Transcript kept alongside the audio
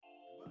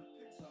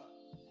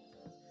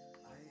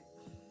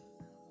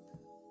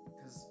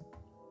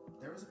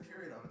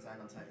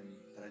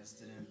just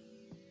didn't.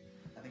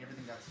 I think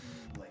everything got too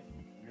like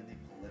really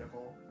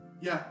political.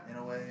 Yeah. In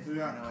a way.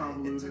 Yeah.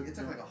 Convoluted. It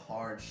took like a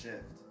hard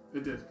shift.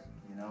 It did.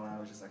 You know, and I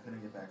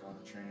couldn't get back on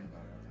the train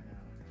about it. I was like, I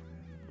don't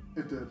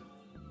think It did.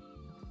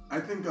 I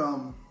think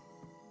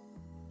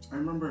I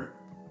remember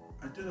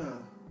I did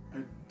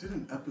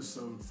an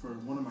episode for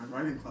one of my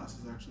writing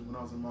classes actually when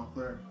I was in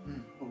Montclair.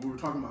 But we were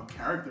talking about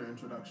character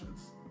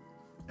introductions.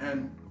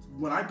 And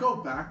when I go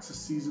back to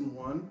season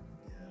 1,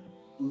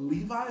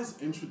 Levi's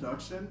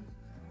introduction,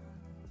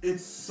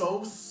 it's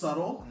so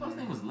subtle. I thought his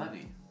name was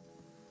Levy.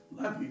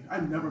 Levy. I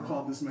never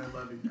called this man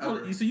Levy.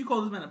 So you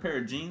called this man a pair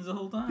of jeans the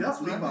whole time?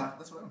 Yep, Levi.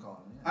 That's what I'm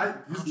calling him. Yeah.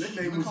 His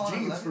nickname was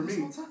Jeans for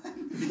me.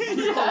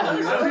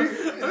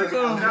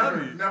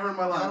 Never in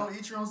my life. Y'all don't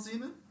eat your own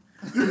semen?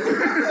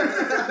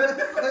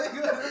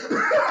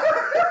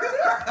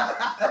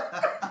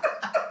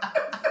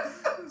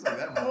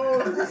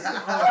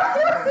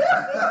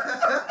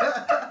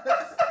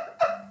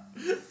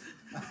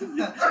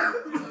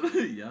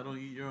 Y'all don't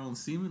eat your own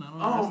semen? I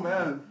don't Oh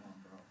understand.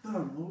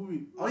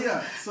 man. Oh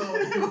yeah. So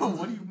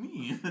what do you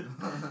mean?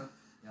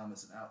 Y'all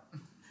missing out.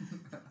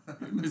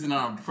 You're missing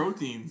out on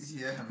proteins.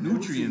 Yeah,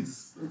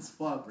 nutrients. It's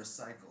fucked.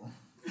 Recycle.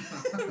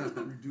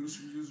 Reduce,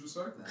 reuse,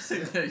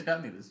 recycle.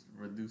 Y'all need to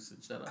reduce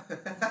it. Shut up. I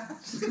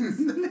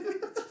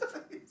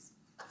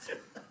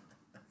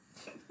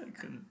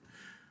couldn't.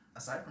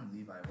 Aside from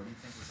Levi, what do you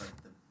think was like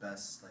the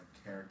best like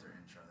character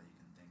intro that you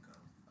can think of?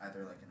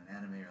 Either like in an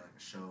anime or like a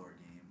show or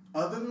game.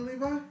 Other than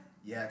Levi?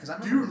 Yeah, because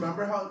Do you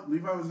remember how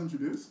Levi was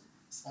introduced?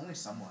 Only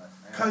somewhat.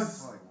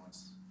 Because like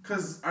once.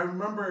 Because I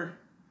remember,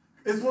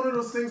 it's one of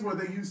those things where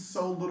they use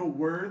so little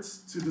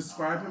words to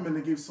describe him and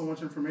they give so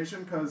much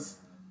information. Because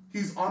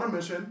he's on a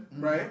mission,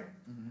 right?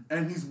 Mm-hmm.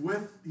 And he's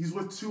with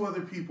 2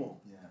 other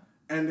people. Yeah.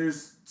 And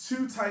there's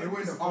 2 titans.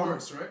 They're in the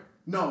forest, right?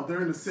 No,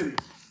 they're in the city.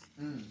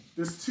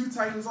 There's 2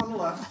 titans on the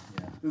left.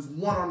 Yeah. There's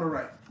 1 on the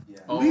right. Yeah.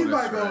 Oh,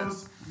 Levi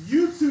goes,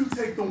 you 2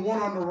 take the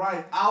 1 on the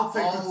right, I'll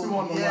take the 2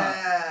 on the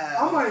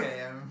left. I'm like,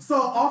 so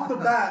off the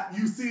bat,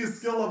 you see his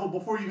skill level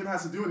before he even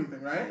has to do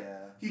anything, right? Yeah.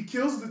 He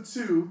kills the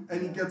 2,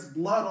 and he gets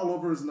blood all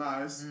over his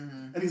knives,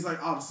 and he's like,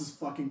 oh, this is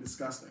fucking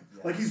disgusting.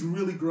 Yeah. Like, he's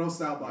really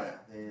grossed out by it.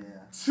 Yeah.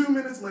 2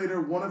 minutes later,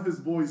 one of his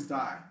boys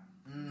die.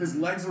 His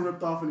legs are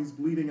ripped off, and he's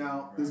bleeding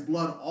out. Right. There's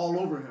blood all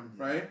over him,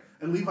 right?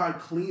 And Levi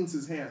cleans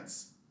his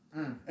hands.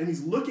 And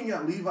he's looking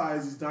at Levi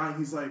as he's dying.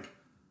 He's like,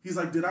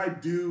 did I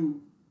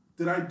do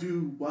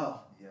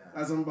well? Yeah.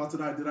 As I'm about to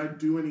die, did I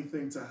do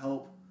anything to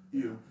help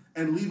you?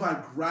 And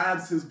Levi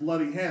grabs his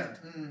bloody hand.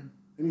 And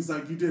he's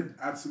like, you did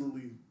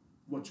absolutely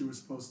what you were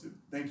supposed to.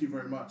 Thank you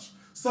very much.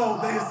 So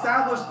they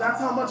established that's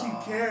how much he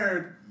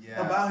cared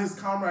about his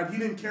comrade. He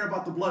didn't care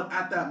about the blood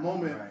at that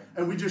moment. Right.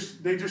 And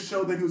they just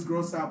showed that he was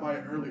grossed out by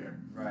it earlier.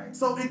 Right.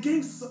 So it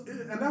gave,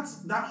 and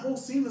that whole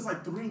scene is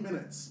like 3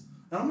 minutes.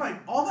 And I'm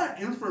like, all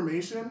that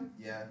information,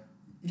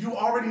 you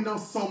already know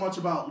so much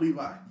about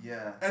Levi.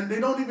 Yeah. And they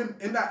don't even,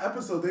 in that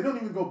episode, they don't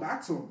even go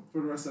back to him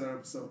for the rest of that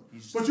episode.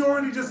 But you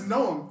already just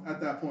know him at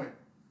that point.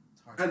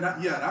 And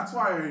that's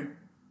why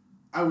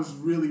I was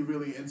really,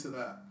 really into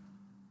that.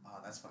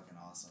 Oh, that's fucking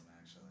awesome,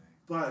 actually.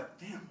 But,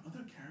 damn,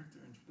 other character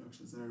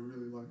introductions that I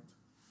really liked.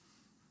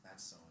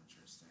 That's so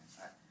interesting.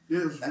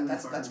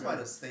 That's quite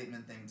a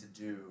statement thing to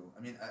do.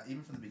 I mean,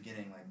 even from the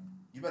beginning, like,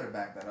 you better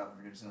back that up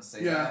if you're just going to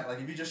say that.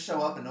 Like, if you just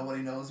show up and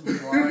nobody knows who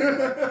you are,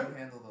 you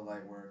handle the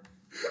light work.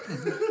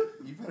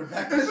 You better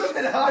back that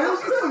shit up. It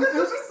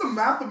was just the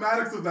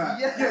mathematics of that.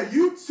 Yeah,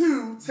 you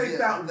 2 take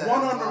that 1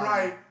 on the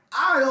right,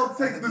 I'll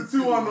take the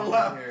 2 on the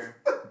left.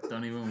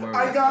 Don't even worry.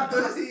 I got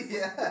this.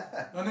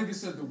 That nigga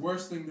said the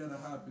worst thing that'll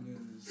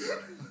happen is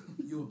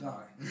you'll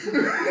die.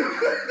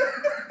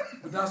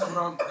 But that's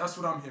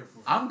what I'm here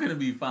for. I'm gonna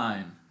be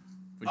fine.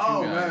 But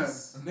you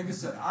guys. Man. Nigga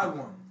said I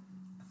won.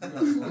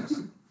 That's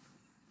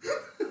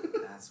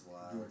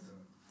wild.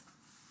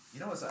 You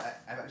know what?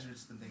 I've actually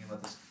just been thinking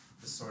about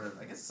this sort of,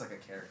 I guess it's like a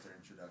character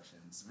introduction.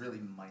 It's really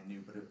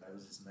minute, but I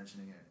was just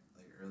mentioning it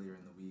like earlier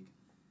in the week.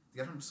 You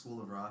guys remember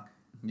School of Rock?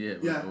 Yeah,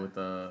 with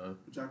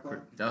Jack Black.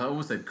 I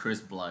almost said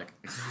Chris Black.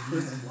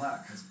 Chris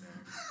Black.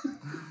 I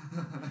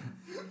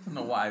don't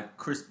know why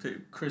Chris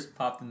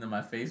popped into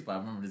my face, but I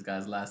remember this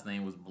guy's last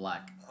name was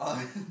Black.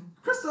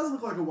 Chris does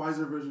look like a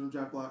wiser version of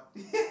Jack Black.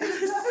 He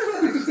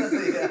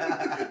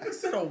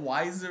said a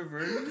wiser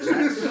version?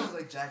 Jack sounds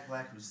like Jack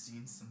Black who's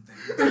seen something.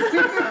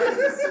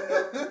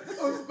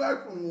 Comes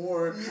back from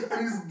war,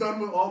 and he's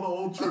done with all the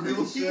old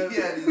trivial shit.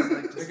 Yeah, he's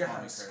like just nigga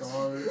has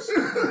scars.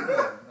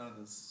 None of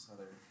this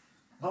other...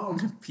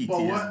 PTSD.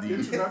 But what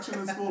introduction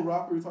in School of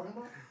Rock were you talking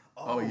about?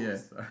 Oh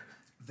yes.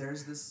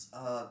 There's this,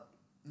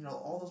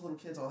 all those little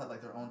kids all had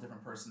like their own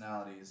different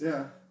personalities.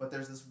 Yeah. But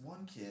there's this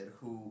one kid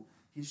who,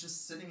 he's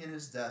just sitting in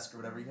his desk or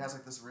whatever. He has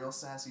like this real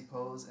sassy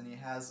pose, and he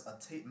has a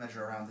tape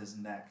measure around his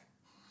neck.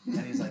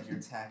 And he's like, "You're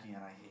tacky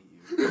and I hate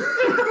you."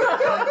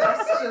 Like,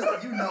 that's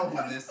just, you know who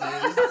this is.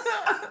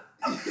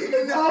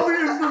 All the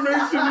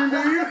information you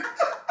need.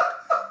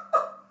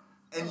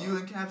 And you You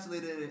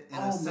encapsulated it in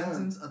a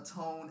sentence, a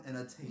tone, and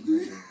a tape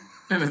measure.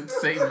 In a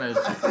tape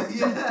measure.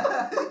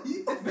 Yeah.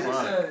 They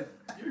said,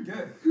 you're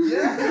gay.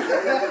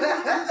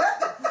 Yeah.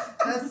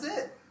 That's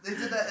it. They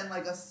did that in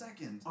like a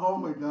second. Oh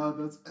my god,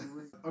 that's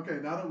great. Okay,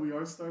 now that we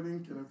are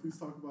starting, can I please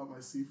talk about my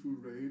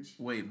seafood rage?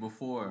 Wait,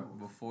 before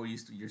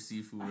your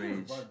seafood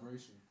rage.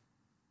 Vibration.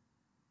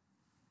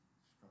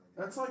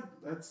 That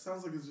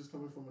sounds like it's just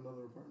coming from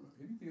another apartment.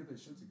 Maybe they get their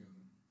shit together.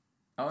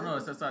 Oh no,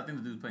 that's I think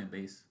the dude's playing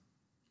bass.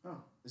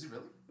 Oh, is he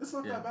really? It's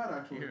not that bad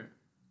actually. You hear it?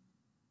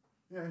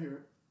 Yeah, I hear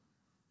it.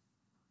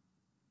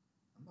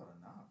 I'm about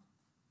to knock.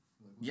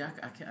 Yeah,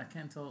 I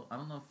can't tell. I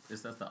don't know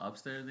if that's the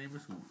upstairs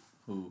neighbors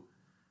who.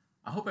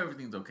 I hope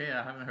everything's okay.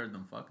 I haven't heard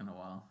them fuck in a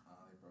while.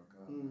 They broke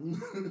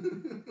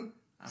up.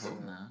 I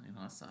hope not. You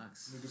know, it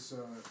sucks. Niggas,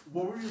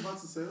 what were you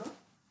about to say though?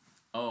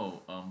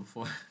 Oh,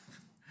 before,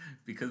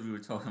 because we were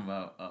talking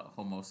about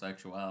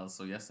homosexuality.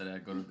 So yesterday I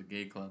go to the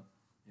gay club.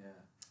 Yeah.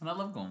 And I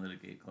love going to the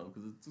gay club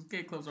because the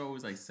gay clubs are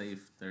always like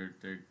safe.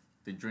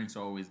 The drinks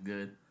are always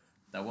good.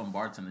 That one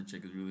bartender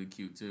chick is really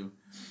cute too.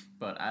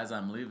 But as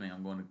I'm leaving,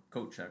 I'm going to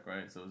coat check,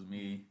 right? So it's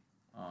me,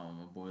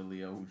 my boy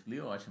Leo.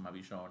 Leo actually might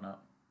be showing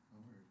up.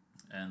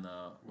 And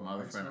my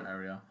other friend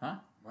Ariel. Huh?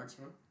 Mike's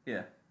friend?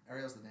 Yeah.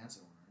 Ariel's the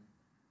dancer one, right?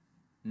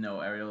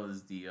 No, Ariel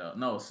is the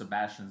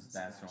Sebastian's the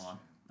dancer one.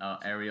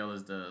 Ariel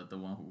is the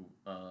one who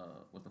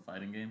with the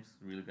fighting games,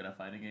 really good at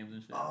fighting games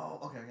and shit. Oh,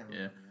 okay,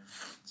 yeah.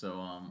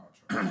 So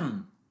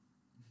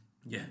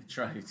yeah,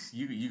 try it.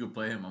 You could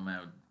play him, my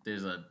man.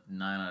 There's a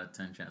 9 out of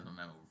 10 chance my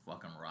man will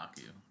fucking rock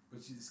you. But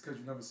it's because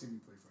you never seen me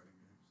play fighting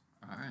games.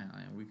 All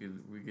right, we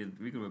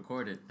could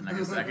record it, and I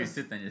can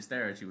sit there and just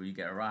stare at you when you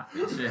get rocked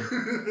and shit.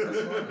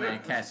 Man,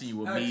 catching you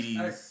with meaties.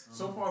 Hey,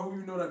 so far, who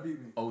you know that beat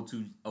me? Are we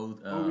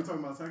talking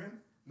about Tekken?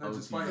 Not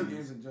just fighting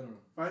games in general.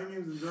 Fighting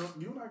games in general.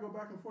 You and I go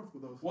back and forth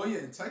with those. Well, yeah,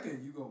 in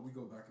Tekken, we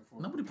go back and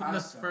forth. Nobody put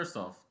this first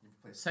off.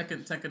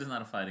 Tekken is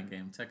not a fighting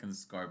game.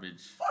 Tekken's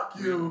garbage. Fuck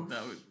you.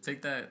 No,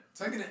 take that.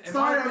 Tekken.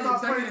 Sorry, I'm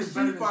not playing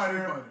Street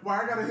Fighter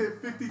where I gotta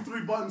hit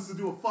 53 buttons to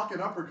do a fucking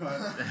uppercut.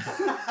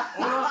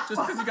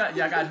 Just because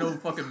y'all got no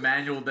fucking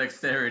manual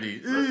dexterity.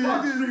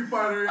 Fuck Street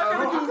Fighter.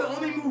 I can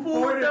only move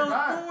forward and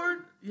back.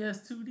 Forward?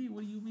 Yes, 2D.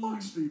 What do you mean?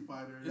 Fuck Street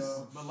Fighter.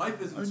 My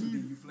life isn't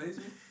 2D. You flays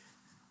me.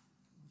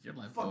 Your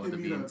life fucking to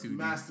need be in a 2D.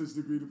 master's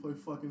degree to play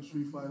fucking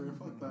Street Fighter.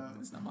 Fuck that.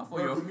 It's not my fault.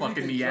 You're a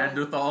fucking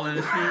Neanderthal in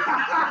the street.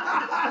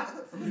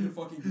 For me to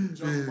fucking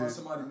jump by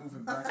somebody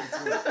moving back and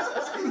forth.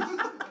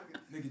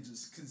 Nigga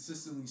just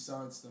consistently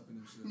sidestepping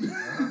and shit.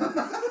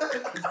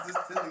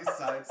 Consistently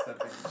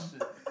sidestepping and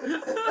shit.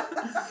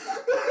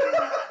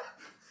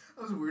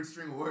 That was a weird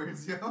string of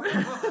words, yo.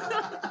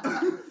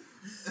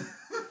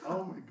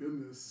 Oh my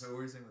goodness. So what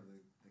were you saying with the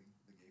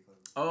gay club?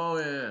 Oh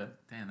yeah,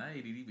 damn, that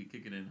ADD be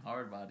kicking in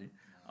hard body.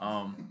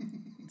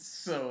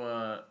 So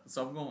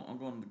I'm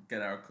going to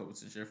get our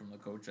coats and shit from the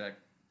coat check,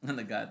 and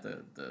the guy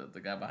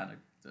behind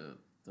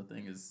the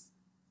thing is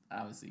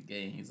obviously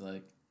gay, and he's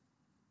like,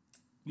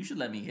 "You should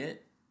let me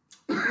hit."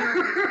 And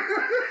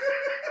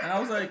I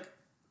was like,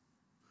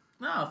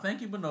 "No,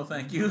 thank you, but no,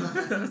 thank you."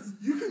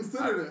 You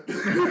considered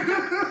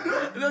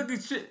it. Look,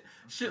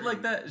 shit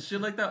like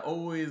that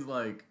always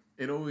like.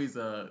 It always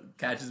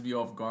catches me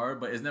off guard,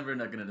 but it's never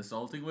like in an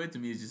assaulting way. To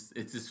me, it's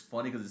just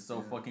funny because it's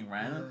so fucking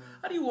random. Yeah.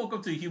 How do you walk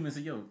up to a human and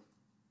say, "Yo,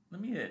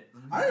 let me hit"?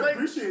 I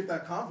appreciate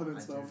that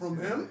confidence though from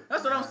him.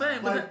 That's what I'm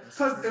saying. Like,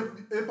 because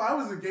if I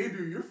was a gay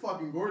dude, you're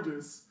fucking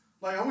gorgeous.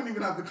 Like, I wouldn't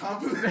even have the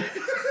confidence.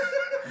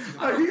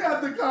 Like, he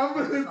had the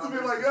confidence to be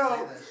like,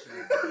 "Yo."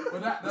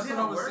 But that's what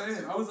I was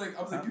saying. I was like,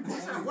 you can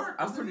only work.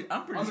 I'm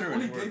pretty sure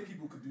only gay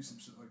people could do some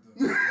shit like that.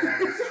 Yeah,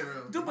 that's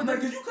true. Dude, but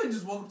like, cause you couldn't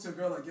just walk up to a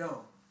girl like,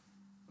 "Yo,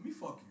 let me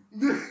fuck you."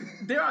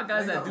 There are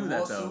guys that do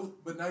that though.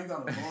 But now you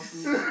got a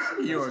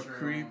lawsuit. You're a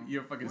creep.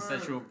 You're a fucking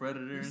sexual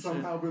predator. You've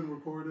somehow been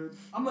recorded.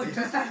 I'm like,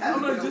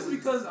 just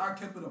because I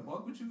kept it a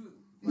buck with you.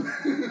 No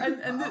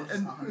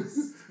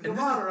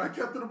matter, I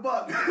kept it a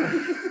buck.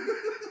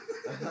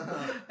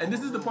 And this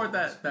is the part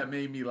that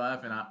made me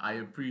laugh, and I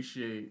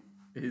appreciate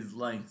his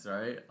lengths.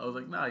 Right? I was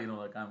like, nah,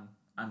 like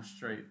I'm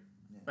straight.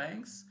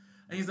 Thanks.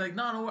 And he's like,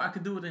 no, I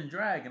could do it in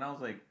drag, and I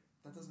was like.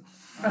 That doesn't.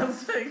 I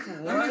was like,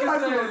 what? You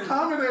have to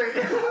accommodate.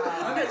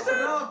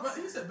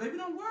 He said, "Baby,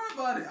 don't worry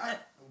about it."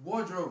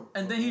 Wardrobe.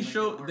 And then he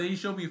showed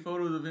me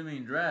photos of him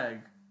in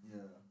drag.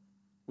 Yeah.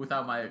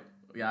 Without I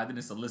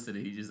didn't solicit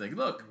it. He just like,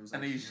 look,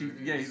 and then he's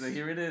like,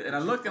 here it is. And I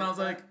looked, and I was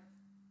like,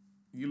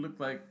 you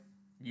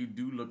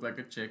do look like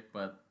a chick,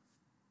 but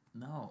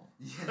no.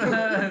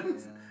 Yeah.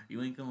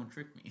 You ain't gonna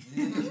trick me.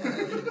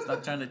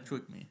 Stop trying to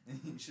trick me.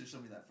 You should show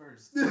me that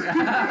first. You should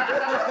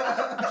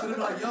have been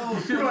like, yo.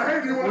 You're like,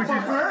 hey, do you want to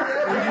fuck her?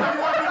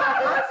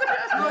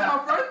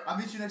 I'll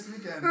meet you next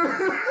weekend.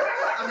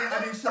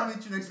 I mean, she'll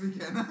meet you next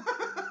weekend. You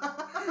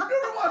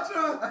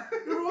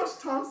ever watch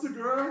Tom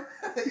Segura?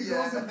 He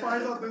goes and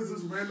finds out there's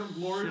this random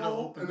glory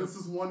hole, and it's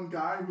this one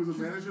guy who's a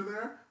manager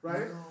there,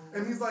 right? No.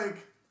 And he's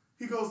like,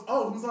 he goes,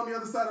 "Oh, who's on the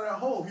other side of that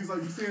hole?" He's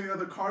like, "You see any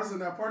other cars in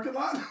that parking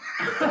lot?"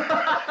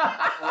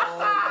 Oh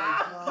my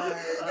god.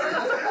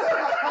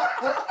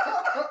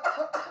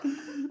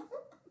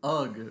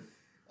 Oh, good.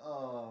 Oh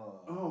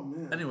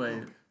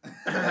Anyway,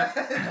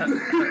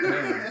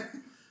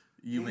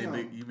 you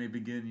may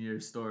begin your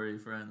story,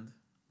 friend.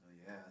 Oh,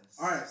 yes.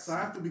 All right, so I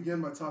have to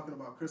begin by talking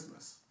about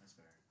Christmas. That's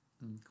fair.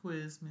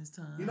 Christmas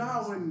time. You know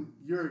how when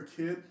you're a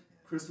kid,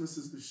 Christmas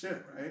is the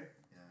shit, right?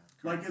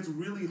 Yeah. Like, it's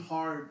really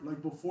hard.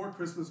 Like, before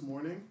Christmas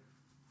morning,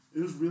 it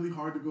was really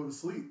hard to go to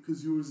sleep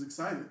because you was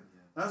excited.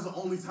 Yeah. That was the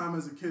only time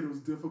as a kid it was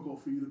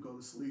difficult for you to go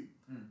to sleep.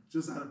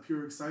 Just out of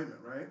pure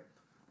excitement, right?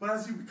 But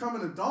as you become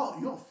an adult,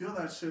 you don't feel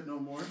that shit no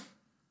more.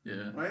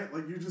 Yeah. Right?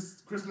 Like,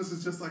 Christmas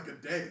is just like a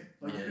day.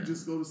 Like, you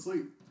just go to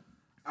sleep.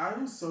 I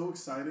was so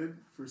excited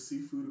for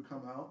Sifu to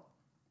come out.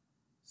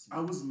 I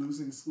was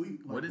losing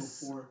sleep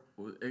before.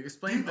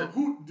 Explain that.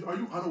 Are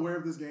you unaware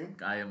of this game?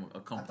 I am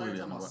completely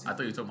unaware. I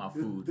thought you were talking about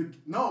food.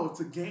 No, it's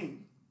a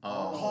game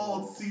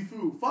called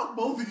Sifu. Fuck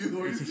both of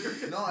you. Are you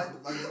serious? No,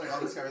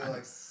 I'll describe it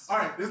like. All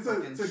right, it's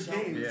a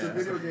game. Yeah. It's a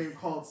video game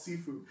called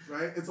Sifu.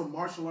 Right? It's a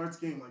martial arts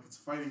game. Like, it's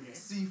a fighting game.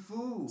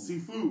 Sifu.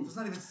 It's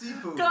not even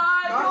seafood. God,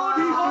 I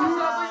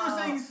thought you were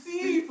saying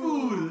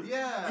seafood.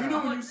 Yeah. You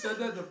know when you said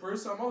that the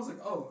first time, I was like,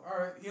 oh, all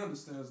right, he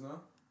understands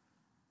now.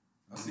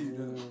 I see you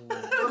did it. I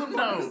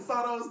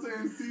thought I was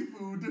saying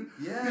seafood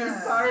the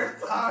entire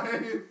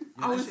time.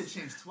 Yeah, that shit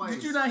changed twice.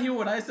 Did you not hear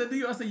what I said to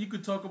you? I said you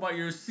could talk about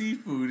your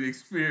seafood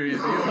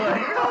experience. You were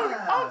like,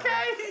 oh,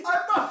 okay.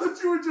 I thought that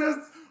you were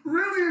just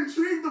really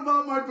intrigued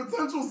about my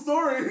potential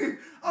story.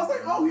 I was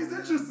like, oh, he's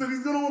interested.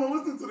 He's going to want to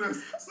listen to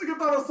this. So I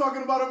thought I was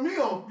talking about a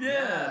meal.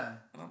 Yeah.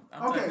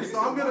 Okay,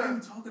 so I'm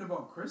going to... talking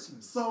about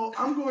Christmas. So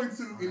I'm going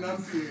to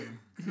enunciate.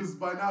 Because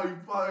by now you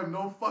probably have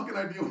no fucking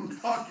idea what I'm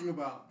talking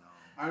about.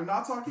 I'm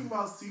not talking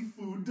about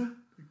seafood.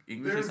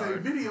 English There's a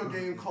video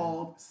game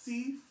called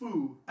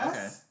Sifu.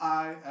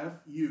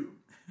 S-I-F-U.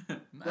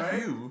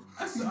 Right?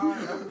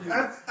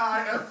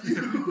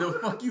 S-I-F-U. No,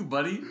 fuck you,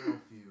 buddy.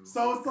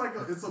 So it's like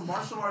it's a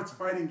martial arts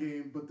fighting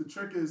game, but the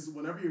trick is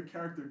whenever your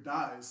character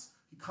dies,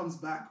 he comes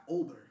back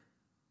older.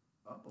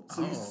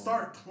 So you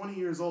start 20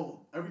 years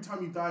old. Every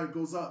time you die, it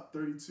goes up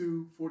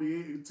 32,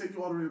 48. It takes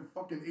you all the way to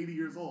fucking 80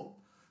 years old.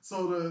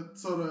 So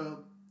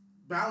the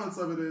balance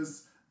of it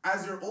is,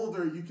 as you're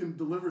older, you can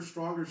deliver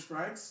stronger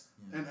strikes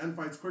and end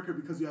fights quicker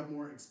because you have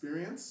more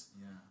experience.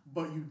 Yeah.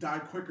 But you die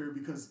quicker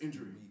because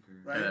injury.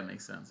 Right? Yeah, that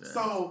makes sense. Yeah.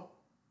 So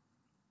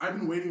I've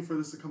been waiting for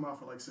this to come out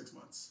for like 6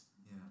 months.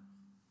 Yeah.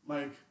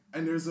 Like,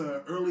 and there's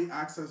a early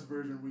access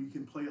version where you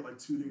can play it like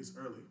 2 days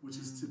early, which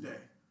is today.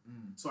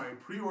 So I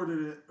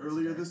pre-ordered it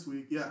earlier this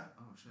week. Yeah.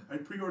 Oh shit. I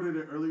pre-ordered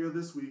it earlier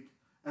this week,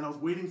 and I was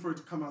waiting for it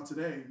to come out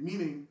today,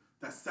 meaning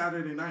that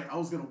Saturday night I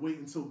was gonna wait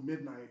until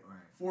midnight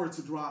for it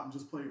to drop and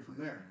just play it from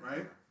there,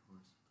 right?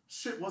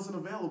 Shit wasn't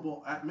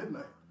available at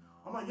midnight.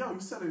 I'm like, yo, you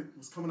said it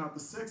was coming out the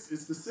 6th.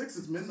 It's the 6th,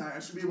 it's midnight. I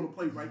should be able to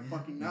play right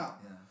fucking now.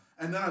 Yeah.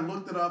 And then I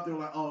looked it up. They were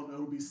like, oh,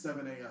 it'll be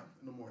 7 a.m.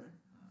 in the morning.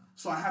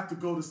 So I have to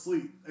go to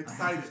sleep,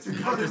 excited.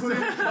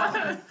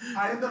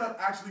 I ended up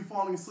actually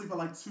falling asleep at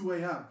like 2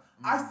 a.m.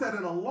 I set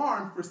an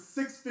alarm for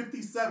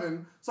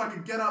 6:57 so I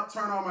could get up,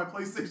 turn on my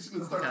PlayStation,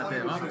 and start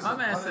playing. My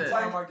man said,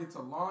 by the time I get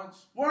to launch.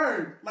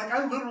 Word. Like,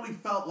 I literally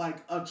felt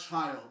like a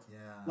child. Yeah.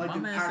 Like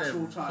my an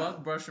actual child.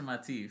 Fuck brushing my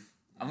teeth.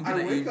 I'm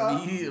gonna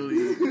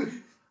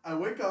immediately. I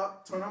wake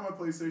up, turn on my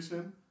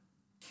PlayStation,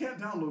 can't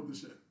download the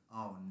shit.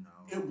 Oh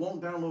no. It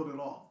won't download at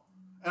all.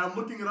 And I'm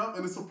looking it up,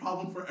 and it's a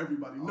problem for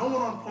everybody. No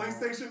one on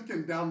PlayStation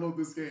can download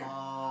this game.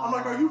 I'm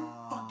like, are you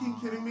fucking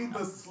kidding me?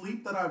 The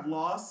sleep that I've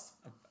lost.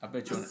 I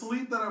bet you.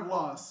 Sleep that I've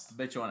lost. I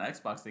bet you on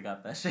Xbox they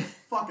got that shit.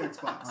 Fuck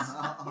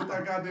Xbox. With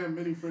that goddamn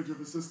mini fridge of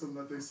a system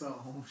that they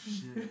sell. Oh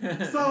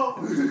shit. So.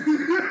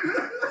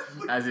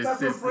 As it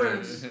sits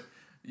there.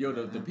 Yo,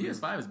 the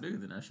PS5 is bigger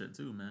than that shit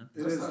too, man.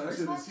 It is. That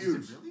shit is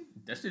huge. Really?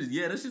 That shit is,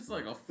 that shit's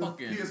like a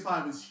fucking... The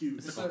PS5 is huge.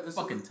 It's like a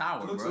fucking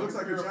tower, bro. It looks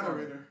like a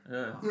generator.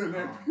 Yeah. An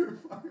air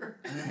purifier.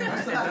 It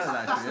does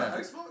actually, yeah.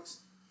 Xbox?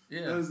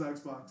 Yeah. That is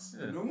Xbox.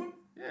 Yeah. The new one?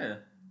 Yeah.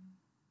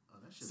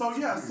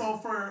 So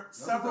for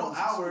several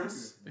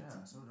hours... Yeah,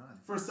 so nice.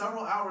 For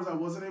several hours, I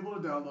wasn't able to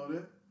download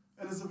it,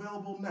 and it's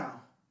available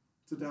now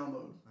to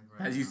download.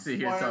 As you sit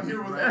here While talking. I'm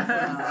here with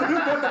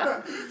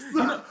that. So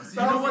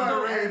that was my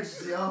rage.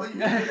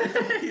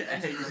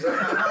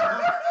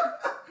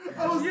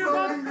 I was so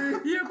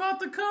angry. You're about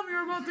to come.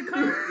 You're about to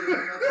come.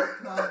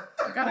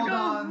 I gotta Hold go.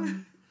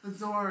 on. The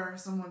door.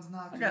 Someone's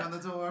knocking on the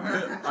door.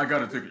 I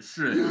gotta take a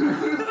shit.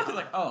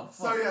 Like, oh, fuck.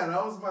 So yeah,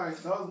 that was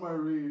my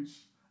rage.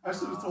 I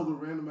should have told a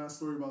random ass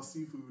story about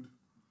seafood.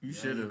 You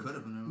should have. You could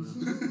have.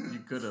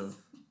 You could have.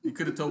 You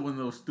could have told one of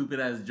those stupid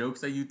ass jokes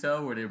that you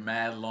tell where they're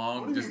mad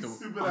long. What do you mean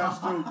stupid ass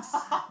jokes?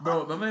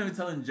 Bro, I'm not even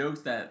telling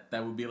jokes that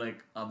would be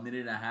like a minute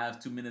and a half,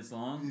 2 minutes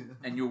long,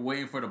 and you're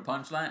waiting for the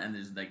punchline, and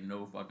there's like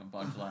no fucking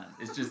punchline.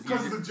 It's just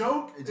because the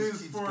joke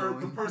is for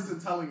the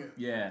person telling it.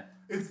 Yeah.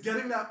 It's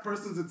getting that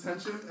person's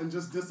attention and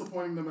just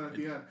disappointing them at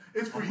the end.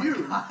 It's for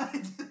you.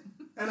 God.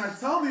 And I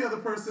tell the other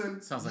person,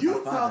 like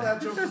you tell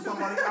that joke to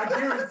somebody, I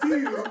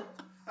guarantee you.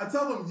 I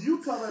tell them,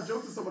 you tell that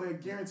joke to somebody, I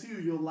guarantee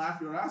you'll laugh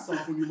your ass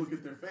off when you look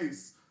at their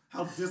face.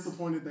 how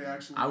disappointed they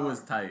actually I are.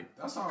 was tight.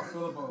 That's how I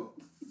feel about.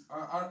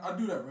 I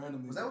do that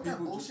randomly. Was that what that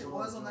bullshit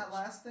was on that jokes.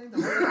 last thing?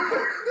 There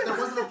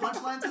wasn't a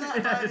punchline to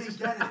that? I didn't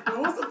get it. There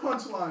was a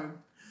punchline.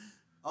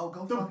 Oh,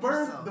 go The fuck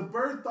bird, yourself. the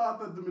bird thought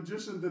that the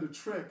magician did a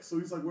trick, so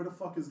he's like, "Where the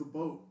fuck is the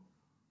boat?"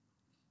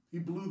 He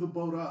blew the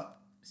boat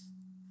up.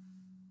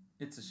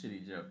 It's a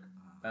shitty joke.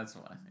 That's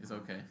why. It's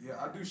okay.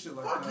 Yeah, I do shit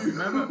like Fuck that. you.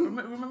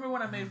 Remember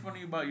when I made fun of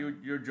you about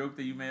your joke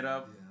that you made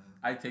up?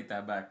 Yeah. I take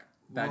that back.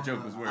 That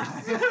joke was worse.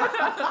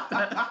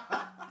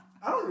 I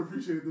don't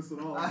appreciate this at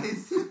all.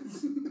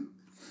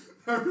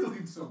 I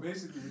really So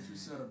basically, what you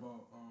said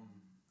about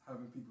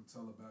having people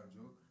tell a bad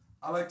joke,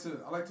 I like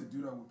to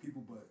do that with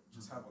people, but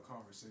just have a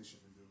conversation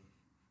and do it.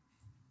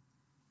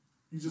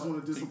 You just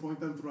want to disappoint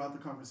them throughout the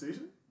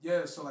conversation?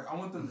 Yeah, so like I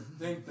want them to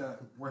think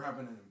that we're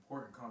having an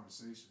important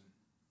conversation.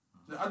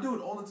 I do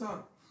it all the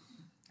time.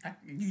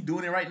 You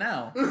doing it right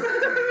now?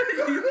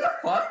 You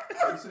fuck.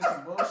 You say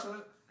some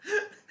bullshit.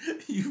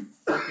 You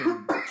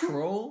fucking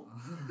troll.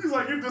 He's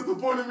like, "You're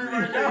disappointing me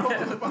right now, What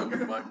the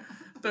motherfucker." fuck?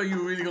 I thought you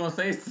were really gonna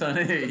say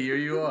something. Hey, here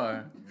you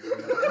are. Here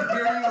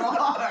you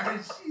are.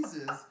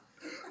 Jesus.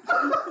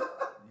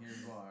 Here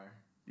you are.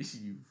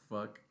 You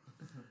fuck.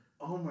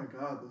 Oh my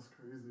god, that's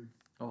crazy.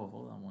 Oh,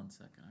 hold on 1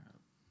 second.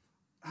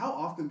 How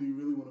often do you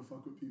really want to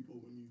fuck with people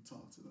when you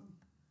talk to them?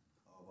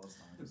 Oh, most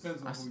times.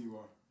 Depends on who you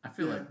are. I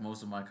feel Yeah. like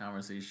most of my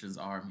conversations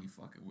are me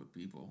fucking with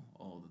people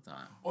all the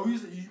time. Oh, you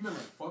meant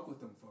like fuck with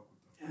them.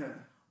 Yeah,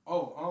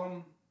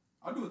 Oh,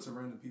 I do it to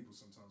random people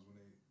sometimes when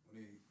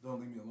they don't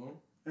leave me alone.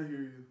 I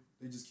hear you.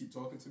 They just keep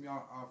talking to me.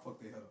 I'll fuck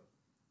their head up.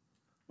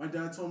 My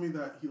dad told me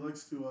that he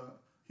likes to,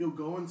 he'll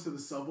go into the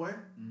subway,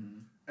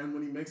 and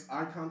when he makes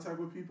eye contact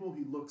with people,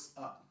 he looks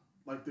up.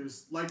 Like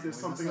there's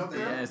something up there.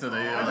 Yeah, so they.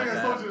 I think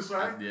I told you this,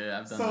 right? Yeah,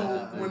 I've done So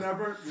that.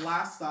 whenever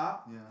last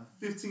stop, Yeah.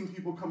 15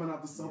 people coming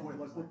out the subway,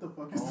 like, what the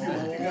fuck is he Oh,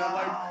 looking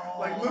at?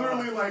 Like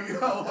literally, like, you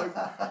know,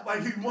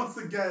 like he wants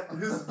to get,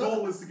 his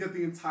goal is to get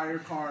the entire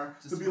car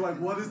Just to be like,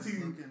 what is he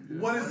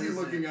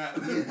looking at?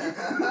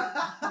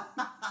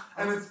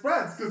 And it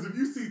spreads, because if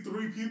you see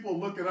 3 people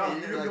looking up,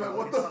 you're gonna be like,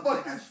 what the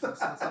fuck is that?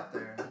 What's up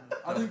there?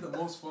 I think the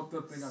most fucked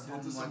up thing I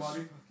did to So somebody,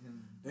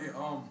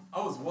 much I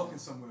was walking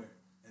somewhere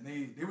and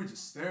they were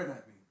just staring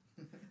at me,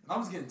 and I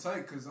was getting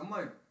tight because I'm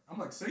like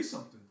say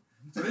something.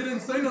 So they didn't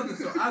say nothing.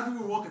 So as we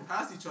were walking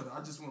past each other, I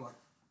just went like,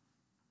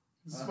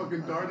 Just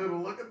fucking darted a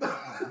look at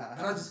that.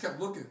 and I just kept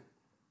looking.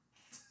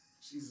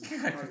 Jesus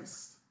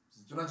Christ.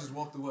 Then I just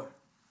walked away.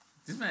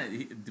 This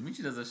man,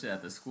 Dimitri does that shit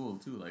at the school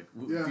too. Like,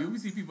 Yeah. do you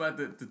see people at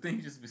the thing?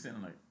 He just be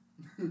sitting like,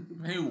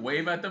 and he would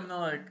wave at them and they're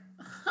like,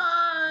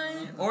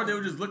 hi, or they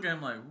would just look at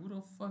him like, who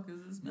the fuck is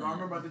this man? Yo, I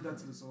remember I did that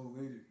to this old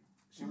lady.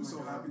 She was my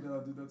so God. happy that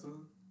I did that to her.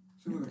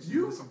 She looked like she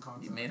You- did some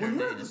content. You made her When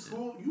you're day at the and shit.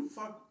 school, you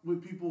fuck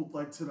with people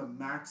like to the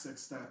max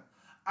extent.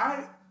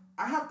 I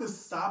have to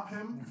stop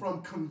him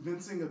from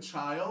convincing a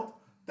child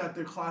that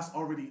their class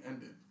already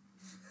ended.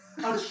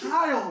 A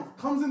child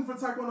comes in for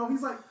Taekwondo,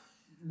 he's like,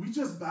 we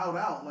just bowed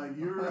out. Like,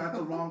 you're at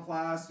the wrong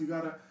class, you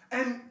gotta...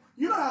 And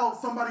you know how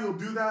somebody will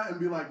do that and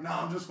be like,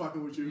 nah, I'm just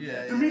fucking with you.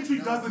 Yeah, Dimitri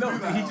yeah. doesn't No, do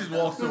that. he just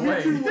walks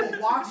Dimitri away.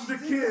 will watch the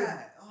He did kid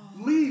that.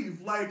 Oh.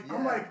 leave. Like,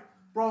 I'm Yeah. like,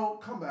 bro,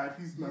 come back.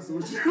 He's messing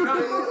with you.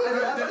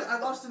 I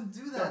watched him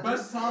do The that.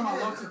 best time I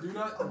love to do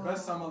that, the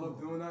best time I love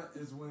doing that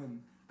is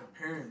when the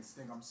parents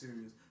think I'm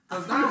serious.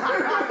 Because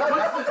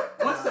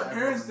once the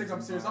parents think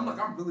I'm serious, I'm like,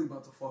 I'm really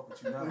about to fuck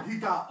with you now. Like, he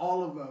got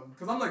all of them.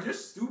 Because I'm like, you're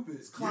stupid.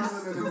 You're Clowning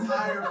an stupid.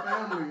 entire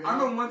family. I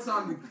remember one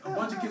time a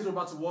bunch of kids were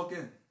about to walk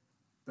in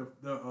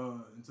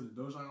into the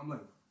dojo. I'm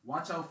like,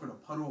 watch out for the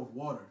puddle of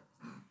water.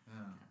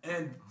 Yeah.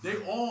 And they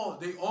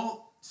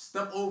all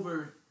step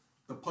over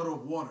the puddle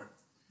of water.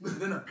 And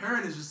then the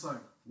parent is just like,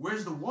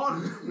 where's the water?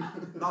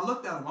 And I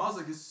looked at him. I was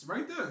like, it's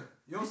right there.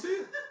 You don't see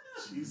it?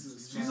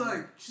 Jesus. She's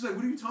like,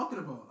 what are you talking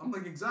about? I'm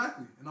like,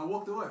 exactly. And I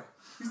walked away.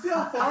 You see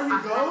how far he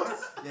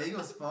goes? Yeah, he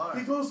goes far.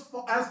 He goes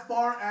as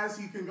far as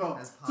he can go.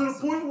 As To the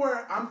possible. point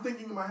where I'm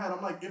thinking in my head,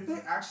 I'm like, if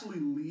they actually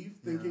leave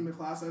thinking the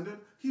class ended,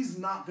 he's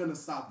not going to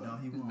stop them. No,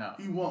 he won't. No.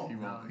 He won't. He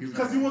won't.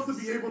 Because he wants to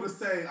be able to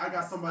say, I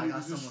got I somebody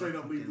got to just someone straight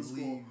up leave the fucking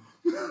school.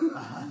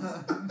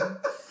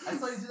 I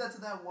saw you do that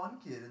to that one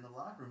kid in the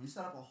locker room. You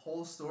set up a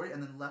whole story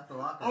and then left the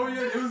locker Oh room.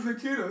 yeah, it was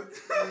Nikita.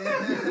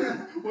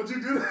 What'd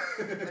you do?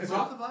 And so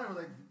off the bottom,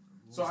 we're like,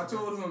 So I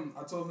told him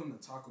the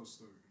taco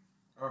story.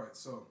 All right,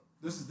 so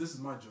this is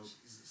my joke.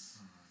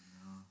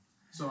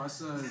 So I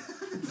said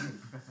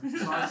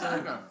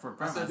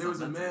there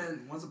was a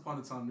man. Once upon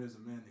a time, there's a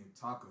man named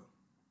Taco.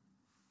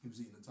 He was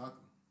eating a taco.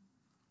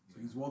 So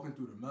he's walking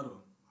through the meadow,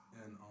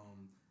 and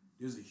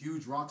there's a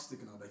huge rock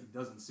sticking out that he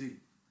doesn't see.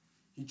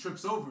 He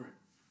trips over it.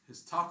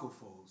 His taco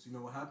falls. You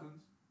know what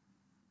happens?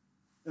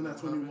 And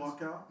that's when you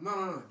walk out?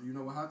 No. Do you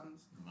know what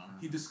happens? No.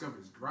 He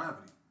discovers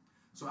gravity.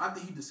 So after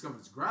he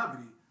discovers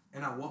gravity,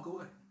 and I walk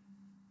away.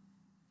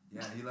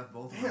 yeah, he left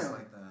both of us Damn,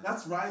 like that.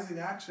 that's rising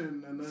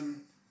action, and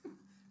then...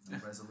 No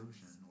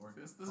resolution. Or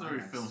This is a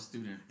very film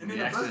student. And then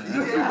the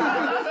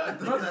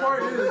reaction. best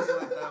part is,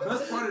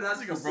 best part of that That's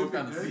like a broke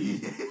down the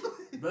specific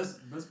scene. day,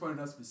 best part of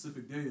that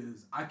specific day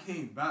is I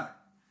came back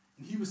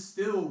and he was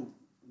still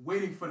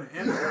waiting for the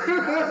end.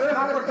 And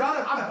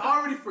I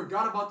already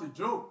forgot about the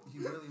joke. He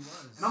really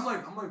was. And I'm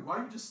like, why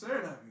are you just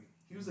staring at me?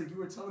 He was like, you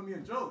were telling me a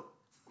joke.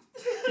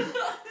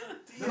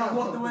 Then I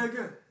walked away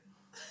again.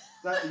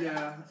 I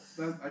can't.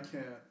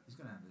 He's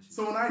gonna have issues.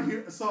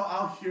 So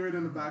I'll hear it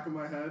in the back of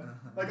my head.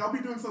 Like I'll be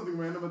doing something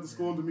random at the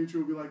school, and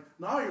Dimitri will be like,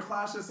 "No, your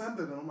class just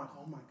ended," and I'm like,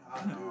 "Oh my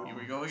god, dude! Here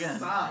we go again.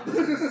 Stop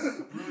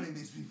ruining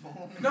these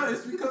people." No,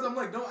 it's because I'm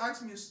like, don't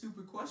ask me a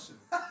stupid question.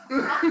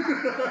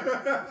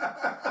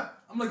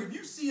 I'm like, if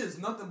you see it's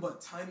nothing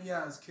but tiny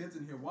ass kids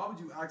in here, why would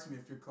you ask me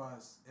if your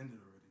class ended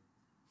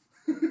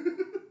already?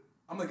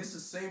 I'm like, it's the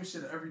same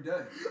shit every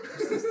day.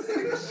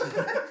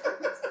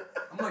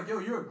 I'm like, yo,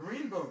 you're a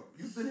green belt.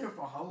 You've been here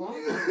for how long?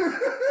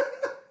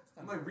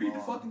 I'm like, read the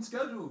fucking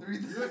schedule.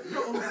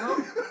 You're old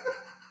enough.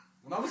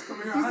 When I was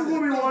coming here, This is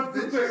what he wants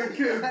to say to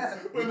kids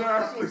when they're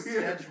actually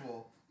here.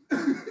 Schedule.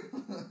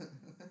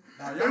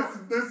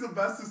 There's the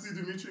best to see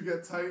Dimitri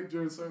get tight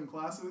during certain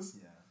classes.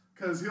 Yeah.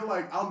 Cause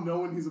I'll know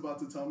when he's about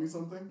to tell me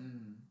something.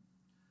 Mm.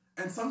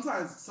 And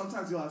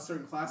sometimes you'll have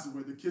certain classes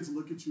where the kids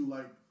look at you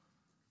like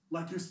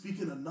you're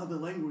speaking another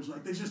language,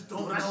 like they just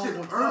don't know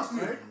what's up,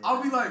 right?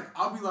 I'll be like,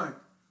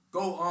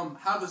 go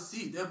have a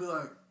seat. They'll be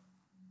like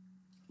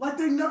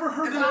they never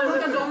heard that.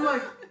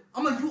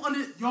 I'm like, you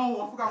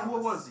yo, I forgot who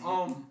it was.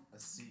 A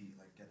seat,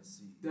 like get a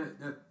seat.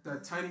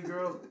 That tiny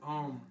girl.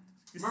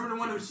 Remember the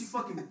one that she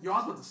fucking yo, I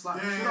was about to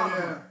slap the shit out of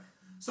her.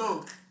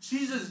 So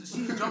she's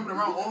jumping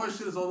around, all her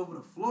shit is all over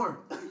the floor.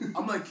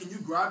 I'm like, can you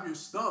grab your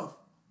stuff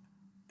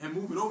and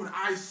move it over? And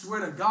I swear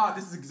to God,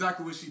 this is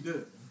exactly what she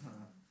did.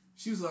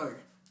 She was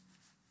like,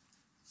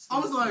 I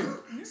was like,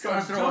 you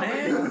trying to throw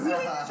hands?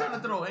 Trying to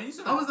throw hands?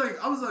 I was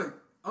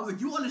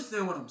like, you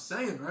understand what I'm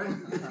saying, right?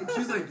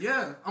 She's like,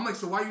 yeah. I'm like,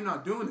 so why you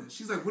not doing it?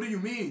 She's like, what do you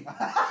mean? Yo.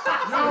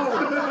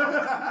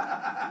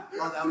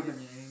 Oh, that would get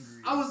me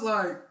angry. I was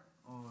like,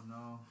 oh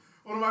no.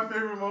 One of my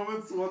favorite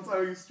moments, one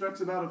time he's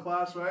stretching out of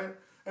class, right?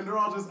 And they're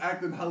all just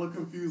acting hella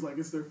confused like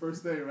it's their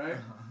first day, right?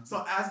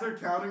 So as they're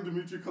counting,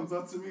 Dimitri comes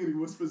up to me and he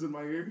whispers in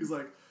my ear, he's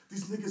like,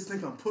 these niggas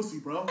think I'm pussy,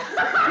 bro.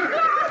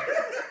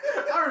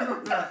 I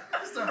remember that.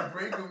 I started to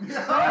break them.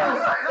 Cause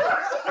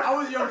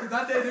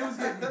that day they was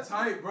getting me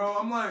tight, bro.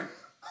 I'm like,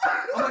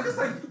 it's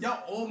like,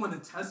 y'all all want to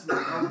test me,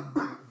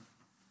 bro.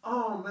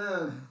 Oh,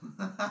 man.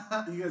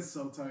 He gets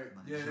so tight.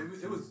 Yeah,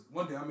 it was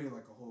one day I made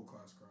like a whole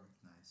class cry.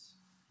 Nice.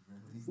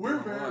 We're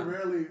very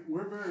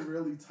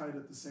rarely tight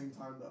at the same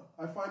time, though.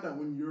 I find that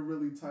when you're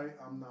really tight,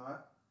 I'm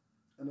not.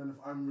 And then if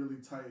I'm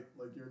really tight,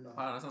 like you're not.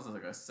 Wow, that sounds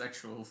like a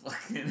sexual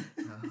fucking...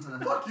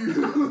 Fuck you.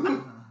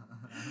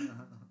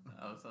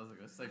 That sounds like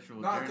a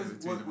sexual journey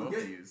between the both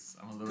of you.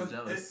 I'm a little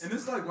jealous. And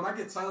it's like, when I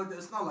get tight like that,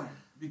 it's not like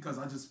because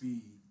I just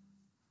be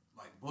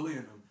like bullying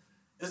them.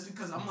 It's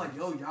because I'm like,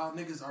 yo, y'all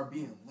niggas are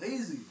being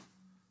lazy.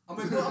 I'm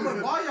like,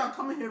 why y'all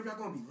coming here if y'all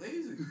gonna be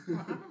lazy?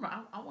 I remember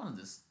I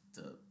wanted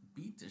to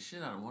beat the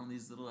shit out of one of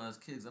these little ass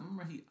kids. I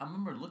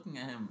remember looking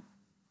at him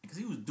because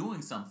he was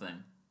doing something.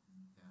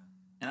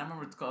 Yeah. And I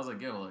remember I was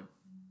like, yo, like,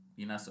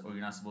 you're not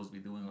supposed to be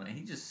doing it. And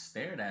he just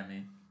stared at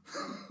me.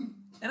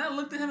 And I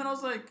looked at him and I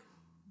was like,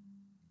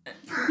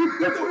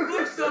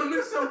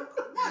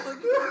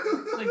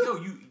 like, yo,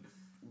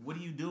 what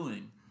are you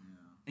doing? Yeah.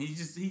 And he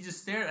just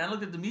stared. And I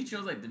looked at Dimitri. I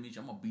was like, Dimitri,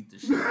 I'm gonna beat the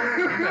shit out of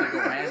him. You gotta go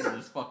handle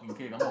this fucking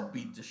kid. I'm gonna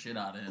beat the shit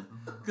out of him.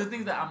 Because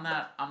things that I'm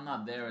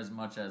not there as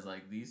much as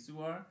like these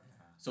two are.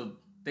 So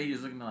they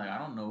just look at me like, I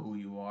don't know who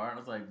you are. And I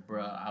was like,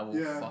 bruh, I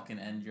will fucking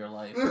end your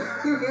life.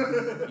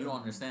 You don't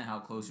understand how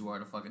close you are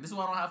to fucking. This is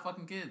why I don't have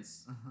fucking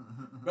kids.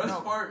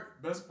 Best part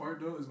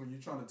though is when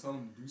you're trying to tell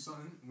them to do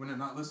something when they're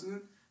not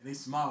listening. And they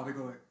smile, they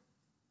go like,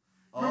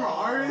 remember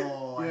Ari?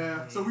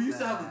 Yeah. So we used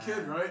to have a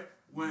kid, right?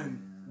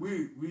 When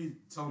we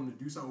tell him to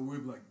do something,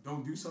 we'd be like,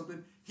 don't do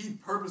something.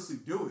 He'd purposely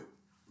do it.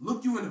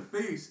 Look you in the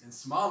face and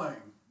smile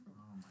at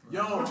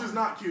you. Which is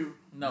not cute.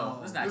 No,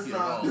 that's not cute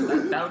at all.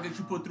 That would get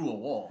you put through a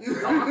wall.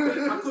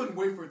 I couldn't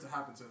wait for it to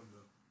happen to him,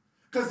 though.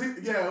 Because,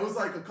 it was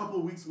like a couple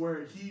of weeks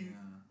where he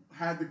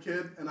had the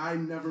kid and I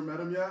never met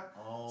him yet.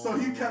 So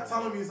he kept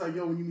telling me, he's like,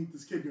 yo, when you meet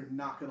this kid, you're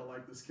not going to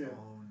like this kid.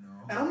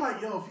 And I'm like,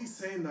 yo, if he's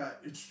saying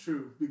that, it's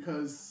true.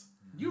 Because...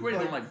 You really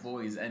don't like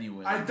boys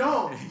anyway. I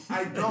don't.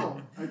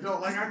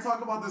 Like, I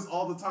talk about this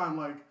all the time.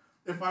 Like,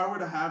 if I were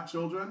to have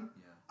children,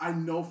 I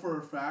know for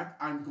a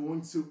fact I'm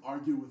going to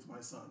argue with my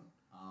son.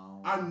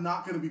 I'm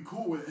not going to be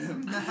cool with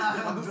him.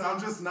 I'm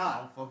just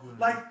not.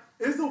 Like,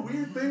 it's a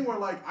weird thing where,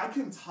 like, I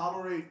can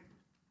tolerate...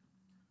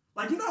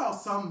 Like, you know how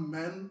some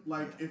men,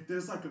 like, if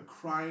there's, like, a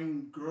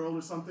crying girl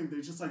or something,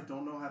 they just, like,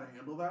 don't know how to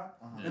handle that?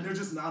 And they're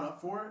just not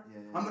up for it?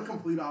 I'm the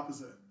complete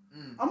opposite.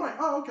 I'm like,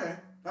 oh, okay,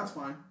 that's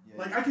fine.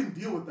 Like, I can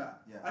deal with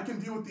that. I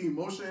can deal with the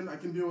emotion. I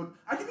can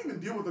even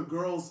deal with a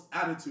girl's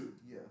attitude.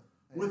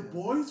 With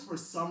boys, for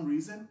some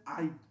reason,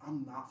 I'm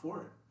not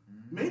for it.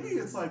 Maybe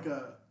it's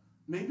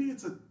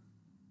a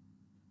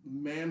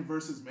man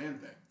versus man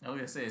thing. I was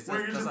gonna say, it's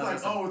where you're just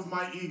like, it's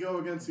my ego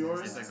against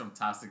yours. It's like some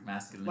toxic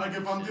masculinity. Like,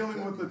 if I'm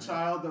dealing with a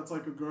child that's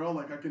like a girl,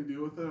 like, I can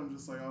deal with it. I'm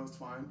just like, oh, it's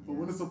fine. But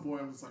when it's a boy,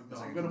 I'm just like, no,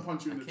 I'm gonna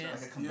punch you in the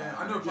chest. Yeah,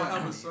 I know if I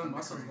have a son,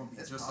 my son's gonna be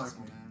just like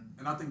me.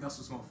 And I think that's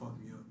what's gonna fuck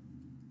me up.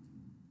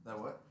 That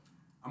what?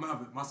 I'm gonna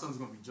have my son's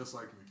gonna be just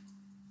like me.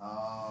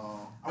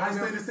 Oh. I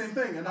say the same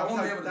thing, and that's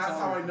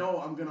how I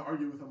know I'm gonna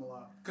argue with him a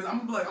lot. Cause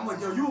I'm like,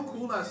 yo, you a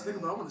cool ass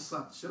nigga, but I want to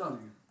slap the shit out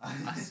of you.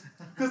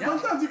 Because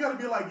sometimes you gotta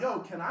be like, yo,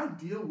 can I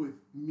deal with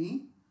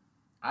me?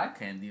 I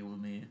can't deal with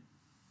me.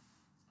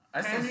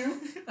 Can you?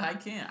 I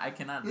can't. I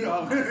cannot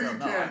deal with myself.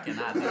 No, I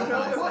cannot deal with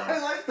myself. I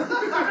like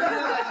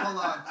that. Hold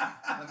on.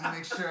 Let me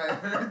make sure I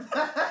heard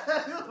that.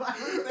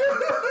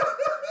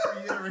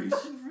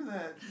 Reiteration for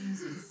that.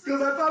 Jesus.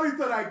 Because I thought he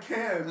said I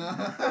can.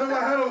 And in my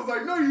head I was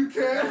like, no, you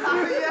can't.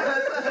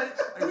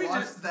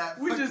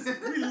 We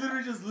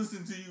literally just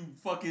listened to you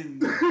fucking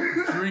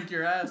drink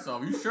your ass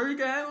off. You sure you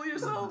can handle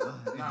yourself? No,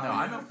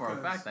 I know for a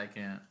fact I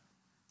can't.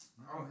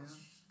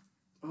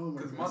 Oh,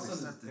 because my son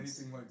is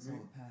anything like me.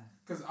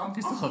 Because I'm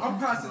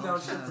passing down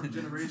shit from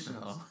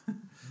generations.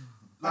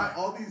 Like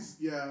all these,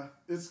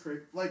 it's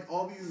great. Like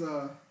all these,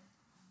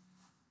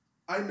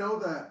 I know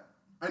that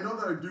I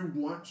do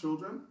want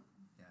children,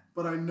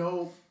 but I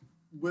know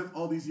with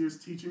all these years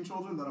teaching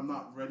children that I'm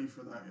not ready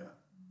for that yet.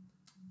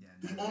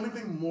 The only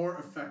thing more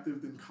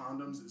effective than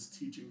condoms is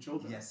teaching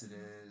children. Yes, it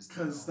is.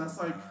 Because that's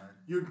like,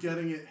 you're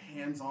getting it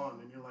hands-on,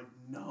 and you're like,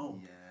 no,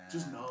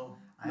 just no,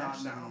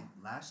 not now.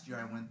 Last year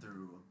I went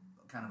through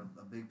kind of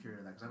a big period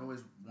of that, because I've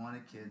always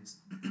wanted kids,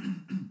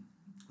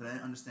 but I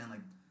didn't understand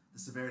like the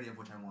severity of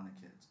which I wanted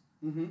kids.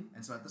 Mm-hmm.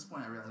 And so at this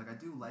point I realized like I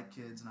do like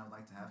kids and I would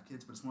like to have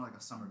kids, but it's more like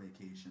a summer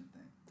vacation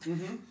thing.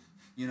 Mm-hmm.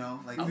 You know,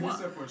 like I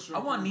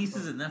want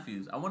nieces and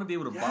nephews. I want to be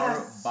able to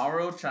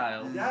borrow a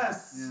child.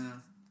 Yes. Yeah.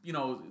 You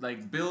know,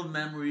 like build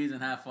memories and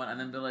have fun, and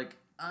then be like,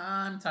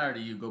 I'm tired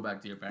of you. Go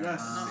back to your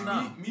parents.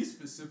 Yes. Me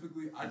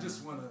specifically, I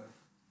just want to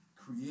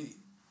create.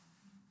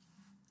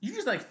 You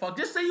just like fuck.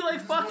 Just say you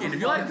like fucking. If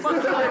you like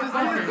fucking, that's what I'm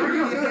saying.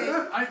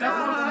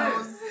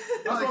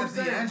 That's what I'm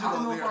saying. I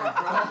don't know if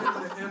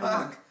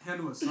I'll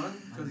handle a son,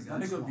 because that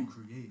nigga be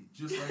create.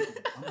 Just like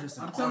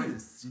I'm telling you,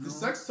 the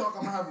sex talk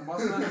I'm gonna have with my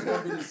son is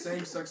gonna be the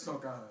same sex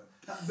talk I had.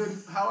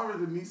 However,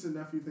 the niece and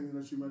nephew thing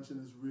that you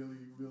mentioned is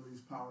really, really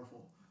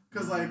powerful.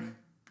 Because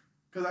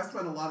because I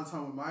spend a lot of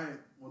time with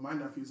my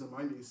nephews and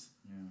my niece,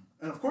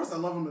 and of course I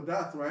love them to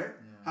death, right?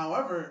 Yeah.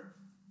 However,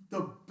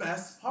 the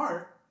best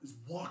part is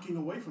walking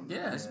away from them.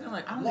 Yeah, it's been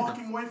like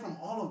walking away from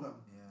all of them.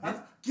 Yeah. That's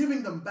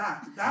giving them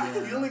back. That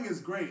feeling is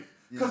great.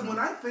 Because when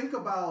I think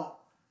about,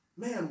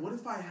 man, what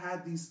if I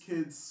had these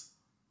kids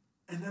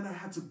and then I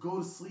had to go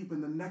to sleep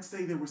and the next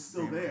day they were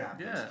still there?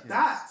 Yeah.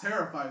 That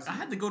terrifies me.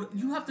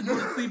 You have to go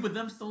to sleep with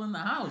them still in the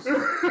house.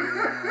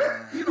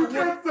 You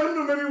can't send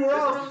them anywhere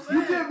else.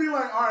 You can't be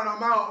like, all right,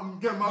 I'm out. I'm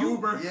getting my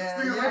Uber. See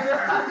you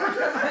later.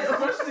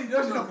 Especially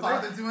them. Your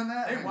father doing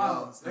that? They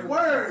wild.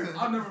 Word.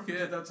 I'll never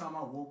forget that time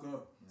I woke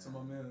up to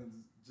my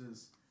man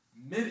just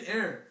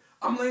mid-air.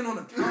 I'm laying on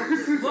the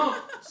couch,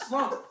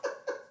 slump.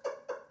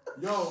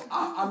 Yo,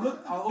 I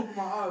open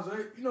my eyes,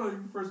 right? You know,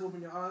 you first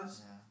open your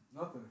eyes,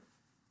 nothing.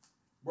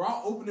 Bro,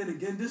 I'll open it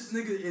again. This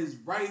nigga is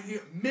right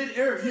here,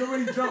 mid-air. He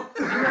already jumped.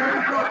 He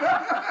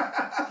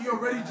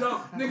already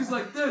jumped. Niggas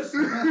like this.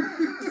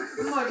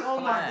 I'm like, oh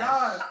my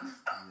God.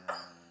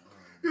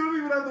 You don't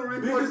even have to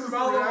biggest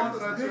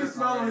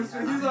smile on his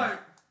face. He's like,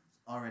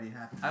 already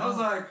happy. I was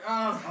like,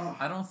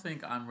 I don't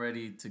think I'm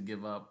ready to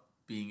give up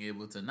being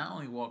able to not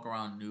only walk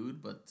around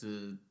nude, but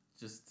to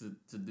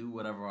do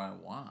whatever I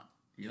want.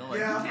 You know,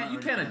 like you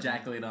can't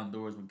ejaculate on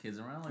doors with kids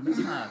around. Like that's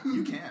not.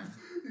 You can.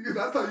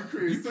 That's how you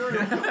create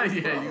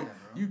cereal.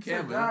 You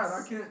can. But God,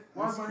 I can't.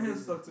 Why is my hand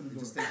stuck to the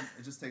door?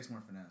 It just takes more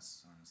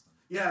finesse, honestly.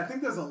 Yeah, I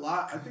think there's a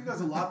lot. That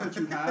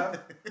you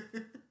have.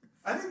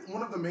 I think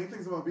one of the main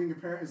things about being a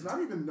parent is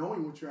not even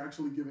knowing what you're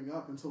actually giving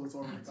up until it's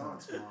already gone.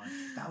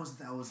 That was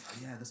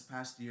this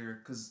past year,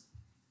 because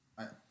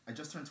I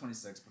just turned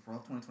 26, but for all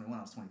of 2021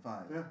 I was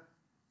 25. Yeah.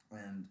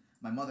 And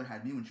my mother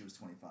had me when she was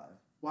 25.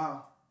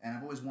 Wow. And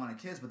I've always wanted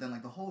kids, but then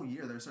like the whole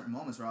year there were certain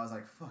moments where I was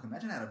like, fuck,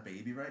 imagine I had a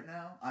baby right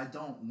now. I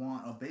don't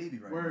want a baby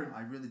right now.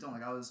 I really don't.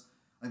 Like I was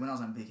like when I was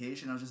on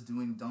vacation, I was just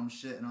doing dumb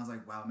shit, and I was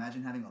like, wow,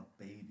 imagine having a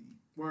baby.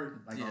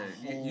 Word. Like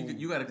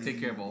you got to take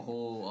care of a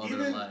whole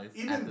other life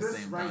at the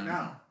same time. Right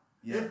now.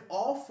 Yeah. If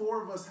all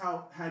four of us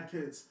had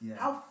kids,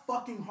 how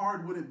fucking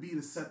hard would it be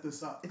to set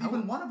this up? If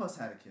even one of us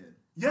had a kid.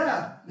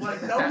 Yeah, like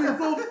that would be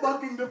so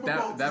fucking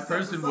difficult. That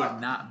person would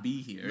not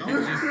be here. No.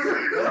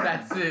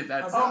 That's it.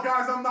 Guys,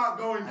 I'm not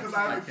going because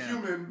I have a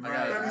human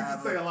that needs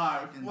to stay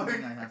alive.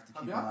 Like, I have to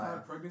keep y'all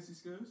had pregnancy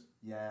scares?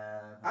 Yeah,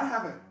 I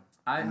haven't.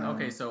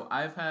 Okay, so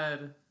I've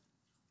had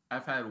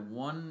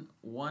one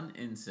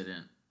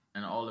incident,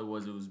 and all it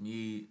was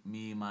me,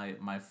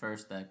 my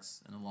first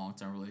ex in a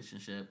long-term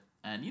relationship,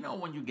 and you know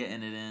when you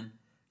getting it in,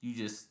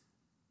 you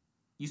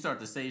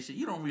start to say shit.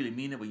 You don't really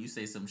mean it, but you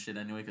say some shit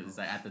anyway because it's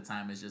like at the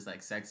time it's just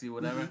like sexy or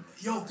whatever.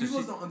 Yo,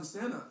 people don't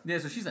understand that. Yeah,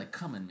 so she's like,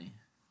 come in me.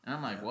 And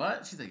I'm like,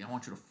 what? She's like, I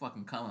want you to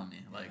fucking come on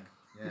me. Like,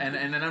 and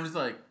then I'm just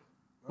like,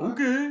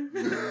 okay.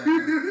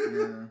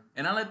 Yeah.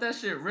 And I let that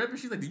shit rip, and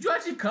she's like, did you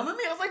actually come at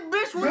me? I was like,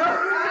 bitch,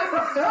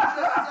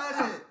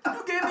 what?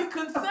 You gave me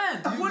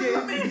consent. What do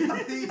you mean?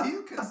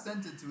 You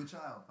consented to a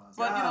child. Possibly.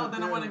 But you know,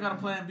 then I went and got a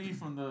Plan B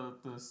from the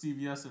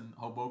CVS in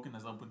Hoboken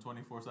that's open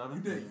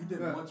 24/7. You did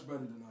much better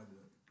than I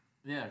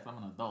did. Yeah, cause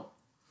I'm an adult.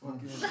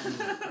 Fucking.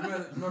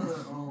 Remember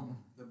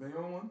the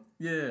Bayonne one?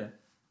 Yeah.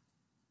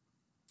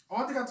 Oh,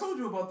 I think I told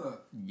you about that.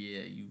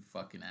 Yeah, you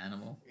fucking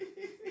animal.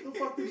 What the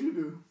fuck did you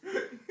do?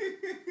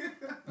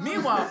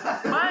 Meanwhile,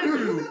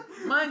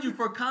 mind you,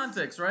 for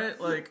context, right?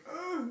 Like,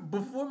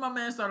 before my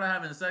man started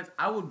having sex,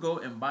 I would go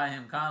and buy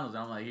him condoms.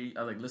 I'm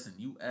like, listen,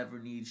 you ever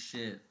need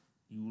shit,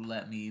 you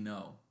let me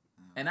know.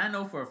 And I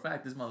know for a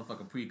fact this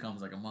motherfucker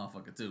pre-comes like a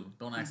motherfucker too.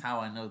 Don't ask how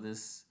I know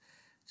this.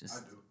 Just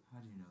I do. How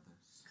do you know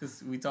this?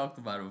 because we talked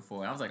about it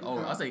before. I was like,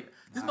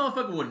 this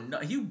motherfucker would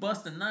nut. He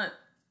bust a nut,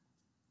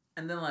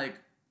 and then like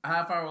a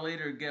half hour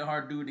later get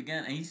hard, do it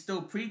again, and he's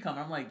still pre-cum.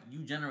 I'm like, you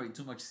generate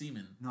too much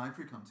semen. No, I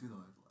pre-cum too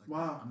though.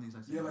 Wow. I'm the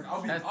exact same. Yeah, like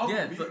I'll be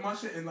beating my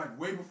shit and like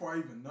way before I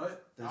even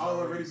nut, I'll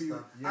already be.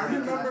 I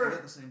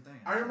remember the same thing.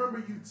 I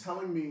remember you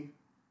telling me.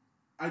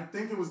 I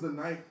think it was the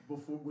night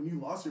before when you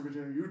lost your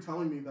virginity. You were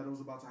telling me that it was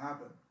about to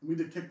happen. We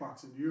did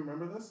kickboxing. Do you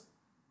remember this?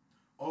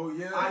 Oh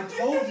yeah. I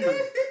told you.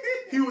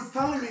 He was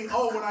telling me,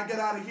 "Oh, when I get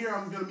out of here,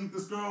 I'm gonna meet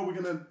this girl.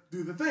 We're gonna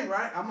do the thing,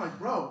 right?" I'm like,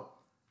 "Bro,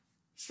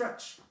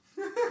 stretch."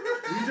 We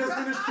just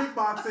finished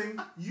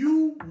kickboxing.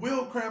 You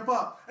will cramp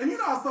up, and you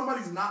know how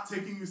somebody's not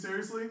taking you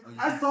seriously.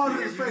 I saw it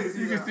in his face.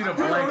 You can see the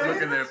blank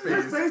look in their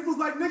face. His face was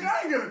like, "Nigga,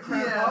 I ain't gonna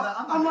cramp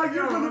up." I'm like,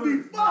 "You're gonna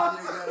be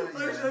fucked." Let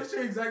me show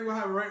you exactly what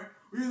happened, right?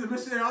 We was in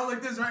missionary. I was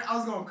like this, right? I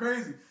was going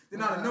crazy.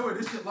 Then out of nowhere,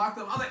 this shit locked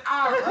up. I was like,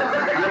 ah!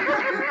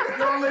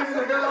 Y'all ladies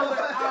and girls, I was like,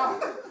 ah!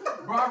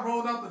 Bro, I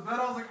rolled out the bed.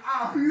 I was like,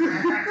 ah!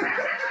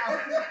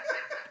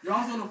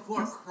 Y'all was on the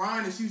floor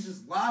crying and she was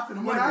just laughing.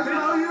 I'm When like, I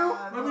tell you,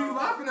 what are you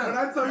laughing at? when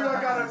I tell you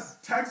I got a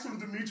text from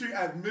Dimitri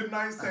at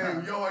midnight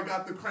saying, "Yo, I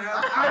got the cramp,"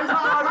 I was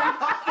already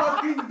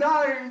fucking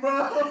dying,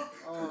 bro.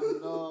 Oh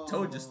no.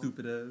 Told you,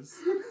 stupid ass.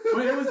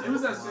 But it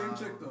was that same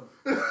chick though.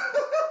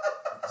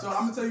 So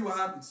I'm gonna tell you what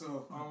happened.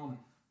 So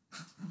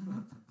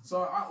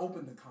I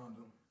opened the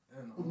condom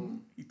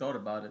and He thought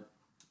about it.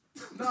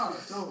 nah.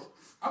 So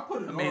I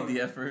put it I on. made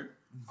the effort.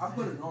 I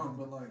put it on,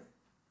 but like,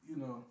 you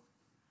know,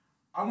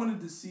 I wanted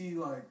to see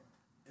like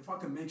if I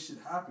could make shit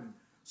happen.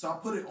 So I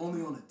put it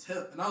only on the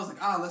tip, and I was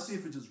like, let's see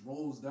if it just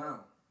rolls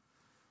down.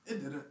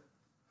 It didn't.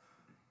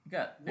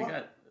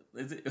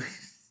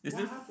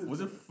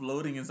 Was it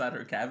floating inside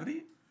her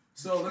cavity?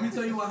 So let me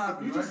tell you what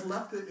happened. You right? just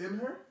left it in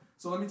her?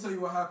 So let me tell you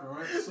what happened,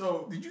 right?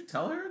 So Did you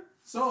tell her?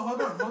 So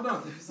hold on.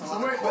 So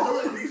wait.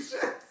 Holy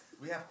shit.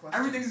 We have questions.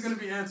 Everything's gonna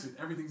be answered.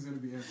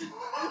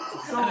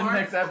 So In the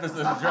next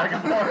episode of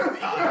Dragon Ball.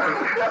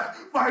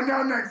 Find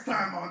out next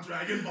time on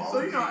Dragon Ball.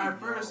 So you know, at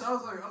first I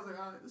was like,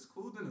 it's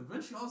cool. Then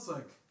eventually I was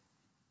like,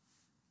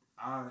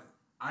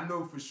 I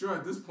know for sure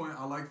at this point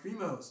I like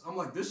females. I'm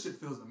like, this shit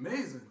feels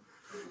amazing.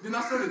 Then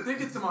I started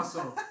thinking to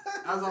myself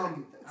as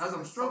I'm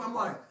stroking, I'm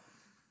like,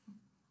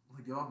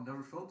 yo, I've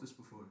never felt this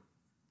before.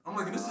 I'm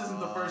like, this isn't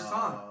the first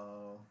time.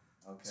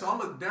 Okay. So I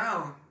look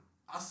down,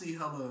 I see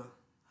hella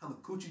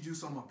coochie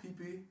juice on my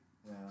pee-pee.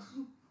 Yeah.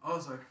 I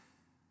was like,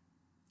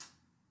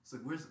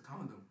 where's the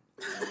condom?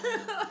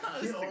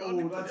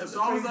 That's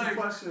So I was like,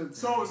 question.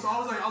 so I was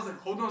like,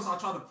 hold on. So I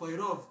tried to play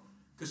it off,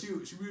 cause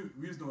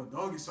we was doing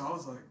doggy. So I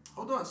was like,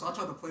 hold on. So I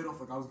tried to play it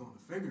off like I was going to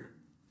finger.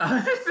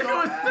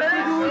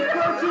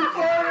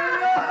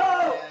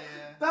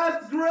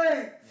 That's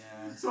great.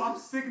 Yeah. So I'm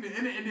sticking it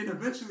in it, and then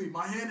eventually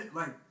my hand,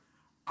 like,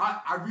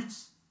 I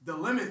reached the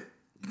limit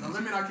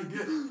I could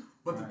get.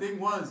 But the thing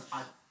was,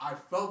 I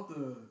felt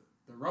the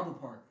rubber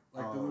part,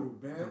 like the little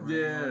band.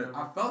 Yeah.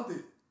 I felt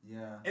it.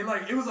 Yeah. And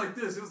like it was like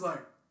this. It was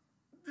like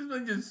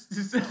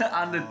just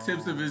on the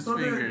tips of his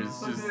fingers.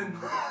 Then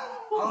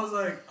I was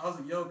like,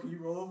 yo, can you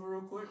roll over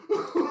real quick?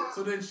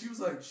 So then she's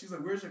like,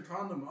 where's your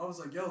condom? I was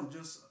like, yo,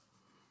 just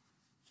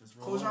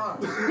close your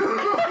eyes.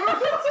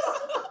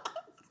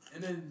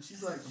 And then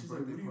she's like,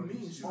 what do you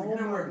mean? She's like, you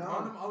didn't wear a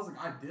condom? I was like,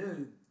 I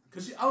did.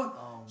 Cause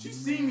she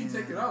seen me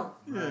take it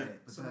out. Right.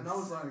 So then I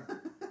was like,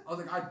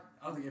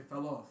 it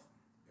fell off.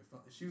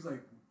 She was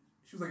like,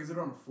 is it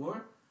on the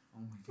floor?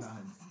 Oh my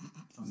god.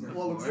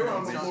 Well, if you're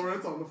on the floor,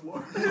 it's on the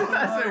floor.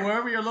 I said,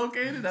 wherever you're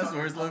located, that's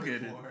where it's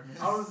located.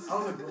 I was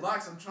like,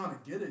 relax, I'm trying to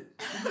get it.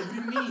 She's like, what do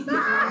you mean?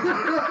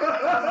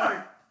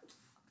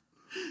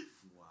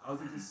 I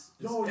was like, it's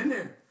in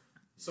there.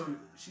 So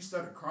she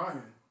started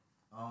crying.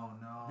 Oh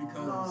no.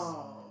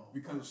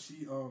 Because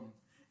she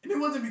and it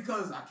wasn't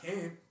because I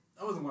came.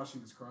 That wasn't why she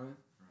was crying.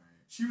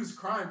 Right. She was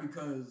crying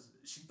because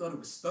she thought it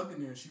was stuck in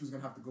there and she was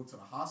gonna have to go to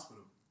the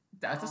hospital.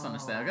 I just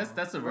understand. I guess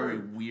that's a very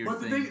weird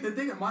thing. But the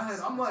thing in my head,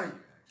 I'm like,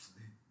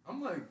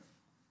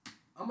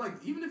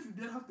 even if you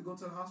did have to go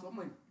to the hospital, I'm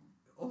like,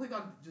 all they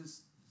got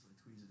just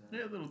tweeze it out.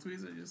 Yeah, little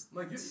tweezer, just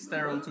like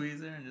sterile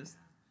tweezer and just.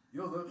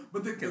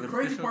 But the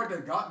crazy part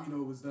that got me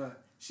though was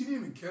that she didn't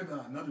even care that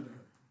I nutted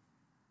her.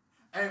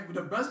 And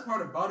the best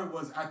part about it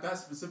was at that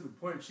specific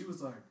point,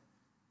 she's like,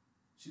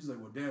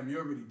 well, damn, you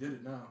already did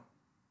it now.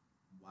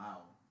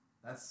 Wow.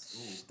 That's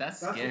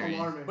scary.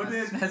 Alarming. But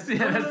then, that's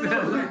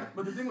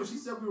but the thing was, she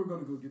said we were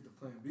gonna go get the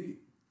Plan B.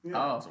 Yeah.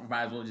 Oh, so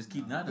might as well just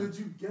keep nutting. Did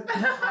you get the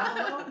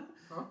condom out?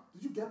 Huh?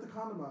 Did you get the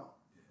condom out?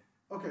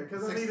 Okay,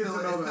 because I needed to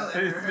know that.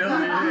 It's still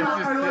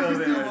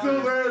there.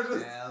 Still there.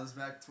 Yeah, it was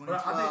back But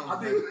 2012. I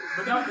think,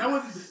 but that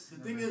wasn't, the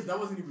thing is, that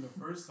wasn't even the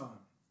first time.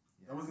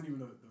 That wasn't even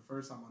the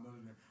first time I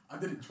nutted there. I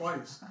did it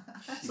twice.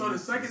 So the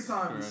second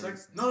time,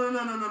 no.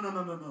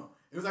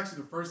 It was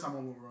actually the first time I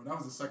went raw. That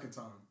was the second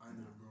time I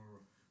ended up going raw.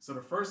 So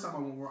the first time I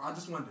went raw, I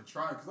just wanted to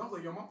try it because I was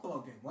like, yo, my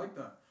pull-out game like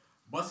that.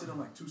 Busted in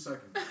like 2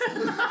 seconds. So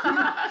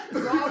I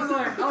was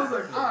like,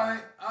 all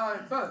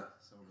right, bet.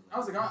 I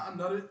was like, I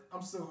nutted.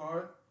 I'm still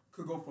hard.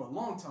 Could go for a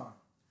long time.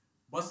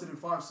 Busted in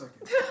 5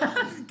 seconds.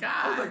 God.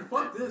 I was like,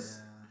 fuck this.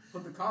 Yeah.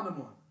 Put the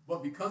condom on.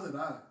 But because of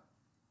that,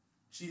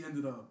 she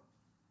ended up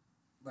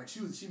like she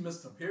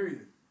missed her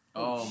period.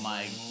 Oh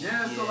my god.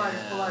 Yeah, so like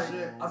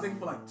I think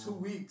for like 2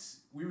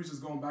 weeks we was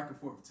just going back and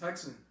forth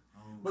texting.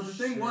 But the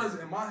thing was,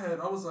 in my head,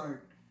 I was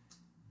like,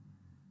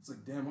 it's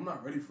like, damn, I'm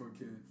not ready for a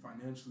kid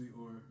financially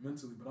or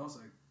mentally. But I was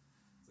like,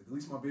 at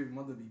least my baby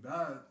mother be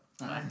bad.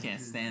 I can't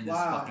stand this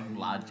fucking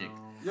logic.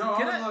 Yo,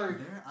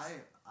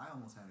 I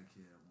almost had a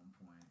kid at one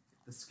point.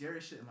 The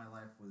scariest shit in my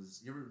life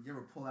was you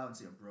ever pull out and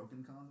see a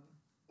broken condom?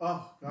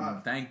 Oh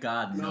God! Thank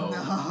God, no.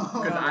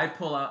 Because I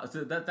pull out.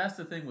 So that's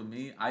the thing with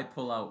me. I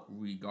pull out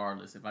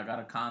regardless. If I got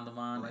a condom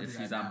on, if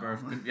she's on birth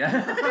control,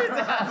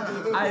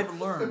 I've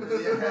learned.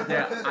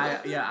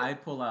 I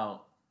pull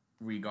out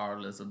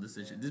regardless of the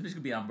situation. This bitch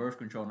could be on birth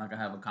control and I can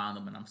have a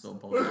condom and I'm still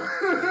pulling out.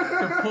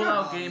 The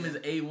pull-out game is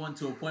A1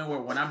 to a point where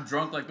when I'm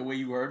drunk, like the way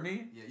you heard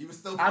me, yeah, you were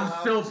still. I'm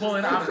still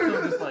pulling out. I'm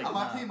still just like. I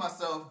might pee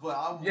myself, but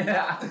I'll.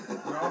 Yeah.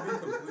 Bro, I'll be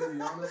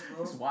completely honest,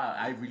 bro. It's wild.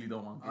 I really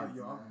don't want kids.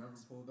 Yo, I've never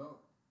pulled out.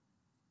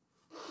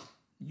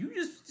 You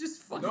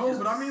just fucking. No,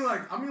 but I mean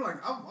like I've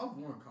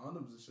worn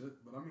condoms and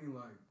shit, but I mean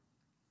like.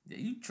 Yeah,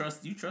 you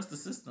trust the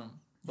system.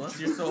 Bless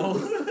your soul.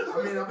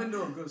 I mean, I've been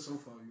doing good so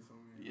far. You feel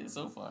me? Yeah,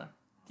 so far.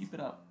 Keep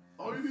it up.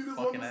 All you need is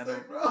fucking one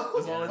mistake, bro.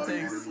 That's all it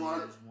takes.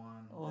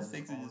 All it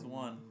takes is just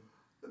one.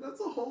 And that's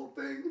a whole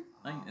thing.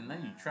 And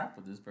then you trap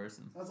with this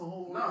person. That's a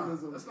whole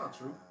organism. That's not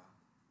true.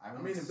 I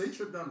mean, if they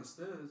trip down the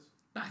stairs.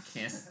 I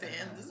can't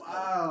stand this.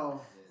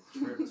 Wow.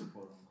 Tripped,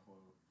 quote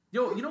unquote.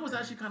 Yo, you know what's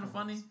actually kind of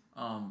funny?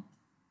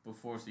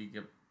 Before so you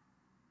get,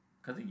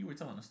 cause I think you were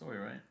telling a story,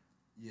 right?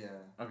 Yeah.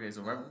 Okay,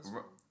 so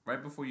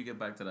right before you get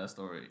back to that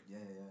story. Yeah.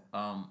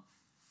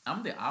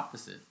 I'm the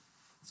opposite.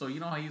 So you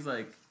know how he's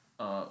like,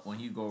 when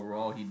he go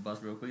raw, he'd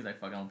bust real quick. He's like,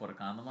 fuck, I'm gonna put a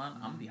condom on.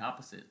 Mm-hmm. I'm the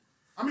opposite.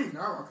 I mean,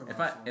 now I can.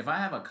 If I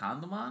have a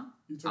condom on,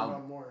 you turn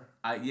on more.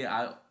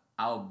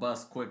 I'll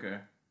bust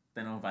quicker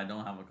than if I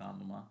don't have a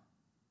condom on.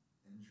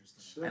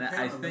 Interesting. And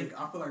I think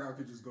I feel like I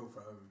could just go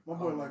forever. My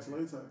boy likes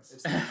latex.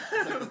 It's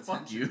like the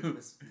fuck tension. you.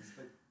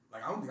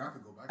 Like I don't think I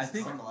could go back. I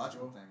think it's a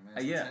psychological thing, man.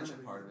 It's the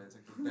tension part of it. It's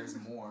like there's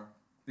more.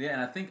 Yeah,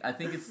 and I think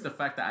it's the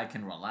fact that I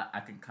can relax.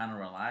 I can kind of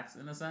relax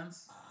in a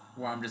sense,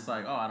 where I'm just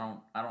like, oh, I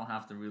don't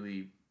have to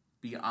really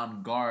be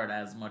on guard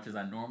as much as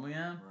I normally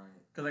am, right?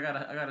 Because I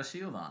got a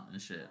shield on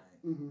and shit. Right.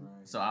 Mm-hmm.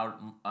 Right. So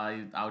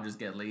I'll just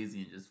get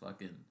lazy and just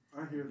fucking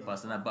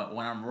busting that. But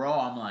when I'm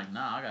raw, I'm like,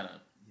 nah, I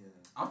gotta. Yeah.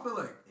 I feel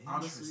like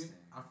honestly,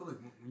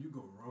 when you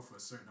go raw for a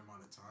certain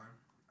amount of time,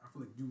 I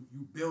feel like you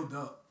build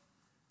up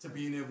to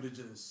being able to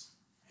just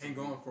hang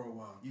on for a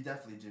while. You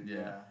definitely do.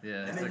 Yeah.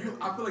 And then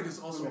I feel like it's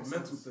also a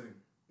mental thing.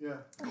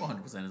 Yeah.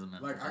 100% is a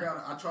mental. Like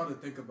I try to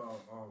think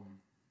about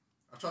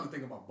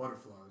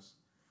butterflies.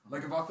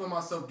 Like if I feel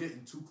myself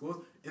getting too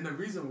close, and the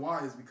reason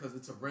why is because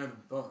it's a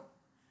random thought.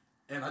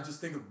 And I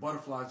just think of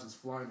butterflies just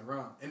flying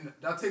around. And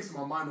that takes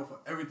my mind off of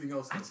everything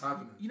else that's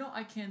happening. You know,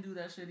 I can't do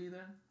that shit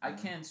either. I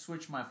can't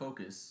switch my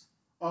focus.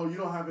 Oh, you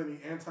don't have any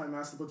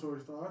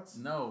anti-masturbatory thoughts?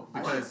 No,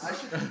 because... I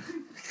should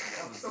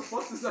what the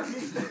fuck does that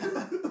mean?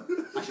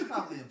 I should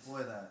probably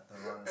employ that,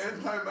 though.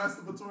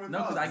 Anti-masturbatory thoughts?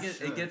 No,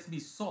 because it gets me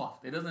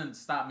soft. It doesn't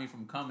stop me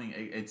from coming.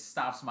 It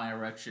stops my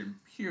erection,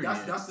 period.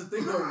 That's the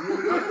thing,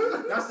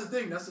 though. That's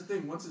the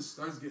thing. Once it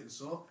starts getting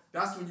soft,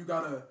 that's when you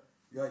gotta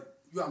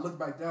look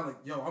back down like,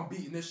 yo, I'm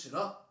beating this shit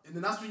up. And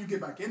then that's when you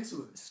get back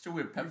into it. It's just a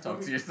weird pep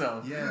talk to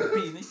yourself. Yeah.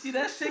 You see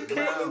that shit, King?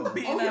 Wow.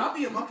 I'll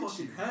be in my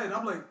fucking head.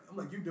 I'm like,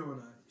 you doing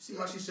that. You see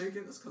why she's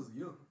shaking? That's because of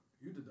you.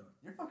 You did that.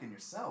 You're fucking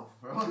yourself,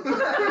 bro.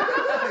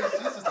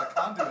 She's just a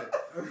conduit.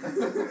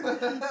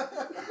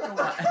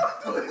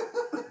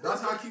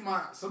 That's how I keep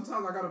my...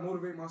 Sometimes I gotta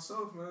motivate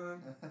myself,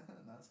 man.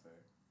 That's fair.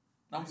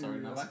 I'm sorry.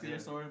 Now back to your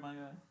story, my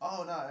guy.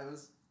 Oh, no. It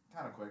was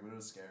kind of quick, but it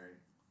was scary.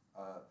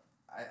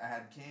 I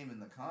had came in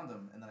the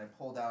condom, and then I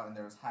pulled out, and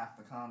there was half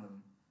the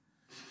condom.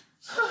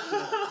 Just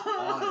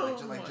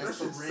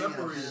the ring and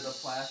a bit of the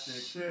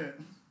plastic. Shit.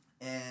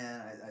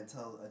 And I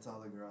tell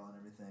the girl and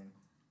everything,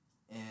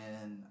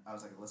 and I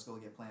was like, let's go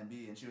get Plan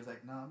B, and she was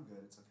like, no, I'm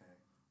good, it's okay.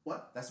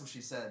 What? That's what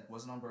she said.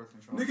 Wasn't on birth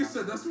control. Nigga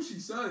said that's what she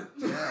said.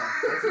 Yeah,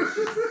 that's what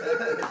she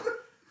said.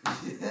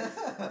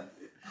 Yeah.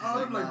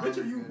 I'm like, bitch,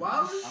 are you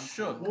wild? I'm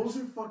shook. What was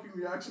your fucking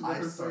reaction to her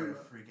saying started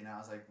that? freaking out. I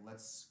was like,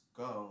 let's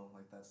go.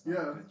 Like, that's not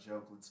a good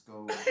joke. Let's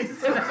go.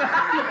 He's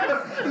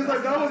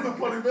like, that was the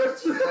funny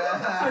bitch.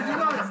 Yeah. You're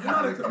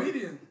not a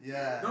comedian.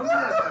 Yeah. Don't be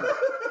like that.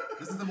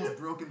 This is the most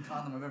broken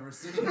condom I've ever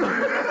seen.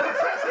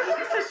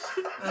 That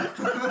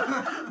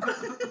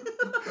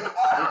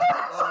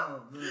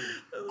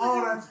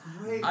Oh, that's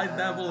great. I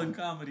dabble in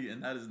comedy,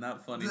 and that is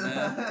not funny,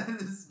 man.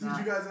 Did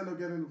you guys end up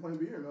getting into Plan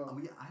B or no?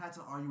 I had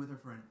to argue with her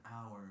for an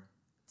hour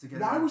to get.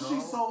 Why her to was go.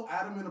 she so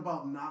adamant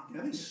about not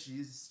getting it?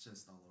 She's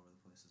just all over the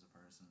place as a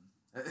person.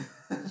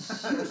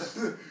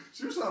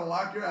 She was trying to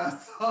lock your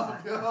ass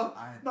up, yo.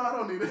 No, I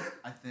don't need it.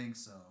 I think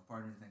so.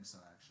 Part of me thinks so,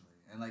 actually.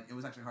 And like, it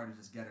was actually hard to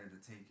just get her to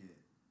take it.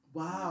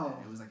 Wow.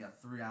 It was like a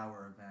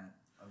 3-hour event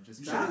of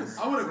just. I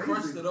would have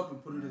crushed it up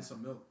and put it in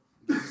some milk.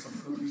 Some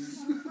cookies.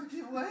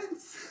 What?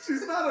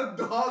 She's not a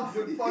dog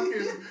with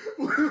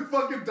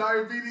fucking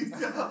diabetes. I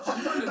mean,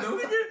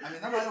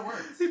 that might have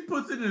worked. He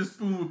puts it in a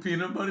spoon with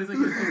peanut butter. He's like,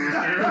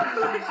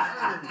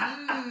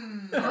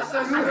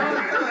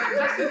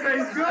 that shit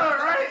tastes good,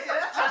 right?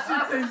 That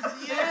shit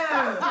tastes,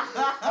 yeah.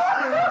 I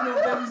don't have no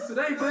babies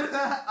today, bitch.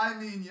 I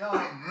mean,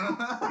 yum.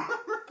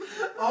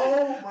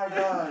 Oh my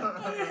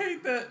god. I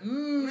hate that.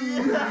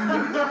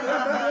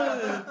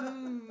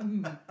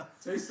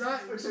 Taste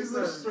that? She's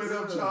a straight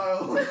up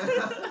child.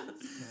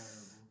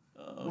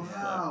 Oh,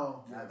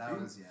 wow. Yeah,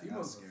 that was scary. That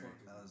was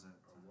it.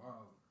 Wow.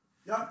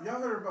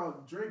 Y'all heard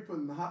about Drake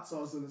putting the hot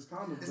sauce in his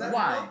condom? Is that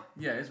Why? real?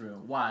 Yeah, it's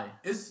real. Why?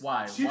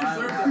 Why? She Why?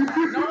 deserved Why?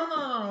 it.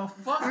 No.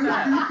 Fuck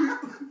that.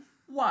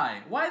 Why?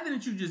 Why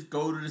didn't you just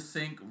go to the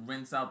sink,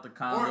 rinse out the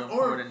condom,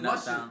 pour the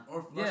nut down?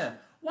 Yeah.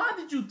 Why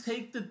did you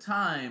take the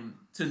time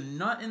to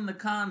nut in the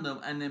condom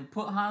and then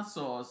put hot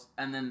sauce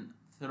and then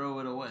throw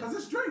it away? Because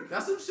it's Drake.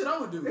 That's some shit I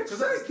would do. It's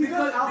Drake. He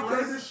does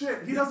outrageous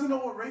shit. He doesn't know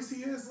what race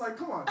he is. Like,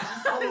 come on.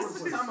 He's all over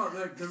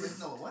the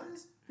place. What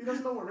is? He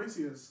doesn't know what race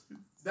he is.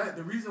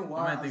 The reason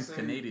why I think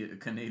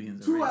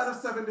Canadians are 2 racist. out of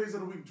 7 days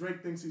of the week,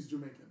 Drake thinks he's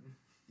Jamaican.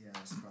 Yeah,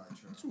 that's probably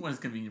true. Which one is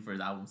convenient for his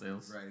album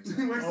sales? Right. He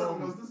Exactly. wakes up and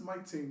goes, "This is my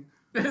team."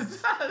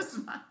 That's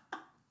my...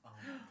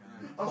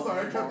 I'm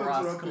sorry, I kept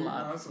interrupting.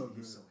 That's so good.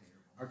 He's so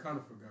hateable. I kind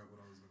of forgot what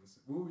I was going to say.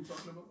 What were we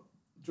talking about?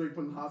 Drake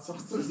putting hot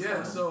sauce in his Yeah,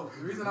 condom. so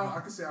the reason I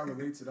could say I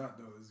relate to that,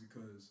 though, is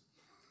because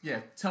Yeah,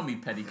 tell me,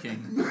 Petty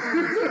King.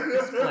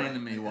 Explain to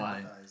me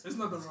why. there's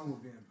nothing wrong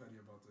with being petty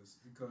about this,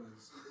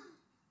 because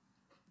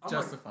I'm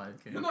Justified,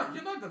 like, King. you're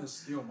not going to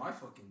steal my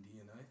fucking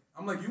DNA.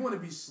 I'm like, you want to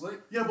be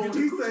slick? Yeah, but get what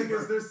your he's coochie saying is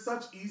burnt. there's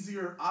such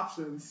easier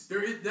options.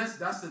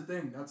 That's the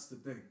thing. That's the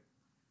thing.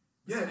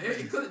 Yeah,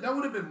 it could that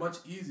would have been much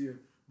easier.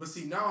 But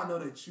see, now I know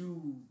that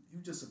you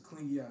just a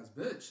clingy ass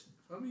bitch.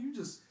 I mean, you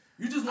just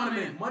want to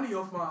make money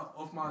off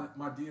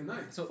my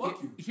DNA. So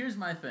fuck you. Here's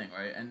my thing,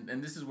 right?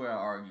 And this is where I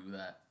argue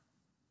that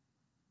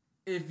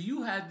if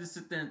you had to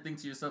sit there and think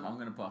to yourself, I'm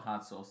gonna put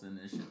hot sauce in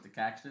this shit to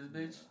catch this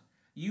bitch,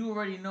 you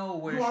already know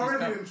where she's coming.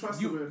 didn't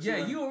trust the bitch.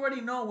 Yeah, you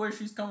already know where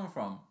she's coming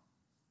from.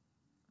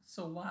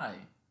 So why?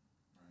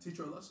 Teach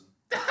her a lesson.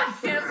 I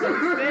can't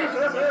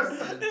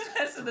understand. This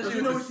has to But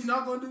you know what she's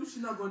not gonna do? She's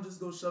not gonna just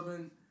go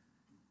shoving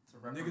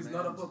Reprimand. niggas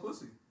nut up her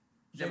pussy.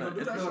 She ain't Yeah, gonna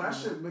do but that Yo, that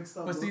shit. shit mixed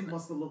up But see,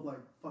 must have looked like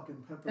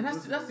fucking Pepto. And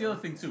that's the other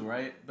thing too,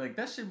 right? Like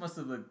that shit must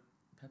have looked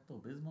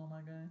Pepto Bismol,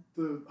 my guy.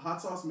 The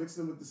hot sauce mixed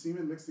in with the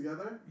semen mixed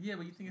together. Yeah,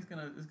 but you think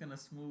it's gonna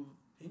smooth?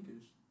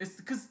 Pinkish. It's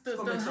because the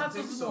gonna make some hot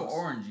sauce pink is more sauce.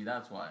 orangey.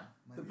 That's why.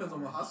 Depends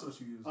on what hot sauce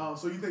you use. Oh,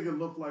 so you think it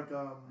looked like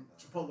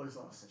Chipotle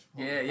sauce?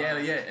 Yeah,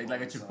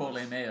 like a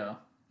Chipotle mayo.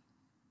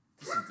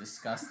 This is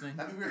disgusting.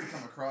 That'd be weird to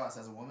come across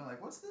as a woman.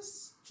 Like, what's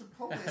this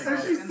Chipotle? And sauce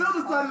And she in still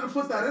this decided to condom?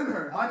 put that in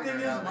her.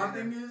 My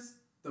thing is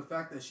the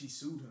fact that she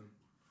sued him.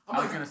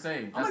 I was gonna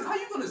say. I'm like, how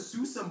you gonna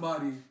sue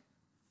somebody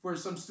for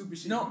some stupid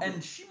shit? No, you did?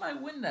 and she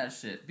might win that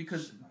shit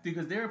because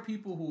there are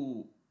people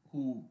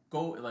who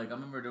go like I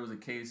remember there was a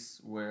case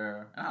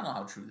where and I don't know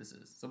how true this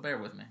is, so bear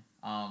with me.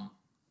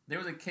 There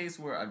was a case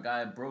where a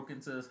guy broke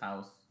into his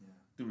house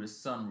through the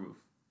sunroof,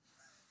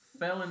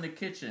 fell in the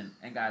kitchen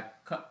and got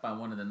cut by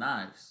one of the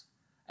knives,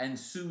 and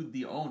sued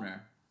the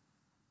owner.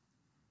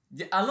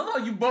 Yeah, I love how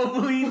you both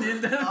leaned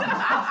in there.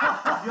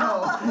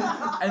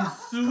 and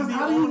sued Because the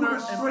how do you owner.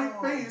 with a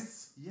straight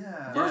face?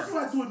 Yeah. First, you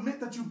had to admit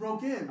that you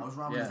broke in. I was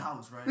robbing his Yeah.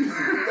 house, right?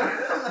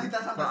 Like,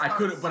 that's how But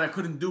I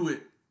couldn't do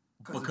it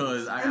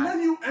because I And got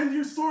then you end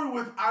your story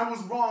with, "I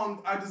was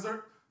wrong. I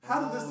deserve."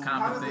 How did this?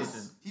 How did Compensation.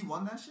 this? He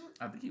won that shit?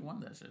 I think he won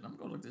that shit. I'm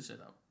gonna look this shit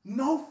up.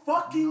 No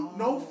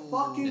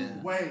fucking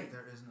Yeah. way.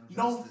 There is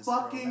No justice,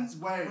 fucking bro. That's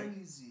way.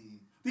 Crazy.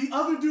 The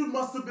other dude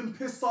must have been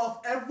pissed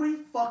off every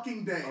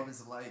fucking day. Of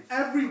his life.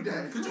 Every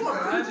day. Could you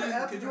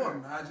imagine? Could you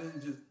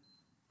imagine just?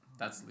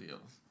 That's Leo.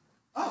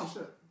 Oh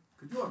shit.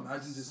 Could you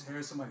imagine just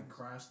hearing somebody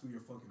crash through your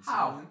fucking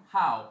How? ceiling?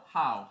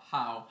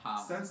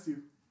 How? Sensed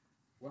you.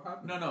 What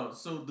happened? No.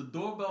 So the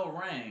doorbell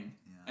rang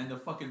and the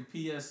fucking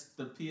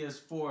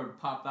PS4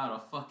 popped out a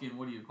fucking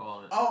what do you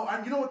call it? Oh,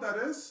 and you know what that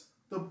is?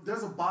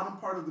 There's a bottom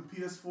part of the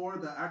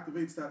PS4 that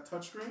activates that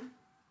touchscreen.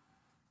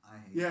 I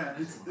hate Yeah, that.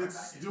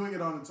 it's doing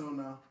it on its own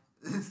now.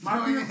 It's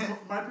My doing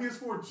it. my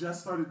PS4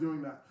 just started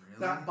doing that. Really?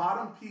 That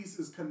bottom piece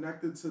is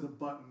connected to the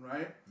button,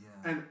 right? Yeah.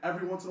 And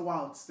every once in a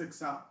while it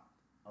sticks out.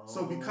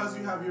 So because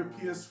you have your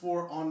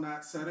PS4 on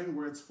that setting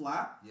where it's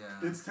flat, Yeah.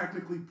 it's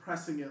technically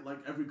pressing it like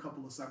every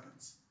couple of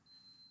seconds.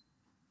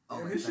 Oh,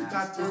 Yeah, like his shit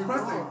that. It's turned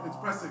pressing. off. It's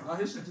pressing. Oh,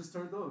 his shit just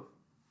turned off.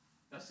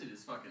 That shit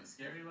is fucking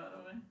scary, by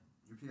the way.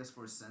 Your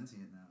PS4 is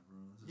sentient now, bro.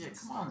 Yeah,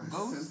 come on,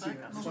 Ghost. You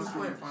just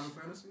playing Final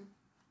Fantasy?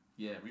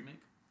 Yeah,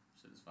 remake.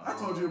 Shit is fine. I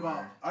told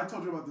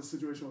you about the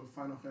situation with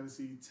Final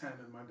Fantasy X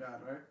and my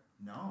dad, right?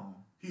 No.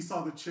 He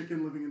saw the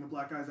chicken living in the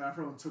black guy's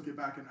afro and took it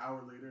back an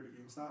hour later to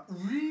GameStop.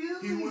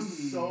 Really? He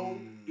was so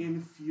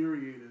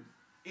infuriated.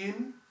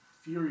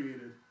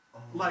 Oh,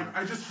 like,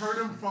 I just heard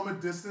him from a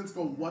distance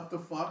go, what the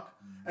fuck?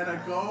 And I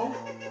go,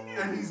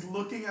 and he's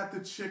looking at the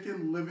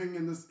chicken living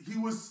in this. He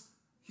was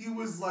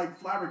like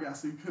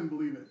flabbergasted. He couldn't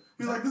believe it.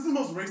 He was like, this is the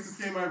most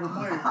racist game I ever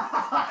played.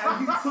 And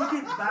he took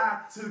it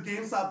back to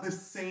GameStop this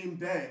same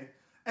day.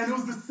 And it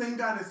was the same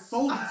guy that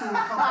sold it to him.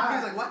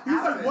 He's like, what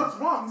happened? Like, what's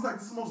wrong? He's like,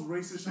 this is the most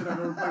racist shit I've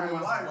ever played in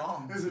my life.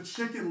 Wrong? There's a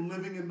chicken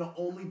living in the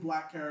only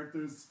black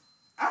character's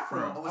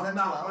afro. Oh, I'm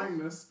not playing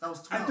this. That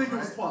was 12, I think right? it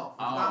was 12.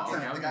 Oh, not okay,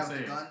 10. The guy with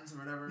the guns or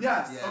whatever?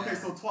 Yes. Yeah. Okay,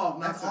 so 12.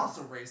 Not That's 10.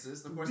 also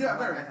racist. Of course, Yeah, the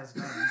black very. guy has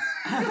guns.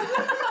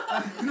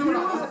 You know what? I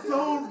was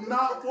so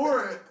not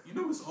for it. You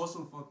know what's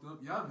also fucked up?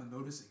 Y'all haven't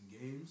noticed in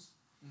games,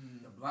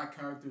 the black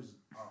characters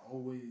are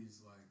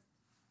always like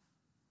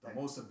the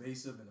most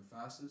evasive and the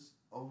fastest.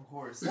 Of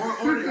course.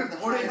 Or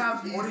they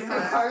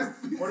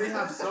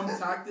have some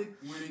tactic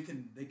where they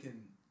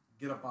can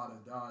get up out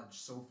of dodge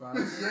so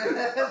fast.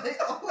 Yeah, they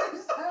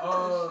always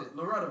have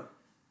Loretta.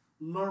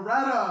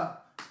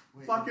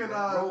 Wait, Fucking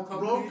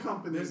Road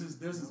Company. There's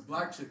this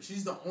black chick.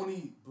 She's the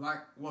only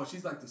black. Well,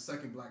 she's like the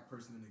second black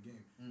person in the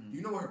game. Do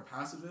you know what her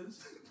passive is?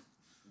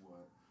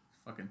 What?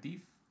 Fucking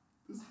thief.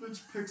 This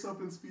bitch picks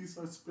up in speed,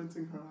 starts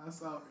sprinting her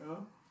ass out,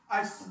 yo.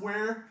 I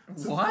swear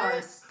to What?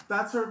 Christ,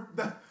 that's her.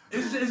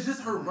 It's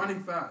just her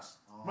running fast.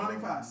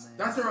 Running fast. Man.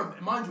 That's her.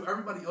 Mind you,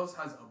 everybody else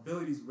has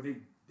abilities where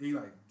they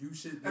like do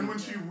shit. And when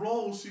she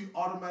rolls, she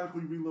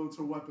automatically reloads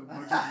her weapon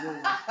when she's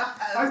rolling.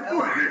 I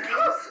swear,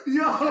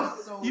 yo.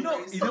 So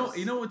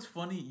You know what's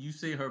funny? You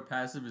say her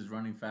passive is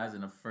running fast,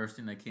 and the first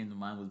thing that came to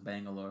mind was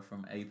Bangalore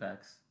from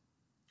Apex.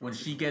 When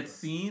she gets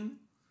seen,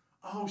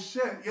 Oh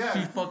shit, yeah.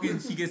 she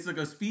gets like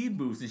a speed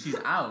boost, and she's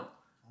out.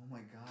 Oh my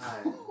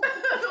god.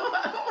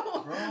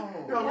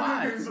 Bro. Yo,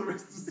 Why? we're getting so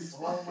racist as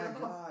Oh fuck. my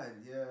god,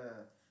 yeah.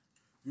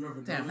 you ever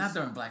Damn, not noticed-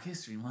 during Black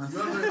History Month. You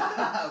ever,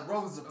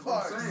 Rosa That's what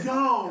I'm Parks. saying.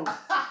 Yo,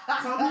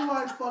 tell me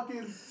why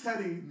fucking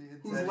Teddy, Me and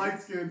who's Teddy. light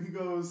skinned, he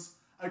goes,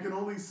 I can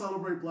only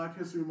celebrate Black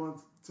History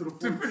Month to the 14th.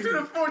 To the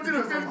 14th, to the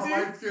because I'm 15th?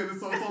 light skinned,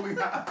 so it's only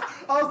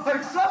half. I was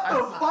like, shut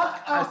the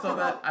fuck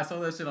up. I saw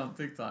that shit on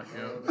TikTok,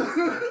 yo.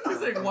 Oh, He's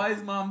like, why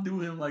is mom do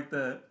him like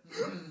that?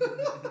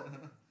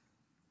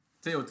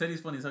 Teddy's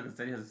funny as hell because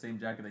Teddy has the same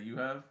jacket that you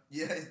have.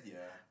 Yeah.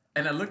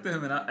 And I looked at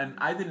him and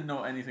I didn't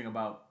know anything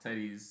about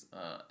Teddy's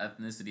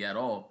ethnicity at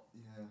all.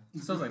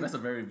 Yeah. So I was like, that's a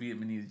very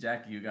Vietnamese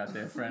jacket you got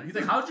there, friend. He's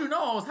like, how'd you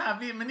know I was half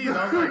Vietnamese?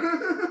 I was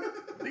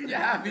like, you're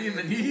half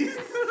Vietnamese?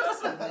 I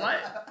was like,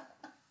 what?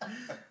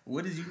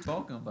 What is you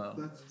talking about?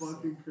 That's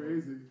fucking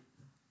crazy.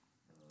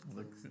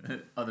 Look,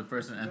 other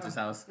person enters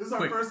house. This is our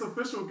Quick. first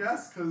official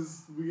guest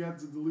because we had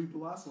to delete the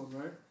last one,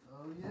 right?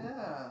 Oh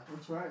yeah.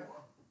 That's right.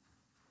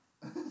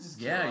 Just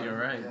Yeah, kill you're him.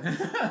 right.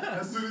 Yeah.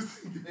 As soon as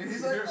he And gets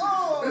he's here, like,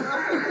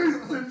 oh. he's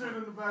injured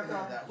in the background.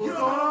 Yeah, that What's was-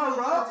 going on,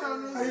 Long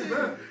time bro? no How you see.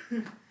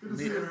 been? Good to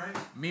see you.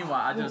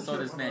 Meanwhile, I just saw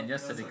this man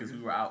yesterday because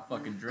we were out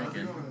fucking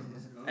drinking.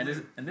 And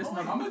this I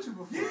mother- met you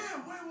before.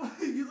 Yeah,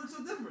 wait, you look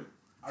so different.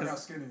 I got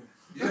skinny.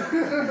 Yeah.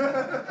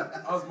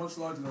 I was much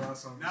larger than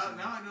last time. now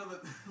I know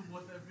that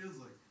what that feels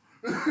like.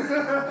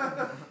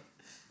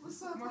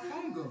 What's up, my man?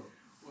 phone go?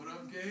 What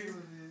up, Gabe?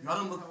 I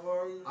done looked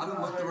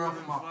around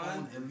for my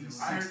phone at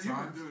least I heard 6 you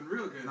times, been doing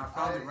real good. and I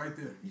found it right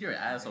there. You're an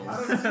asshole. I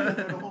didn't see you there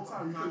the whole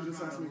time. You could have just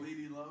Found asked a me.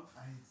 lady love. I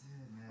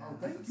did, man. Oh,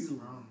 thank you.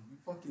 Sprung. You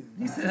fucking.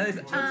 He said,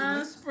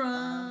 Gentleman.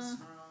 sprung.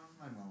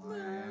 I'm gonna lie. I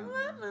am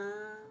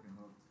fucking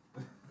hooked.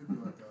 It'd be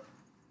like that.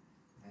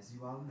 As you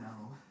all know.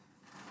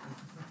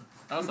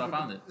 Oh, so I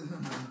found it.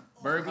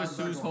 Burglar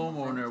sues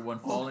homeowner when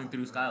falling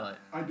through skylight.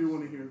 I do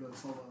want to hear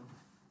this. Hold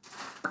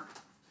on.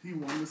 He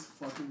won this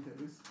fucking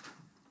case.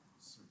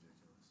 It's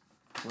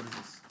ridiculous. What is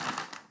this?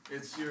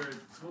 It's your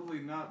totally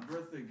not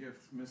birthday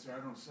gift, mister. I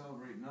don't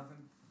celebrate nothing.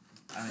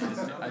 I mean,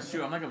 it's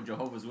true. I'm like a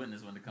Jehovah's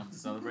Witness when it comes to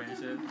celebrating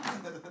shit.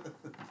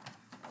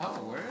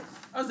 Oh, word?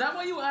 Oh, is that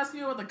why you were asking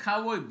me about the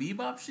Cowboy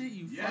Bebop shit?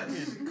 You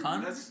Yes. fucking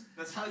cunt.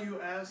 That's how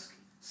you ask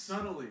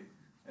subtly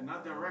and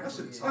not directly. That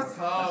shit's That's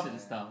That shit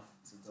is tough.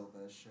 It's a dope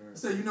ass shirt. I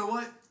said, you know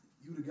what?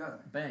 You the guy.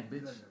 Bang,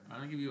 bitch. I'm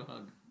gonna give you a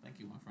hug. Thank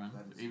you, my friend.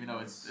 That is Even though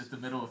it's the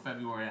middle of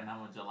February and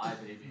I'm a July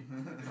baby.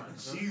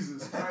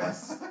 Jesus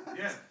Christ.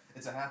 Yeah.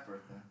 It's a half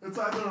birthday. It's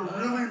either a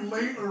really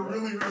late or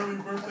really early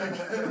birthday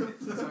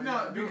gift.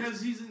 No,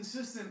 because he's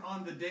insistent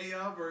on the day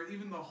of or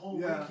even the whole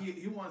Yeah. week.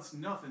 He wants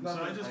nothing. So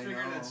Nothing. I just I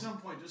figured know. at some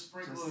point just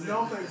sprinkle Just- it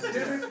No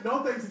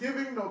in.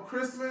 Thanksgiving, no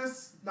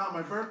Christmas, not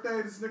my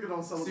birthday. This nigga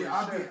don't celebrate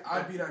See, shit.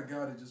 I'd be that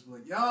guy that just be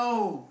like,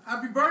 yo,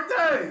 happy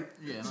birthday!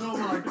 Yeah. Show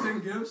him like 10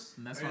 gifts.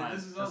 And that's Hey, when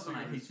this is that's also when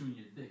I yours. hit you in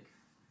your dick.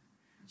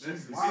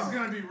 He's Wow.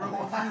 gonna be real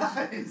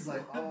confused. He's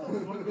like, What the oh.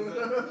 fuck was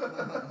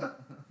that?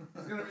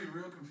 He's gonna be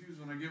real confused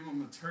when I give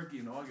him a turkey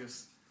in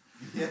August.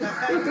 Yeah.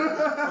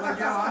 Like,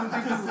 yo, I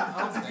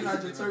don't think you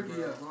had your turkey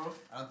yet, bro.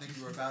 I don't think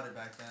you were about it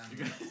back then. I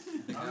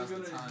think that was the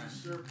time.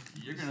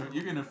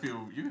 You're gonna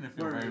feel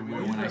very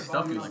weird when I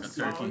stuff you like a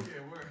turkey. Okay,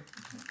 word.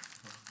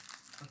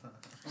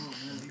 Oh,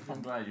 man.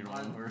 I'm glad you don't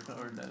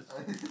heard that.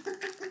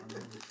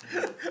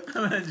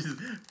 And then just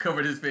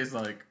covered his face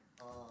like.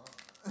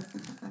 The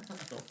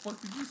fuck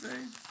did you say?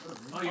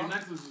 Oh, your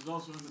necklace is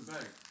also in the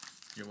bag.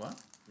 Your what?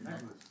 Your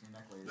necklace.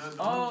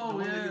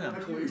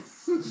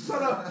 Necklace.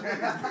 Shut up.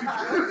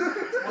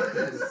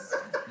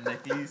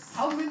 Necklace.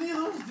 How many of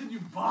those did you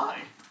buy?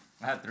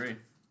 I had 3.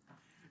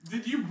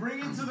 Did you bring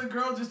it to the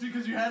girl just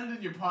because you had it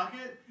in your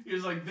pocket? He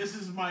was like, "This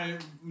is my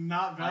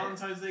not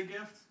Valentine's Day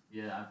gift."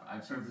 Yeah, I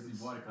purposely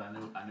bought it because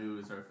I knew it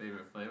was her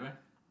favorite flavor,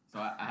 so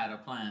I had a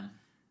plan.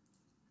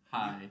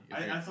 Hi.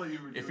 I thought you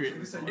were.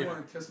 You said you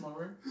want to kiss my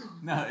ring?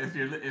 No, if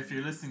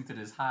you're listening to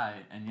this,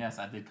 hi, and yes,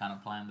 I did kind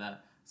of plan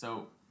that.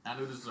 So I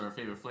knew this was her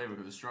favorite flavor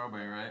because it's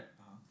strawberry, right?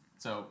 Uh-huh.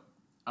 So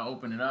I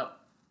opened it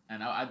up,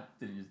 and I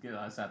didn't just get it.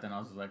 I sat there and I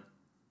was just like,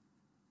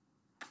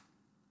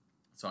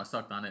 so I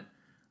sucked on it,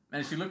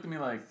 and she looked at me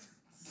like,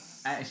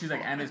 and she's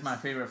like, and it's my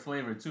favorite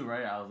flavor too,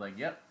 right? I was like,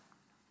 yep.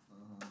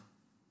 Uh-huh.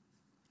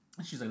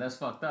 And she's like, that's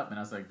fucked up, and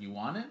I was like, you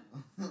want it?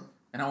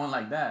 And I went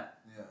like that.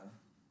 Yeah.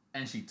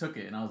 And she took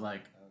it, and I was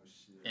like.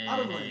 Hey.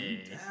 I was like,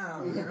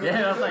 damn.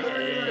 Yeah, I was like,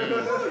 hey.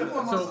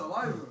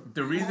 So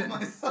the reason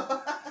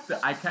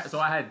so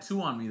I had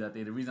 2 on me that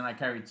day. The reason I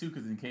carried 2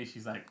 because in case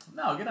she's like,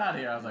 no, get out of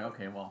here. I was like,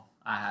 okay, well,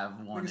 I have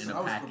 1 in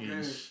a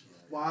package.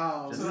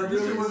 Wow. So this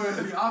shit wasn't going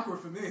to be awkward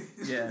for me.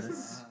 Yeah.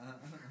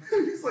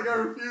 He's like, I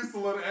refuse to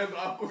let it end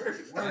awkward.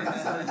 He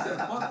said,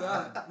 fuck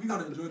that. We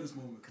gotta enjoy this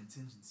moment.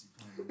 Contingency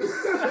plan.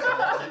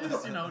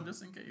 just,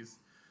 just in case.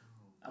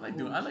 I like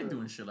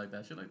doing shit like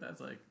that. Shit like that's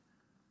like,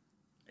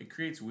 it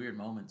creates weird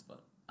moments,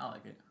 but I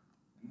like it.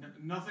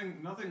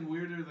 Nothing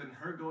weirder than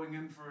her going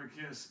in for a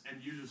kiss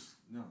and you just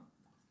no.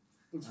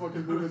 Let's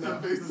fucking moving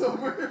that face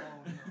over.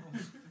 Oh, no.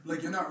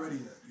 Like you're not ready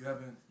yet.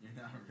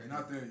 You're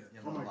not there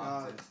yet. Oh my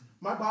god.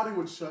 My body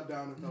would shut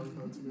down if that was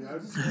done to me.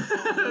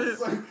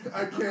 It's like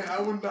I can't. I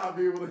would not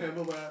be able to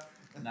handle that.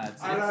 Nah,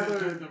 it's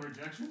the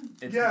rejection?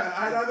 Yeah,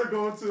 I'd either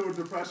go into a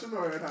depression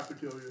or I'd have to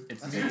kill you.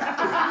 It's me.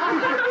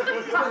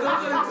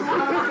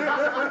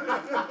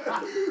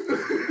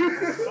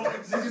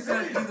 Nigga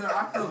said either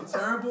I feel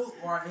terrible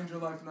or I end your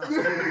life now.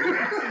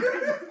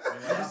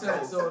 Nigga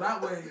said, so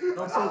that way,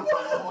 no problem.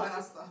 Why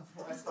not stop?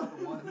 Why stop at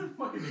 1?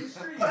 Fucking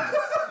extreme.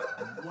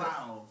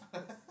 Wow.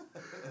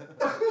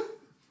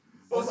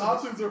 Those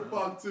options are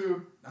fucked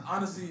too. Now,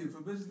 honestly, if a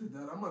bitch did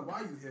that, I'm like, why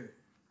are you here?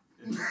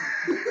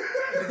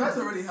 Because that's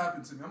already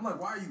happened to me. I'm like,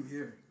 why are you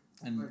here?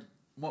 And like,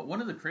 one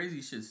of the crazy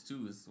shits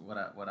too is what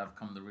I've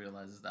come to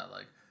realize is that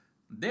like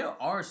there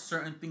are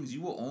certain things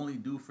you will only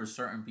do for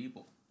certain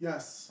people.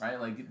 Yes. Right?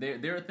 Like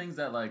there are things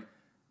that like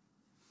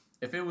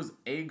if it was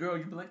a girl,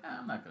 you'd be like,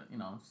 I'm not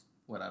gonna,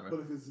 whatever.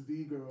 But if it's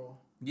the girl,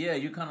 yeah,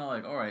 you kind of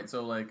like, all right.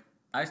 So like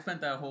I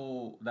spent that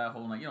whole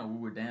night, we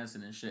were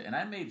dancing and shit, and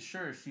I made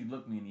sure she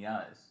looked me in the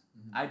eyes.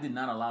 Mm-hmm. I did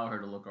not allow her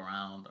to look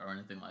around or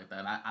anything like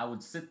that. I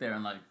would sit there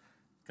and like.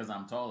 Because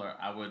I'm taller,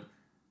 I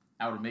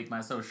would make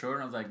myself short,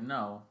 and I was like,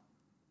 no,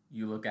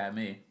 you look at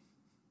me.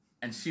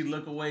 And she'd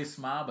look away,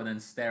 smile, but then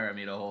stare at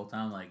me the whole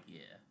time, like,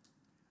 yeah.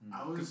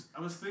 I was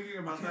thinking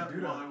about that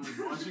while I was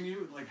watching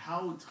you, like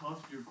how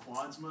tough your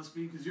quads must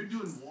be, because you're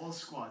doing wall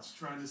squats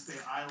trying to stay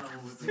eye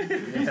level with it.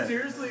 You're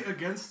seriously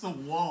against the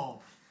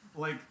wall,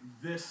 like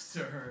this to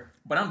her.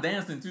 But I'm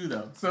dancing too,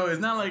 though, so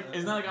it's not like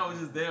I was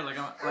just there,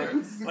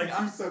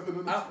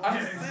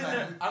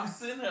 I'm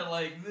sitting there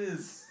like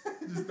this.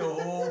 Just the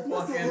whole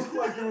fucking. It looked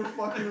like you were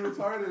fucking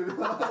retarded.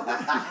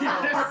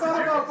 I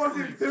thought about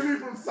fucking Timmy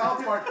from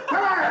South Park.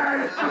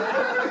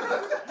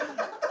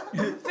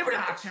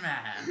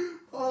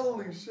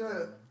 Holy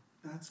shit.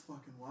 That's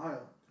fucking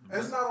wild.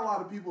 There's not a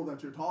lot of people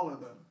that you're taller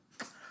than.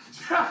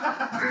 I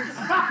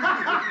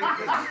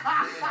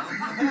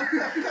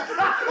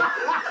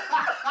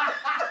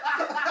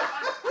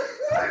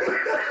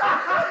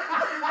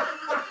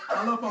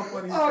love how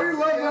funny. Oh, you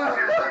love that.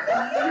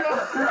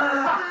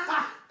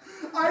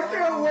 I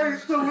can't wait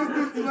to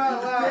listen to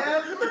that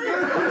laugh.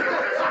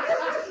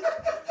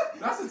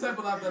 That's the type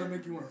of laugh that'll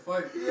make you want to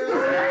fight. Yeah.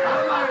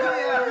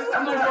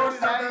 I'm like, bro,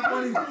 it's not that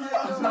funny.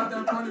 It's not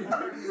that funny.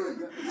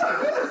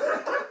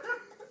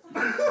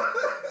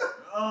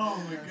 Oh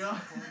my god.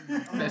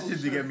 That shit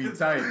to get me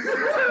tight.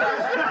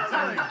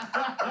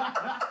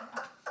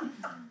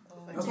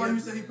 That's why you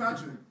say he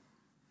Patrick.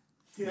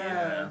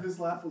 Yeah, his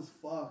laugh was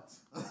fucked.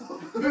 I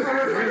don't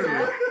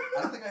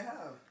think I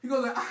have. He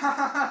goes like,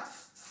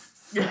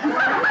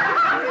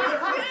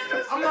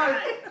 I'm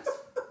like,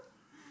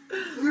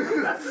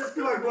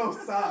 you're like, bro,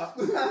 stop.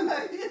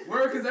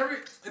 Word, because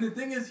and the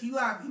thing is, he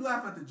laugh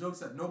at the jokes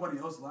that nobody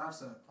else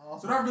laughs at.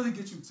 So that really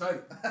gets you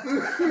tight.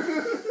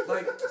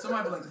 Like,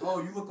 somebody be like,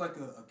 oh, you look like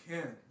a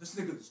can. This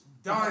nigga's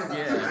dying.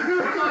 Yeah.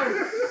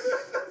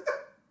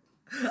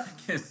 I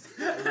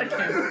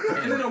can't.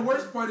 And then the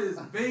worst part is,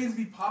 veins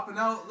be popping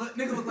out.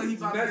 Nigga look like he's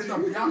about to get the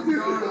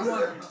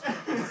Byakugan.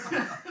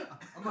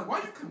 I'm like, why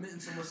you admitting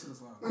so much to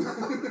this line.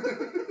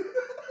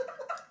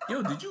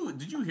 Yo,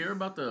 did you hear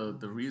about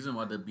the reason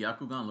why the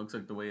Byakugan looks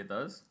like the way it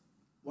does?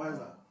 Why is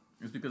that?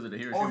 It's because of the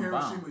Hiroshima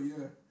bomb.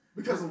 Yeah.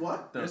 Because of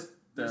what?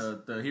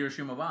 The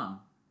Hiroshima bomb.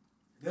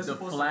 The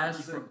flash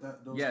from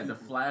the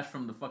flash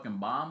from the fucking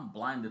bomb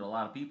blinded a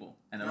lot of people,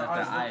 and it left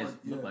their eyes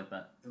look like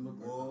that. It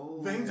looked like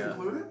that. Veins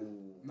included?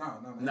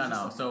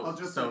 No.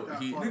 So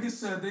he niggas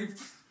said they.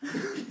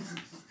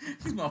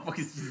 These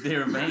motherfuckers, they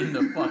were vein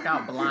the fuck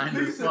out, blind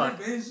as fuck.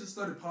 Their veins just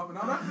started popping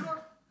out.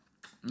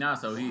 Nah,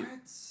 so he,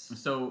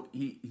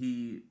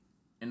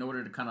 in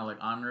order to kind of like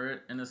honor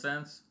it in a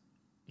sense,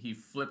 he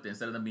flipped it.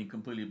 Instead of them being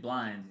completely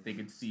blind, they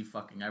could see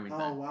fucking everything.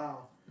 Oh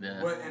wow. Yeah.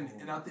 But,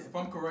 and I think if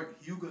I'm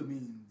correct, Hyuga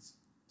means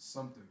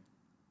something.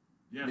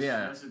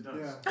 Yes, it does.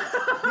 Yeah.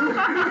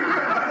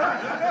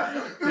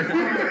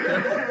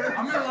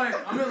 I mean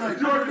like.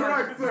 You're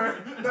correct,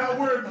 sir. That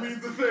word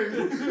means a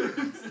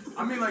thing.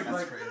 I mean like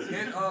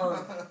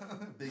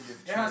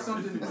it has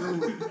something to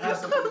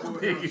do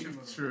with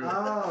Hiroshima. True.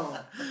 Oh.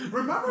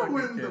 Remember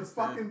when the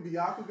fucking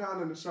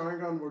Byakugan and the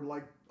Sharingan were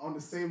like on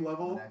the same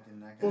level? Neck and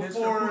neck.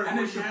 Before and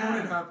then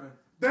Shippuden happened.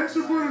 Then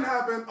Shippuden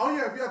happened. Oh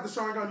yeah, if you have the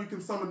Sharingan, you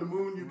can summon the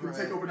moon. You can Right.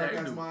 take over that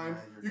Yeah, guy's you mind.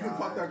 Yeah, You can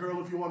fuck that girl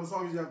if you want, as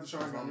long as you have the As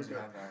long Sharingan. as you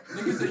You're have that.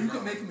 Niggas said you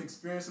can make them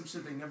experience some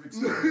shit they never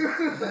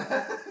experienced.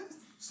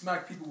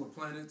 Smack people with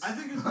planets. I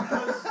think it's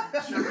because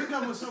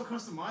Sharingan was so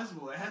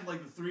customizable. It had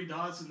like the 3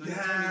 dots, and then it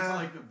turned into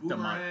like the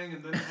boomerang,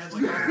 and then it had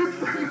like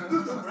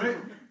right.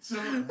 So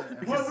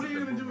what are you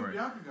gonna do with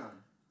Byakugan?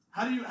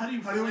 How do you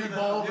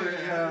evolve it?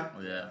 Yeah.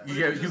 Oh, yeah.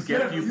 You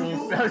get people.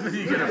 You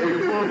get a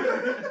pupil.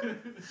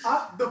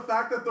 The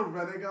fact that the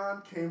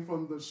Renegon came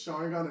from the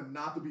Sharingan and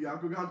not the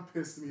Byakugan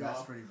pissed me That's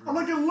off. pretty I'm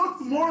like, it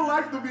looks more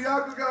like the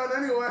Byakugan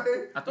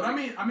anyway.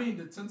 I mean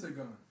the Tensei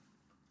gun.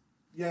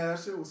 Yeah, that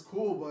shit was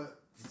cool, but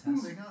The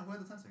Tenseigan? Who had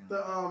the Tenseigan? the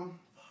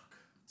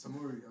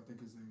Tamori, I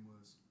think his name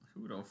was.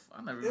 Who the f-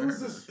 I never it even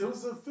was heard this. of It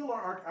was a filler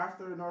arc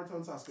after Naruto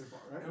and Sasuke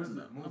fought, right? It was the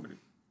that. movie. Nobody.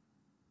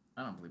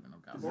 I don't believe in no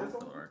goddamn Boruto?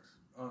 filler arcs.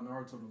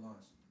 Naruto the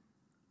Last.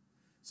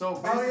 So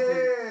Oh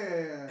basically,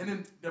 yeah. and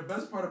then the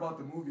best part about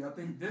the movie, I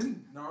think,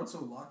 didn't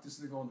Naruto lock this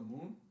nigga on the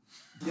moon?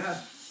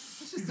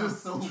 Yes. He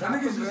just so That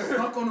nigga's just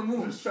stuck on the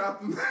moon. Just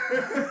trapped him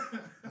there.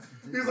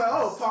 He's like,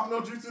 oh, talk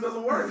no jutsu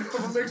doesn't work.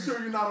 I'm gonna make sure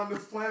you're not on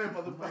this planet,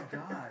 Oh my motherfucker.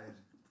 god.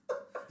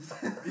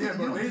 Yeah,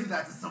 but do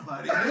that to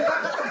somebody.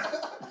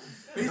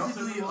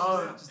 basically,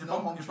 Just if no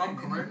home I'm training.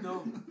 correct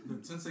though, the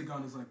Tensei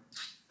gun is like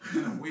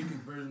an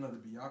awakened version of the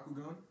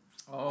Byakugan.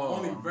 Oh.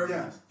 Only very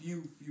Yeah.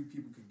 few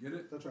people can get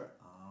it. That's right.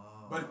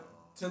 Oh. But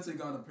Tensei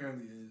gun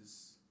apparently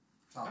is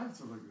I top. have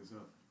to look this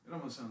up. It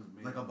almost sounds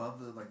amazing. Like above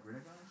the like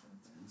Rinnegan or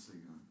something?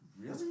 Tenseigan.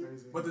 That's Really?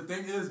 crazy. But the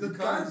thing is, the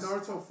guy because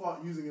Naruto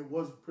fought using it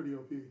was pretty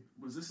OP.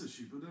 Was this a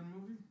Shippuden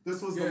movie?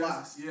 This was yeah, the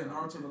last. Yeah,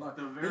 Naruto the last.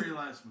 The very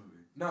last movie.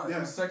 No, Yeah. it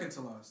was second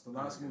to last. The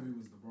last Okay. movie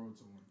was the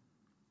Boruto one.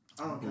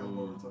 I don't care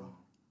Boruto.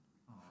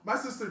 Oh. My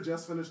sister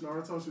just finished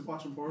Naruto. She's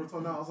watching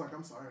Boruto now. I was like,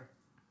 I'm sorry.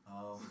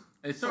 Oh.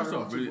 It starts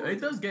Sorry off about really. your It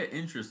does get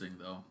interesting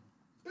though.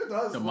 It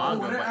does. The well,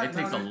 manga, they're but it at-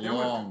 takes no, a they were-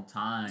 long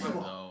time Too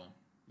long. though.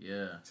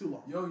 Yeah. Too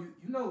long. Yo,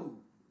 you know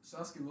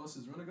Sasuke lost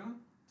his Rinnegan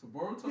to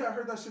Boruto? Yeah, I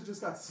heard that shit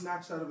just got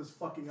snatched out of his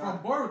fucking eye. From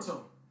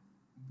Boruto.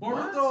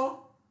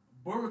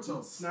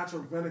 Boruto. Snatch a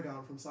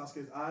Renegon from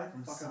Sasuke's eye.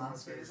 From Fuck out of my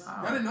Sasuke's face.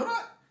 eye? Y'all didn't know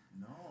that?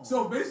 No.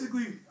 So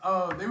basically,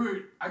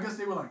 I guess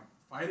they were like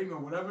fighting or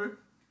whatever.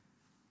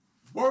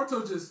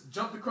 Boruto just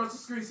jumped across the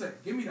screen and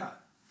said, "Give me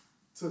that."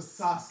 To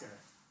Sasuke.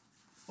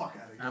 Fuck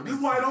out of here. I mean- This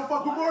is why I don't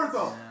fuck with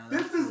Boruto. Yeah,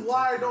 This is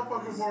why I don't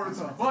fuck with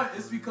Boruto. But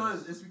it's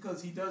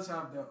because he does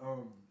have the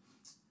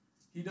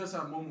he does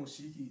have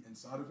Momoshiki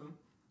inside of him.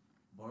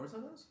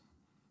 Boruto does?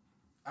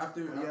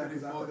 After Yeah, they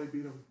because after fought, they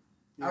beat him.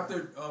 Yeah.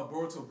 after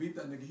Boruto beat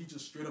that nigga, he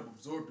just straight up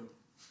absorbed him.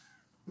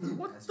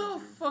 What That's the true.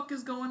 fuck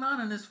is going on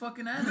in this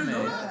fucking anime?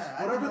 Yeah,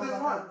 I Whatever don't they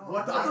know want.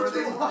 about that. Whatever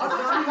they want.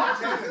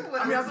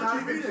 I mean, I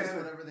thought you read it.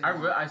 Whatever they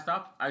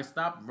want. I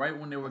stopped right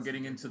when they were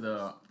getting into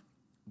the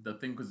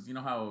thing because you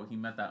know how he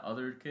met that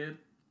other kid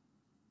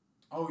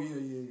Oh yeah.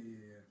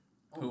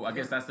 who I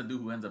guess that's the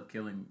dude who ends up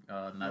killing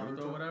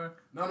Naruto or whatever.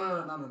 No,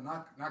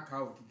 not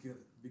Kawaki.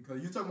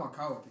 Because you talking about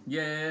Kawaki.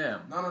 Yeah.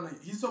 No.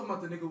 He's talking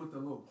about the nigga with the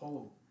little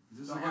pole. Is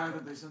this the guy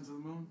that they sent to the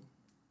moon?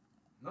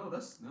 No,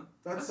 that's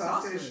That's That's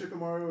Sasuke, Sasuke.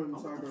 Shikamaru, and Oh,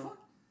 what the Sakura. fuck?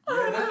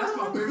 Yeah, that's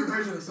my favorite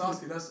version of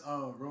Sasuke. That's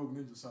Rogue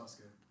Ninja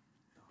Sasuke.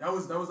 That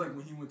was like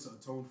when he went to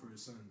atone for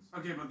his sins.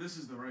 Okay, but this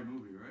is the right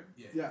movie, right?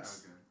 Yeah.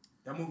 Yes. Okay.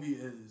 That movie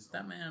is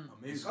That man. It's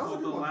amazing. That was a called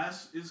good the one.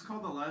 last. It's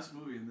called the last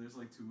movie, and there's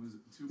like two.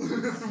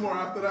 Two more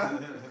after that?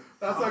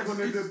 That's like when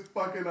they it's- did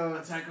fucking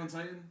Attack on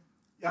Titan.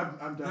 Yeah,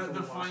 I'm definitely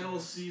The final watching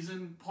it.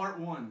 season, part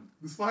 1.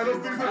 This final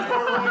season part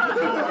Oh my one.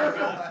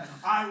 god,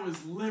 I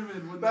was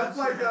livid when That's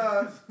that like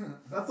shit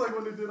that's like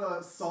when they did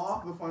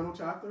Saw, the final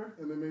chapter,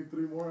 and they made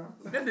 3 more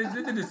after.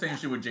 They did the same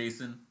shit with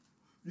Jason.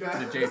 Yeah.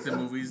 The Jason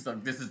movies,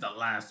 like this is the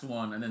last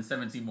one, and then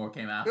 17 more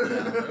came after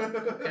that. I was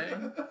like, okay,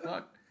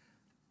 fuck.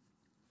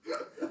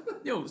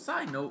 Yo,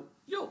 side note,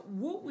 Yo,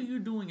 what were you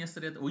doing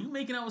yesterday? Were you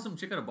making out with some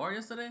chick at a bar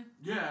yesterday?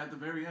 Yeah, at the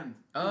very end.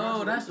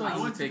 Oh, that's why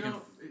you were taking.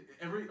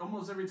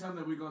 Almost every time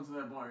that we go into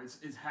that bar,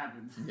 it's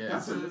happened. Yeah.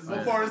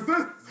 What bar is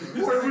this?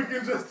 Where we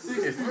can just.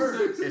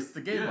 It's the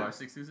gay bar,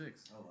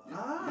 626. Oh, wow.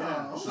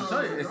 Ah. I'll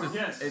tell you,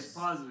 it's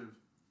positive.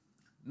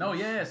 No,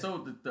 yeah.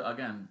 So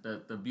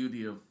the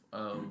beauty of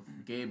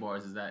gay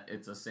bars is that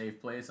it's a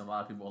safe place. And a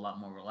lot of people are a lot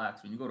more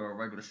relaxed. When you go to a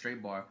regular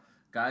straight bar,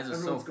 guys are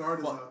Everyone's guard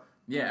is up.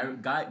 Yeah,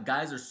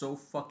 guys are so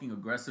fucking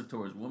aggressive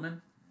towards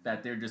women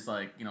that they're just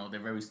like, they're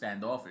very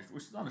standoffish,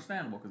 which is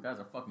understandable because guys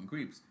are fucking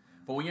creeps.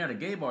 But when you're at a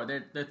gay bar,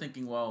 they're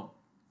thinking, well,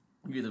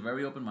 you're either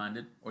very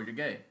open-minded or you're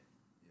gay.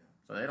 Yeah.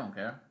 So they don't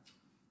care.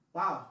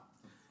 Wow.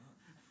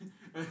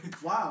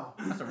 Wow.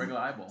 That's a regular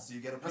eyeball. So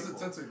you get a That's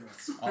pupil. a tentacle.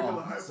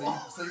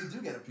 So you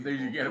do get a pupil. There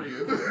you get a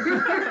pupil.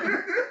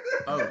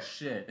 Oh,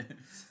 shit.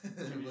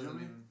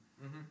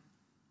 Mm-hmm.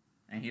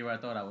 And here I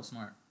thought I was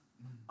smart.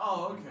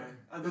 Oh, okay.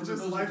 It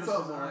just lights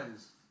up more.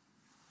 Eyes.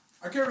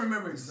 I can't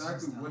remember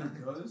exactly what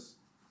it does,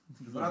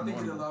 but I think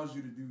it allows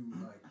you to do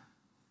like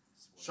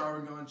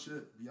Sharingan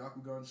shit,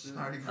 Byakugan shit.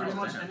 Pretty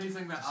much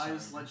anything that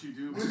eyes let you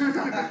do.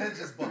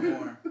 Just but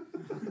more.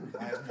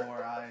 I have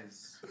more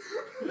eyes.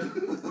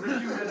 What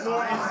if you had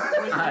eyes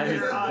with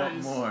bigger but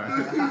eyes? more.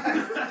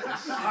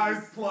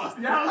 Eyes plus.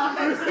 Yeah,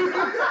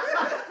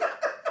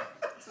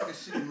 It's like a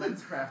shitty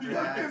lens crafter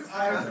ad.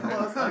 Eyes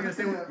plus. I was gonna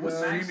say, what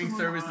Maximum streaming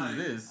service eyes. is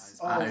this?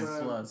 Oh, Eyes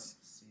man. Plus.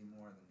 See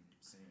more than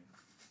seeing.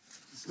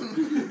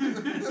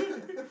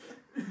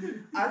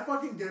 I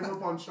fucking gave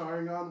up on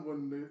Sharingan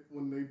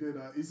when they did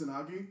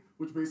Izanagi,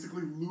 which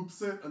basically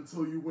loops it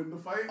until you win the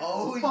fight.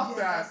 Oh, fuck yeah,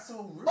 that. that's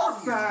so rude,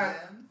 Fuck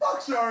that. man.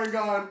 Fuck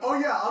Sharingan. Oh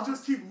yeah, I'll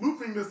just keep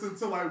looping this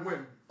until I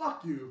win.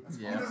 Fuck you.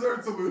 Yeah. You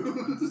deserve to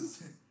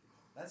lose.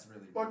 That's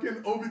really rude.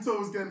 Fucking Obito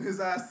was getting his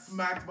ass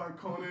smacked by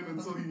Conan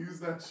until he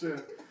used that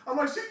shit. I'm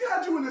like, she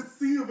had you in a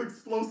sea of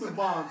explosive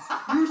bombs.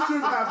 You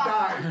should have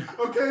died.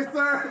 Okay,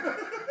 sir?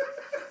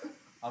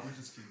 I would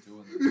just keep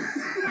doing this.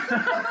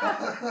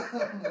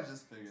 I'm gonna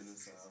just figure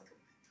this out.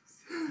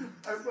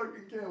 I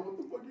fucking can't. What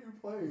the fuck are you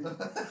playing?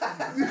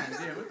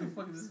 Yeah, what the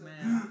fuck is this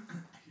man?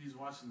 He's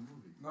watching the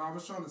movie. No, I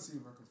was trying to see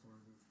if I could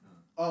find it.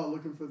 Oh,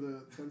 looking for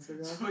the Tensei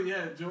guy? So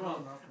yeah,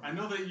 Joel, I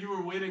know that you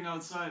were waiting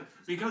outside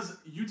because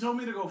you told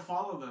me to go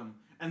follow them,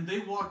 and they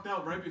walked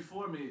out right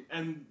before me,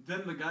 and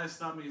then the guy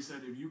stopped me and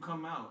said, if you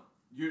come out,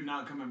 you're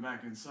not coming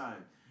back inside.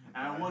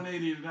 And at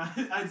 180,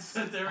 I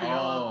sat there and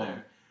yelled out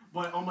there.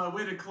 But on my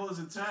way to close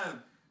the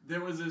tab, there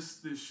was this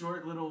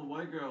short little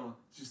white girl.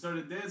 She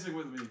started dancing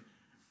with me.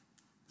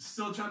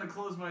 Still trying to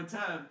close my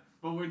tab,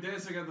 but we're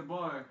dancing at the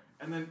bar,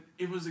 and then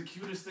it was the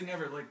cutest thing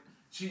ever. Like,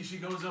 she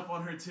goes up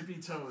on her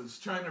tippy toes,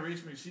 trying to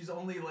reach me. She's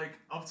only, like,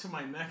 up to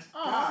my neck.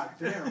 God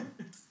damn.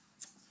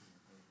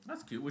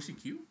 That's cute. Was she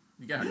cute?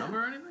 You got her number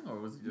or anything? Or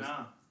was it just...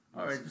 Nah.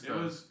 Alright, just It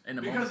was... in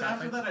the Because moment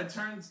after thing? that,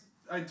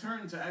 I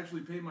turned to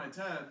actually pay my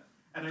tab,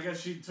 and I guess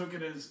she took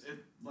it as,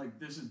 like,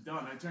 this is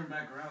done. I turned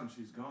back around, and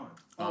she's gone.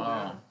 Oh, damn.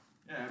 Yeah,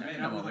 I Yeah, made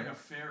you out know with what, like man. a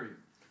fairy.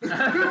 It's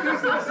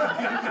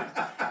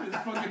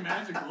fucking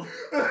magical.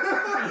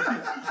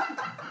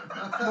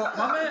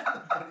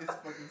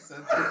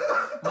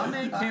 My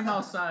man came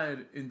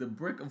outside in the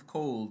brick of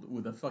cold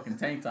with a fucking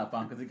tank top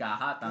on because it got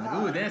hot down there.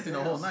 We were dancing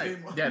the whole night.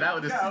 Yeah,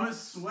 that was I was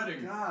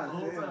sweating God the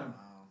whole damn. time.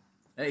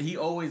 Hey, he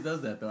always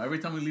does that though. Every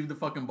time we leave the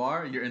fucking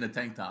bar, you're in a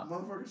tank top.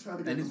 Motherfucker's trying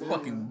to get And it's the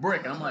fucking money.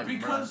 brick. And I'm like,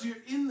 Because bruh. you're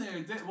in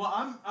there.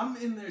 I'm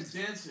in there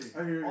dancing.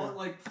 I hear you. All,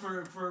 like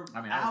for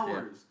I mean,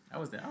 hours. I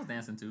was there. I was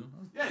dancing too.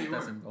 I was Yeah, you were.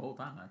 dancing the whole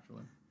time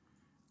actually.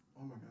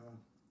 Oh my god.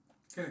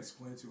 Can't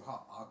explain to you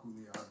how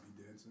awkwardly I'd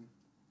be dancing.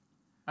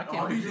 I I'd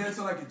can't. be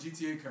dancing like a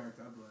GTA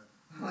character. I'd be like,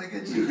 Like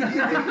a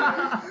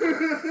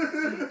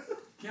GTA.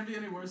 Can't be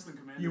any worse than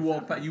Commander. You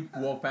walk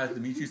past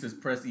Dimitri, says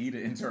press E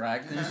to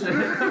interact and shit.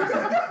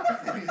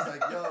 And he's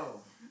like,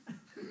 yo.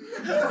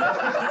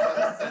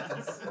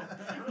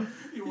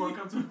 You walk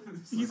up to.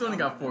 He's only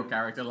got 4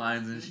 character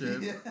lines and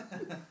shit. Yeah.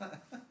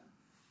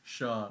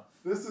 Sure.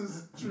 This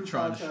is true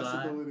Trying to podcast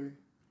slide? ability.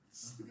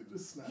 Look at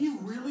this snap. He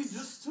really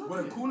just took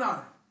with a it.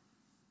 kunai.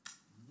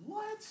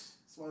 What?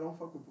 So I don't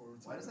fuck with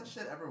boards. Why does that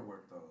shit ever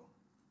work though?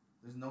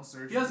 There's no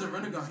surgery. He has a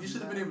Renegon. He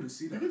should have been able to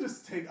see You that. can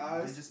just take They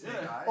eyes. just take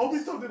Yeah. eyes.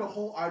 Obito did a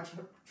whole eye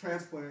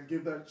transplant and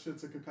gave that shit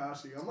to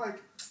Kakashi. I'm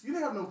like, you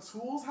didn't have no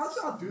tools? How'd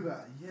y'all do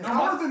that? Yeah. No, How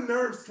my- are the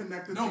nerves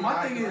connected No, to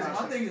my your thing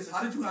is, Kakashi?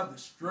 how did you have the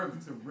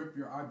strength to rip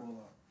your eyeball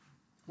out?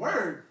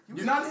 Word.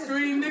 You're not the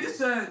scream nigga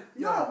said.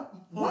 Yo,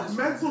 what this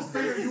mental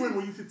state are you in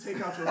when you could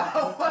take out your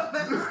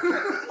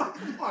eye?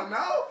 Come on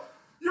now.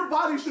 Your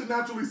body should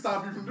naturally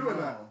stop you from doing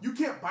that. No. You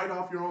can't bite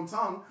off your own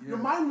tongue. Yeah. Your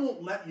mind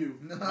won't let you.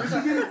 It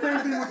should be the same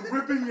thing with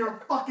ripping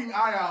your fucking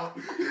eye out.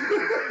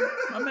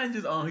 My man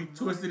just he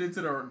twisted it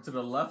to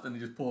the left and he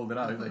just pulled it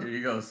out. He's like, here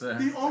you go, sir.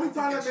 The only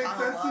time that makes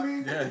sense to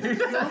me, Yeah. the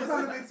only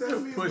time that makes sense to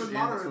me is Push when in,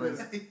 Madara did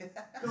twist. it.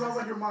 Because I was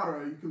like, you're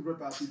Madara, you can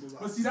rip out people's eyes.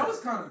 But see, that was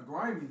kind of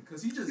grimy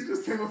because he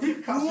just came up he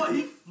to flew. Kakashi.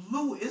 He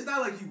flew. It's not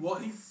like he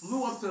walked. He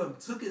flew up to him,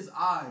 took his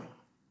eye,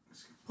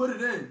 put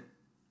it in,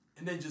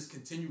 and then just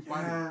continued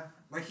fighting. Yeah.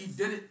 Like he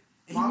did it.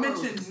 He Madara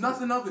mentioned was-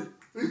 nothing of it.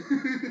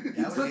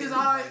 He took his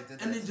eye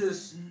and then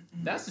just.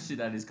 That's the shit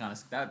that is kind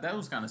of that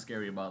was kind of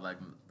scary about like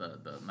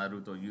the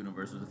Naruto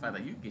universe, was the fact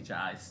that you can get your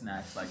eyes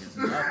snatched like it's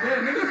nothing. Yeah,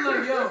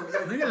 niggas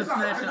like niggas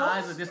snatching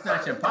eyes and just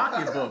snatching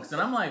pocketbooks,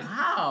 and I'm like,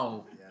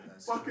 how?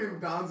 Fucking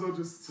Danzo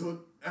just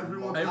took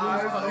everyone's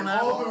Everyone's eyes. fucking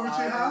Like, all the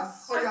eyes. Uchiha.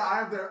 Oh yeah, I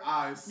have their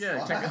eyes.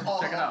 Yeah, check it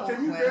out.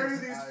 Can you bury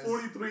these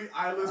 43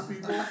 eyeless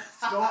people?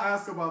 Don't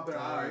ask about their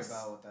Don't worry eyes.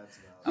 about what that's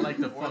about. I like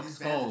the Or fuck these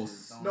skulls.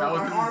 bandages. No, That was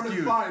my really arm is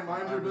cute. fine.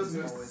 Mind your Arm has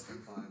business. always been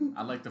fine.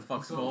 I like the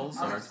fuck skulls,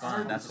 so it's I fine.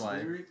 heard That's this why.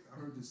 theory. I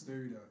heard this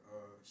theory that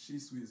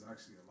Shisui is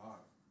actually alive.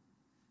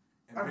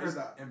 And I've heard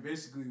that. And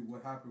basically,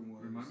 what happened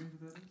was. Remind me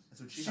who that is?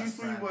 That's what Uchiha's Shisui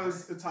friend,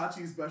 was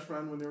Itachi's best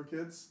friend when they were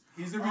kids.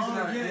 He's the reason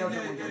that yeah,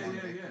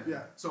 yeah.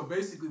 Yeah. So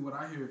basically, what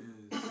I hear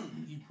is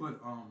he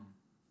put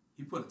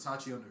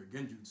Itachi under a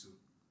genjutsu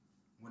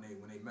when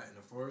they met in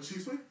the forest.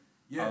 Shisui?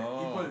 Yeah,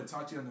 Oh. he put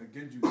Itachi under a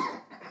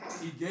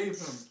genjutsu. He gave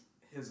him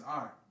his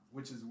eye,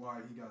 which is why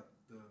he got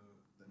the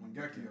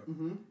Mangekyo.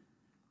 Mm-hmm.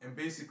 And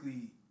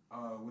basically,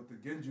 with the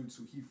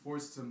genjutsu, he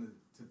forced him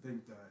to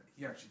think that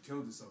he actually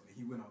killed himself, and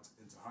he went out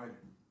into hiding.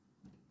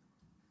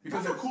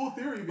 That's a cool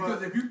theory, Because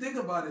but if you think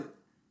about it,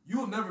 you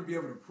will never be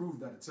able to prove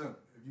that it's him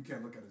if you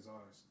can't look at his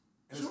eyes,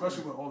 and Sure.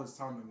 especially with all this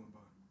time that went by.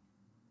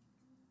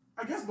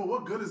 I guess. But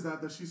what good is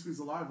that Shisui's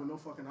alive with no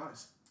fucking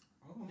eyes?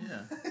 Oh.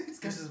 Yeah, This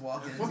guy's just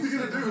walking. What's he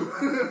gonna do?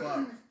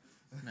 Fuck.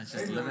 that's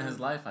just living his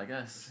life, I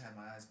guess. Just had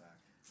my eyes back.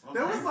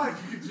 There was like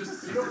you could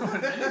just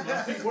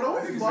what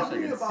always Niggas bugged wish I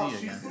me could about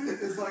see again.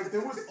 Shisui is like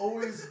there was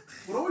always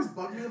what always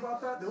bugged me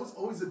about that. There was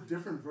always a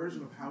different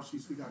version of how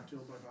Shisui got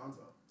killed by Danzo.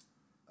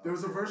 There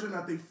was a version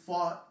that they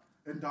fought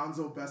and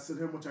Danzo bested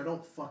him, which I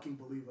don't fucking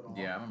believe at all.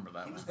 Yeah, I remember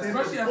that. He was One.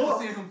 Especially In the after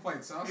book- seeing him fight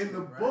Sasuke. In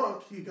the right?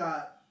 book,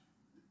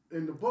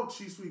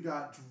 Shisui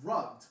got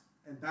drugged,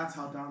 and that's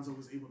how Danzo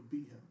was able to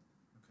beat him.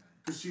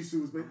 Because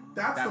Shisui was.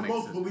 That's That the makes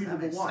most it- believable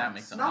that makes- one. that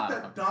makes a Not lot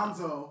of that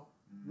fucking Danzo,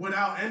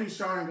 without any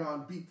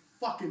Sharingan, beat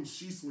fucking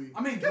Shisui.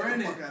 I mean, Get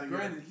the fuck outta here.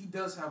 granted, he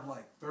does have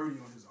like 30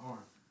 on his arm.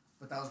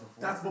 But that was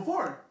before. That's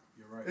before.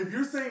 You're right. If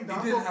you're saying He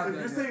didn't have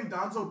Danzo, that yet.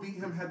 Danzo beat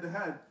him head to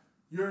head,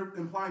 you're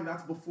implying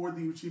that's before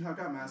the Uchiha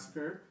got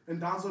massacred,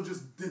 and Danzo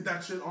just did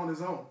that shit on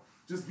his own.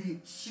 Just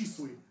beat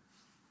Shisui.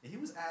 He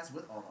was ass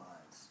with all the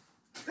eyes.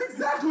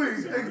 Exactly.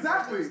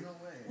 There's no way.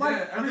 Like,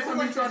 yeah, every They were time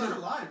like he tried extra to.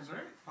 lives,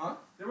 right? Huh?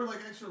 They were like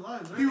extra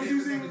lives, right? he was They-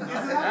 using they-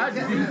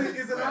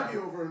 Izanagi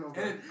over and over.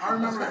 And I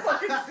remember.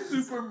 Fucking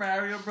Super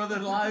Mario Brother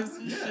lives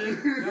and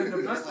shit.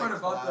 The best part Like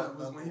about that five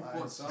was when he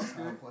double fought eyes.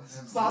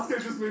 Sasuke.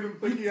 Sasuke just made him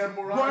think he had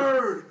more eyes.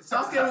 Word!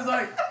 Sasuke was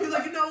like, you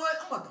know what?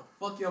 I'm about to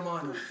fuck your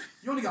mind up.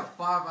 You only got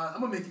 5 eyes.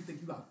 I'm gonna make you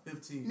think you got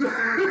 15.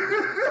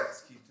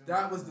 Just keep doing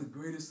That it. was the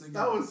greatest thing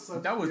That ever. was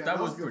such, That was- yeah, that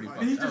was a good pretty fight.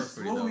 funny. And he That was just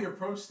pretty slowly dope.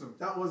 approached him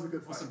That was a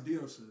good with fight. some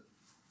Dio shit.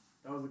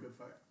 That was a good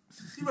fight.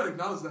 You better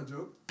acknowledge that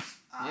joke.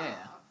 Yeah.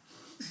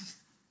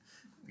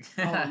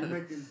 Oh, you're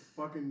making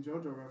fucking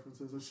JoJo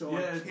references. A show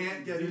Yeah, I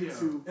can't get Dio.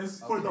 into It's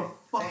for the Okay.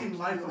 fucking Thank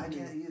life you. of I me.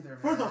 can't either,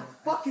 For the man.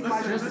 fucking Listen,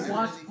 life of Just me.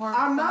 watch part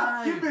I'm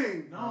not 5.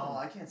 skipping. No,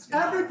 I can't skip.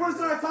 Every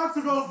person I talk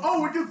to goes,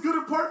 "Oh, it gets good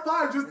in part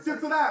 5. Just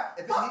get to that."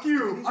 If it Fuck needs-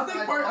 you. it needs I think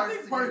five part- I parts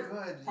think to part- get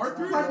good. part It's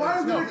three- not Like, why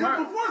isn't No, it part-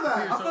 good before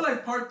that? I feel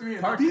like part 3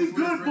 and Part- Be is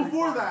good really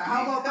before fun. that.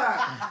 How about that?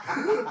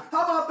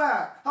 How about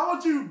that? How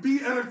about you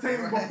be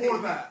entertaining Right. before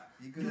that?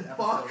 You good You at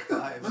fuck. episode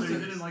 5. So you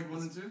didn't like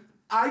 1 and 2?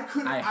 I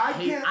couldn't. I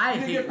can't. I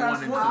didn't hate get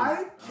past 1 and 2. one.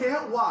 I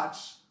can't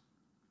watch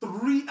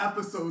 3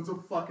 episodes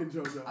of fucking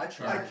JoJo. I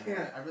tried. I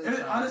can't. I really And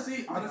it, tried.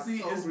 honestly,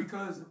 so it's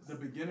because the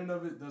beginning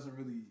of it doesn't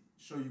really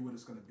show you what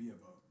it's gonna be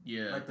about.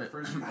 Yeah. Like the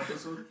first few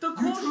episodes, The you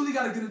cool- truly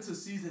gotta get into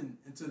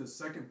the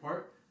second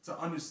part to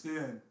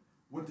understand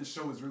what the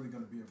show is really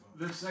gonna be about.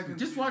 The second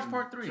Just watch season,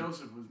 part 3.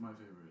 Joseph was my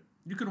favorite.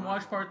 You can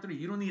watch part 3.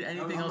 You don't need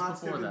anything I'm not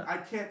else before skipping. that. I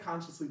can't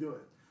consciously do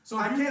it. So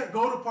I if you- can't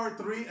go to part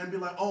 3 and be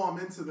like, "Oh, I'm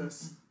into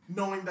this,"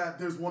 knowing that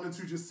there's 1 and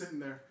 2 just sitting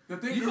there. The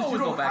thing You is, can always you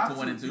don't go back have to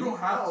 1 and 2. You don't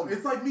have No, to.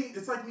 it's like me.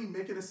 It's like me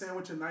making a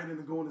sandwich at night and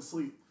then going to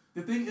sleep.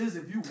 The thing is,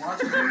 if you watch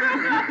it,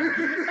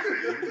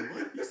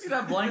 You see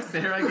that blank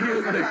stare I gave?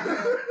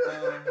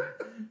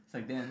 It's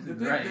like, damn, the this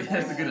thing, is right. the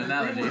That's a thing- good the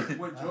analogy. thing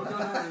with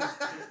JoJo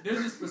is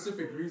there's a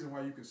specific reason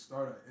why you can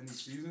start at any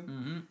season.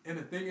 Mm-hmm. And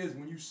the thing is,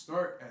 when you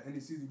start at any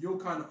season, you'll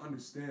kind of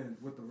understand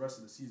what the rest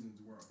of the seasons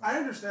were about. I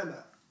understand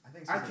that. I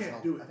think it's I 'cause there's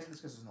can't no, do it. I think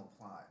it's because there's no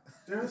plot.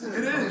 There's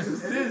It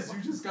is. It is. You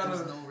just gotta.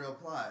 There's no real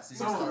plot. So, you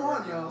So, can start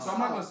working yo. on so I'm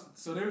not gonna.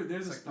 So there's a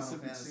It's like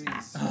specific Final scene.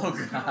 Fantasy.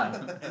 Oh,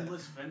 God.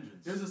 Endless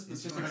vengeance. There's a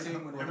specific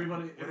scene when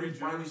Everybody, when every they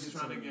finally Joe's get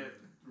trying to the- get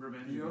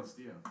revenge Dio? against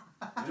Dio.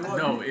 You know what?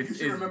 No, you it's-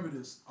 should it's- remember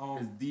this.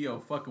 Is Dio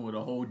fucking with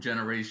a whole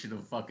generation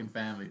of fucking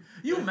family?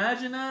 You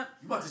imagine that?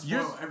 You about to spoil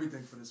You're-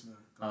 everything for this man.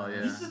 Oh,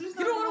 yeah. He's You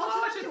don't want to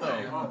watch it, I'm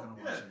though. not gonna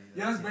watch it either.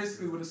 Yeah, that's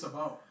basically what it's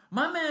about.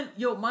 My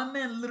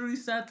man literally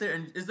sat there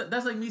and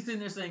that's like me sitting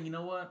there saying, you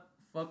know what?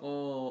 fuck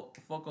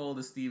all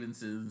the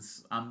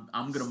Stevensons.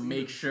 I'm gonna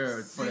make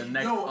sure for the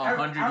next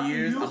 100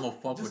 years I'm gonna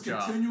fuck with y'all.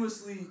 Just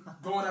continuously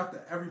going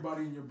after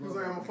everybody in your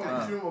brother. He's like, I'm gonna fuck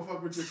with you, I'm gonna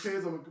fuck with your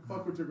kids, I'm gonna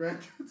fuck with your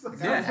grandkids. Like,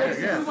 yeah. This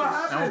is what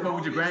happened. I'm gonna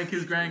fuck with your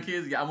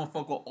grandkids. Yeah, I'm gonna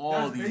fuck with all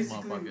That's these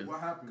basically motherfuckers. what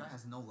happened. Guy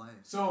has no life.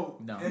 So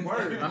No. and-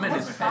 Word. I'm How in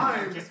much his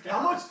time? head.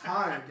 How much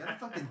time? Get a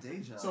fucking day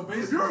job. So If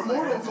basically, you're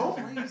immortal, go.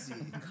 crazy.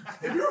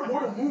 If you're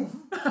immortal, move.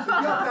 If you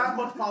have that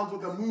much problems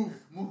with them,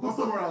 move. Go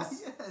somewhere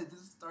else. Yeah,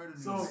 just start a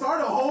new. So-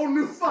 Start a whole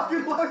new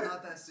fucking life. It's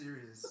not that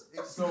serious.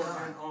 It's so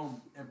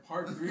not. in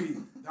part 3,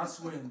 that's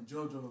when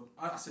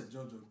I said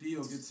JoJo,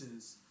 Dio gets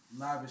his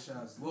lavish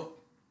ass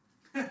look,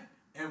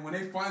 and when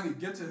they finally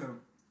get to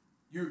him,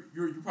 you're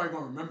probably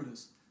gonna remember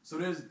this. So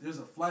there's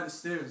a flight of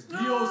stairs.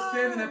 Dio's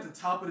standing at the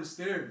top of the This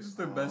stairs. is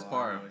the best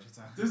part.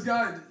 This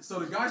guy, so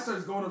the guy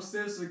starts going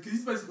upstairs, because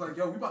he's basically like,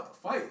 yo, we about to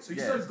fight. So he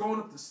starts going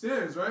up the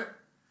stairs, right?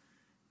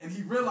 And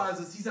he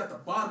realizes he's at the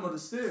bottom of the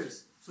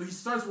stairs. So he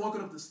starts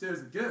walking up the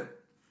stairs again.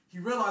 He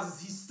realizes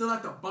he's still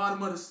at the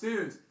bottom of the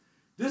stairs.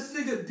 This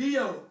nigga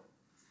Dio.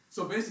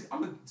 So basically,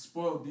 I'm gonna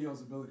spoil Dio's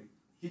ability.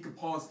 He could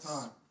pause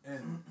time.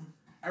 And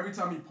every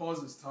time he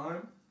pauses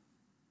time,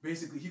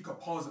 basically he could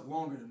pause it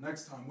longer the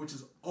next time, which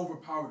is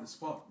overpowered as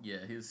fuck. Yeah,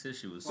 his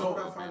shit was So so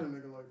would I find a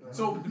open. nigga like that?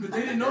 So, but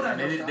they didn't know that.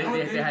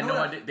 They had no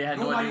idea. They had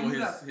no Nobody idea knew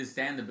what that. his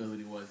stand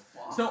ability was.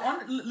 So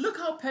look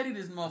how petty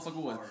this motherfucker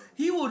was.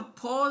 He would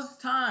pause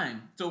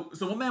time. So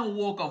one man would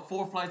walk up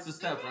 4 flights of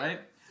steps, right?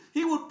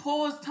 He would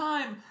pause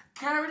time,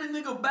 carry the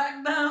nigga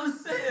back down the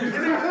stairs.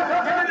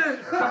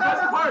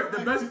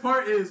 The best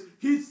part is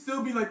he'd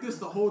still be like this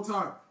the whole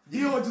time.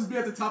 He would just be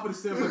at the top of the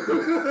stairs like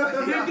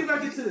this. He didn't get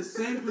back into the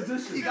same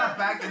position. He got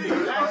back in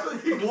the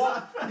He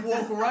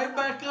walk right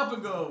back up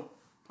and go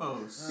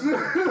pose.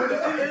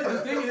 But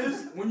the thing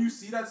is, when you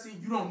see that scene,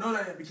 you don't know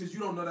that yet because you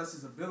don't know that's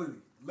his ability.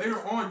 Later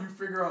on, you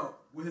figure out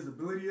what his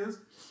ability is,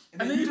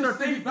 And then you just start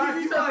thinking back.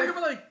 You start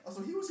thinking like, Oh,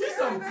 so he was he's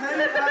carrying some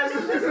that.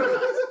 petty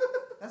ass.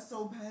 That's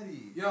so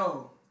petty.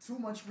 Yo, Too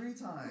much free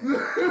time.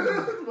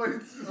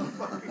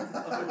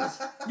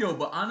 yo,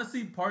 but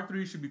honestly, part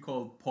 3 should be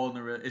called Paul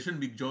Narif. It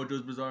shouldn't be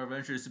JoJo's Bizarre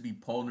Adventure. It should be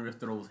Paul Narif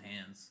throws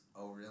hands.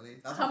 Oh, really?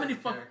 That's How my many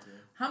favorite fuck? character.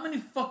 How many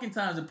fucking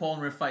times did Paul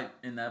Narif fight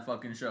in that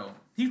fucking show?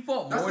 He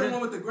fought that's more the than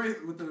one with the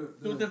great with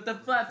the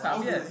flat top.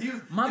 Oh, Yeah, he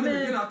was, my in the man.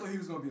 beginning, I thought he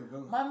was gonna be a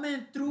villain. My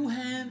man threw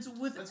hands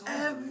with That's awesome.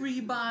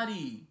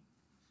 everybody.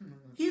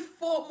 He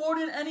fought more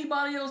than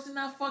anybody else in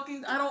that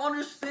fucking. I don't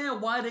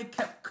understand why they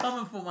kept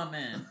coming for my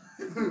man.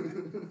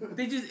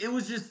 It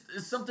was just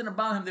something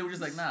about him. They were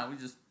just like, nah, we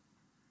just.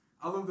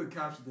 I love the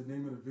caption, the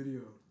name of the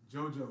video,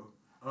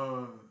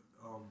 JoJo.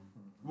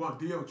 Well,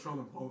 Dio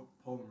trolling Paul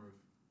Narif,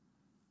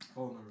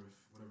 whatever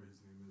his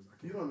name is.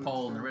 I You can't. don't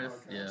Paul understand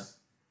Narif, podcasts.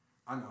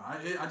 I know.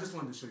 I just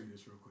wanted to show you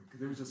this real quick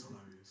because it was just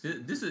hilarious.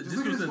 This Just was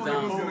look at the this fucking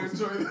down. Who's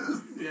gonna enjoy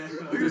this? Yeah.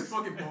 Look at this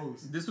fucking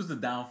pose. This was the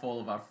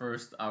downfall of our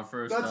first That's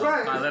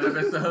right. pilot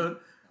episode.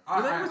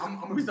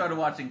 I'm We started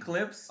watching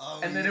clips, Oh,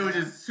 and then it was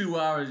yeah. just 2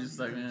 hours, just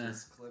like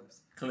Just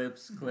clips.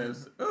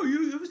 clips. Oh,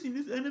 you ever seen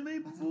this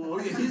anime before?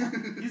 Oh yeah,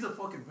 he's a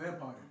fucking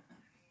vampire.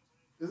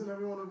 Isn't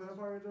everyone a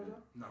vampire, JoJo?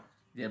 No.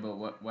 Yeah, but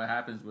what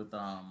happens with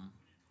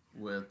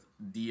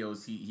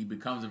Dio's he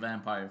becomes a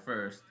vampire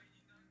first,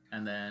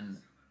 and then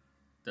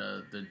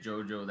the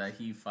JoJo that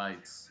he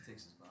fights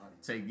Takes his body.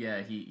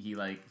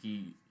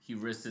 he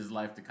risks his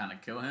life to kind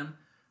of kill him,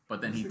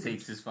 but then he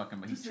takes his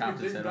fucking he this nigga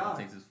chops his didn't head off and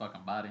die. takes his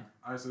fucking body.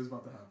 Alright, so it's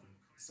about to happen.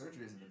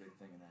 Surgery isn't a big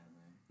thing in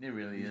anime. It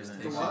really You isn't.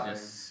 just It's take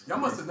just Y'all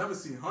must have never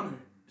seen Hunter.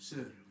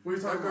 Shit. What are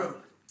you talking That girl.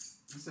 about?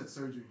 You said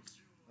surgery.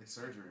 Like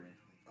surgery.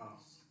 Oh,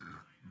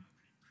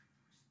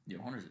 yeah,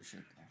 Hunter's a shit.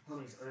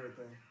 Hunter's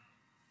everything.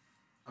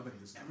 I think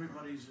this.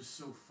 Everybody's just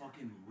so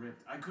fucking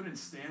ripped. I couldn't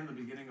stand the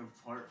beginning of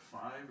part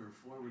 5 or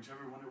 4,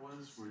 whichever one it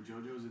was, where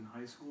JoJo's in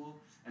high school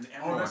and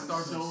everyone's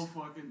that's so Stardust.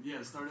 fucking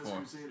Stardust 4.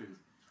 Crusaders.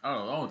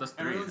 Oh, that's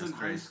 3. Everyone's That's in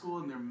 3. high school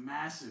and they're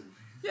massive.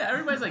 Yeah,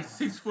 everybody's like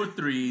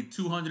 6'3",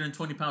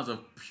 220 pounds of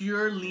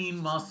pure lean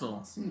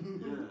muscle. Yeah.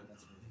 That's really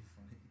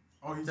funny.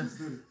 Oh, he just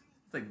did it.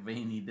 It's like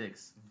veiny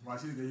dicks.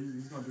 Watch, he's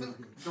gonna do it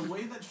again. The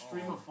way that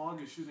stream of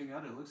fog is shooting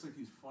at it looks like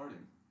he's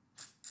farting.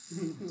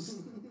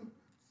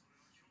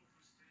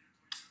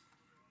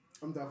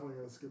 I'm definitely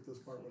gonna skip this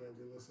part whenever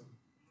you listen.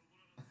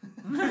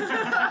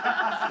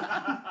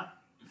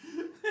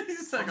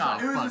 He's like, It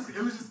oh, was fuck.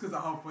 just because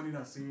of how funny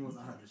that scene was.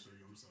 I had to show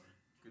you. I'm sorry.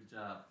 Good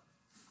job.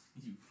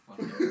 You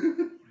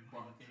fucking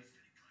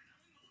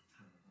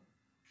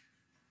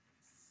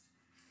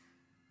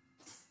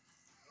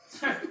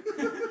Yo,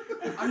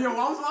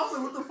 I was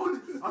like, what the fuck?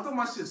 I thought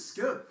my shit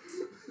skipped.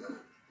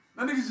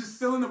 That nigga's just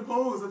still in the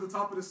pose at the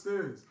top of the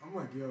stairs. I'm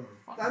like, yo.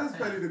 That is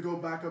petty to go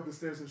back up the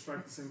stairs and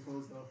strike the same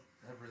pose though.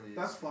 That really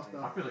That's is. fucked I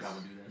up. feel like I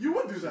would do that. You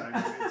would do Should I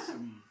that. go get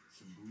some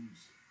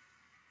booze?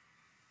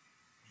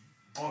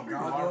 Oh,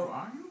 God, though.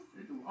 Are you?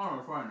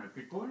 Oh, fine.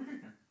 Pick one.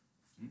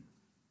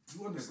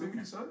 You understand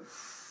me, son?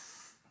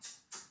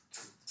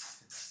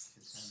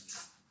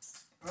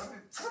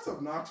 That's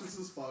obnoxious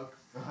as fuck.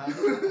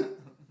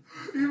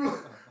 Even,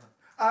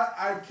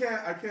 I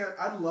can't.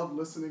 I love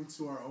listening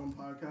to our own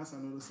podcast. I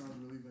know this sounds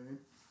really vain,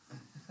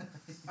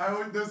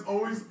 There's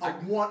always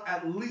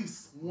at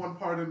least one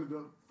part in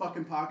the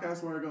fucking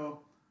podcast where I go,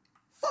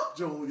 fuck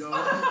Joel, yo.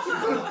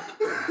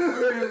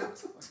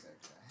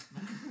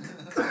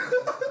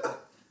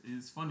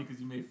 It's funny because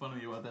you made fun of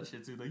me about that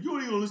shit too. Like, you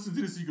ain't gonna listen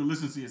to this, so you can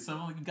listen to it. So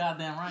I'm like,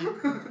 goddamn right.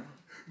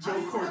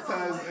 Joe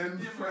Cortez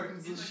and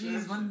friends and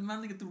shit. My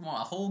nigga threw my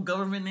whole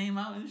government name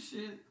out and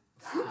shit.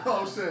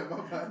 Oh shit, my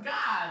bad.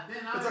 God,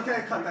 then it's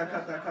okay. Cut that.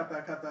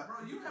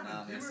 Bro, you have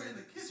a dimmer in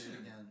the kitchen.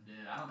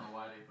 Yeah, I don't know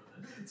why they put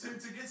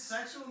that. To get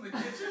sexual in the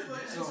kitchen?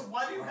 Like,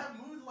 why do you have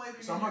mood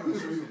lighting? So I'm not gonna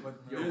show you, but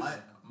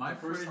my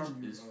fridge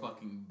is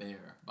fucking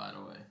bare, by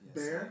the way.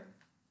 Bare?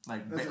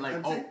 Like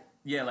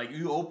yeah, like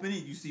you open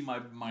it, you see my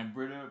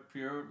Brita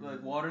Pure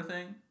like water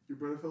thing. Your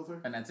Brita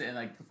filter? And that's it, and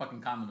like the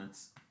fucking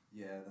condiments.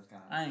 Yeah, that's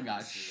kind of. I ain't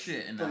got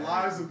shit in that. The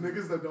lives of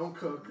niggas that don't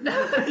cook. Yo,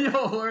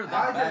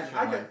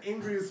 I get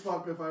angry as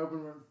fuck if I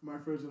open my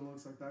fridge and it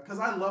looks like that. Cause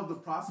I love the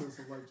process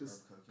of like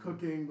just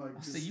cooking, like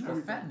just. See, you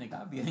everything. a fat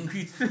nigga, I'd be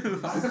angry too.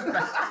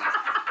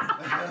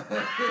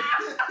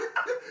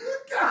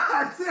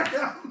 God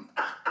damn!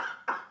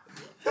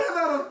 Turn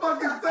out a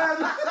fucking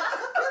sandwich.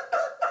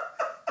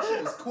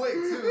 Shit was quick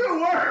too.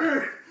 Good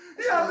word.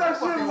 He had that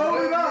shit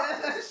loaded up.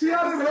 He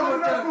had it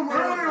loaded up from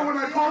earlier when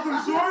I called him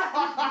short.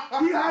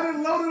 He had it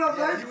loaded up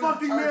right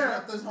fucking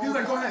there. He was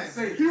like, go ahead,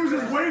 say it. He was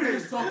just waiting.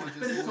 Finish talking.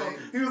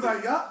 He was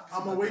like, yup,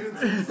 I'm gonna wait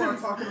until you start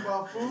talking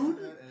about food,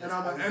 and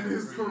I'm gonna end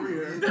his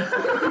career.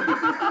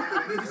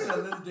 Nigga said,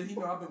 little did he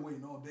know I've been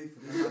waiting all day for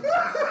this.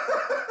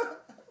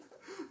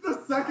 The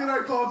second I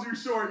called you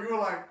short, you were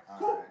like,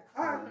 cool,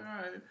 all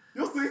right.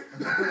 You'll see.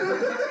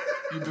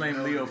 You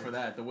blame Leo for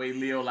that. The way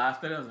Leo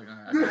laughed at it, I was like, all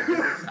right.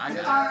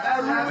 I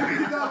really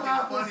did not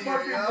laugh. Was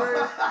fucking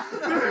great.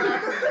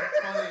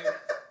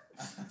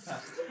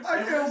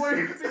 I can't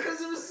wait. Because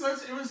it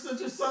was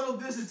such a subtle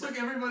diss. It took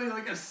everybody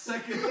like a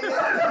second to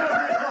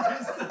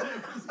realize that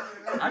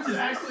it was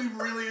actually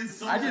really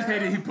insulting. I just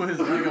hated he put his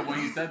leg up when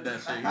he said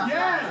that shit.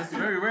 Yeah, it's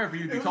very rare for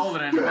you to be taller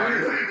than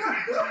anybody.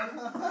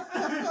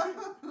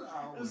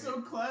 It was so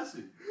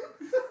classy.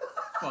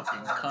 Fucking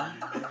cunt.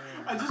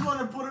 I just want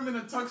to put him in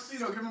a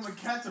tuxedo, give him a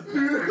cat to pet.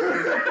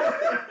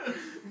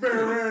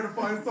 Very rare to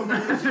find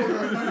someone with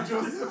children like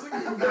Joseph.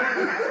 Oh my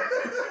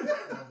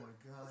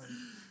god.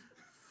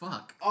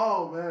 Fuck.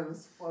 Oh man,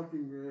 it's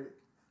fucking great.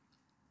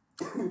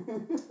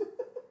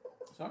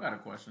 So I got a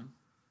question.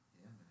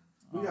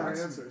 We got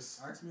answers.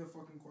 Ask me a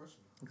fucking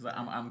question. Because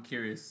I'm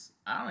curious.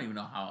 I don't even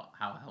know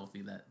how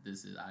healthy that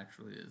this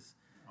actually is.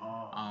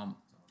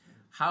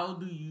 How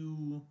do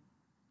you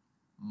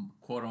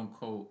quote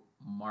unquote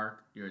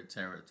mark your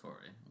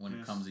territory when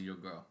it comes to your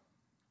girl?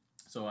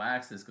 So I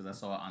asked this because I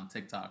saw it on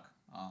TikTok.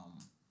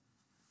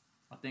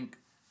 I think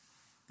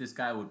this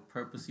guy would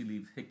purposely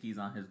leave hickeys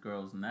on his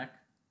girl's neck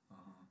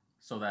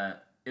so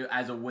that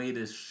as a way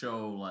to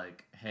show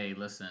like, hey,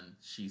 listen,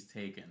 she's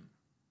taken.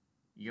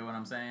 You get what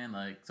I'm saying?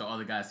 Like, so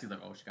other guys see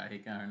like, oh, she got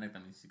hickey on her neck,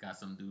 that means she got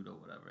some dude or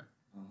whatever.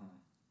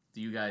 Do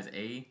you guys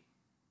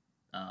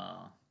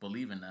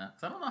believe in that?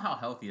 Because I don't know how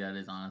healthy that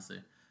is, honestly.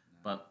 No.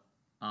 But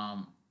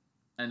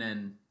and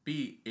then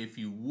B, if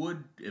you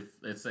would, if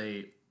let's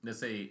say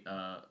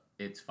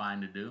it's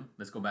fine to do.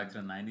 Let's go back to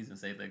the 90s and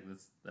say like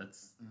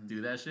let's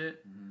do that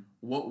shit.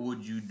 What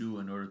would you do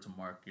in order to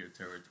mark your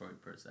territory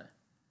per se?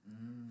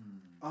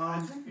 I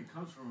think it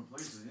comes from a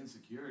place of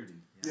insecurity.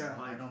 Yeah,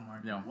 like, I don't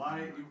mark. Yeah.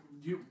 Why?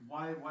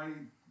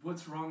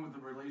 What's wrong with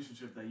the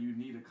relationship that you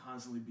need to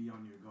constantly be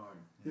on your guard?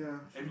 Yeah.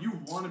 If you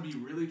want to be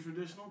really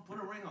traditional, put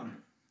a ring on it.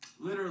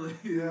 Literally,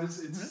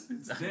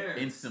 it's there.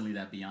 Instantly,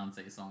 that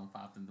Beyonce song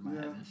popped into my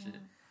head and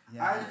shit.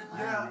 I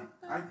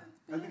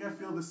think I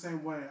feel the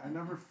same way. I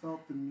never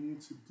felt the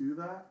need to do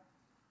that.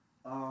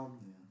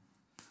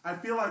 I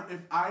feel like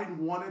if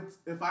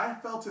I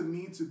felt a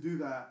need to do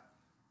that,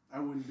 I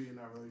wouldn't be in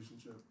that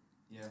relationship.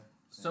 Yeah.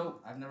 So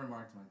I've never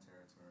marked my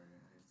territory.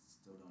 I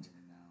still don't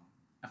even know.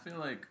 I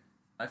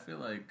feel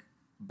like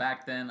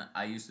back then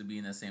I used to be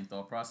in the same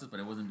thought process, but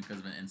it wasn't because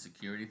of an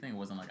insecurity thing. It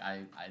wasn't like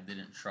I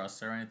didn't trust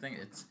her or anything.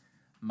 It's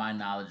my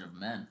knowledge of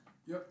men.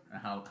 Yep.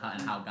 And how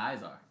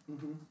guys are.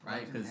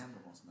 Right? Because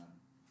handle most men.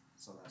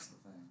 So that's the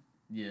thing.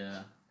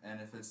 Yeah.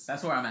 And if it's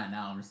that's where I'm at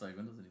now. I'm just like,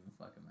 it doesn't even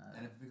fucking matter.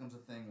 And if it becomes a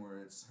thing where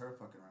it's her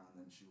fucking around,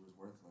 then she was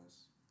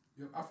worthless.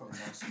 Yep, I felt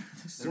worthless.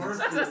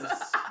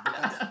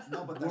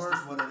 No, but that's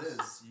just what it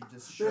is. You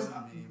just showed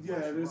me. Yeah,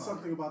 there's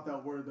something about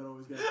that word that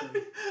always gets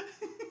me.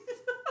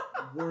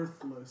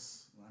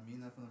 Worthless. Well, I mean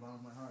that from the bottom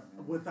of my heart,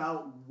 man.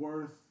 Without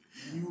worth,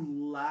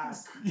 you lack.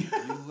 You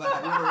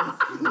lack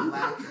worth. You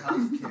lack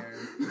healthcare.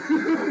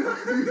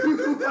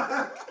 You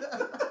lack.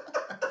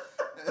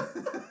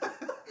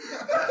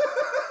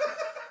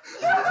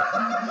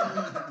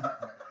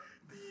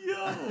 Yo,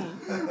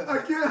 I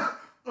can't.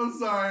 I'm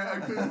sorry, I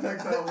couldn't take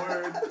that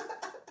word.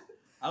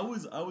 I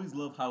always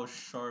love how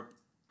sharp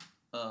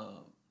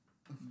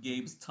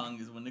Gabe's tongue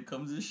is when it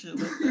comes to shit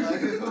like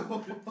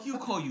that. He'll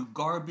call you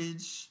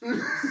garbage.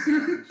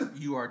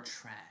 You are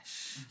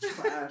trash.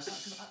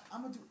 Trash.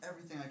 I'm gonna do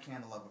everything I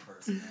can to love a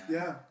person, man.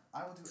 Yeah.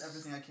 I will do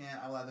everything I can.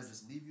 I will either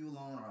just leave you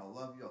alone or I'll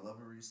love you. I'll love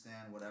where you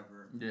stand,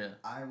 whatever. Yeah.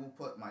 I will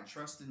put my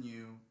trust in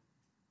you.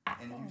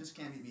 And if you just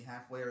can't meet me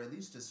halfway or at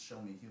least just show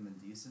me human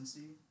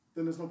decency,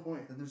 then there's no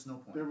point. Then there's no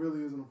point. There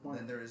really isn't a point.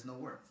 Then there is no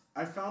worth.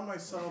 I found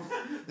myself.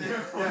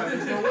 There's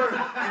no worth.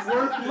 It's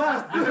worth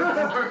less.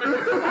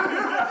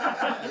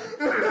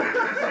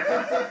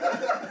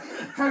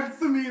 Hence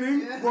the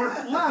meaning,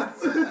 worth less.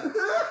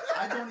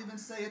 I don't even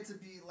say it to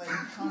be like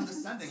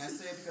condescending. I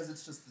say it because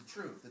it's just the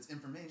truth. It's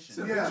information.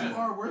 So you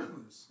are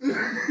worthless. You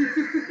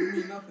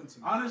mean nothing to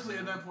me. Honestly,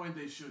 at that point,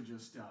 they should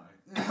just die.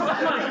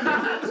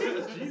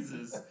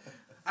 Jesus.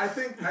 I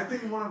think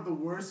one of the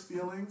worst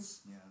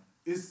feelings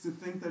is to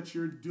think that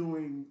you're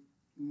doing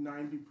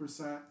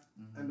 90%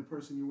 and the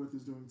person you're with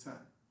is doing 10.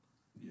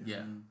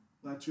 Yeah.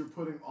 That you're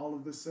putting all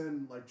of this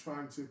in, like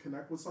trying to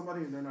connect with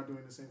somebody and they're not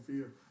doing the same for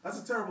you. That's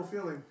a terrible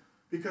feeling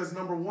because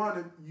number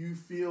one, you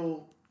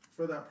feel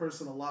for that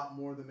person a lot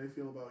more than they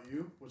feel about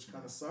you, which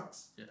kind of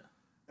sucks. Yeah.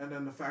 And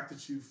then the fact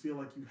that you feel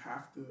like you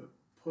have to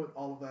put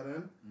all of that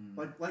in,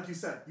 like you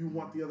said, you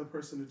want the other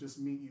person to just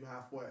meet you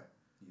halfway.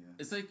 Yeah.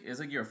 It's like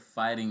you're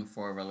fighting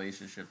for a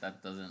relationship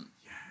that doesn't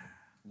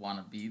want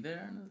to be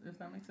there. If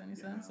that makes any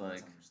sense, no, like.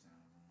 that's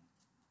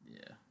understandable.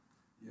 Yeah.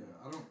 Yeah,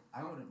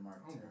 I wouldn't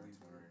mark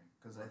territory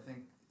because I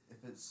think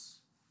if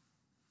it's,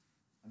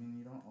 I mean,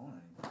 you don't own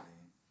anybody.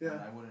 Yeah.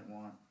 And I don't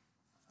want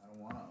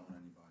to own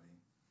anybody.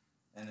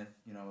 And if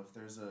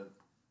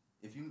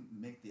if you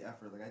make the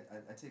effort, like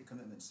I take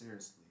commitment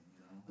seriously, you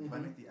know. Like if I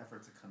make the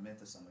effort to commit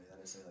to somebody, that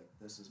I say like,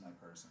 this is my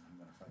person. I'm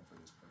gonna fight for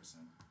this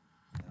person,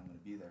 and I'm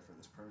gonna be there for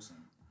this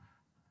person.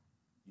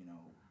 You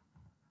know,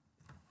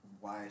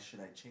 why should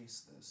I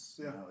chase this?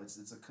 Yeah. You know, it's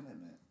a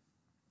commitment.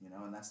 You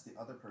know, and that's the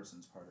other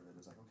person's part of it.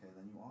 Is like, okay,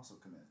 then you also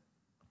commit.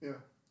 Yeah.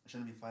 I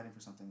shouldn't be fighting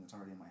for something that's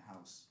already in my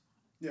house.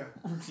 Yeah.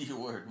 Your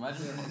word.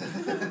 Imagine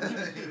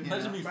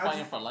me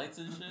fighting for lights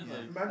and shit. Yeah.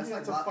 Like, Imagine you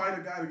have to fight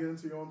a guy to get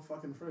into your own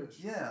fucking fridge.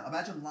 Yeah,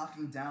 imagine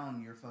locking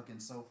down your fucking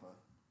sofa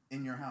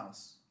in your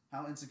house.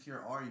 How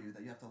insecure are you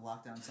that you have to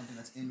lock down something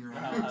that's in your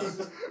house?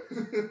 I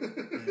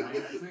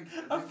think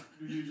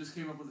you just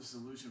came up with a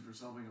solution for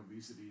solving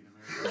obesity in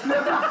America.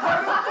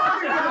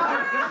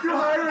 You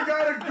hire a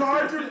guy to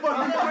guard your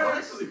fucking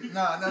fridge.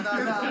 No.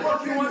 It's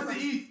fucking wants to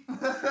eat.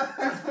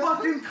 It's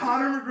fucking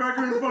Conor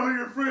McGregor in front of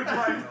your fridge.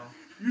 Like,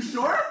 you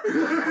sure?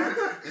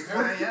 It's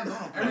 1 a.m.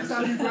 Don't Every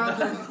time you grab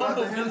the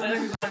hands,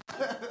 niggas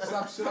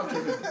slap shit up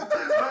with it.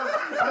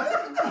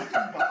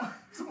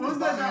 Was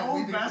that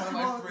old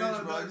basketball,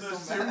 the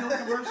cereal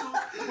commercial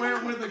where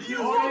the kids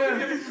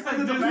it's just like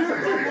the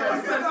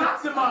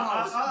that's in my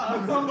house.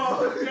 I'm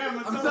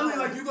telling you,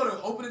 like, you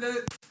gotta open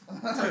it,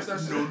 touch that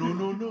shit.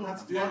 No.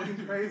 That's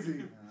fucking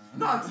crazy.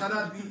 No,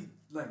 I'd be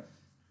like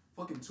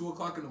fucking 2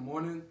 o'clock in the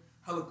morning,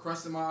 hella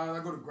crust in my eye. I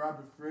go to grab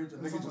the fridge,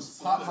 and nigga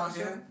just pop my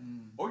hand.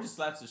 Or just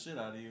slaps the shit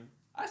out of you.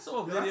 I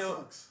saw a video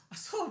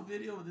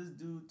of this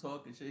dude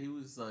talking shit. He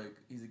was like,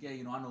 he's like, yeah,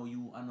 you know, I know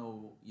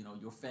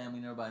your family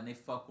and everybody, and they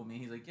fuck with me.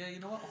 He's like, yeah, you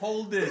know what?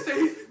 Hold this.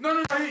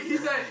 He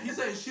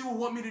said she would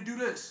want me to do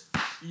this.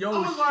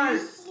 Yo,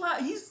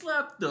 he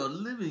slapped the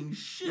living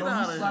shit out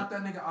of him. He slapped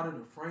that nigga out of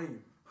the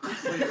frame. And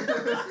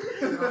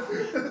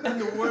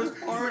the worst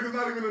part, It's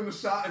not even in the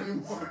shot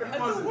anymore. and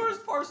the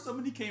worst part,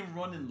 somebody came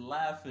running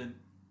laughing.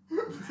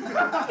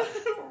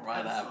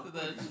 Right after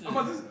that shit.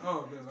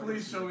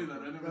 Please show me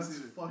that. I never That's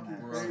seen it. fucking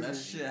Bro, crazy. that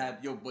shit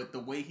happened. Yo, but the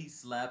way he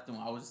slapped him,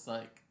 I was just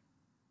like,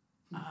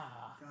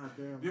 God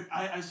damn. Dude,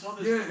 I saw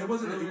this. Yeah, it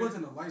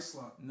wasn't a light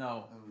slap.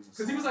 no.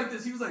 Because he was like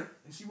this. He was like,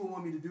 and she would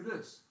want me to do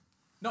this.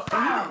 No,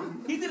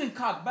 he didn't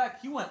cock back.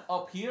 He went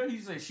up here.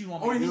 He's like, she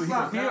want me to do it. He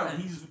was here,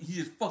 and he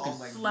just fucking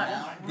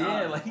slapped.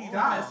 Yeah, like he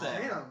messed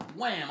that.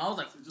 Wham! I was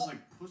like, Just like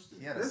pushed it.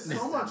 Yeah, There's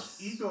so much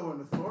ego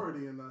and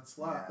authority in that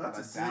slap. Yeah, that's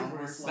a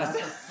slavery slap.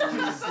 That's a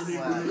slave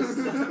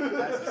slap.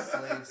 That's a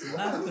slave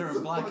slap. not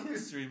during Black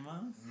History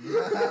Month.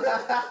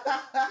 Gotta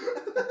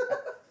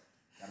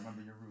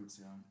remember your roots,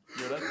 young.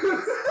 Yo,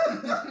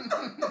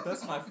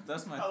 that's my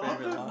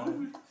favorite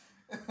line.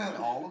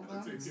 All of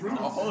them?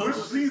 Which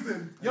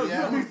season? Yo,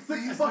 Yeah. you took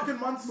me 6 fucking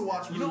months to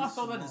watch You know, I Roots.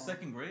 saw that in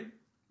 2nd grade.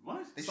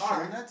 What? They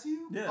Sorry. showed that to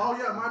you? Yeah. Oh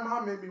yeah, my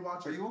mom made me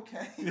watch Are it. you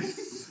okay?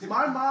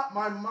 My mom So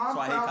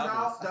I hate found Cowboys.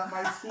 out that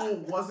my school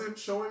wasn't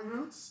showing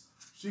Roots.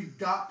 She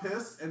got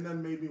pissed and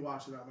then made me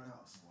watch it at my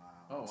house. Wow.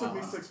 Oh, It took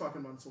me wow. 6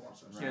 fucking months to watch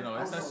that. Right. Yeah, no, I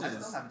that's was I so-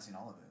 still haven't seen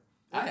all of it.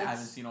 I It's-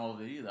 haven't seen all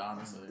of it either,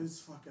 honestly. It's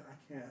fucking. I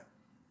can't.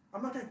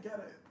 I'm not gonna get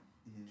it.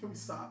 Can we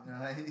stop?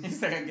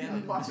 He's like, again.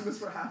 I'm watching this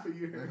for half a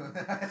year.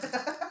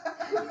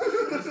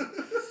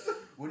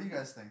 What do you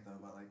guys think though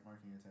about like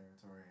marking your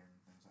territory and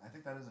things? I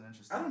think that is an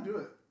interesting. I don't do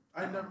it.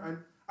 I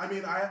never. I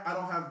mean, I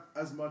don't have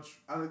as much.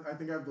 I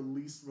think I have the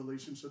least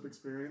relationship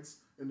experience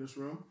in this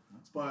room,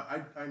 but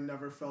I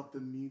never felt the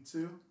need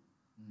to.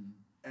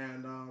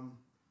 And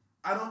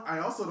I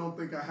also don't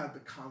think I had the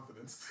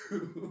confidence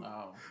to.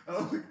 Oh. I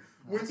don't think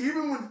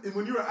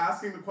when you were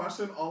asking the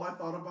question, all I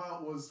thought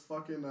about was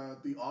fucking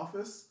The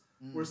Office,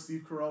 where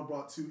Steve Carell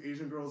brought 2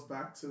 Asian girls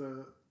back to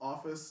the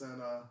office,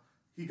 and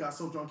he got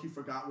so drunk he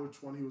forgot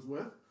which one he was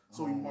with.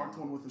 So he marked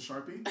one with a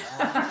Sharpie.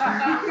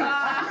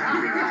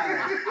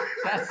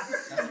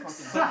 That's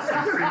fucking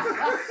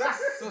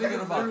something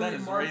about that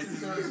is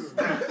racist.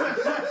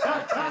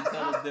 I can't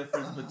tell the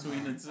difference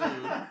between the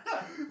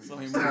two. So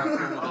he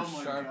marked one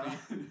with a Sharpie.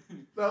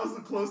 That was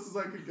the closest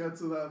I could get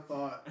to that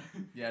thought.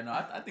 Yeah, no,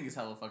 I think it's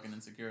hella fucking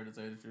insecure, to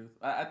tell you the truth.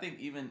 I think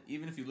even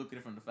if you look at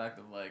it from the fact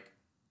of like,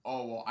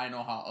 oh, well, I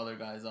know how other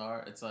guys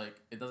are, it's like,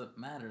 it doesn't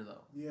matter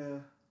though. Yeah.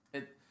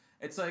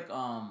 It's like,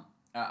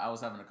 I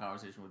was having a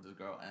conversation with this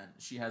girl, and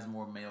she has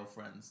more male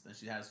friends than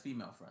she has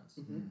female friends.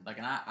 Mm-hmm. Like,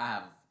 and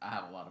I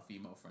have a lot of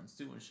female friends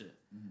too and shit.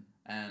 Mm-hmm.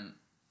 And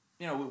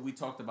you know, we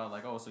talked about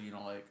like, oh, so you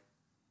know, like,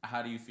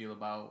 how do you feel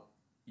about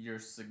your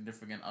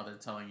significant other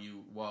telling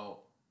you,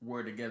 well,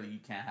 we're together, you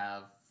can't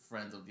have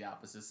friends of the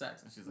opposite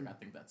sex? And she's like, I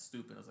think that's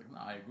stupid. I was like, no,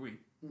 I agree,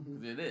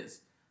 because it is.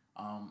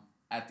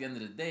 At the end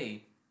of the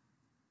day,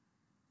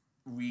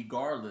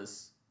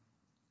 regardless,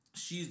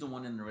 she's the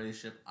one in the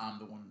relationship, I'm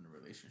the one in the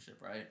relationship,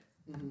 right?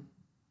 Mm-hmm.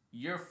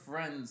 Your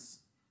friends,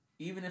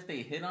 even if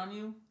they hit on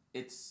you,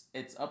 it's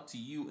up to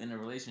you in a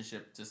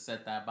relationship to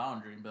set that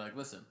boundary and be like,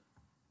 listen,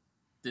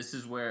 this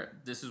is where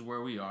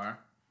we are.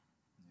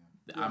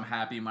 Yeah. I'm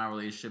happy in my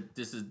relationship.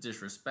 This is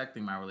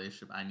disrespecting my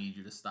relationship. I need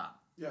you to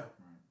stop. Yeah.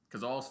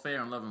 Because all's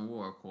fair in love and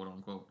war, quote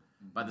unquote.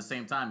 But at the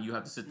same time, you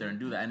have to sit there and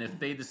do that. And if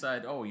they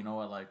decide, oh, you know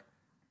what, like,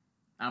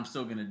 I'm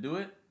still gonna do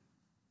it,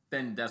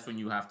 then that's when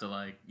you have to,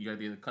 like, you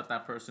gotta either cut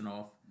that person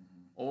off,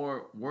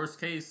 or worst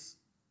case,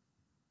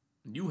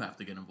 you have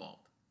to get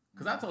involved.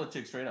 Because I told a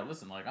chick straight up,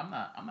 listen, like, I'm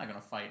not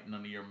gonna fight none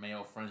of your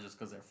male friends just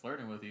because they're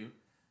flirting with you.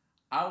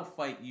 I'll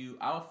fight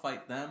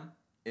them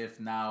if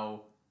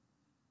now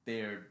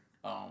they're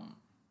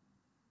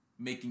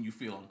making you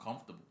feel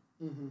uncomfortable.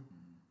 Mm-hmm.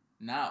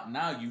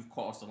 Now you've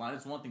crossed the line.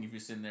 It's one thing if you're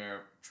sitting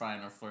there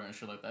trying to flirt and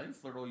shit like that. You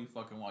flirt all you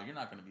fucking want. You're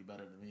not gonna be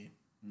better than me.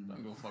 I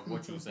don't give a fuck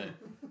what you say.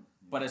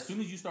 But as soon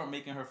as you start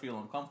making her feel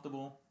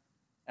uncomfortable,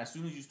 as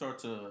soon as you start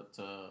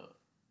to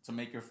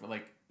make her feel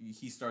like,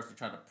 he starts to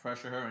try to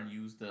pressure her and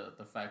use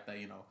the fact that,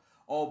 you know,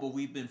 oh, but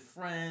we've been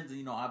friends and,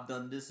 you know, I've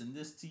done this and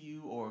this to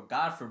you, or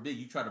God forbid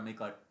you try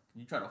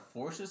to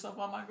force yourself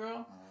on my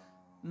girl.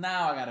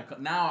 Now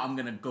I'm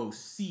gonna go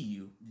see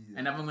you,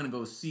 and if I'm gonna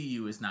go see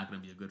you, it's not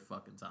gonna be a good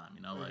fucking time,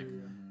 you know. Like,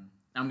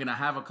 I'm gonna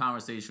have a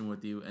conversation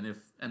with you,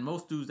 and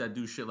most dudes that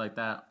do shit like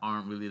that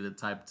aren't really the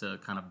type to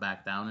kind of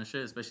back down and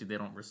shit, especially if they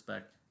don't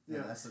respect.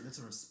 Yeah, it's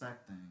a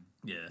respect thing.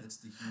 Yeah, it's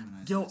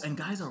dehumanizing. Yo, and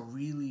guys are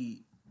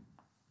really,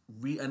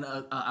 and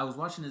I was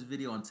watching this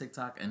video on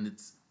TikTok, and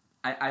it's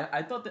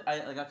I thought that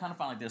I kind of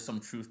found like there's some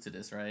truth to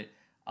this, right?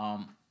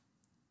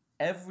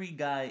 Every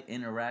guy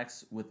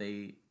interacts with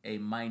a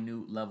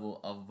minute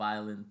level of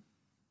violent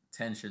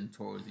tension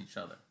towards each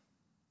other.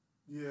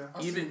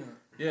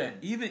 Yeah,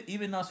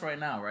 even us right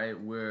now, right?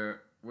 We're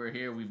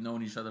here. We've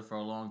known each other for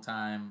a long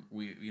time.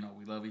 We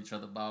love each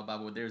other. Blah blah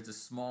blah. But there's this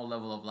small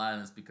level of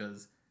violence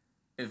because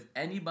if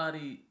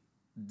anybody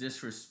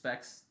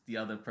disrespects the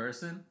other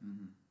person,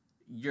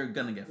 you're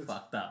gonna get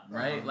fucked up,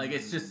 right? Like,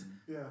 it's just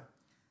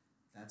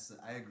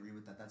I agree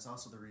with that. That's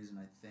also the reason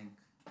I think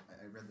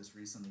I read this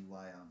recently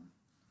why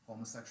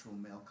homosexual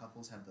male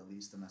couples have the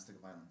least domestic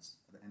violence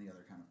of any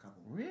other kind of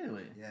couple.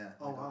 Really? Yeah.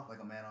 Wow.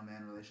 Like a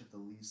man-on-man relationship, the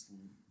least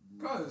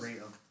rate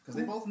of, because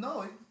they both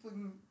know.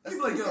 He's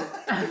like, yo,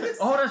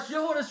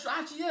 that's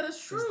actually, yeah, that's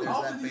true.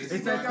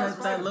 It's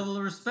that level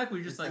of respect where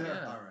you're just like,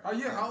 yeah. All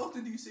right. How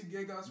often do you see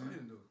gay guys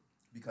fighting though?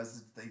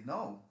 Because they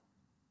know.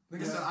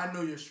 Like I said, I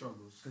know your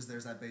struggles. Because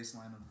there's that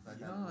baseline of that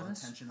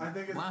tension. I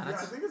think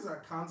it's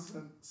that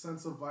constant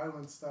sense of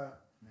violence that.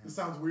 It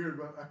sounds weird,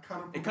 but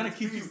it kind of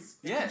keeps you.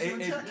 Yeah,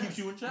 it keeps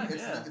you in check.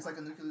 It's like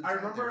a nuclear. I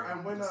remember I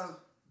went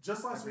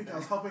just last week. I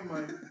was helping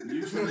my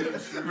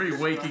every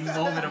waking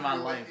moment of my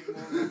life.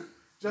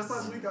 Just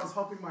last week I was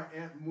helping my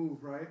aunt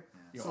move. Right.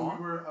 Your so aunt?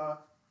 we were.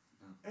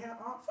 Aunt,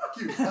 fuck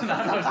you.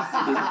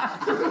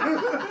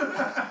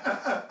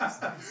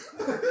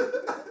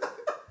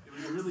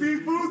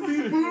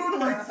 Seafood.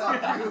 Like,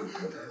 fuck you.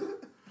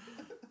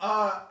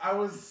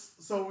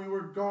 We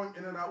were going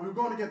in and out. We were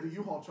going to get the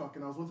U-Haul truck,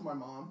 and I was with my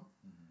mom.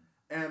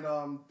 And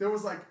there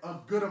was like a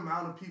good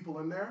amount of people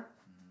in there.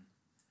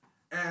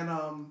 And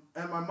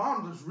my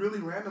mom just really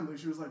randomly,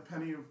 she was like,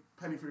 Penny,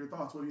 for your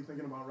thoughts, what are you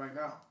thinking about right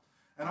now?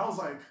 And I was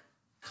like,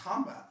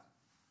 combat.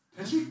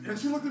 And she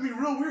looked at me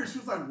real weird. She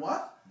was like,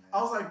 what?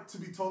 I was like, to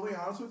be totally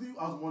honest with you,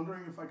 I was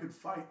wondering if I could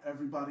fight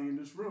everybody in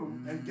this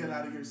room and get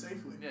out of here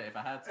safely. Yeah, if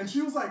I had to. And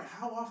she was like,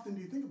 how often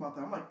do you think about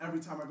that? I'm like, every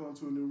time I go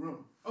into a new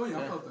room. Oh yeah,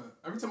 I felt that.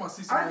 Every time I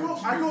see somebody.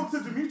 I go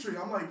to Dimitri.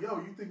 I'm like, yo,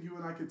 you think you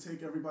and I could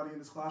take everybody in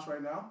this class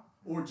right now?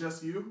 Or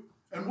just you?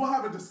 And we'll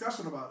have a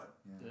discussion about it.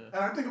 Yeah.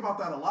 And I think about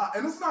that a lot.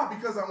 And it's not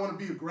because I want to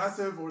be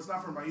aggressive or it's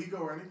not for my ego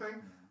or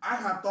anything. I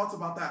have thoughts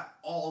about that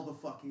all the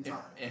fucking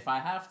time. If I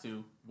have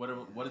to, what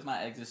is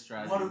my exit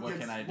strategy? What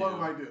can I do? What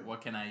do I do?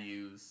 What can I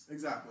use?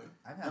 Exactly.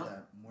 I've had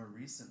that more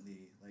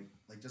recently, like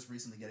just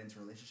recently getting into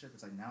a relationship.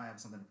 It's like now I have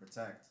something to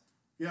protect.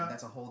 Yeah. And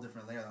that's a whole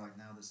different layer. I'm like,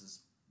 now this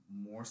is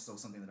more so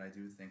something that I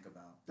do think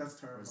about. That's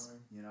terrifying.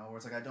 Where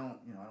it's like I don't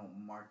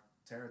mark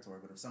territory,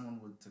 but if someone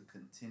would to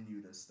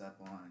continue to step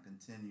on and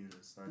continue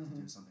to start to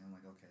do something, I'm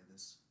like, okay,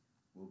 this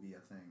will be a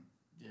thing.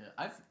 Yeah,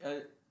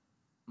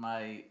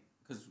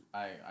 because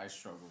I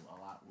struggle a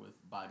lot with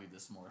body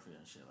dysmorphia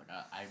and shit. Like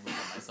I look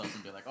at myself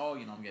and be like, oh,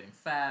 I'm getting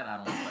fat. I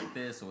don't look like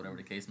this or whatever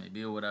the case may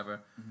be or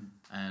whatever.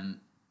 And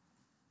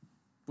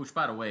which,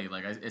 by the way,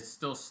 like it's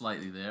still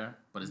slightly there,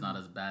 but it's not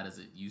as bad as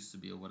it used to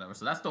be or whatever.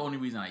 So that's the only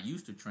reason I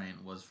used to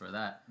train was for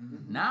that.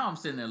 Now I'm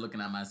sitting there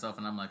looking at myself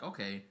and I'm like,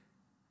 okay,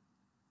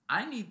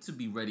 I need to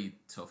be ready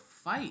to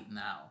fight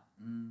now.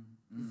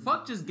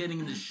 Fuck just getting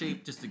into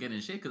shape just to get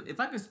in shape. Because if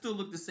I can still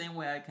look the same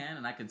way I can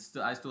and I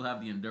still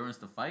have the endurance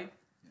to fight,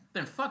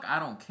 then fuck, I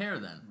don't care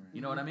then.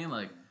 You know what I mean?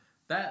 Like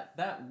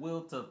that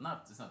will to it's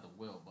not the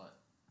will, but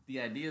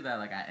the idea that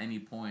like at any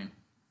point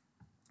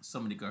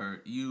somebody could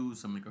hurt you,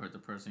 somebody could hurt the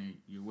person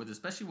you're with,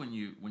 especially when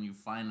you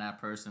find that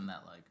person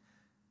that like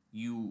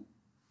you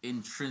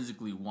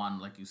intrinsically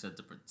want, like you said,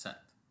 to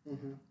protect.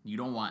 You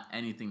don't want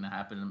anything to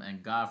happen to them,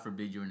 and God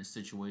forbid you're in a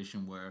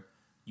situation where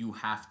you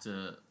have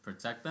to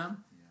protect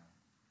them.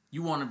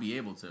 You want to be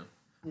able to,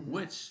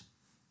 which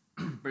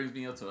brings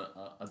me up to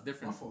a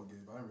different. My fault,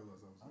 Gabe. I didn't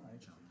realize that was.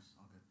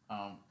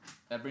 All right,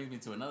 that brings me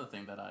to another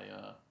thing that I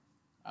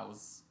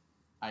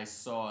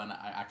saw and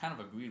I kind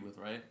of agreed with.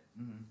 Right.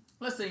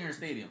 Let's say you're in a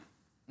stadium.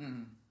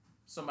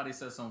 Somebody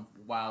says some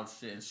wild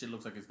shit and shit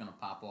looks like it's gonna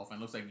pop off and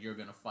it looks like you're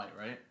gonna fight.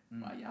 Right.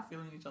 Why y'all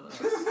feeling each other?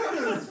 This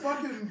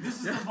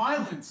is the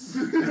violence.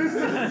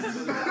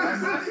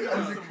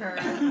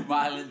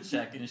 Violent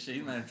check and shit.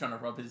 He's man trying to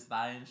rub his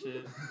thigh and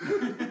shit.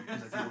 He's like,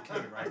 you're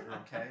okay, right? You're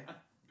okay.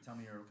 Tell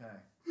me you're okay.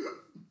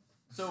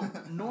 So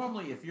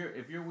normally, if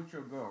you're with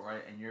your girl,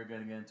 right, and you're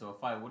gonna get into a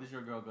fight, what is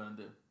your girl gonna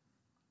do?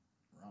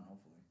 Run,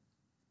 hopefully.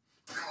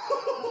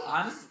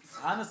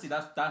 Honestly,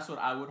 that's what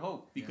I would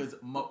hope, because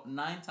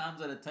 9 times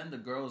out of 10, the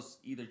girl's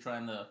either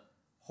trying to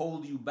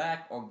hold you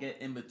back or get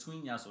in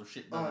between y'all so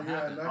shit doesn't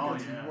happen. That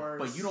gets worse.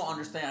 But you don't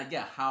understand,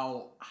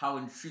 how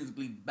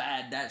intrinsically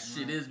bad that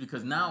shit is,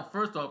 because now,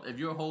 first off, if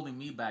you're holding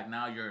me back,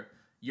 now you're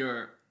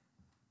now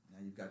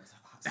you've got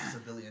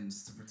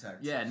civilians to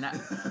protect. Yeah,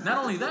 not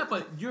only that,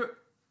 but you're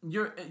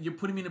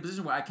putting me in a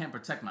position where I can't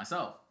protect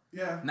myself.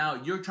 Yeah. Now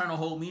you're trying to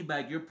hold me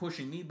back. You're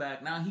pushing me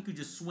back. Now he could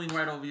just swing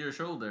right over your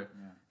shoulder.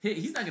 Yeah.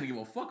 He's not gonna give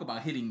a fuck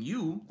about hitting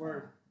you.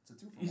 Word. It's a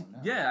 2-for-1 now.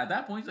 Yeah. At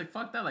that point, he's like,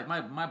 fuck that. Like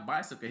my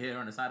bicycle hit her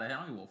on the side of the head.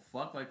 I don't give a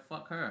fuck. Like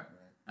fuck her. Right.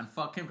 And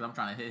fuck him because I'm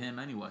trying to hit him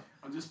anyway.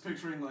 I'm just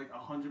picturing like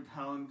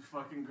 100-pound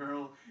fucking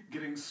girl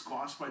getting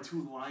squashed by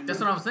 2 linemen.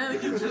 That's what I'm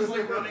saying. Just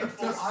like running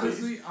full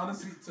honestly,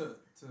 to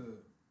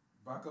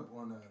back up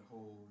on that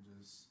whole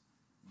just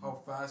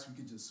how fast we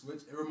could just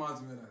switch. It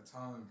reminds me of that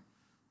time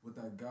with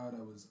that guy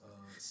that was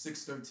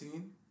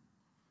 6'13".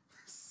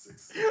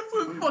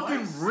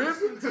 Fucking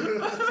ripped.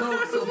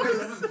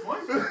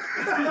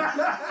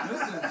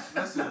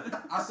 Listen.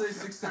 I say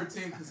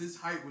 6'13" because his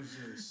height was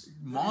just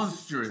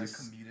monstrous. Like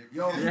comedic.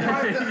 Yo, he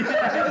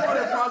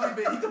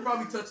could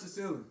probably touch the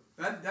ceiling.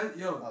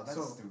 That's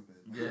stupid.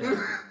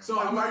 Yeah. So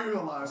I'm not even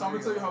gonna lie. So I'm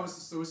gonna tell you how it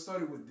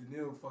started with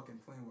Daniil fucking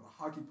playing with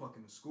a hockey puck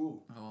in the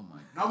school. Oh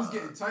my. And I was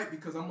getting tight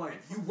because I'm like,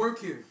 you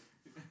work here.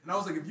 And I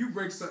was like, if you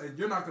break something,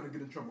 you're not gonna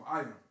get in trouble.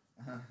 I am.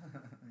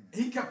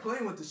 He kept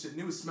playing with the shit and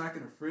he was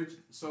smacking the fridge.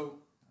 So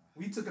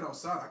we took it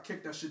outside. I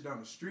kicked that shit down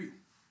the street.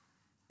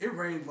 It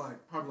rained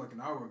probably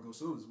an hour ago,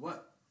 so it was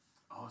wet.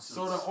 Oh,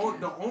 so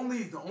the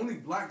only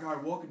black guy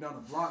walking down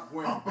the block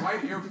wearing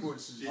white Air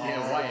Forces.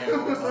 White Air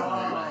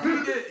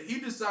Forces. He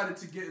decided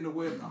to get in the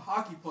way of the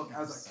hockey puck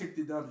as I kicked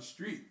it down the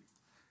street.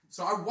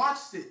 So I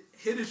watched it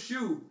hit his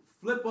shoe,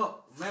 flip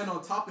up, land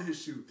on top of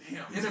his shoe.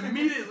 Damn. And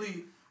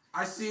immediately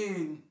I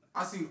seen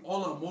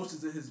all the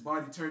emotions in his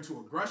body turn to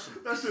aggression.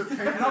 That shit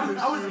painful. And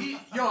I was eating,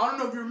 I don't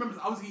know if you remember,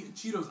 I was eating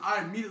Cheetos.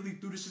 I immediately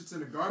threw the shits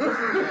in the garbage. And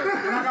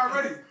I got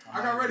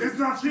ready. It's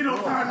not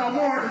Cheetos time no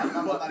more.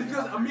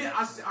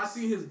 Because I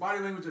seen his body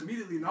language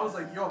immediately, and I was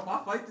like, yo, if I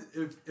fight,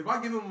 if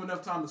I give him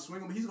enough time to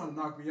swing him, he's gonna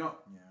knock me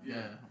out.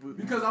 Yeah.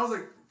 Because I was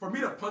like, for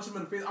me to punch him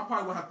in the face, I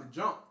probably would have to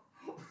jump.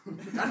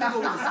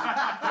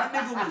 That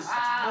nigga was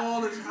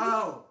tall as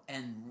hell.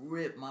 And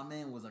Rip, my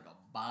man, was like a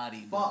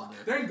bodybuilder. Fuck.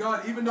 Thank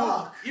God, even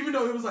though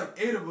it was like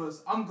 8 of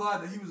us, I'm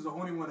glad that he was the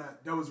only one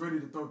that was ready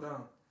to throw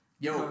down.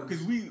 Yo,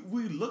 because we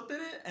looked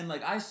at it and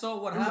like I saw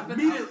what happened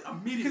immediately.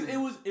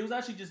 Because it was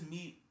actually just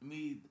me,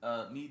 D,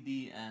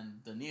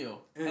 and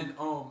Daniil, and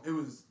it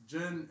was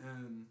Jen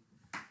and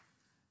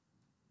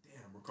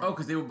Ricardo. Oh,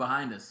 because they were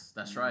behind us.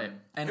 That's right.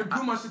 And it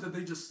blew my shit that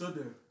they just stood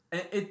there.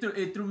 And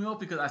it threw me off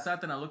because I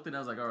sat there and I looked at it and I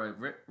was like, all right,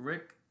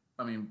 Rick.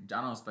 I mean,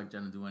 I don't expect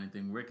Jen to do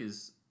anything. Rick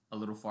is a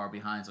little far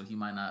behind, so he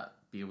might not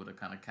be able to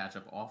kind of catch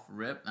up off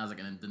Rip. And I was like,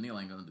 and Daniil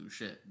ain't gonna do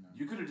shit. No.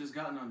 You could have just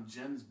gotten on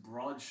Jen's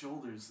broad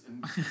shoulders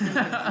and Jesus.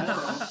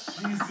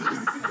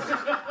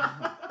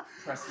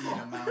 Press E in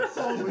a mouse.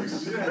 Holy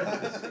shit.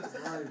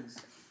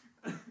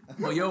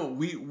 Well, yo,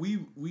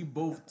 we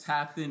both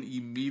tapped in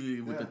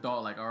immediately with the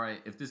thought, like, all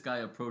right, if this guy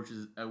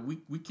approaches,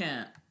 we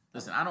can't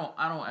listen. I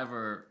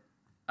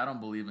don't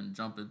believe in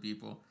jumping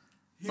people.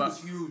 He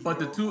was huge, but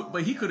bro.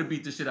 but he could have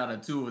beat the shit out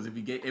of two of us if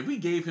we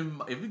gave a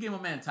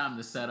man time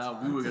to set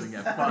up, we were gonna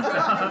get fucked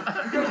up.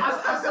 Because I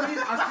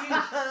seen.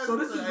 So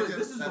this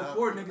is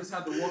before niggas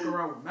had to walk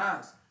around with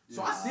masks.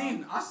 So I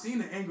seen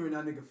the anger in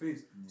that nigga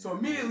face. Yeah. So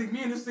immediately,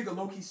 me and this nigga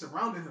low key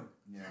surrounded him.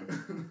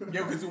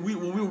 Yeah, because when we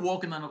were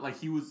walking on, like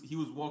he was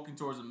walking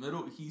towards the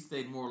middle, he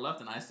stayed more left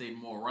and I stayed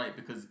more right.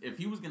 Because if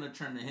he was gonna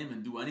turn to him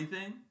and do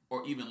anything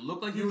or even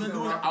look like he was gonna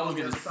do it, I was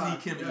gonna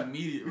sneak him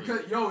immediately.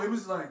 Because it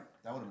was like.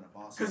 That would have been a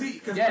boss. Because we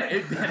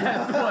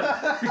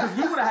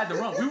would have had to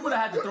run. We would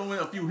have had to throw in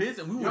a few hits,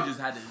 and we would have just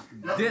had to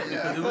dip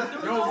because there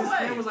was no his way.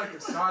 hand was like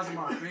the size of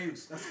my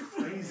face. That's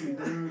crazy,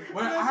 dude.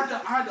 But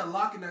I had to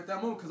lock in at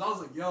that moment because I was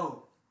like,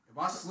 yo, if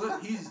I slip,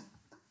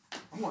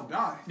 I'm gonna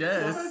die.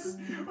 Yes.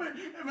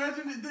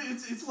 Imagine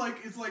it's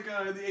like the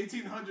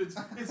 1800s.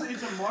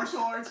 It's a martial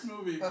arts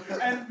movie,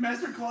 and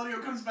Master Claudio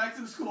comes back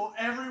to the school.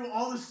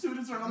 All the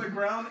students are on the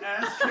ground,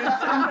 ass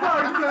kicked.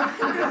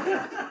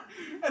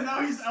 And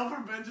now he's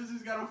Alfred Benches.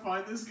 He's got to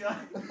find this guy.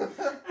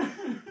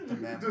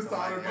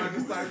 Dishonored my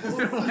disciples.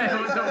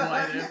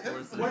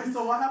 Wait,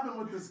 so what happened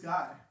with this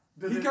guy?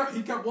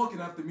 He kept walking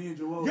after me and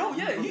Joel. Yo,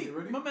 yeah,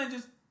 my man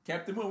just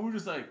kept him up. We were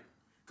just like.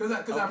 Cause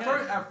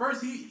at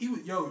first he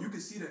was you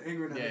could see the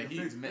anger in that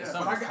nigga's face.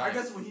 But I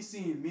guess when he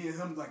seen me and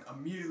him like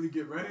immediately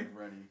get ready,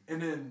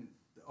 and then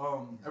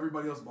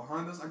everybody else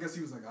behind us, I guess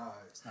he was like, alright.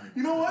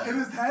 You know what? In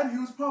his head, he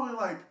was probably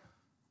like,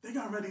 they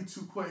got ready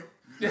too quick.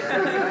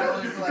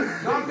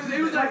 Cause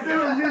he was like, they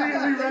were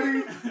immediately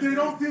ready. They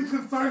don't seem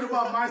concerned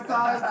about my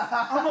size.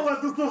 I'm gonna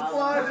let this little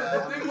slide.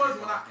 The thing was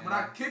when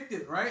I kicked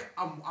it, right?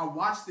 I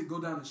watched it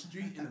go down the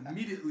street and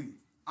immediately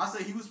I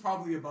say he was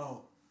probably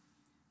about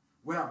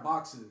where that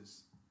box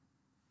is.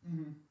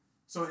 Mm-hmm.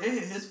 So it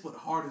hit his foot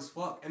hard as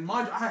fuck. And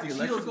mind you, I had the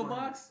electrical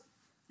box.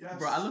 Yes.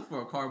 Bro, I look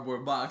for a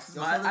cardboard box.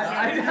 You live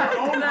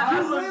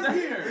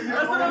here.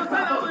 That's what I'm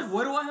saying. I was like,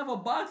 where do I have a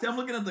box? I'm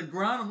looking at the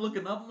ground. I'm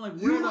looking up. I'm like,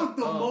 you look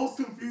the most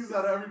confused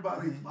out of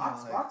everybody.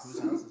 Box.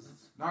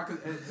 Nah, cause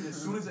and as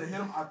soon as it hit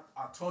him, I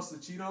tossed the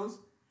Cheetos,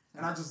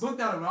 and I just looked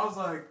at him. And I was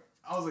like,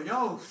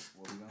 yo,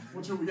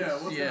 what you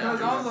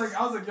Because I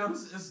was like, yo,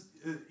 this is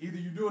either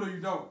you do it or you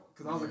don't.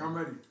 Cause I was like, I'm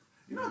ready.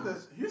 You know,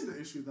 here's the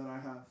issue that I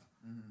have.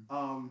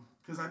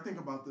 Because I think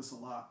about this a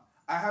lot.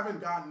 I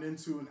haven't gotten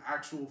into an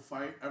actual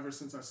fight ever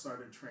since I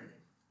started training.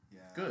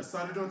 Yeah. Good. I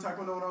started doing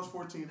Taekwondo when I was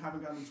 14,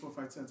 haven't gotten into a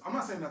fight since. I'm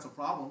not saying that's a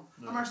problem.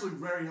 No. I'm actually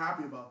very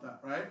happy about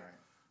that, right?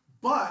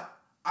 But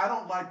I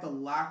don't like the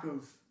lack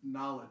of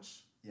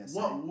knowledge. Yes.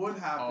 What would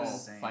happen?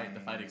 The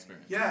fight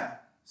experience. Yeah.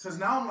 Because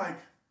now I'm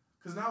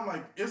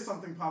like, if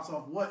something pops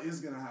off, what is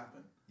going to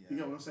happen? Yeah. You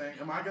get what I'm saying?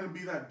 Am I going to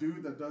be that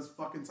dude that does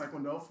fucking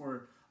Taekwondo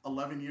for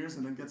 11 years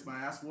and then gets my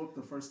ass whooped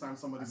the first time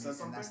somebody says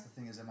something? And that's the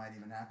thing, is it might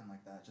even happen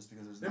like that just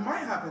because there's. It might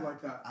happen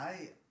like that.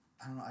 I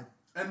don't know.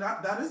 And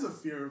that is a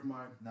fear of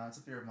mine. No, it's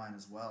a fear of mine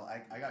as well.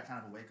 I got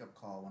kind of a wake up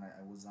call when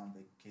I was on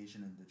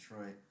vacation in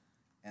Detroit,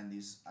 and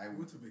I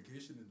went to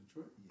vacation in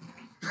Detroit. Yeah.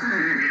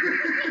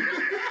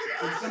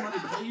 Did somebody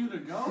pay you to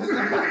go?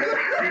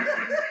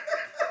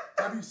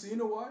 Have you seen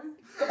Hawaii?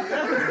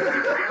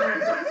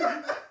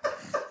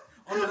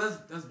 Oh no,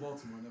 that's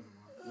Baltimore. Never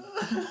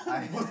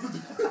mind. What's the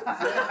difference?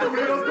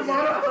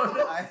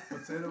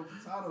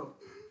 Potato.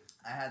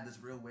 I had this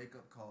real wake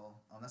up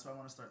call. That's why I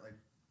want to start like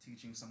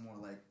teaching some more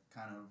like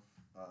kind of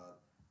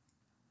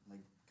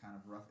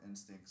rough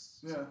instincts.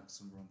 Yeah.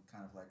 Some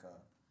kind of like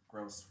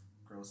gross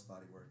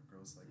body work,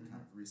 gross like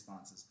kind of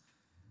responses.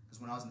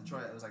 Because when I was in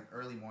Detroit, it was like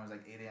early mornings,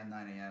 like 8 a.m.,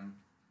 9 a.m.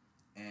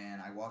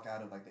 And I walk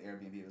out of like the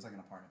Airbnb. It was like an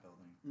apartment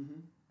building.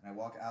 Mm-hmm. And I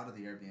walk out of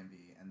the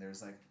Airbnb, and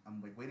there's like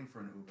I'm like waiting for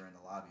an Uber in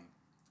the lobby.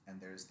 And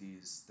there's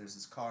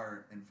this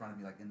car in front of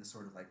me, like in this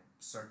sort of like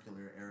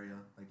circular area,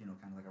 like, you know,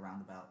 kind of like a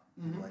roundabout.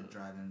 Mm-hmm. People like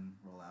drive in,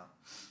 roll out,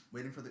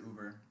 waiting for the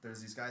Uber.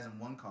 There's these guys in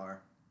one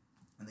car,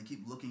 and they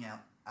keep looking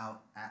out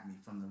at me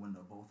from the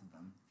window, both of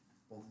them,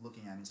 both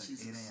looking at me. It's like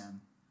Jesus. 8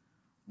 a.m.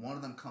 One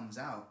of them comes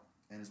out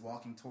and is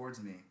walking towards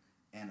me,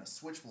 and a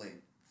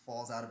switchblade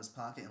falls out of his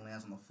pocket and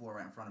lands on the floor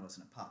right in front of us,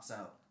 and it pops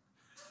out.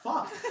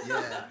 Fuck.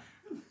 Yeah.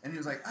 And he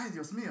was like, "Ay,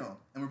 Dios mío,"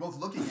 and we're both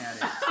looking at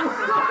it.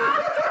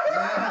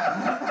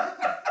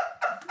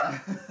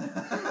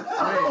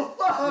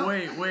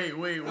 Wait.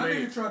 I think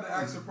you tried to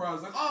act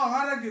surprised. Like, oh,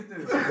 how'd I get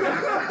this?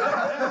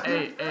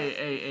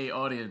 Hey,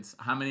 audience.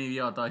 How many of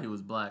y'all thought he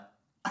was black?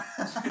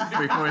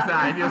 Before it's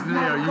out, you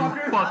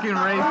fucking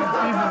racist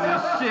pieces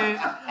of shit.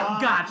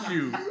 Got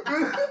you.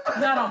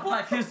 Not on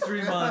Black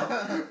History Month.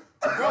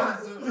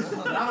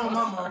 Not on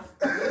my mouth.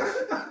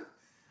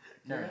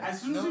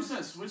 As soon as you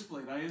said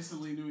switchblade, I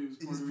instantly knew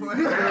he was Puerto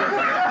Rican.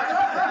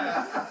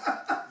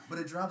 But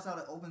it drops out,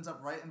 it opens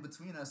up right in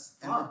between us,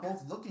 and we're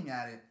both looking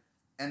at it.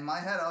 in my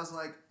head, I was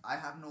like, I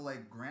have no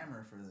like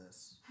grammar for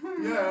this.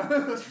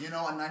 Yeah. You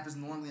know, a knife is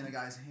normally in a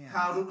guy's hand.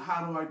 How do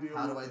I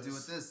deal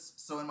with this?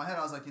 So in my head,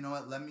 I was like, you know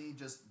what? Let me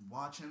just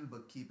watch him,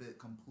 but keep it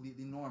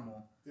completely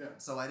normal. Yeah.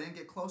 So I didn't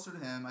get closer to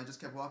him. I just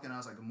kept walking. I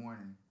was like, good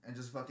morning, and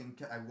just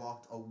I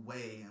walked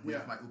away and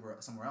waited for my Uber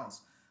somewhere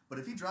else. But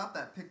if he dropped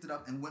that, picked it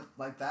up, and went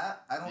like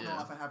that, I don't know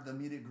if I have the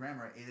immediate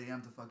grammar at 8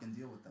 a.m. to fucking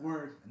deal with that.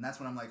 Word. And that's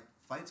when I'm like,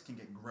 fights can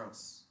get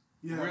gross.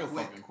 Yeah. Real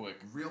fucking quick.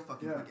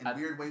 In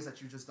weird ways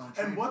that you just don't.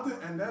 And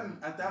then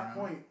at that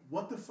point,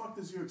 what the fuck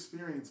does your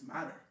experience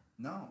matter?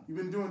 No. You've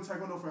been doing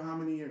Taekwondo for how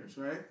many years,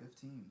 right?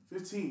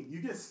 15.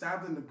 You get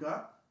stabbed in the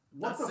gut.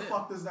 What the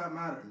fuck does that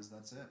matter?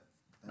 That's it.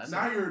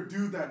 Now you're a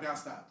dude that got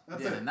stabbed.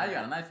 That's it. Now you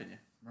got a knife in you.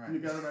 Right. You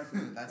got a knife in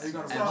you. You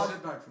got a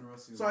solid back for the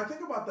rest of your So I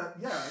think about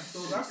that, so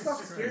that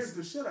stuff scares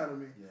the shit out of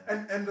me.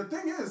 Yeah. And the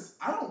thing is,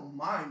 I don't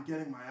mind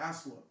getting my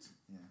ass whooped.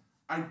 Yeah.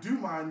 I do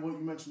mind what you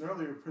mentioned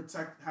earlier,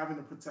 having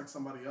to protect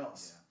somebody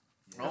else.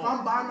 Yeah. If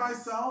I'm by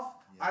myself,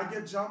 I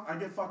get jumped, I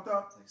get fucked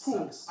up,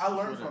 cool, I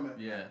learn from it.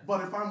 Yeah.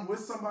 But if I'm with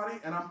somebody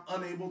and I'm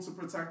unable to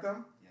protect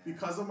them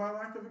because of my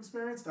lack of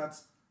experience,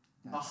 that's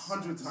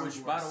 100 times worse.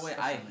 Which, by the way,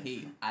 I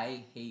hate,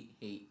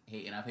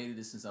 and I've hated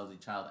this since I was a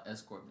child,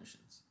 escort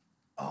missions.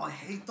 Oh, I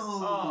hate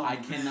those. I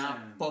cannot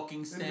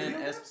fucking stand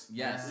Yes.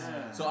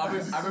 Yeah. So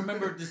I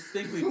remember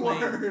distinctly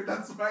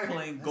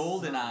playing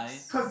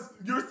GoldenEye. Because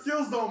your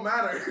skills don't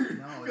matter.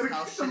 No, You're it's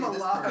how keep them shitty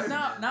this alive. person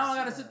Now I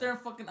gotta sit there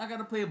and I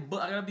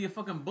gotta be a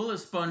fucking bullet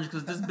sponge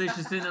because this bitch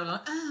is sitting there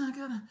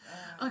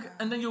like,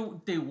 and then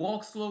they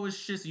walk slow as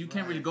shit, so you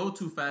can't really go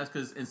too fast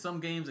because in some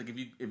games, like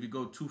if you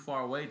go too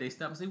far away, they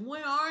stop and say,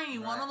 where are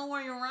you? I don't know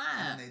where you're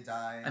at. And they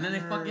die. And then they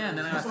and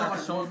then I gotta start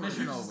the show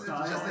mission over.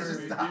 They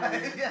just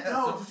die. Yeah.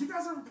 No, did you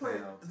guys ever play?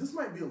 This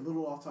might be a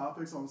little off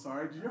topic, so I'm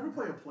sorry. Did you ever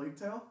play A Plague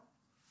Tale?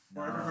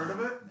 Or ever heard of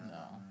it?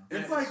 No.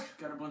 It's like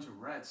got a bunch of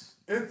rats.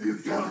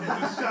 It's got a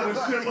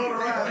shitload of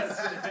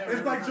rats.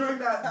 It's like during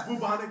that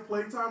bubonic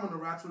plague time when the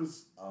rats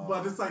was,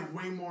 but it's like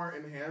way more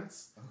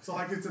enhanced. Okay. So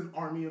like it's an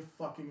army of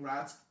fucking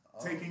rats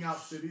taking out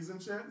cities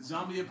and shit.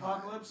 Zombie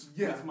apocalypse.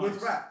 Yeah,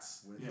 with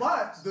rats.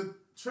 But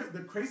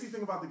the crazy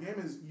thing about the game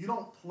is you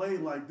don't play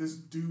like this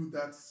dude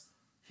that's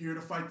here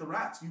to fight the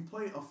rats. You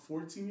play a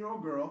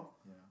 14-year-old girl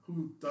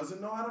who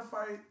doesn't know how to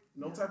fight,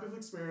 no type of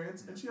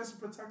experience, and she has to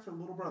protect her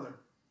little brother.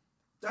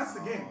 That's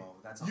the game.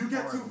 You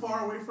get too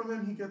far away from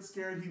him, he gets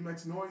scared, he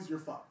makes noise, you're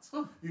fucked.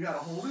 You gotta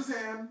hold his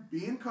hand,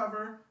 be in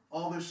cover,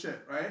 all this shit,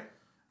 right?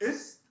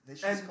 They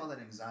should just call that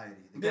anxiety.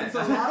 It's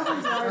a lot of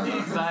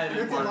anxiety.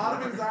 It's a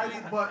lot of anxiety,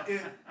 but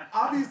it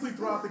obviously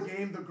throughout the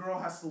game, the girl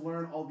has to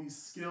learn all these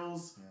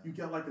skills. Yeah. You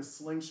get like a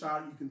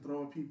slingshot, you can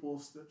throw at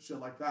people, shit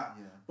like that.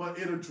 Yeah. But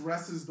it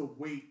addresses the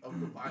weight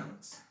of the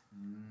violence.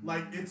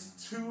 Like it's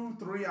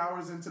 2-3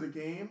 hours into the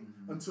game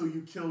until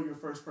you kill your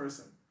first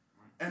person.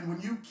 And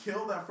when you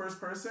kill that first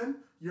person,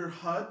 your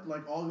HUD,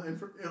 like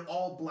it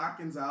all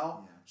blackens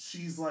out. Yeah.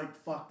 She's like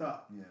fucked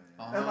up. Yeah.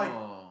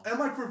 And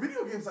like for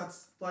video games,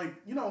 that's like,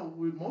 you know,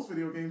 with most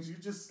video games, you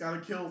just gotta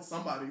kill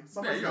somebody.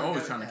 You're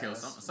always trying to kill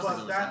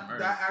somebody. But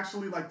that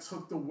actually like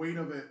took the weight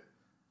of it.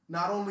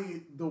 Not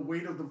only the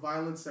weight of the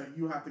violence that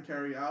you have to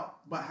carry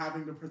out, but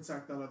having to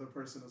protect that other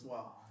person as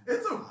well.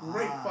 It's a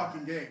great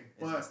fucking game,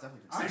 but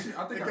I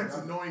think it gets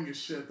annoying as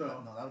shit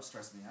though. No, that would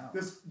stress me out.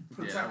 This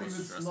protecting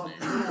this little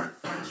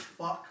French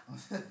fuck.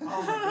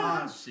 Oh my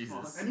gosh.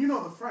 Jesus. And you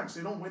know the French,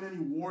 they don't win any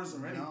wars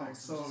or anything,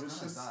 so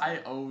it's just.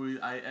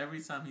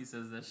 Every time he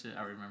says that shit,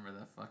 I remember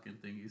that fucking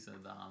thing he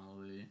said to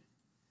Amelie.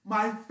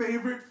 My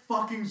favorite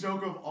fucking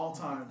joke of all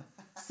time.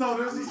 So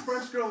there's this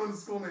French girl in the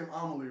school named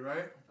Amelie,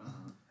 right?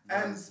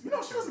 And, you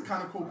know, she was a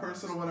kind of cool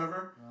person or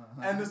whatever.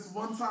 And this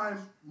one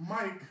time,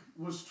 Mike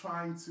was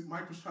trying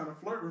to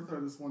flirt with her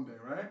this one day,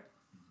 right?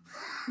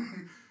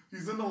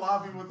 He's in the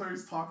lobby with her,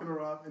 he's talking her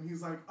up, and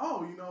he's like,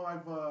 oh, you know,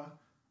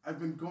 I've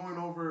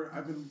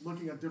been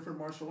looking at different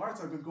martial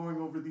arts, I've been going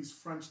over these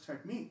French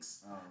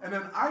techniques. Oh. And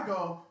then I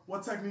go,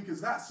 what technique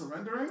is that,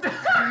 surrendering?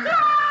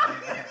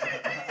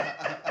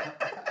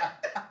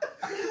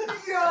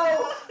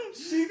 Yo,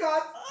 she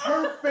got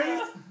her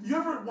face. You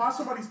ever watch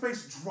somebody's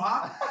face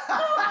drop?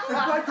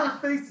 It's like her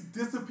face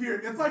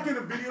disappeared. It's like in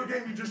a video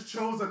game you just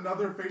chose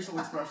another facial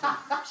expression.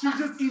 She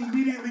just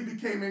immediately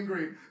became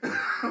angry.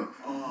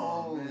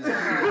 Oh, man.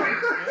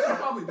 She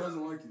probably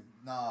doesn't like you.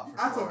 Nah, for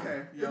That's sure.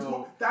 okay.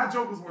 That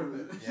joke was worth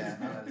it. Yeah,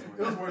 no, that is worth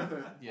it. It was worth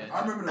it. Yeah,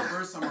 I remember the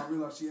first time I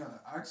realized she had an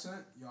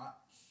accent. Yo,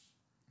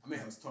 I may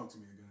have to talk to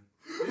me again.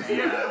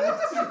 Yeah. I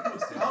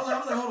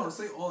was like, hold on,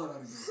 say all of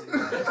that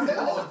again. Say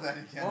all of that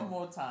again. One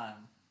more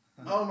time.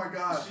 Oh my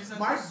god.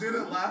 Mike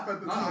didn't laugh at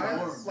the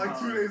time. Like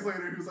 2 days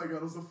later, he was like, oh,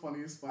 that was the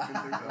funnious fucking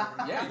thing ever.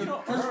 Yeah, you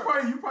know.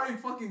 You probably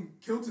fucking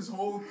killed his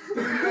whole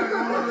thing.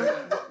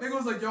 Nigga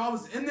was like, yo, I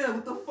was in there,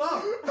 what the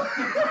fuck?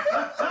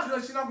 She's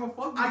like, she not gonna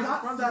fuck me. I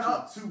got set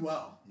up too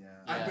well. Yeah.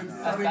 I've been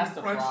studying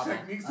French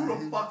techniques. Who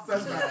the fuck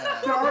says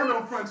that? There are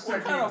no French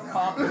techniques. What kind of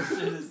pompous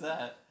shit is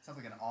that? Sounds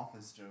like an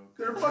Office joke.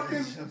 They're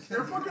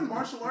fucking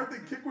martial art. They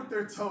kick with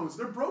their toes.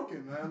 They're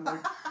broken, man.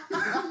 Like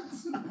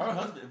her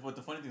husband. But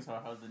the funny thing is, her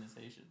husband is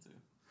Haitian too.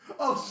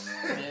 Oh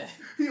shit! Yeah.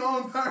 He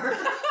owns her.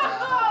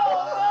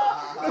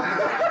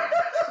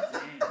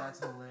 That's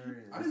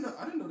hilarious. I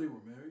didn't know they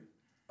were married.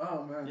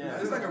 Oh man. Yeah.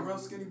 It's like a real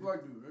skinny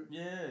black dude, right?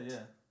 Yeah.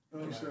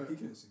 Oh shit. He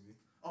can't see me.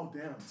 Oh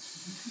damn.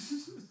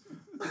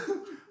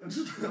 I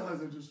just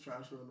realized I just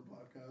trashed her on the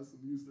podcast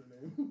and used her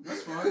name.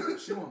 That's fine.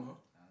 She won't know.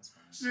 That's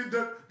fine. Shit,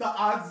 the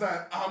odds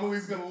that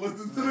Amelie's gonna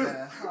listen to this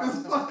Yeah.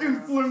 is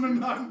fucking slim to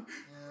none.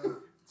 Yeah.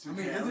 I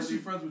mean, isn't she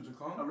friends with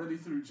Jacon? Already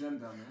threw Jen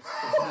down there.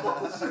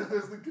 Oh shit,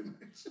 there's the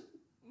connection.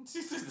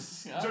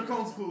 Yeah.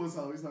 Jacon's cool as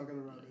hell. He's not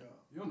gonna rat me out.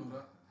 You don't know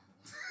that.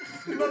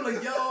 You're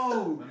like,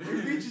 yo, what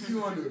features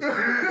you on this? You're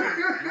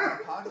on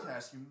a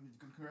podcast.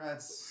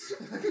 Congrats.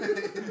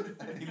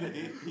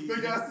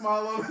 Big ass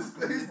smile on his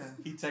face.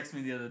 He texted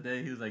me the other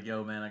day. He was like,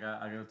 "Yo, man, I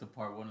got to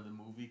part 1 of the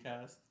movie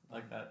cast,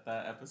 like that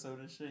episode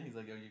and shit." He's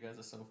like, "Yo, you guys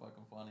are so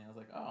fucking funny." I was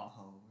like, "Oh."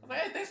 I was like,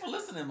 "Hey, thanks for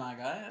listening, my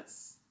guy.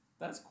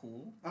 That's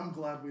cool." I'm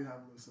glad we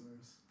have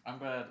listeners. I'm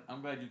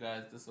glad you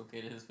guys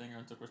dislocated his finger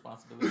and took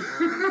responsibility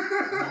for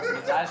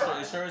it.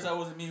 It sure as hell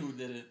wasn't me who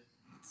did it.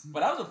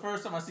 But that was the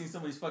first time I seen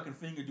somebody's fucking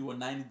finger do a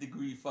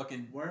 90-degree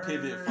fucking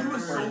pivot He from the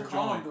was so first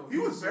calm, joint. though. He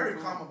was very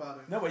calm about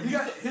it. No, but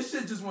His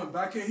shit just went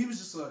back here. He was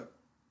just like,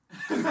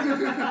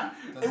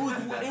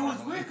 it was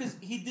weird because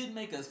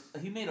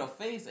he made a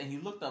face and he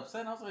looked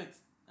upset. And I was like,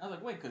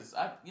 wait, because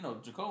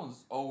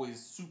Jacon's always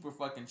super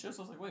fucking chill.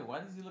 So I was like, wait, why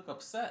does he look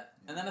upset?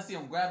 And then I see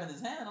him grabbing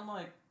his hand. I'm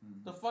like,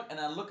 the fuck? And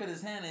I look at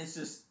his hand and it's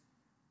just,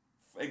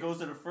 it goes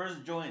to the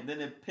first joint, then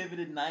it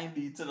pivoted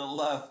 90 to the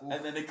left,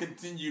 and then it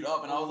continued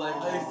up. And I was like,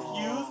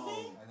 excuse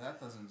me?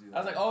 That doesn't do that. I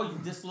was like, oh, you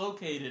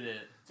dislocated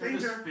it.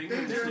 Danger,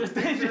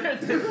 Danger.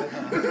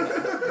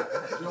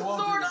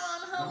 Sword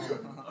on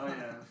him. Oh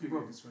yeah. he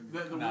broke his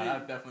finger. Nah,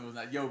 that definitely was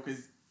not. Yo,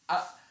 because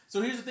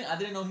so here's the thing. I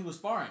didn't know he was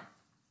sparring.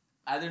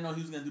 I didn't know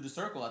he was going to do the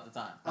circle at the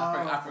time.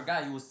 I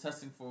forgot he was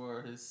testing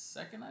for his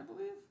second, I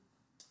believe.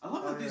 I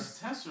love how these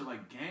tests are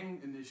like gang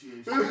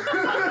initiation.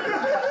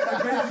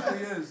 It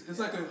basically is. It's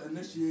like an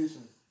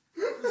initiation.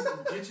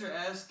 Get your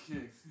ass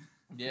kicked.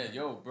 Yeah,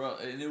 yo, bro,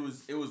 and it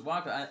was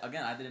wild. I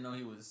didn't know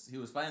he was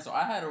fighting, so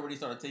I had already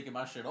started taking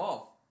my shit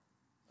off.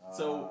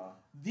 So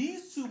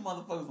these two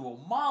motherfuckers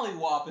will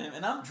mollywop him,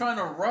 and I'm trying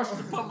to rush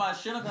to put my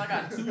shit on. I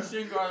got 2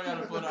 shin guards I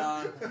gotta put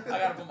on. I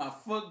gotta put my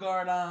foot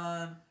guard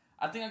on.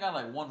 I think I got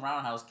like 1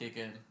 roundhouse kick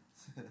in,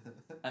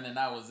 and then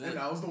that was it. And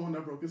that was the one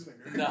that broke his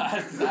finger. No,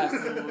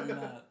 absolutely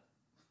not.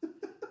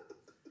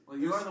 Well,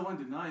 you are the one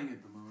denying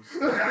it the most.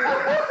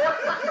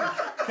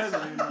 Cause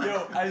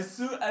yo, as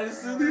soon He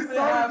as it started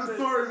the happened,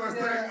 story by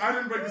saying, I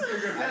didn't break his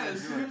finger. Yeah,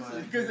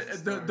 seriously.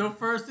 because the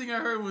first thing I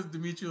heard was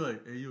Dimitri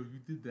like, "Hey yo, you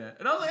did that,"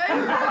 and I was like,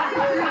 "Hey,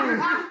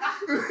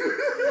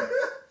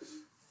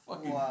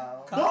 fucking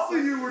Wow. Both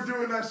of you were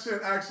doing that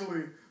shit,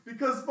 actually.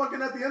 Because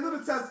fucking at the end of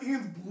the test,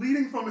 Ian's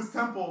bleeding from his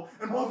temple,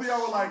 and both of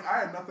y'all were like, I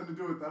had nothing to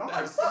do with that. I'm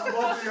like, fuck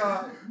both of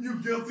y'all, you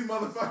guilty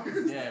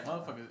motherfuckers. yeah,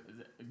 motherfucker,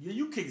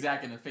 you kick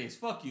Zach in the face.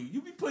 Fuck you.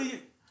 You be putting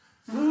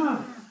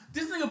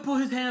this nigga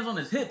put his hands on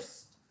his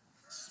hips,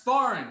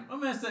 sparring. My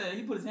man said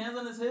he put his hands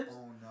on his hips.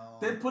 Oh no.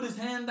 Then put his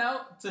hand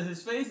out to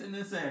his face and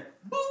then said,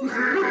 boom,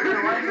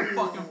 right in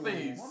the fucking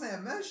face. My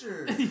man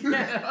measured.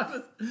 Yeah,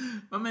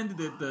 my man did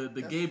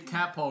the Gabe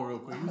cat paw real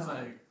quick. He was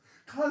like,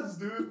 Cuz,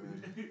 dude,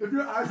 if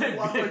your eyes are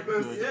locked like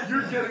this,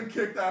 you're getting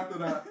kicked after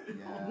that.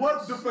 Yeah.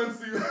 What defense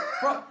do you have?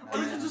 bro, Or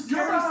you can just You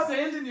ever have-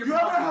 carry sand in your You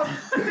ever pocket.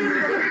 have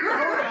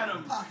Throw at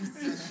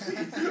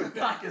him.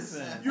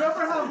 Pakistan. you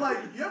ever have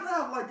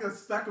like a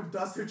speck of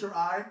dust hit your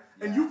eye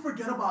and you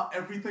forget about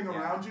everything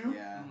around you?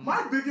 Yeah.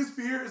 My biggest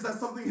fear is that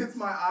something hits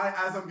my eye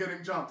as I'm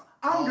getting jumped.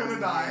 I'm Oh, gonna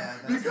die yeah,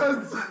 that's-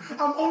 because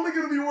I'm only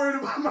gonna be worried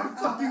about my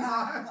fucking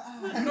eye.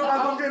 You know,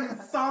 as I'm getting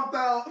stomped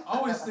out. I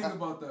always think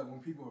about that when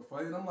people are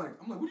fighting. I'm like,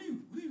 what do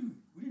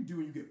you do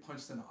when you get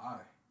punched in the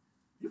eye?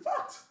 You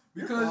fucked.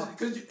 You're Because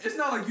fucked. it's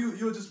not like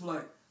you'll just be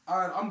like, all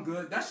right, I'm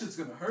good. That shit's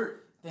gonna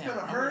hurt. It's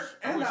gonna hurt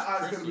and that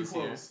eye's gonna be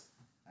closed.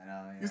 I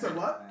know. Yeah. You said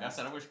what? I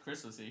said I wish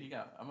Chris was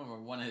here. I remember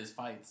one of his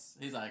fights.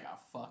 He's like, I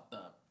got fucked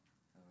up.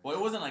 Well, it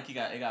wasn't like it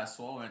got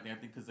swollen or anything. I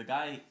think because the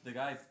guy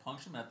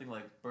punched him. I think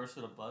like burst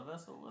through the blood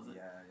vessel. Was it?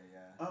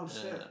 Yeah. Oh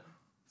shit. Yeah.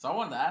 So I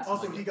wanted to ask.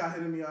 Also, him, like, he got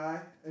hit in the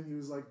eye and he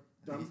was like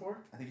done for.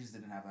 I think he just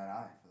didn't have that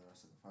eye for the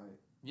rest of the fight.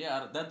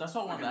 yeah, that's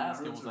what I wanted to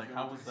ask him. Was like,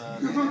 how was Yeah.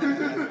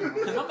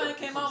 Because my man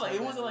came out like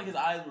it wasn't like his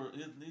eyes were.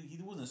 He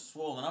wasn't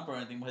swollen up or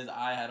anything, but his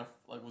eye had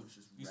was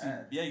just you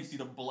red. see. Yeah, you see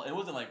the blood. It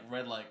wasn't like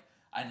red like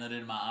I nutted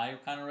in my eye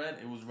kind of red.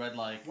 It was red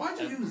like. Why'd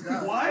you use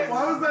that? Why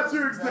was that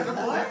your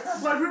example? Like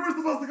we were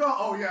supposed to go,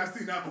 oh yeah, I've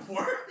seen that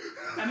before.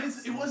 And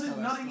it wasn't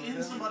nutting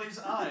in somebody's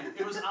eye.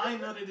 It was I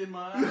nutted in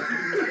my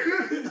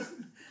eye.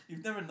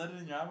 You've never nutted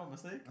in your eye by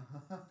mistake?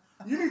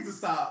 You need to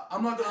stop.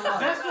 I'm not gonna lie.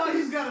 That's why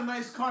he's got a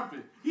nice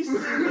carpet. He's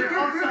sitting there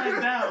upside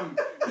down,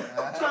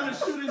 trying to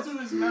shoot into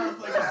his mouth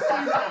like a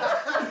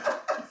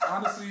speedball.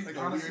 honestly, Like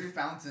a weird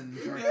fountain.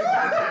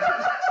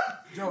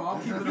 Joe, I'll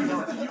keep it It's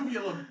above. the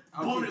uvula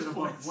I'll bonus keep it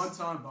above. points. One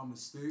time by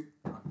mistake,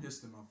 I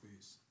pissed in my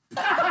face.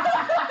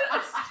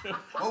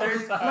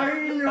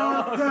 Explain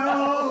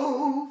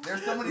yourself.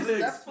 There's so many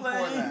steps before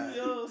Explain that.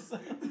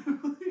 yourself.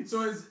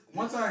 So it's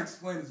once I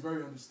explain, it's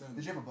very understandable.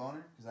 Did you have a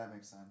boner? Because that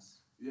makes sense.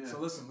 Yeah. So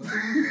listen.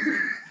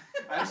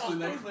 Actually,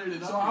 that cleared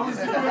it up. So I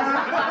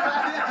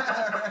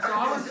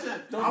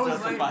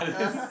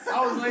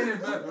was laying in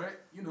bed, right?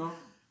 You know,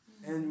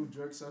 annual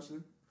jerk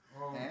session.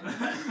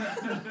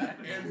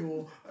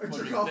 Annual. I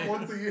jerk off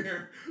once a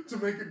year to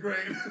make it great.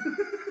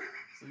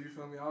 So you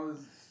feel me? I was,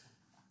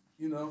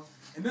 you know,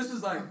 and this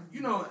is like,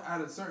 you know, at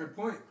a certain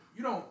point,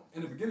 you don't,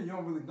 in the beginning, you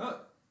don't really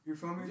nut. You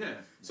feel me? Yeah.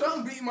 So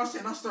I'm beating my shit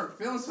and I start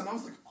feeling something. I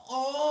was like,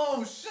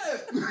 oh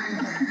shit. I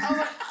was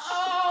like,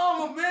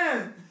 oh my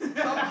man.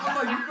 I'm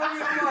like, you feel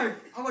me?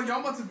 I'm like, yo,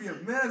 I'm about to be a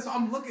man. So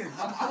I'm looking.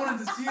 I wanted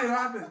to see it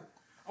happen.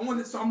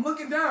 So I'm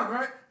looking down,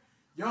 right?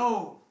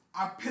 Yo,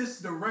 I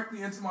pissed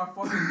directly into my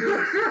fucking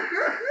bitch.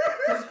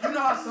 Cause you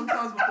know how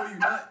sometimes before you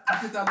nut, you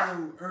get that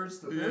little urge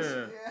to piss?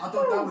 Yeah. I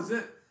thought that was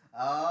it.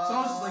 Oh. So I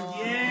was just like,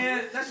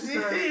 yeah, that's just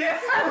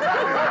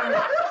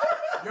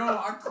Yo,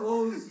 I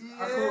closed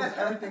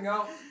everything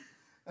out.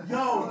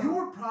 Yo, you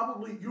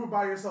were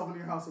by yourself in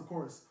your house, of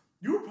course.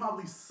 You were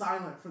probably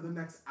silent for the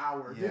next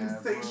hour. Yeah, didn't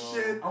say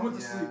shit. I went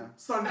to sleep.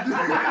 Sunday.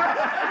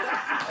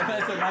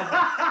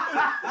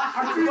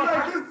 I feel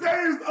like this day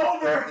is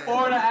over.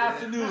 4 in the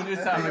afternoon,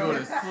 it's time to go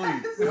to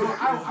sleep. Yo,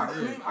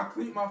 I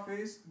cleaned my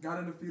face, got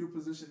in the fetal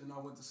position, and I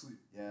went to sleep.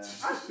 Yeah.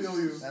 I feel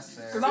you. That's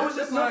fair. Because I was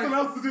just nothing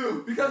like, else to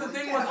do. because the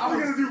thing was, What are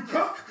you gonna do?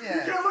 Cook? Yeah.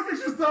 You can't look at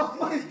yourself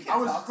like. I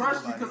was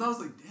crushed because I was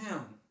like,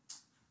 damn.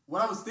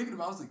 What I was thinking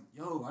about, I was like,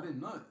 yo, I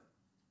didn't nut.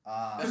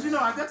 Because you know,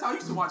 at that time I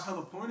used to watch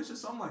hella porn and shit,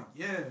 so I'm like,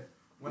 yeah.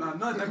 When I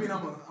nut, that means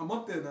I'm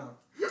up there now.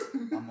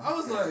 I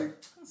was like,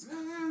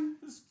 man,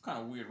 this is kind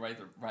of weird, rite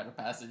of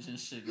passage and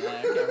shit, man.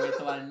 I can't wait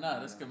till I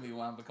nut. That's gonna be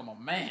when I become a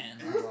man.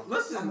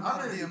 Listen,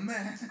 I've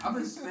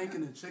been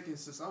spanking the chicken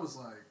since I was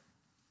like,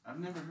 I've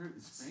never heard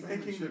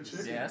spanking the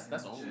chicken. Yeah,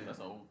 that's old. That's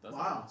old.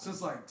 Wow.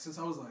 Since I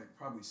was like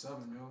probably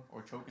 7, yo.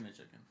 Or choking the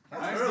chicken.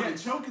 Yeah,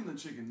 choking the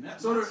chicken.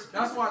 That's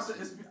why I said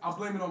I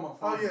blame it on my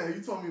father. Oh yeah,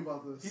 you told me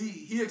about this.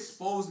 He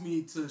exposed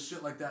me to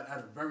shit like that at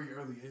a very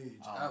early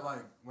age. At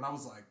like when I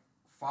was like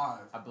 5.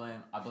 I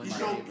blame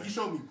He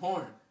showed me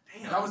porn.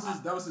 Damn. That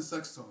was his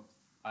sex talk.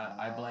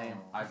 I blame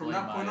From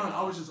that point on,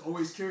 I was just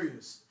always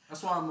curious.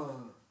 That's why I'm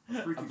a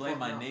freaky. I blame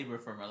my neighbor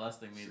for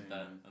molesting me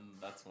then, and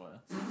that's why.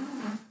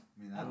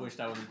 I wish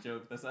that was a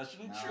joke. That's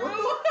actually true.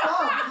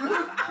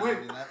 Wait,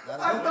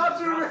 I thought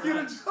you were making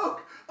a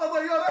joke. I was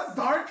like, yo, that's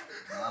dark.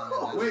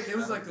 Wait, it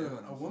was like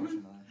a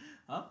woman?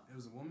 Huh? It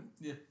was a woman?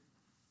 Yeah.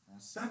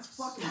 That's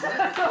fucking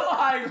That's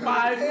like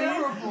by me.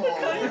 terrible.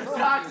 You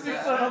toxic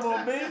son of a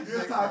bitch.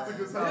 You're toxic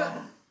as hell.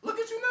 Yeah. Look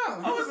at you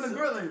now. You live in a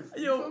girl life.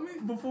 Yo,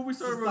 before we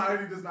start,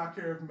 Society does not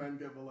care if men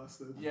get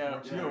molested. Yeah,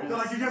 They're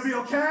like, you gonna be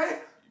okay?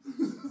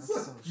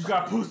 you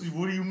got pussy.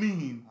 What do you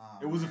mean?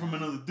 It wasn't from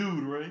another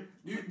dude, right?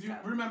 Do you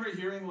remember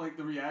hearing like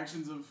the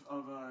reactions of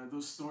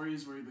those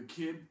stories where the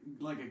kid,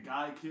 like a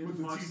guy kid, with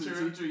the fucks teacher?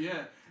 the teacher?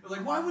 Yeah, they're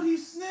like, why would he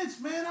snitch,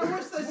 man? I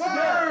wish that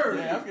Word!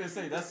 Yeah, I was gonna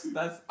say that's.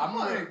 I'm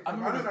like, I why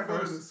remember did I the go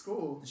to first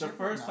school? the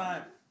first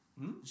time.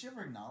 Did she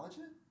ever acknowledge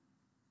it?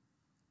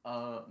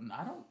 I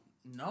don't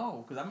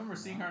know, because I remember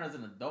seeing her as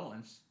an adult,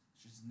 and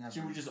She's never. she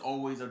was just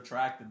always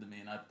attracted to me,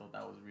 and I thought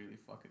that was really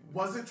fucking weird.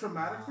 Was it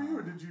traumatic for you,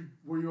 or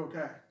were you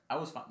okay? I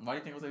was fine. Why do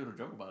you think I was able to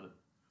joke about it?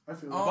 I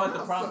feel.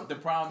 But the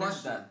problem is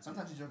question. that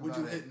Sometimes you joke Would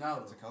about you it hit now,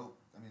 to though? cope.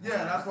 I mean,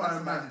 Yeah, that's what I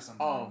what meant. do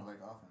sometimes,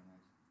 like often.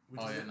 Would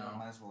Oh, you yeah, hit no.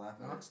 Might as well laugh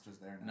at it. It's just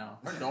there now.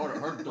 No, her daughter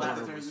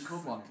Laughter was is a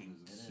coping fucking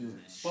mechanism.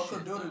 cute. Fuck her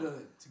daughter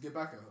to get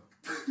back at her.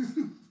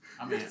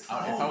 I mean, if I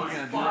was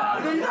gonna do You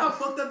that, know how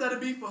fucked up that'd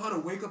be for her to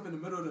wake up in the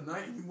middle of the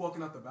night and you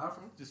walking out the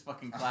bathroom? just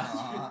fucking clap.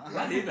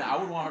 Not even. I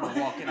would want her to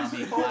walk in on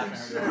me clapping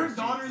her. Her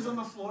daughter's on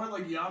the floor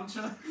like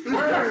Yamcha. Laying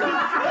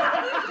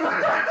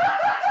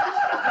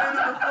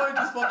on the floor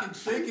just fucking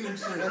shaking and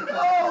shit.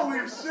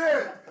 Holy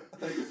shit!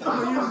 I'm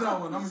gonna use that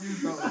one. Nigga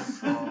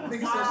said she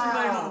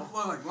laying on the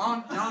floor like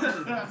Yamcha.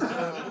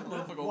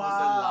 Motherfucker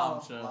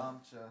almost said Lamcha.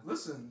 Lamcha.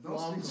 Listen, don't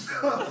Lamcha. speak.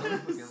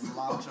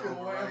 Lamcha Fucking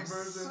over lamb rice.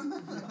 version.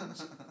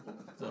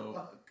 So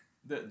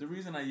the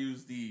reason I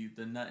use the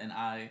nut and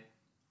eye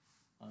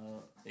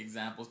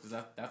examples because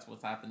that's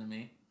what's happened to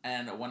me.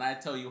 And when I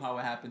tell you how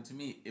it happened to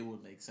me, it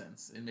would make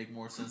sense. It'd make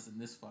more sense than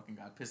this fucking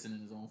guy pissing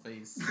in his own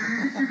face.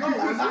 I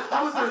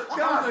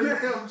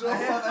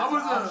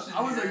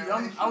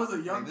was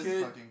a young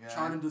kid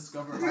trying to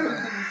discover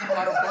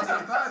how to bust a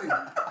fatty.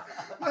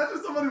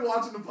 Imagine somebody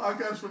watching the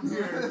podcast from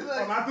here.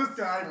 Oh, not this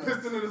guy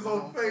pissing in his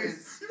own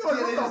face. You know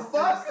what the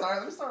fuck?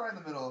 Let me start right in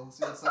the middle.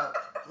 See what's up.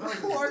 Like,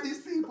 who are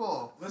these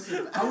people?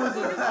 Listen, I was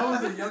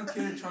a young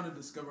kid trying to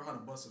discover how to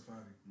bust a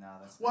fatty. Nah,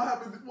 that's What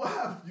happened? What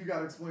happened? You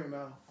gotta explain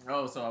now.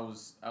 Oh, so I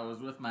was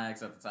with my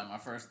ex at the time, my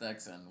first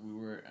ex, and we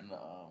were in the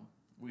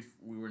we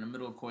were in the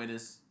middle of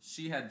coitus.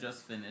 She had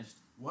just finished.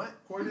 What?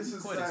 Coitus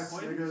is sex.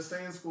 Nigga,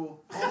 stay in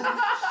school.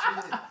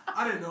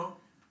 I didn't know.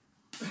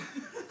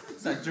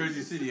 It's like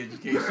Jersey City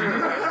education.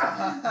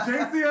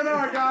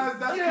 JCNR, guys.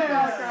 That's the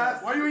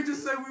podcast. Why you ain't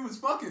just say we was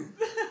fucking?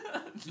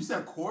 You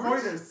said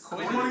Coitus.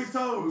 20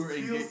 toes. We were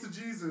Heels to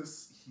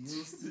Jesus.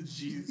 Heels to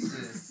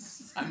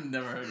Jesus. I've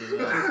never heard of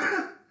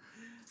that.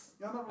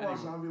 Y'all never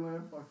watched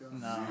Zombieland? Fuck y'all.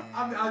 No.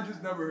 I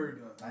just never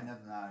heard that. I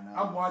never.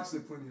 I've watched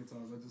it plenty of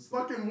times. I just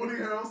fucking Woody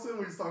Harrelson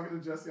when he's talking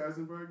to Jesse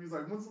Eisenberg. He's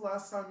like, "When's the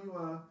last time you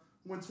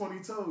went 20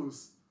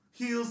 toes?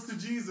 Heels to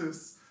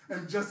Jesus."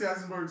 And Jesse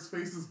Eisenberg's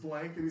face is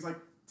blank, and he's like,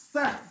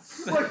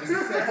 "Sex." Like,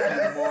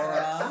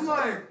 I'm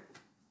like,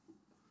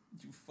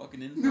 you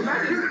fucking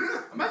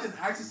imagine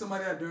asking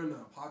somebody that during the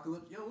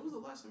apocalypse. Yo, when was the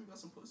last time you got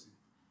some pussy?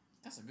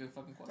 That's a good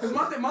fucking question.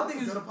 Because my thing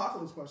is good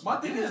apocalypse question. My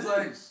thing is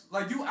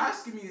like you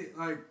asking me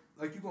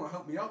like you gonna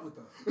help me out with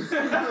that.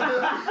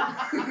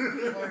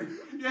 Like,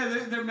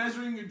 yeah, they're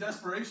measuring your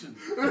desperation.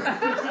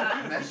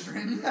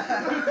 Measuring.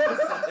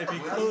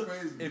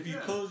 If you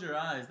close your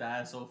eyes, the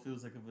asshole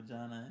feels like a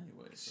vagina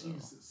anyway. So.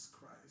 Jesus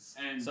Christ.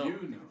 And so, you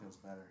know. It feels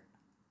better.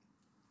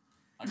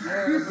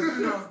 Yeah, but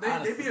you know,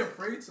 they be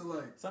afraid to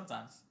like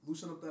sometimes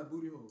loosen up that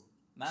booty hole.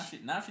 Now she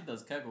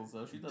does kegels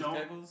though. She does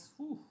kegels.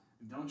 Whew.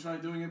 Don't try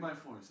doing it by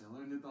force. I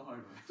learned it the hard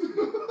way.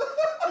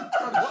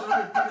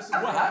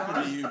 What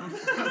happened to you? What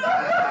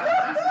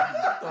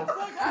the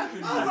fuck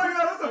happened? I was like,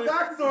 "Oh, that's a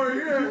backstory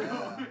here."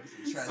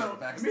 So,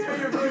 let me hear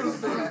your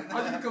villain. How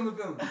did you become a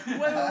villain?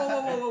 Wait,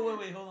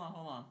 hold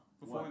on.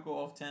 Before we go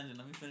off tangent,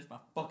 let me finish my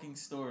fucking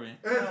story.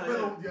 It's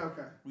riddled. Yeah,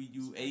 okay. We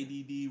you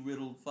ADD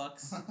riddled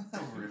fucks.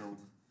 Riddled.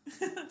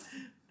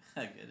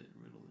 I get it,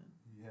 riddled in.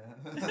 Yeah.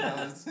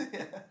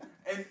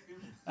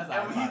 And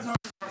when he talks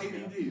about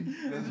ADD,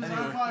 this is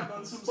high five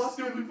on some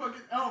stupid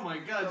fucking. Oh my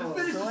god! Just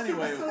finish so the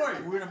anyway, story.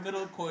 we're in the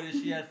middle of coitus.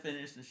 She had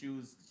finished, and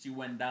she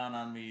went down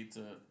on me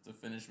to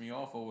finish me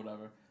off or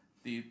whatever.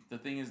 The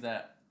thing is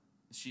that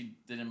she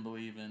didn't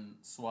believe in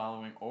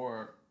swallowing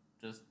or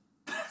just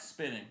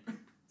spitting.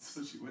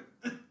 So she went.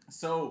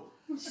 So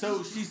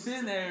she's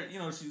sitting there, you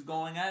know, she's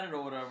going at it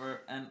or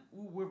whatever, and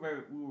we were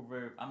very.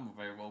 I'm a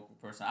very vocal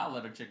person. I'll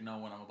let a chick know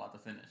when I'm about to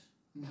finish,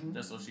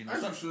 just so she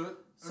knows. As you should.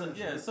 So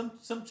yeah,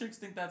 some chicks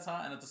think that's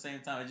hot, and at the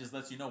same time, it just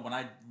lets you know when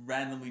I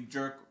randomly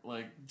jerk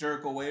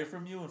away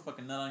from you and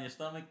fucking nut on your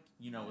stomach,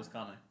 you know what's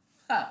coming.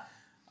 Ha.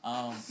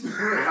 I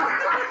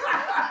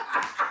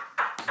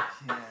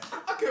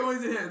can't wait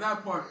to hear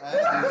that part.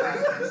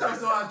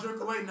 So I jerk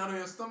away, nut on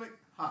your stomach.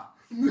 Ha.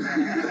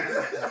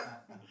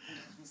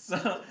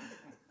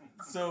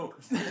 So.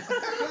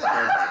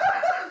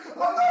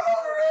 I'm not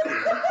over it.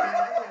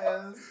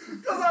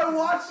 Because I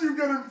watched you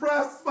get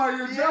impressed by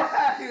your job.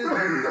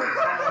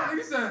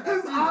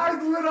 His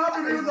eyes lit up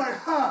and he was like,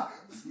 "Huh."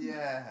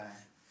 Yeah.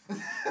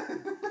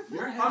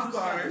 Your head I'm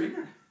sorry.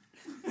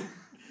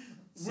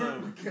 So,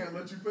 we can't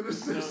let you finish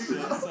this.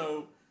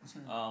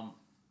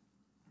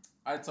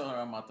 I told her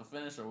I'm about to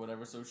finish or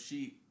whatever. So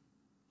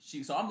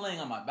so I'm laying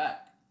on my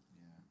back,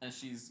 and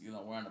she's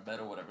we're on the bed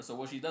or whatever. So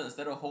what she does,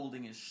 instead of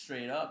holding it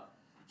straight up,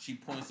 she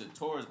points it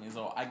towards me.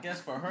 So I guess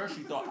for her,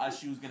 she thought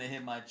she was gonna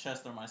hit my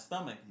chest or my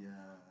stomach.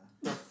 Yeah.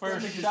 The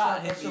first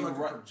shot hit me like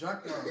right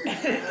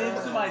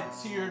into my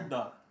tear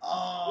duct.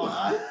 Oh.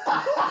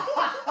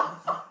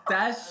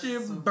 That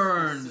shit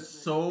burned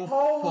so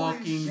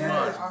fucking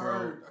much, I bro.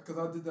 heard, because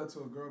I did that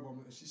to a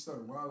girl, and she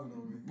started wilding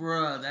on me.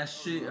 Bruh, that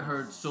shit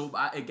hurt so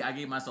bad. I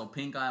gave myself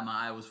pink eye.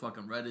 My eye was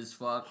fucking red as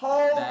fuck.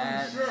 Holy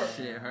that shit.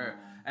 shit hurt.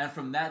 And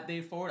from that day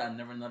forward, I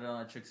never nutted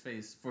on a chick's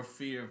face for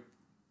fear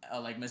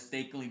of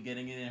mistakenly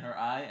getting it in her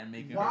eye and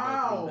making her go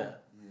through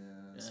that. Yeah,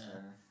 that's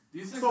fair.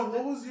 So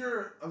what was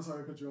your... I'm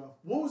sorry to cut you off.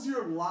 What was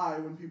your lie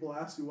when people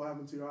asked you what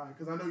happened to your eye?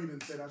 Because I know you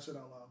didn't say that shit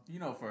out loud. You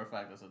know for a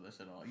fact I said that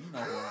shit all. You know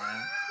who I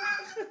am.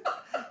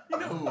 You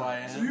know who I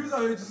am. So you was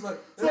out here just like...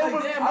 So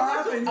like, damn,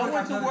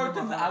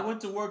 I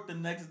went to work the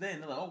next day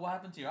and they're like, "Oh, what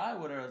happened to your eye?"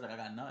 Whatever. I was like, "I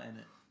got nut in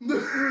it."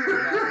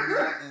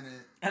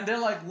 And they're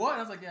like, "What?" I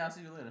was like, "Yeah, I'll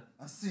see you later."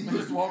 I see. And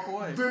just walk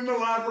away. Didn't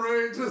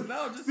elaborate. Just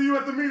see you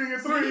at the meeting at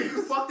 3.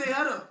 Fuck they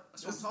head up.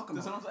 That's what I'm talking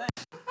That's about. what I'm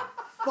saying.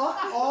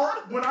 Fuck all.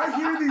 When I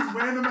hear these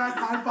random ass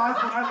high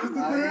fives when I listen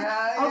to this,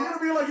 I'm gonna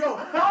be like, "Yo,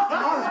 fuck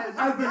us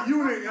as a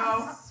unit,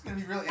 yo." It's gonna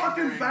be really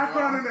fucking angry,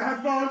 background in the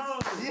headphones.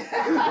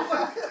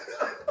 Yeah.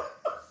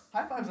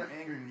 High fives are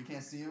angry when you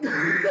can't see them. Now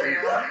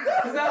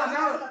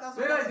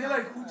they're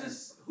like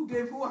who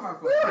gave who a high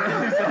five?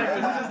 Exactly.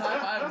 We just high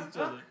five each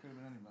other. Could have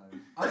been anybody.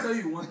 I'll tell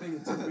you one thing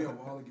it took me a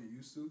while to get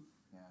used to.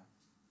 Yeah.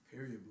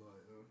 Period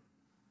blood, yo.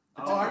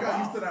 Oh, I got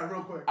used to that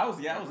real quick. I was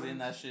in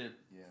that shit.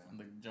 Yeah. On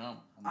the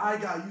jump. I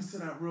got used to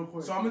that real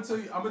quick. So I'm gonna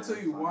tell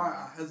you why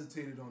I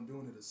hesitated on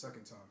doing it a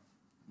second time.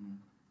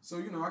 So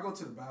I go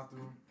to the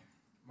bathroom,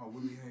 my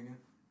willy hanging,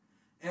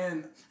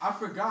 and I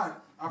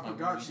forgot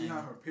she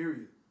had her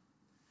period.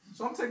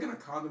 So I'm taking a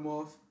condom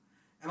off,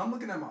 and I'm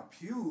looking at my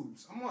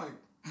pubes. I'm like,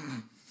 I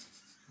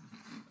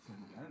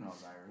didn't know I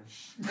was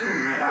Irish.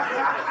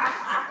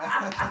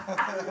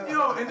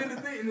 and then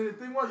the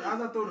thing was,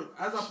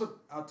 as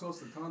I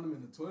tossed the condom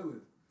in the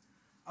toilet,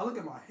 I look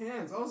at my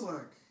hands. I was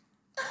like,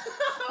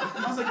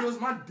 was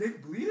my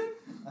dick bleeding?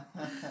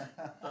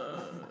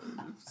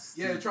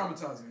 Yeah, it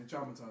traumatized me.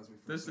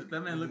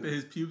 That man looked at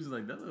his pubes and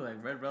like, that looked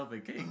like red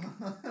velvet cake.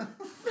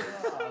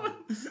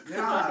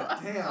 God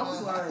damn. I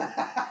was like,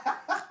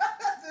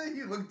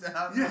 You looked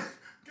down. Yeah.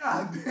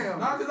 God damn.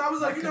 nah, because I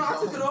was like, I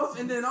took it off,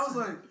 and then I was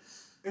like,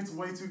 It's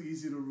way too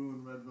easy to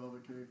ruin red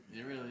velvet cake.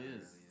 It really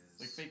is.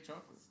 Like fake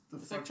chocolate.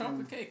 It's fucking, like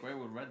chocolate cake, right,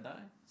 with red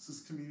dye. This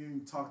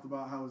comedian talked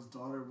about how his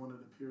daughter wanted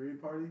a period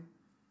party.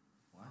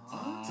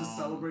 What? To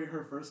celebrate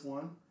her first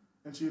one.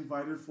 And she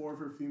invited 4 of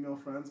her female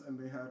friends, and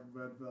they had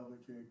red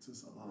velvet cake to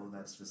celebrate. Oh,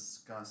 that's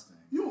disgusting.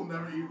 You will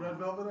never eat red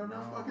velvet ever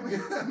fucking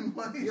again.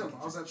 Like,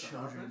 how's that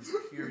children's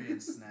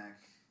period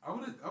snack? I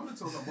would have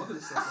told my mother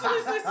to say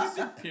that. It's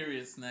a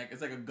period snack.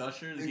 It's like a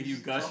gusher. They give you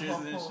gushers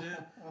and shit.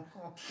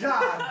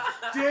 God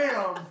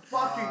damn,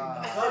 fucking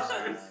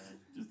gushers.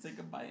 Just take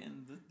a bite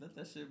and let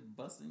that shit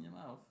bust in your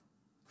mouth.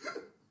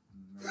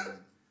 Man.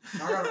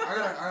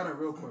 I got a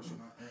real question.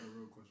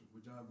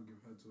 Would y'all ever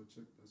give head to a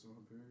chick that's on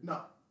her period?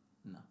 No.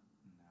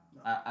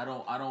 I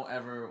don't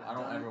ever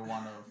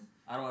want to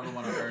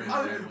earn it.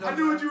 I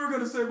knew what you were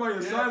gonna say by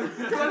your side.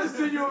 Cause I just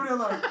seen you over there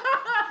like.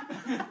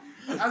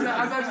 As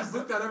I just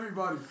looked at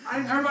everybody.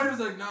 Everybody was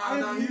like, nah.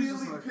 I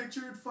immediately like,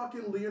 pictured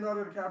fucking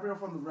Leonardo DiCaprio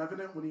from The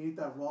Revenant when he ate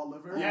that raw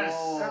liver. Yes.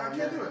 And I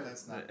can't do it.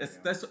 That's not.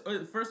 That's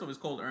first off, it's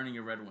called earning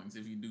your Red Wings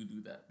if you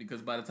do that,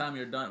 because by the time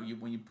you're done,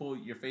 when you pull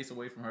your face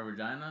away from her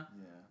vagina,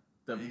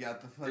 you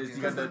got the fucking. You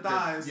got the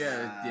thighs.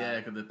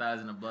 Because the thighs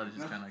and the blood is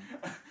just kind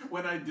of.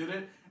 When I did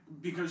it,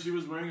 because she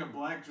was wearing a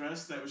black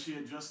dress that she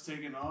had just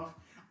taken off,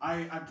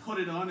 I put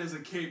it on as a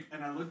cape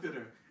and I looked at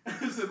her.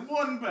 I said,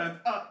 one bed.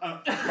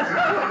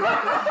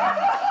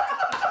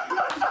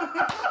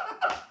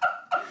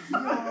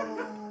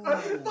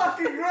 That's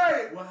fucking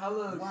great. well,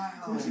 hella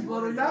Coochie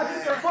blood.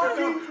 That's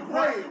fucking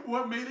great.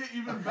 What made it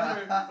even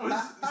better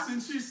was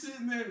since she's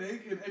sitting there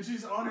naked and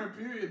she's on her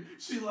period,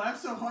 she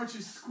laughed so hard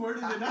she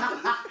squirted it out.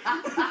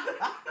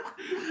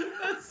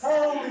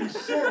 Holy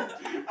shit.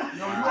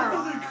 I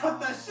told her to cut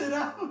that shit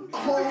out.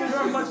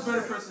 You're a much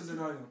better person than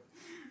I am.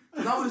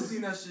 Cause I would have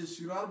seen that shit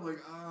shoot out. I'd be like,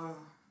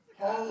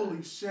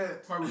 Holy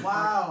shit.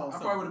 Wow. I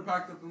probably would have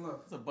packed up and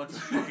left. There's a bunch of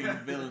fucking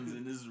villains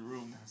in this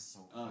room. That's so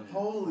funny.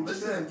 Holy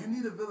Listen, shit. you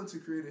need a villain to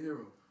create a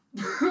hero.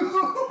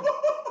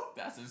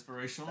 That's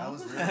inspirational. That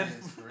was really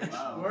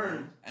inspirational. Wow.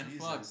 Word. And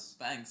Jesus. fuck,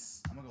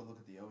 thanks. I'm gonna go look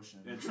at the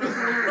ocean.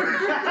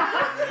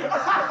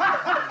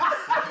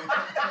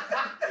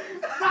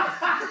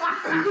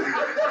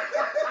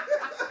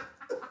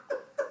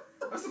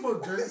 That's the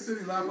most Jersey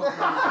City laugh I've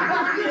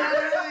heard.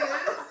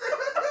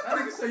 That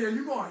nigga say, yo,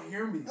 you gonna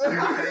hear me.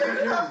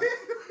 I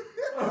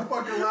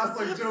fucking laugh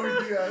like Joey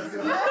Diaz.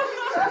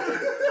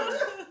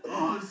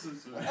 Oh, this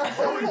is so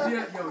Joey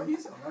Diaz, yo,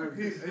 he's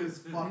hilarious. He is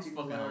fucking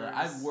hilarious.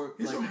 I've worked.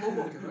 He's like, from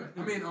Hoboken, right? I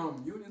mean,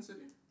 Union City.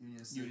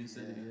 Union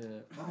City, yeah.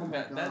 Oh my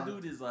That God.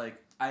 dude is like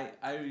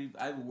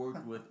I've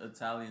worked with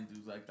Italian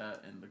dudes like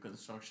that in the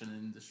construction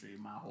industry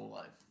my whole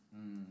life,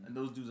 and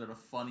those dudes are the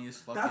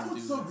funniest fucking. That's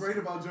what's dudes. so great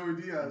about Joey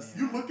Diaz.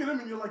 Yeah. You look at him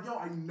and you're like, yo,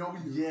 I know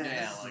you.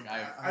 Yeah, like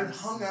I've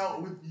hung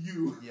out with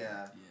you.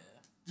 Yeah.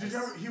 Did you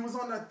ever? He was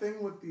on that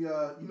thing with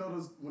the you know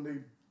those when they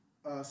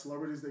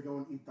celebrities they go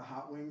and eat the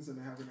hot wings and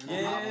they have an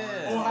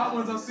Yeah. Oh, Hot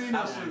Ones, I've seen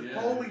that shit. Yeah.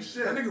 Holy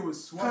shit! That nigga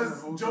was sweating.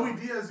 Because Joey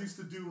Diaz used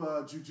to do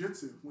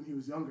jujitsu when he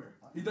was younger.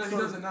 He does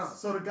it now.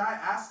 So the guy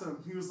asked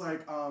him, he was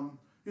like, oh,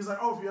 if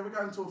you ever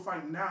got into a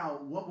fight now,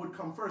 what would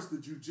come first, the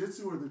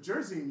jujitsu or the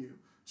jersey in you?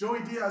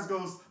 Joey Diaz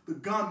goes, the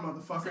gun,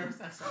 motherfucker. I was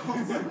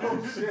like,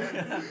 oh shit.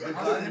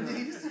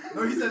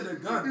 No, he said the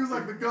gun. He was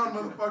like, the gun,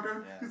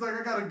 motherfucker. Yeah. He's like,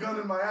 I got a gun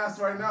in my ass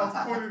right now. It's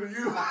pointed at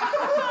you.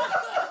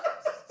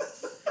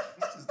 It's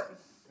just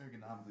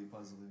ergonomically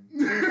puzzling.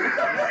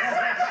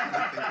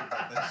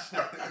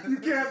 You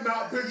can't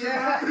not picture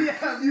that.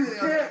 Yeah, You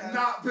can't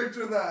not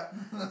picture that.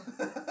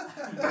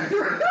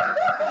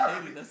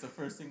 Maybe that's the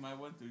first thing I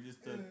went through, just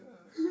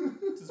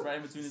right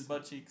in between his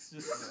butt cheeks,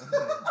 just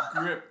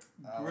gripped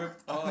hard.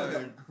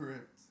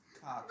 Gripped.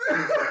 Cock.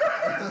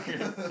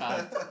 Gripped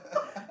cock.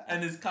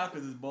 And his cock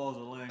with his balls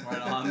are laying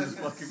right on his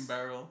fucking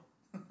barrel.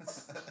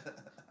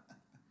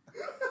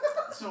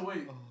 So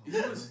wait,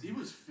 he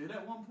was fit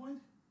at one point?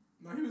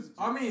 No, he was.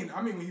 I mean,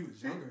 when he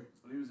was younger.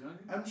 When he was younger?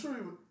 I'm sure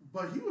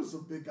but he was a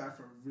big guy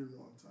for a really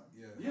long time.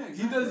 Yeah. Yeah,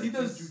 exactly. He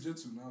does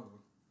jujitsu now though.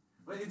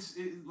 But it's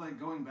like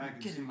going back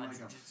and Get seeing in my like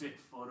a jujitsu. fit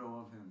photo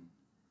of him.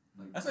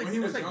 That's When like he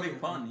was Big younger.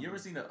 Pun. You ever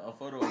seen a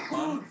photo of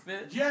Pun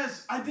fit?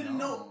 Yes, I didn't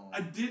No. know.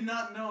 I did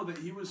not know that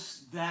he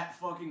was that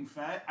fucking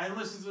fat. I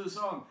listened to the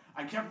song.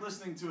 I kept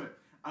listening to it.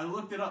 I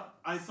looked it up.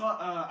 I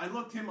thought I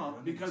looked him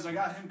up because I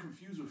got him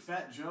confused with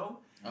Fat Joe.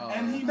 Oh.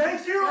 And he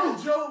Thank you!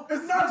 Fat Joe.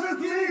 It's not just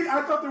me!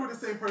 I thought they were the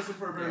same person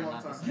for a very Yeah, long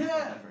not the time. same.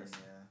 Yeah.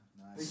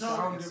 They So-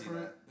 sound I can see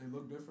different. that. They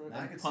look different.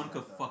 I can see Pun that,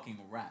 could though. fucking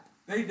rap.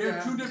 They're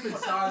Yeah. two different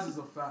sizes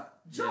of fat.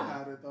 Joe Yeah.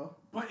 had it though.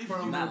 But if For a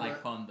you little Not bit.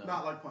 like Pun though.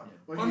 Not like Pun. Yeah.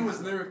 But Pun he was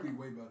had it. lyrically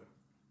way better.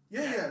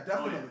 Yeah,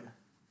 definitely.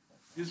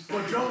 his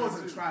But Joe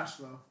wasn't trash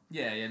though.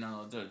 Yeah,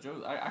 no,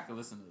 Joe. I could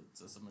listen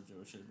to some of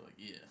Joe's shit, but like,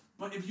 yeah.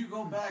 But if you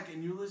go back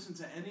and you listen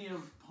to any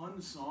of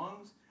Pun's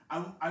songs,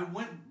 I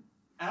went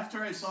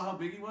after I saw how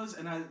big he was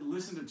and I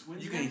listened to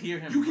Twins. You can again, hear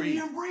him You breathe. can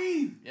hear him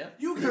breathe. Yep.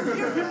 You can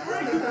hear him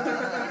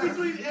breathe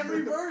between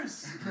every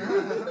verse.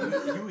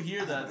 You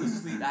hear that the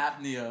sleep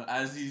apnea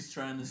as he's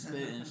trying to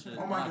spit and shit.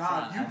 Oh my Not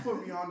god, trying. you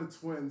put me on the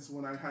Twins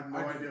when I had no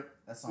idea.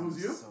 That song It was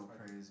is you? so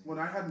crazy. when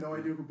I had no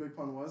idea who Big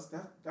Pun was,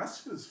 that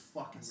shit is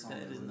fucking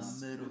Said in the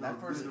middle that of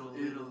first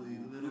Italy, little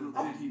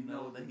did he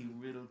know that he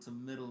riddled to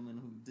middlemen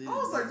who did. I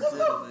was like, what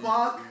the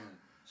fuck?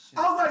 Shit. I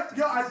was like,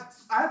 yo, I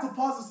had to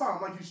pause the song.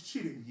 I'm like, he's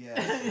cheating. Yeah.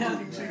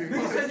 Fucking cheating.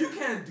 Nigga said you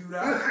can't do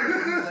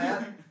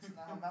that. It's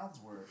not how mouths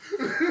work.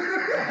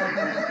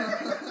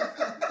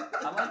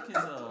 I like his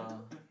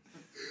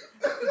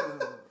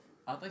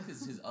I think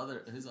his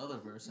other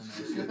verse in that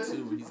shit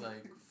too, where he's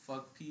like,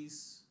 fuck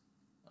peace,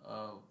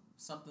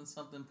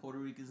 something Puerto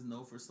Ricans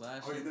know for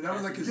slash. Oh, yeah, that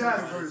was like his Yes.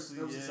 second verse.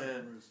 That was his Yeah.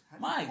 second verse.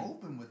 How do you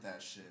open with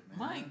that shit, man?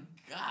 My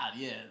God,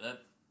 yeah, that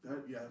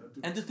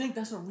Dude. and to think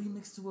that's a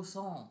remix to a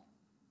song.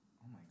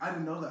 Oh my I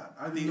didn't know that.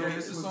 I The- didn't know Yeah,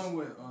 this it's a was. song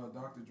with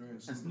Dr. Dre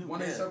and Snoop, Snoop.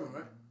 187,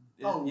 right?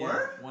 Oh,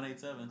 word?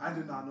 187. I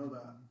did not know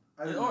that.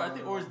 I didn't Or know I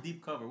think, that. or it's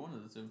deep cover, one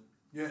of the two.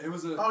 Yeah, it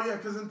was a. Oh yeah,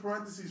 because in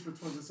parentheses for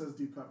Twins it says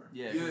deep cover.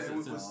 Yeah, Yeah, it's it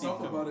was a the deep stuff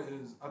cover. about it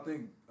is I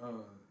think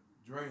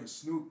Dre and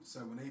Snoop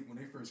said when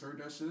they first heard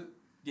that shit,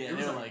 Yeah, it they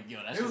was were like- like, yo,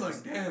 that it shit was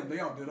is- like, damn, they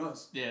outdid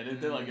us. Yeah,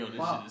 they're like, yo, this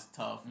Wow. shit is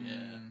tough. Yeah,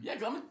 Mm. yeah.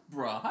 Cause I'm like,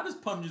 bro, how does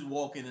Pun just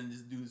walk in and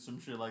just do some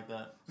shit like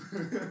that?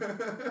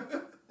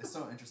 It's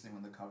so interesting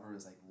when the cover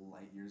is like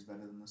light years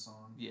better than the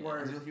song. Yeah.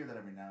 Word. 'Cause you'll hear that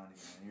every now and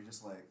again, and you're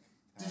just like.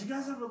 Did you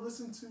guys ever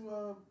listen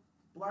to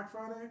Black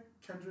Friday?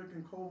 Kendrick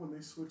and Cole when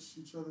they switched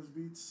each other's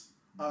beats.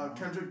 No.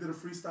 Kendrick did a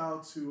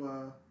freestyle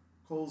to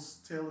Cole's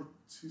Tale of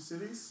Two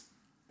Cities,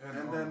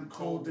 and then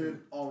Cole Cole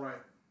did All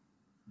Right.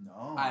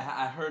 No. I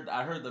heard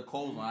the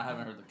Cole one. I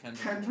haven't heard the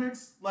Kendrick.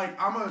 Kendrick's like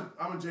I'm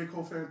a J.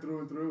 Cole fan through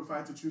and through. If I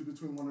had to choose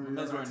between one or the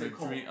Man's other, I'd wearing a take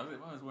Cole. dream. I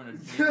was wearing a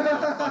dream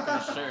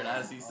fucking shirt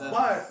as he said.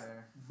 But- Fair.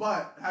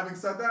 But having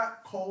said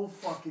that, Cole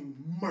fucking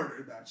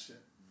murdered that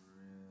shit.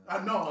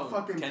 Really? No,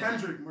 fucking Kendrick.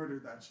 Kendrick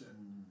murdered that shit.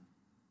 Mm.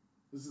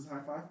 This is high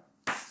five.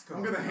 It's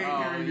I'm gonna hate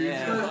Oh, hearing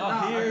yeah. these. Oh,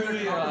 Nah, here I we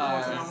agree. are. I'm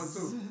watching that one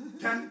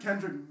too.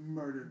 Kendrick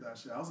murdered that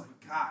shit. I was like,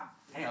 God.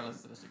 Hey, I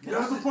listen to that shit. There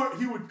was a point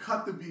he would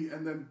cut the beat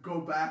and then go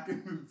back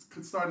and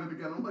could start it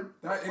again. I'm like,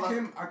 That fuck.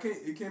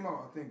 it came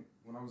out I think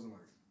when I was in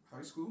like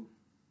high school.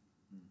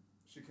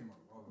 Shit came out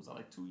a while Was ago.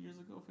 that like 2 years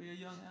ago for your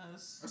young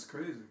ass? That's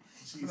crazy.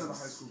 I've been out of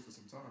high school for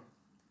some time.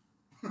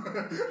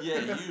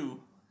 Yeah, you.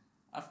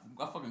 I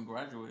fucking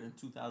graduated in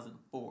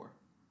 2004.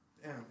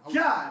 Damn.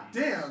 God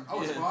damn. I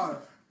was Yeah. 5.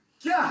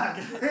 God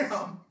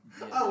damn.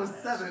 Yeah, I was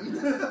man. 7.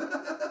 I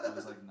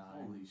was like 9.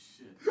 Holy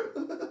shit.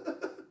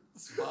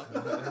 It's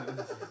fucking.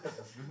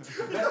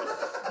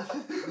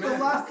 The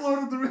last Lord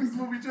of the Rings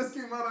movie just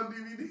came out on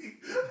DVD.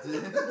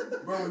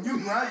 Bro, when you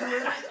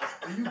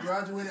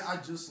graduated, I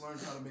just learned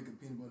how to make a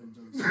peanut butter and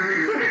jelly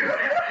sandwich.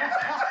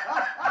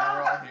 Now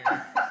we're all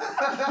here.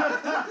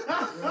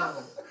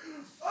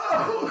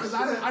 Because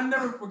I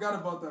never forgot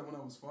about that when I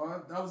was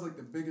 5. That was like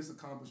the biggest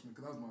accomplishment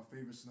because that was my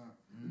favorite snack.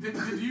 Did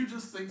you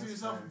just think to That's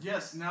yourself, fair.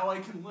 yes, now I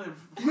can live?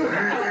 It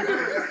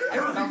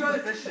was because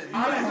Efficient.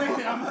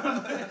 honestly,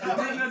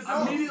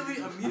 I'm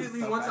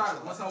immediately once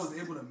I was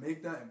able to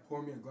make that and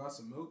pour me a glass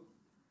of milk,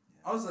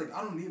 I was like,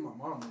 I don't need my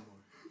mom no more.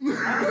 I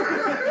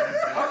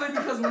was like,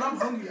 because when I'm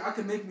hungry, I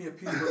can make me a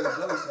peanut butter and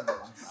jelly sandwich.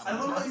 I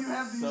love that you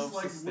have these like weird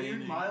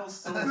Self-sustaining.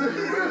 milestones. in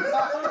your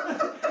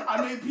life. I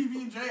made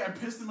PB&J. I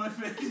pissed in my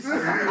face.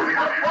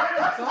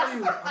 I'm telling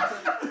you,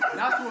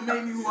 that's what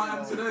made me who I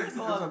am today.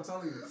 Because I'm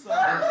telling you.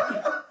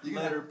 You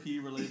can, Letter have, P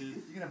related.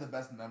 you can have the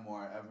best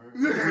memoir ever.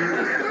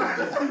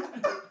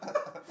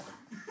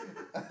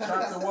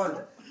 Chapter 1,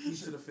 P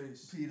to the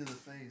face. P to the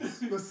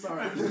face.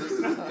 Sorry.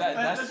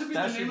 That should be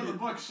the should name of be- the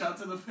book. Shot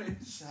to the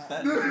face.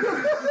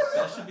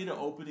 That should be the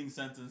opening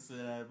sentence to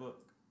that book.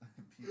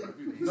 P to the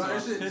face. No, So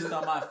it should- pissed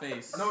on my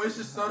face. No, it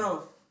should start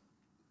off.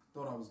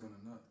 Thought I was gonna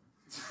nut.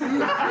 Yeah,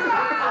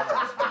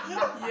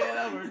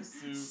 that works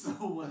too. So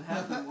what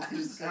happened I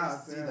just God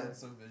see damn. that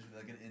so visually,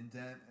 like an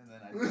indent, and then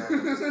I.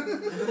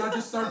 And then I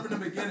just start from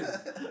the beginning.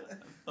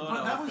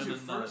 But that was your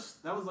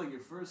first. That was like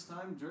your first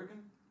time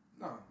jerking.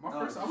 No, my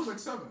first, I was like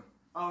 7.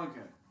 Oh,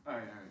 okay. All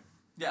right.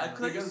 Yeah,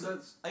 Because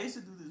that's I used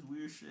to do this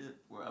weird shit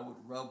where I would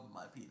rub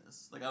my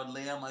penis. Like I would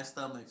lay on my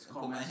stomach and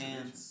called put my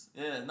hands.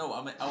 Yeah, no,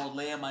 I mean I would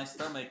lay on my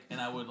stomach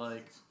and I would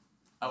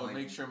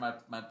make sure my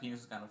penis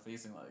was kind of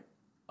facing like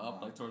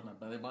up, like towards my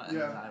belly button.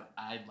 Yeah. And then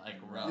I'd like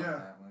rub. Yeah.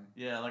 That way.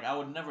 Yeah, like I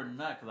would never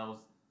nut because I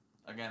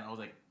was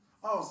like.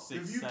 Oh, 6,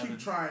 if you 7. keep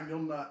trying,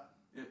 you'll nut.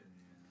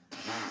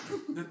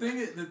 The thing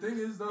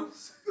is though.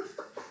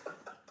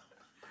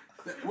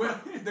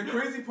 The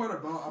crazy part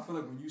about I feel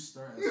like when you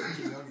start at such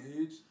a young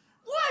age.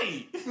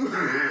 Wait!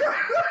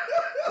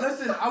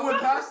 Listen, I went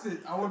past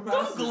it. Don't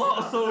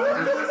gloss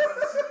over this.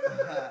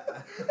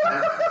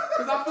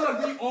 Because I feel like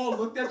we all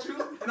looked at you,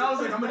 and I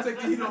was like, I'm gonna take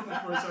the heat off him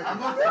for a second.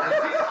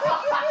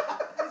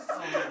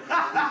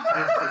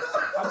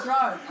 I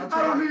tried.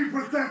 I don't need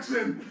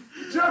protection.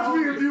 Judge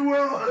me if you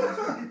will.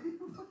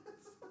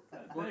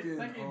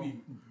 That gave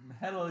me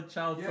hella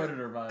child Yeah.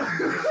 predator vibes.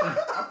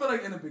 I feel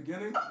like in the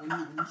beginning,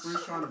 when you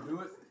first trying to do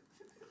it,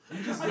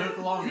 you just Look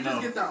long you just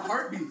enough. get that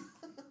heartbeat. You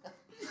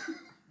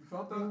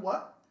felt that?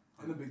 What?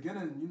 In the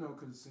beginning,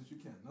 because since you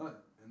can't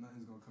nut, and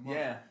nothing's gonna come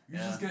out. You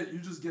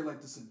just get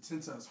like this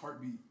intense ass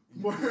heartbeat.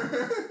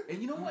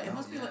 And you know what? It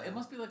must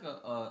be like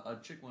a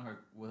chick with her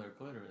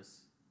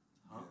clitoris.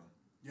 Huh?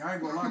 Yeah, I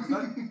ain't gonna lie,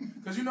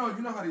 because you know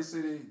how they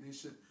say they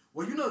should.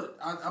 Well, you know,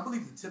 I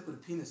believe the tip of the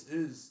penis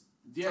is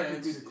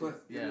technically the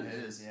clit. Yeah, it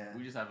is. Yeah.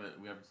 We have it.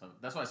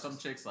 That's why some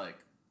chicks like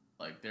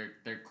their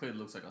clit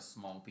looks like a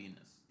small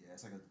penis. Yeah,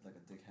 it's like a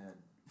dick head.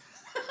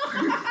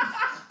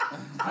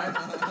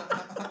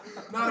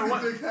 No, the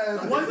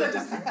ones that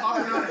just be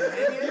popping out and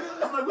hanging.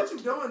 I'm like, what you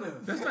doing there?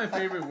 That's my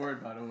favorite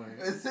word, by the way.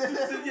 just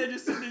sitting there,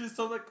 just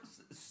so like,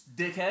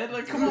 dickhead.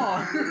 Like, come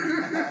on.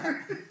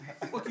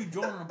 What you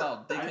drawing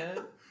about,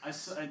 dickhead? I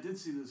did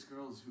see this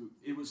girl's who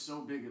it was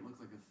so big it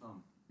looked like a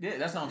thumb. Yeah,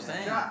 that's what I'm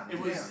saying. God, it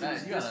was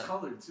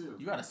discolored too.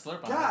 You gotta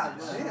slurp on God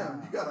that.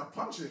 damn, you gotta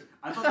punch it.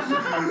 I thought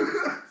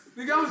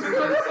the guy was just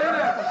trying to say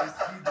that.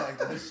 Speed like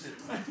that shit.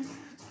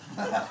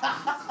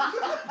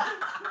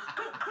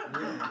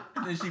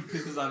 And then she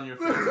pisses on your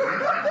face.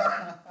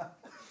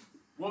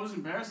 What was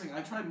embarrassing,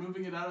 I tried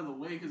moving it out of the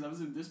way because I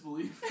was in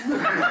disbelief. You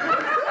gotta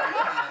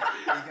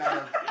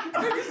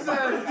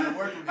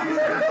work with me.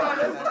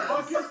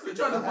 You're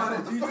trying to find a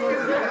detail.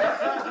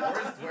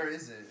 Where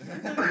is it?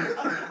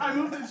 I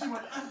moved it and she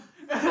went...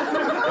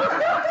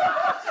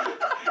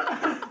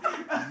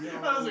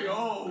 I was like,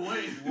 oh,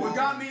 wait. What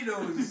got me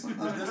though is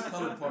the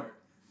discolored part.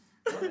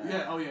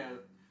 Yeah, oh yeah.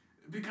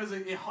 Because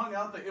it hung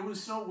out there. It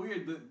was so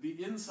weird.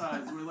 The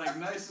insides were like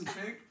nice and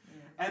pink.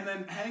 And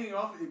then hanging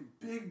off a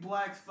big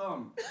black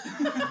thumb.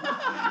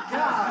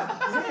 God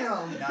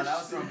damn. Nah, that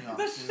was throwing me off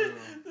too.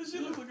 That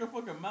shit looks like a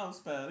fucking mouse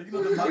pad. You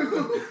know the mouse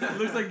it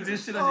looks like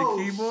this shit on your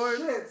keyboard.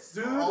 Shit,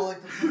 dude. All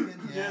like the fucking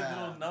the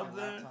little nub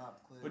there,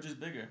 which is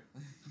bigger.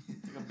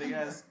 It's like a big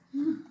ass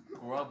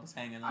grub's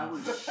hanging out. I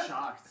was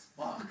shocked.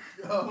 Fuck.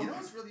 You know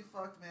what's really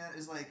fucked, man?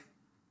 Is like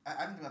I've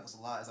been thinking about this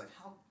a lot. Is like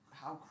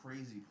how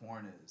crazy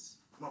porn is.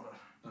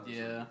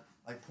 Yeah.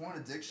 Like porn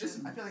addiction.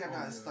 I feel like I've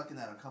gotten stuck in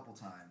that a couple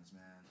times,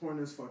 man. Porn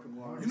is fucking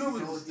wild. You know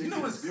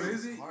what's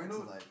crazy? Hard to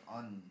like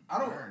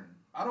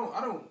I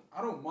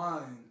don't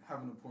mind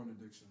having a porn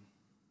addiction.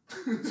 I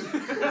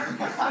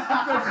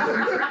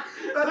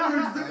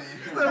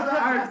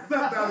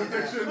accept that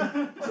addiction.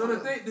 So the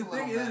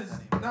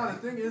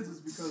thing is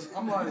because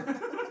I'm like,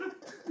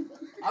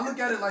 I look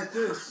at it like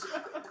this.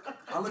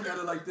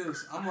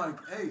 I'm like,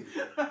 hey,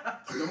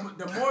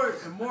 the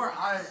more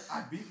I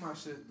beat my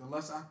shit, the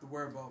less I have to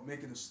worry about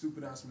making a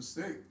stupid ass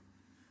mistake.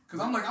 Cause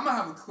I'm like, I'm gonna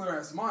have a clear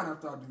ass mind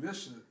after I do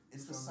this shit.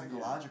 It's the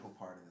psychological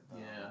part of it, though.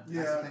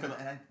 Yeah. And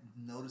I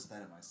noticed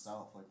that in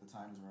myself. Like the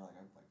times where like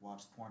I've like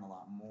watched porn a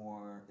lot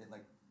more, it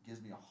like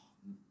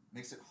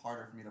makes it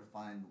harder for me to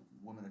find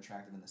women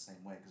attractive in the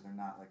same way because they're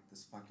not like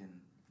this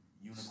fucking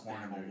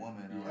unicorn of a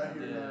woman or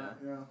whatever.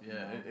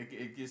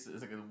 It gets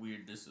it's like a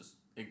weird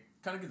it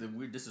kind of gives a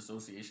weird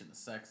disassociation to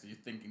sex. So you're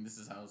thinking this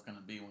is how it's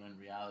gonna be when in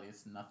reality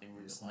it's nothing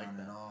really like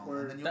that. At all.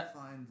 And then you'll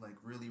find like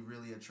really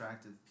really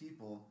attractive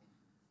people.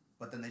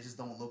 But then they just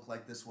don't look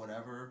like this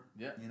whatever.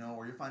 Yeah. You know,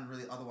 or you find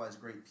really otherwise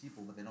great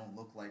people, but they don't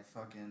look like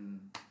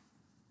fucking,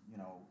 you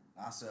know,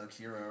 Asa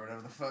Akira or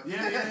whatever the fuck.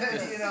 Yeah.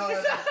 You know.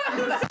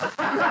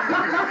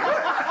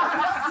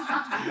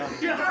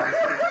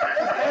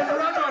 I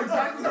know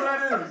exactly what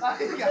that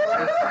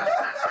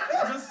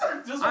is.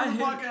 Just on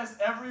the podcast,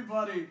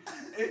 everybody,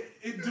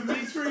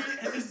 Dimitri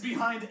is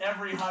behind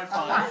every high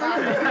five.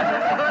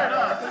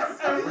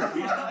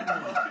 Every high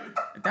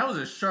five. That was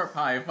a sharp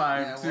high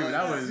five too.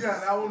 That one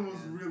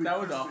was really. That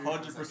was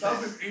 100%.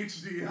 That was an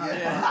HD high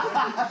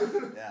five.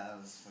 Yeah, that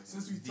was fucking.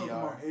 Since we talking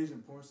about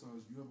Asian porn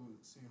stars, you ever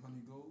seen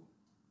Honey Gold?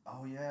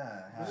 Oh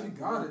yeah, she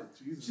got it.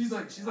 Jesus. She's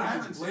like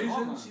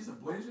Blasian. She's a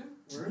Blasian.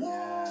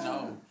 What?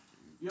 No.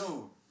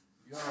 Yo.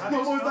 My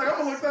boy's like, I'm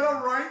gonna look that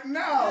up right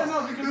now. Yeah,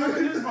 no, because I'm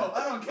in Israel.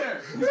 I don't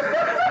care.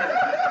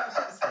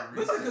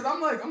 Listen, because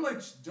I'm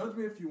like, judge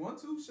me if you want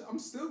to. I'm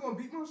still gonna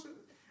beat my shit.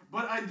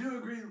 But I do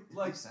agree.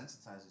 Like,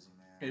 sensitizes you,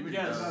 man. It really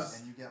does.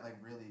 And you get like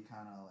really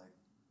kind of like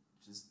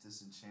just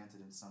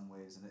disenchanted in some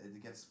ways, and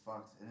it gets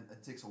fucked, and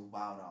it takes a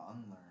while to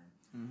unlearn.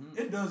 Mm-hmm.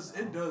 It does.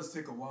 It does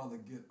take a while to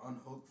get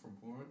unhooked from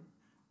porn.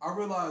 I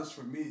realize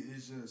for me,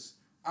 it's just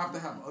I have to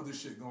have other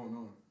shit going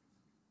on.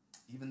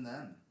 Even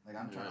then, like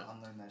I'm trying to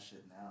unlearn that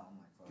shit now. I'm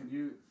like, fuck. Can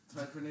you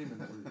type her name in,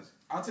 please?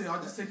 I'll tell you.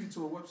 I'll just take you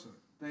to a website.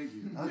 Thank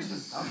you. I'll do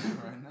it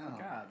right now.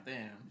 God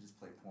damn. We just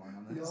play porn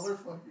on this. Y'all are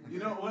fucking. You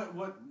know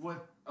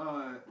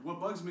what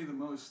bugs me the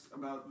most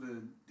about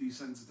the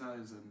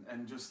desensitized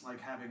and just like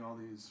having all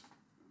these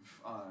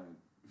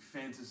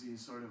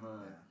fantasies, sort of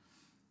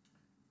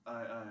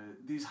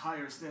these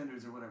higher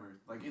standards or whatever,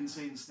 like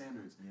insane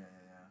standards. Yeah.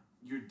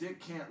 Your dick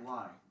can't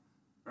lie,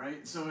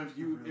 right? So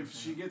if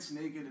she gets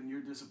naked and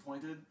you're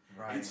disappointed,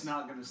 it's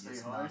not gonna stay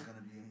hard. It's not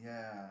gonna be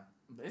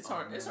It's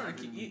hard. It's hard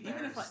to keep.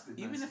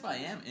 Even if I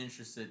am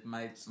interested,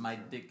 my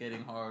dick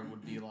getting hard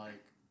would be like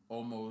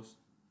almost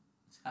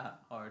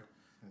hard,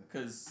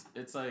 because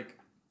it's like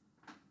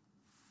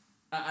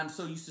I'm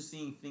so used to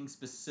seeing things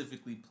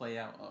specifically play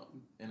out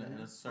in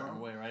a certain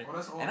way, right?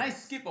 And I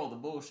skip all the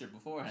bullshit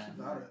beforehand.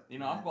 You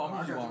know, I'm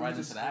usually going right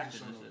into the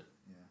action and shit.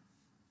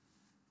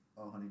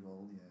 Oh, Honey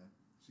Gold, yeah.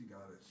 She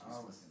got it. She's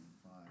fucking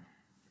fine.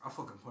 I'll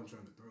fucking punch her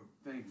in the throat.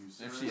 Thank you,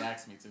 sir. If she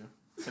asks me to.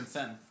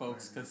 Consent,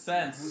 folks.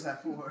 Consent. Who's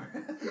that for?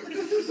 God,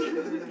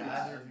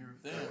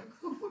 damn.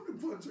 I'll fucking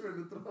punch her in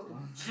the throat.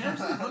 She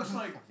actually looks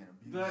like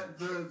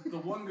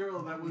the one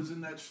girl that was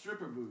in that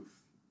stripper booth.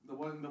 The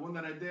one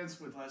that I danced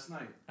with last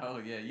night. Oh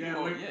yeah,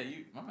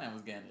 my man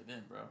was getting it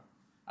in, bro.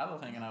 I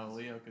love hanging out with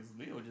Leo because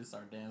Leo would just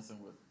start dancing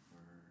with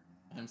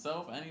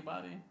himself,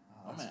 anybody.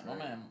 My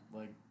man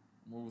like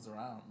moves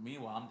around.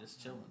 Meanwhile, I'm just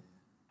chilling.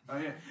 Oh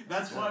yeah,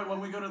 that's why when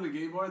we go to the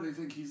gay bar, they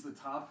think he's the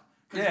top.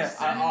 Yeah, he's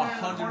standing there in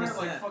the corner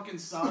like fucking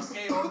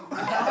Sasuke or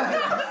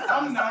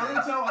I'm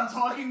Naruto. I'm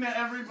talking to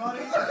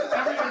everybody,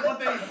 but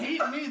they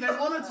hate me. They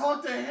want to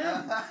talk to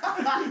him.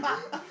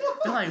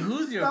 They're like,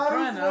 "Who's your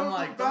friend?" And I'm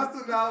like, "Best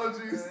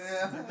analogies."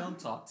 Don't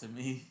talk to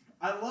me.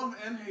 I love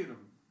and hate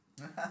him.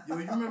 Yo,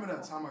 you remember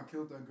that time I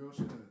killed that girl?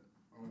 She did.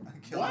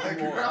 Killed that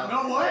girl?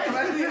 No way!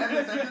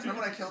 Remember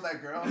when I killed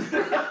that girl?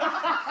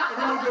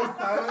 Everyone goes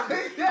silent.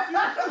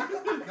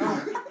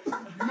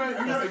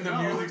 You think the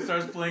music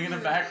starts playing in the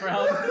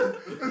background?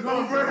 It's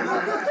over.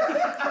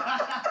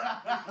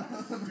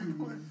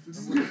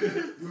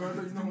 You heard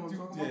that? You know what I'm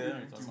talking about? Yeah, I know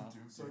what you're talking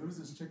about. So there was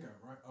this chick at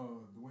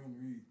Dwayne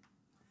Reed.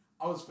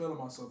 I was feeling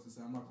myself this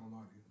day. I'm not gonna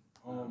lie to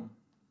you.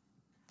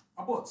 I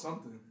bought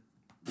something.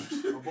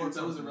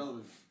 That was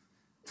irrelevant.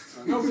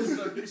 No,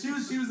 because she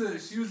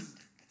was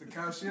the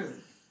cashier,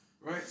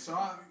 right? So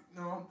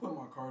I'm putting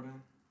my card in,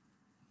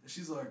 and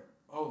she's like,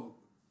 "Oh,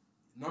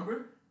 number?"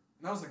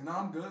 And I was like, "Nah,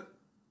 I'm good."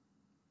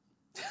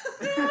 So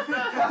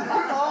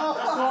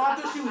I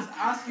thought she was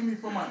asking me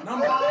for my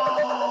number.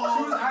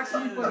 She was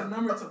asking me for the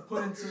number to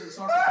put into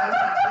so I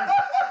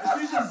could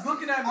and she's just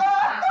looking at me,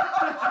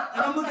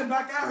 and I'm looking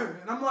back at her,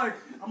 and I'm like,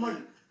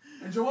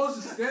 and Joel's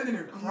just standing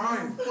there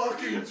crying.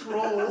 Fucking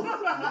troll. Oh my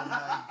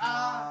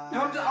god.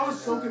 And I was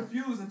so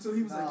confused until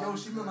he was like, "Yo,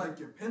 she meant like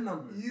your PIN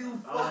number." You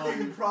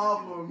fucking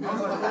problem. I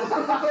was like,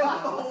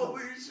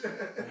 holy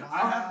shit.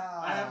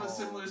 I have a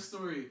similar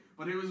story,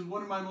 but it was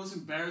one of my most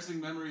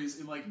embarrassing memories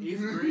in like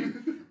 8th grade.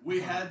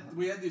 We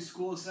had these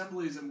school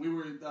assemblies, and we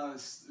were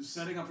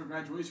setting up for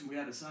graduation. We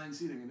had assigned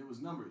seating, and it was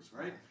numbers,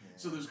 right? Yeah.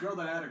 So this girl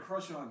that I had a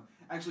crush on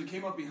actually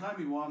came up behind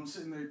me while I'm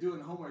sitting there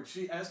doing homework.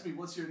 She asked me,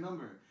 "What's your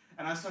number?"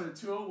 And I started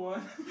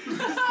 201.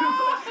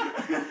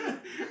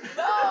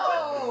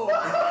 No!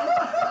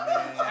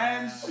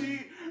 And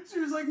she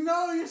was like,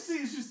 "No, you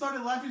see." She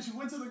started laughing. She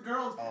went to the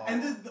girls,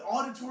 and the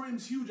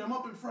auditorium's huge. I'm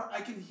up in front. I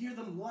can hear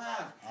them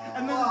laugh.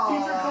 And then the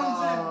teacher comes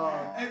in,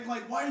 and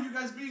like, "Why are you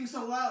guys being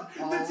so loud?"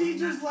 The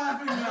teacher's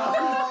laughing now.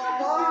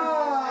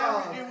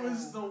 It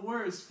was the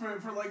worst.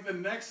 For like the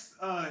next,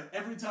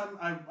 every time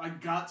I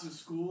got to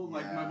school,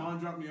 like my mom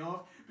dropped me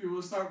off, people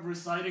would start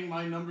reciting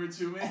my number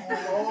to me.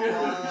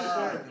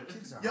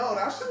 Yo,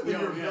 that should have been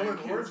your villain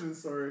origin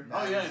story.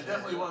 Oh yeah, it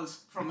definitely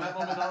was. From that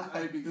moment on,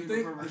 I became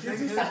a pervert.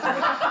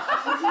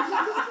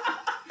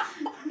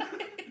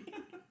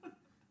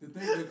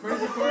 The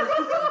crazy part.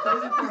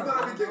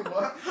 Became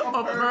what?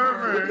 A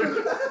pervert.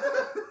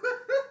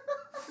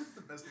 It's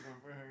the best thing I've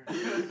ever heard.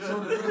 So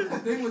the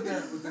thing with the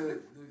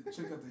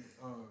chick at the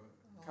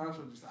cash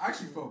register, I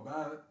actually felt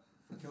bad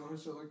for killing her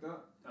shit like that.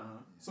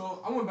 So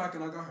I went back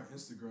and I got her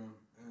Instagram,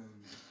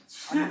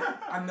 and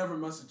I never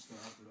messaged her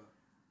after that.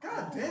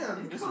 God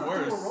damn, It's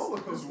worse.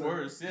 It's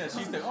worse. Yeah,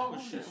 she's like, "Oh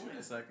shit, wait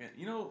a second."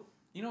 You know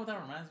what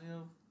that reminds me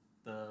of?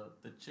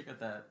 The chick at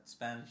that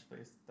Spanish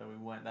place that we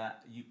went. I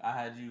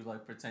had you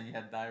like pretend you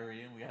had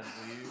diarrhea and we had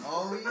to leave.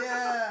 Oh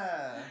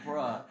yeah,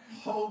 bruh.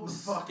 Hold the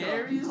fuck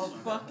Scariest up.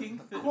 fucking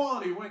thing.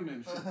 Quality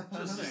wingman.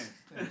 Just saying.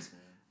 Thanks,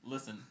 man.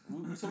 Listen,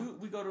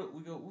 we go.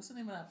 What's the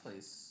name of that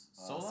place?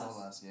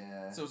 Solas,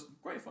 yeah. So it's a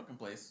great fucking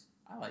place.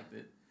 I liked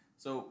it.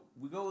 So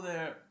we go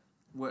there.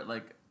 Where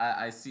like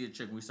I see a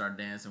chick, we start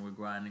dancing, we're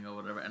grinding or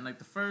whatever, and like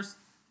the first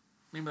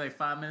maybe like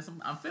 5 minutes,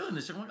 I'm feeling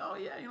this shit. I'm like, oh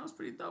yeah, it's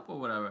pretty dope or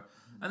whatever.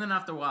 And then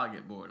after a while, I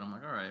get bored. I'm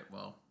like, all right,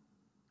 well.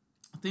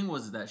 The thing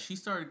was that she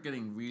started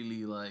getting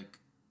really like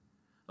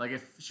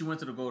if she went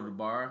to go to the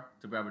bar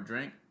to grab a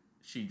drink,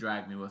 she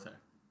dragged me with her.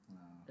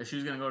 If she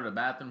was gonna go to the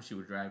bathroom, she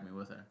would drag me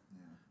with her.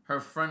 Yeah. Her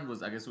friend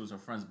was, I guess it was her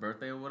friend's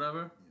birthday or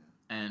whatever.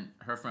 And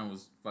her friend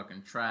was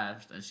fucking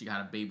trashed, and she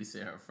had to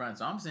babysit her friend.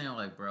 So I'm saying,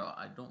 like, bro,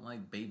 I don't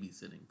like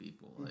babysitting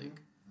people.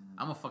 Like,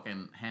 I'm a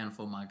fucking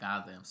handful of my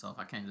goddamn self.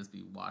 I can't just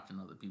be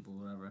watching other people,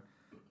 whatever.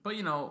 But,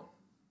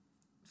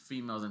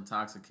 females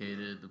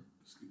intoxicated.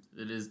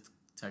 It is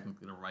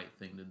technically the right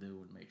thing to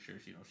do and make sure,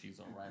 she's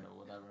all right or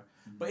whatever.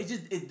 But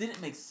it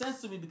didn't make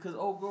sense to me because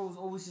old girl was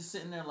always just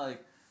sitting there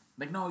like,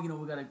 no, we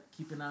got to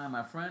keep an eye on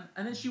my friend.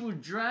 And then she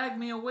would drag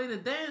me away to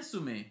dance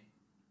with me.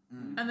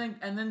 And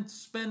then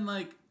spend,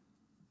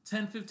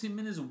 10-15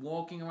 minutes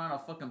walking around a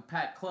fucking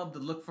packed club to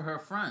look for her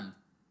friend.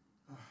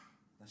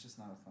 That's just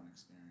not a fun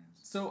experience.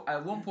 So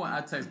at one point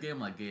I text Gabe, I'm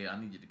like, "Gabe, I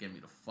need you to get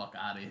me the fuck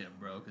out of here,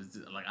 bro, because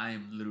I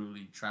am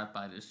literally trapped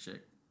by this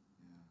chick."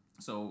 Yeah.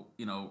 So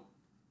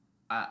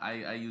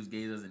I use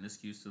Gabe as an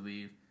excuse to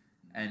leave,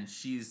 and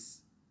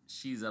she's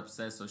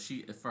upset. So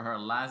for her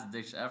last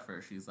ditch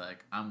effort, she's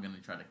like, "I'm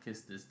gonna try to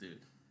kiss this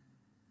dude."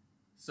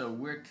 So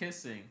we're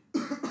kissing,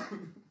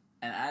 and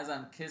as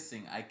I'm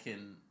kissing, I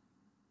can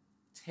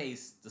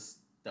taste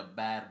the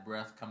bad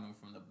breath coming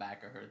from the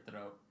back of her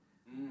throat.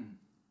 Mm.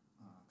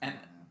 And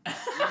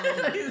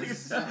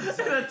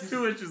that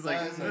 2 inches like.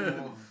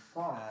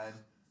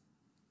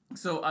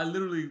 So I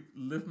literally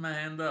lift my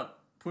hand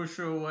up, push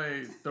her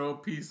away, throw a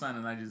peace sign,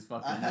 and I just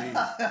fucking leave.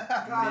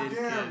 God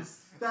damn.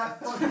 That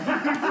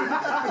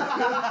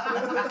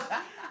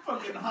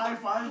fucking high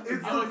five.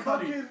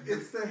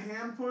 It's the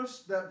hand push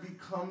that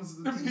becomes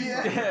the peace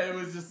sign. Yeah, it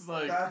was just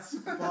like. That's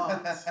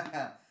fucked.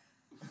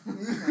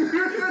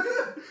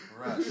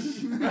 Rush.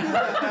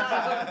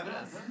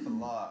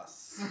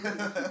 Floss.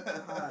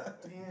 God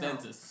damn.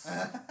 Dentist.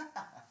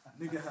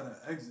 Nigga had an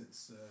exit.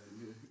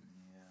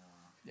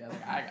 Yeah,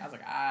 I was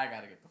like, I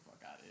gotta get the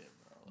fuck out of here,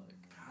 bro.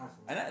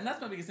 Like, and that's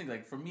my biggest thing.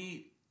 Like, for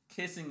me,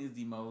 kissing is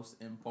the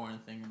most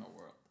important thing in the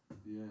world.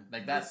 Yeah.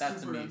 Like that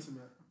to me.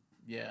 Intimate.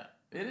 Yeah,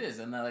 it is.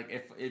 And like,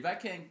 if I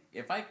can't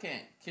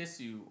kiss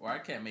you or I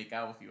can't make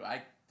out with you,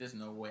 there's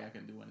no way I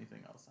can do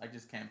anything else. I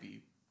just can't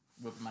be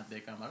whipping my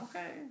dick. I'm like,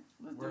 okay,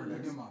 let's do I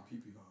this. get my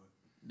pee-pee hard.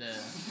 Yeah.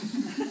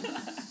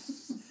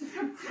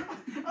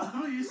 I love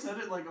how you said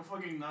it like a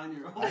fucking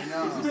 9-year-old. I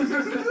know.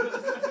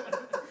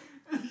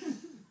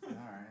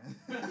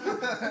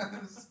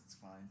 Alright. It's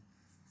fine.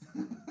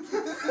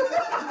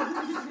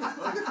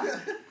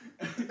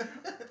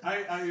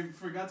 I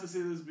forgot to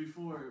say this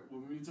before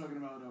when we were talking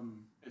about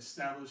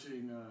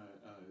establishing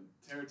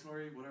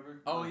territory, whatever.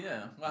 Oh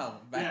yeah.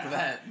 Wow. Back to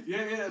that.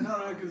 Yeah.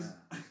 No, because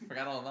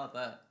forgot all about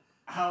that.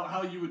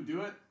 How you would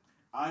do it?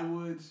 I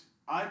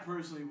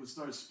personally would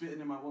start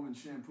spitting in my woman's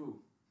shampoo,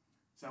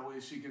 so that way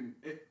she can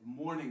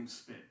morning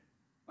spit,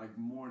 like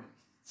morning.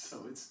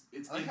 So it's.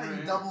 I like how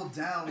you double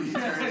down when he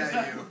turned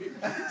at you.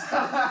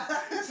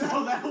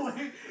 So that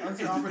way, that's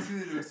an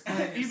opportunity to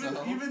explain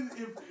yourself. Even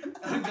if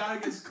a guy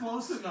gets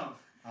close enough,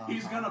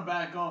 he's gonna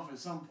back off at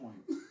some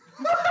point.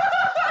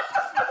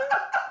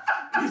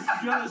 He's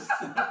gonna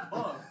step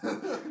up.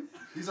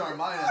 These are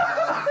my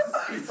enzymes.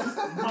 It's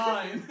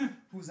mine.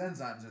 Whose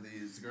enzymes are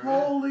these, girl?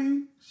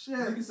 Holy shit.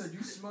 Nigga said,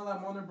 you smell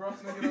that morning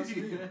breath,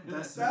 nigga?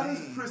 That's me. That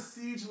is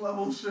prestige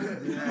level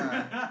shit.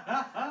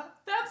 Yeah.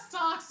 That's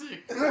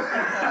toxic. Holy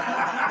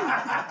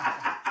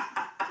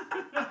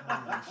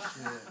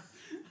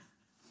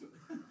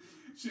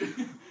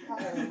shit.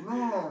 Oh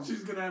no.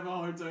 She's gonna have a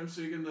hard time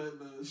shaking the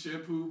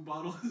shampoo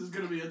bottle. This is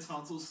gonna be a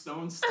tonsil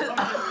stone stuck in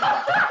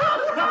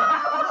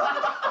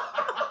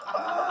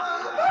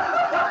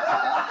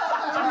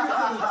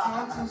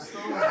Tonsil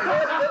stone.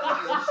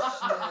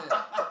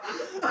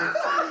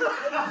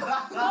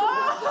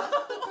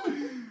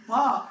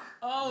 Fuck.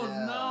 Oh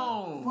Yeah.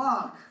 no.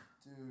 Fuck.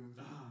 Dude.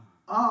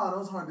 Ah, that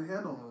was hard to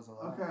handle. That was a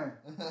lot. Okay.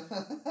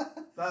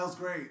 That was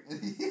great.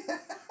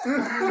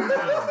 I'm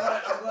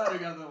glad we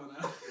got that one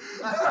out.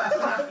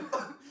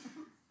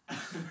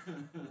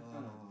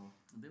 Oh.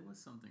 There was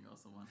something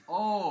else I wanted.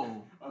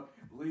 Oh.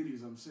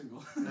 Ladies, I'm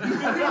single.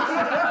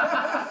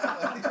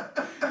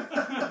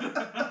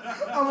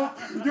 I'm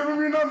giving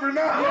me a number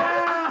now.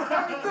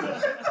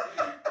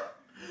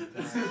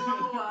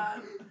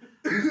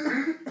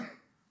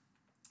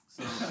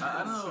 So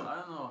I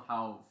don't know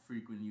how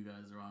frequent you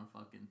guys are on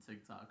fucking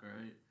TikTok,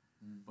 right?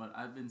 But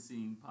I've been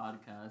seeing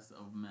podcasts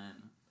of men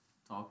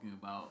talking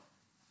about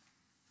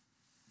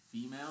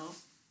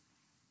females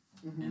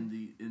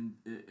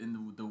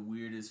in the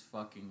weirdest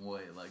fucking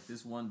way. Like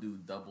this one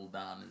dude doubled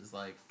down and is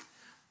like,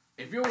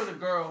 if you're with a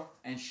girl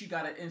and she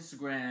got an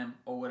Instagram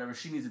or whatever,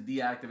 she needs to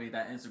deactivate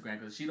that Instagram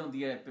because if she don't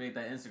deactivate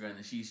that Instagram,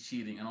 then she's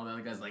cheating. And all the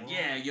other guys like,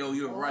 yeah, yo,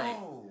 you're right.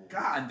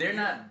 God, and they're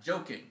not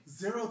joking.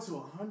 0 to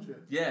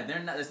 100. Yeah, they're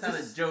not. It's not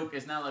a joke.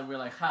 It's not like we're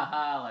like,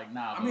 haha, like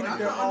nah. I mean, like,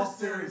 they're all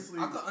seriously. seriously.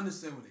 I can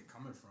understand where they're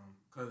coming from,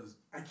 cause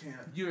I can't.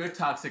 you're a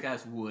toxic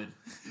ass wood.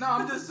 No,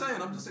 I'm just saying,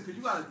 cause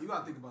you gotta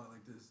think about it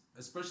like this,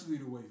 especially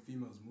the way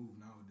females move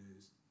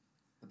nowadays.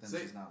 But then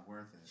she's not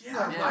worth it.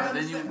 Yeah, Yeah, I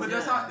then you- understand. But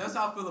Yeah. that's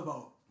how I feel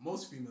about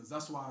most females.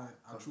 That's why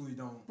I truly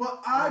don't.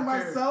 But I don't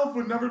care. myself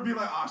would never be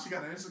like, oh, she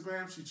got an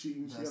Instagram, she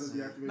cheating, she That's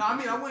gotta it. deactivate. No, I that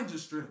mean I shit. wouldn't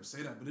just straight up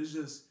say that, but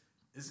it's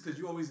because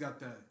you always got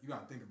that. You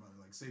gotta think about it.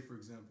 Like say for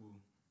example,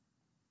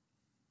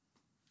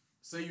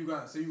 say you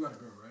got a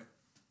girl, right?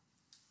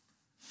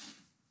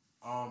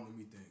 Let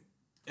me think.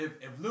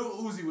 If Lil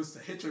Uzi was to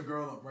hit your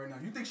girl up right now,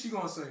 you think she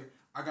gonna say,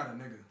 "I got a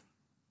nigga"?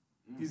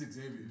 He's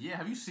Xavier. Yeah,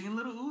 have you seen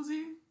Little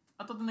Uzi?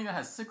 I thought the nigga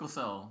had sickle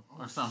cell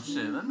or some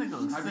shit. That nigga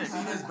was Have you sick.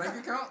 seen his bank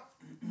account?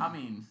 I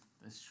mean,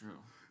 that's true.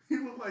 He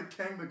looked like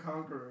Kang the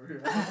Conqueror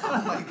here.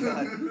 Oh my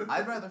god.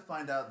 I'd rather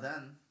find out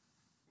then.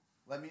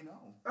 Let me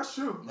know. That's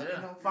true. Let Yeah.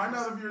 me know. Find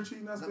out if you're a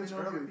cheating ass Let me bitch know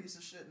if you're a early. piece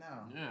of shit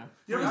now. Yeah.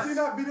 You ever Yes. seen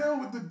that video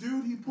with the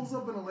dude? He pulls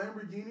up in a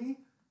Lamborghini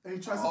and he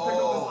tries to pick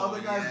up this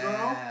other guy's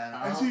girl,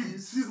 and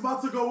she's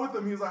about to go with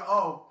him. He's like,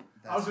 "Oh,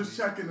 I was just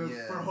checking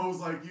if for hoes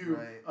like you,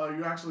 Right.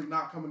 you're actually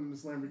not coming in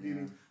this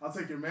Lamborghini. Yeah. I'll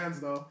take your man's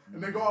though."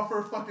 And they go out for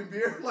a fucking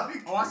beer,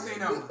 like. Oh, I seen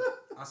that one.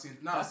 I seen.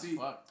 Nah, That's see,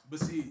 fucked. but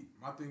see,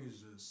 my thing is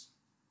just.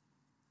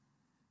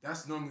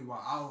 That's normally why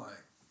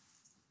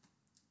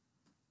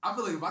I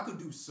feel like if I could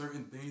do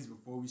certain things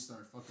before we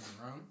start fucking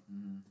around,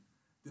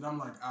 then I'm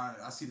like,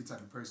 I see the type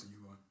of person you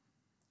are.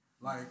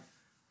 Like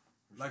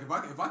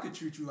if I could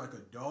treat you like a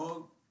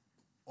dog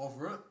off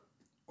rip,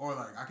 or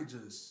like I could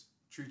just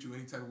treat you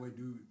any type of way,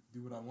 do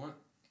what I want,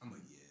 I'm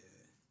like, yeah,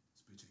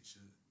 this bitch ain't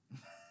shit.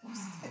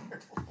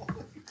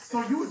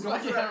 So you would go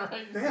to that?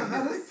 Right. Damn,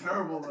 that is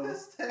terrible though.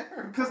 That's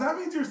terrible. Because that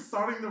means you're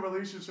starting the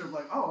relationship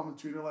like, oh, I'm gonna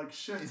treat her like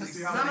shit to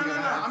see how. No. she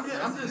reacts.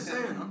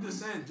 I'm just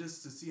saying,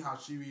 just to see how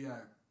she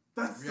react.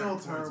 That's still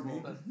towards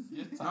terrible.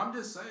 me. No, I'm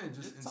just saying,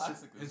 just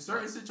in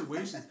certain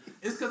situations,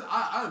 it's because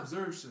I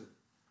observe shit.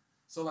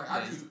 So like I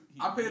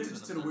pay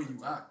attention to the way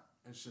you act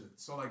and shit.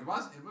 So like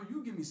if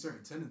you give me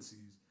certain tendencies,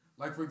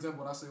 like for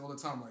example, what I say all the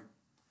time, like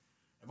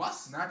if I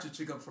snatch a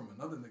chick up from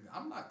another nigga,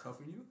 I'm not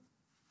cuffing you.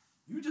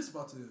 You just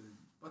about to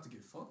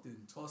get fucked and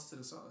tossed to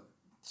the side.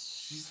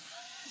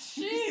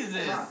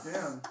 Jesus. God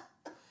damn.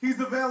 He's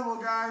available,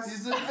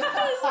 guys. No,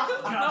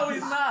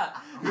 he's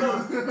not.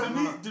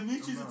 No,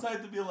 Dimitri's the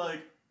type to be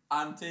like,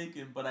 I'm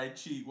taken, but I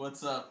cheat.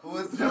 What's up?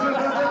 What's Nah,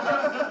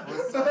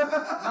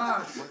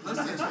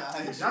 listen,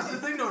 that's the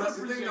thing though. That's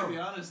the thing though. The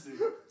honesty.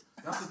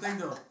 That's the thing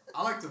though.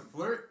 I like to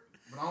flirt,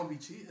 but I don't be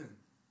cheating.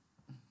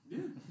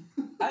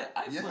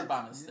 I flirt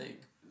by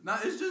mistake. Nah,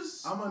 it's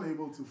just I'm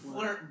unable to flirt.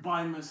 Flirt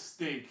by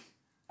mistake.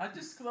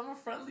 Because I'm a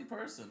friendly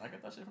person. I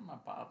got that shit from my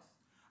pops.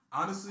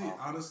 honestly,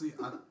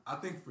 I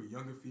think for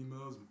younger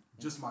females,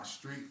 just my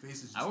straight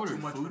face is just I ordered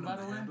too much food, for by them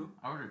the to way. handle.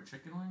 I ordered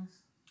chicken wings.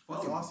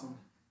 That's awesome.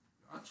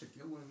 I'll check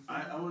your wings.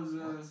 I was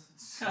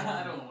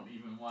I don't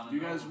even want to. Do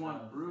you guys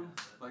want brew?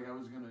 Like I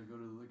was gonna go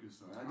to the liquor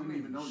store. I didn't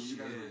even know you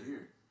guys were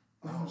here.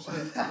 Oh shit.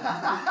 I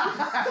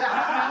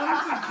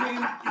honestly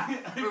came.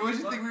 Wait, what did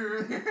you think we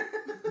were here?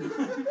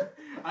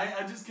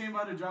 I just came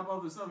by to drop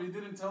off the stuff. He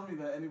didn't tell me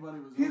that anybody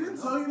was. He didn't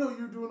tell you that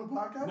you were doing a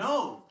podcast?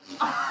 No.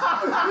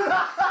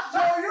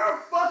 Joe, you're a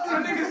fucking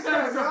That nigga said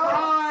dickhead, yo.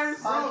 surprise.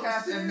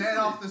 Podcast and man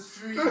off the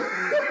street. For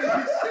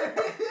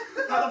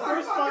the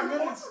first 5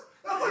 minutes.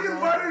 That's like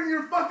inviting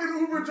your fucking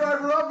Uber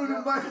driver up and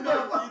inviting him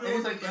up. And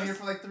he's like in here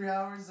for like 3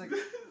 hours. Like,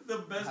 The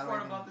best How do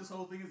part I about know? this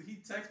whole thing is he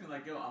texted me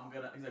like, yo,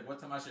 he's like, what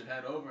time I should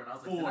head over? And I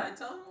was like, 4. can I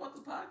tell him about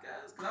the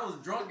podcast? Because I was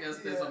drunk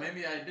yesterday, so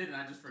maybe I did and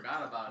I just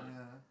forgot about it.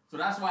 yeah. So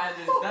that's why I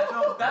did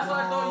That's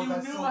why I thought you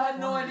that's knew. so I had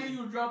no funny. idea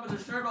you were dropping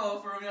the shirt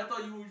off for me. I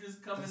thought you were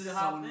just coming That's to so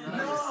hop in. nice.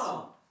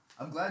 No.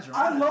 I'm glad you're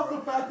I on love it,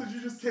 the bro. fact that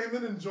you just came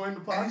in and joined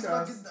the And he's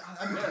podcast.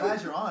 I'm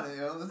glad you're on it,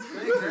 yo. That's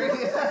pretty great.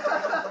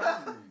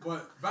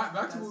 But back to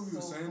That's what we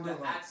were so saying funny.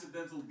 though. Like,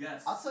 Accidental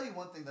guest. I'll tell you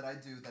one thing that I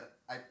do that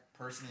I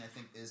personally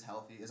think is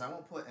healthy is I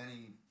won't put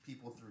any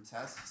people through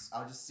tests.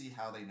 I'll just see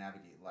how they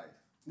navigate life.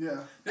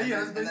 Yeah. And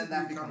yeah, then, that's and then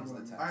that basically becomes the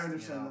kind test. I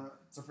understand you know? that.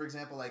 So for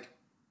example, like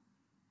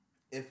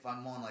if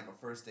I'm on like a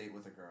first date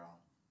with a girl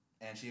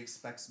and she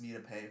expects me to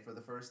pay for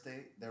the first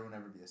date, there will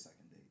never be a second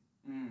date.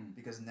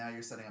 Because now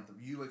you're setting up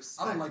you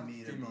expect like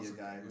me to be females a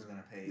guy like that, who's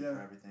gonna pay Yeah.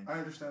 for everything. I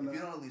understand If you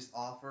that. don't at least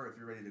offer, if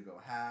you're ready to go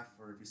half,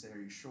 or if you say, "Are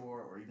you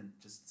sure?" or even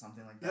just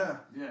something like Yeah.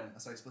 that. Yeah.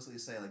 So I explicitly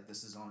say like,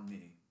 "This is on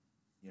me,"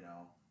 you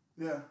know.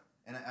 Yeah.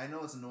 And I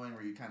know it's annoying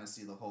where you kind of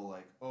see the whole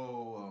like,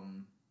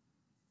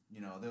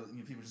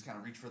 people just kind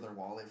of reach for their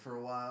wallet for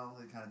a while.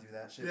 They kind of do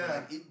that shit.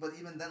 Yeah. But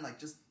even then, like,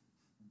 just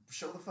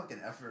show the fucking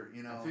effort,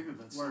 you know. I think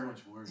that's so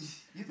much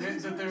worse. You think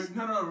it's worse?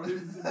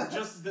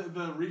 Just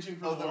the reaching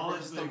for the wallet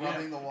just thing. the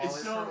rubbing the wallet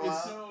It's so for a while.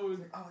 it's so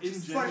it's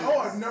It's like, ingenuous. oh,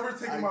 I've never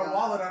taken my got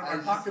wallet it. out of I my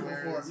just pocket swear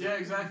before. it's- Yeah,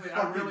 exactly. I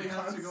Fucking really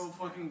have to cunts. go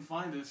fucking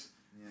find it.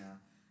 Yeah.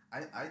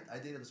 I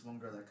dated this one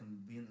girl that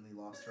conveniently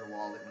lost her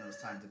wallet when it was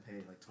time to pay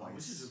like Oh, we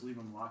should twice. just leave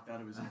him locked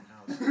out of his own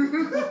house.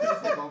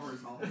 Take over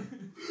his home.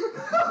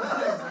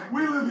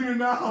 We live here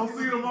now. I'll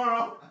see you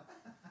tomorrow.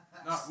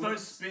 nah, Start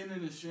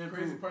spinning his shampoo.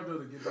 crazy part though,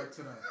 to get back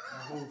to that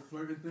whole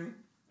flirting thing.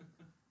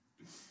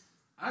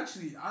 I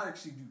actually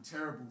do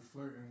terrible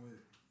flirting with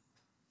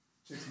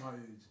chicks my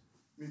age.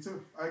 Me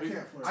too. I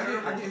can't flirt. I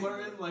Terrible get-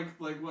 flirting,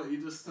 like what?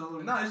 You just tell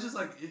them. No, it's just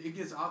like it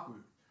gets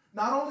awkward.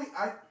 Not only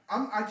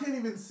I can't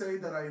even say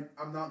that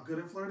I'm not good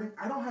at flirting.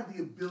 I don't have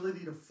the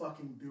ability to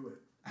fucking do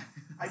it.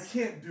 I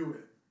can't do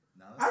it.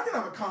 No, I can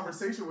have a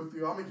conversation with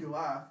you. I'll make you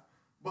laugh,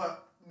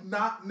 but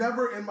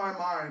never in my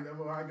mind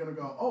am I gonna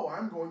go, oh,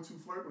 I'm going to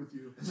flirt with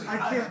you. I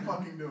can't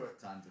fucking do it.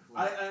 time to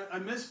flirt. I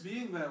miss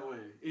being that way.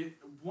 It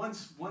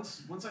once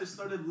I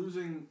started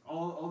losing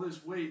all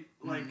this weight,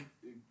 like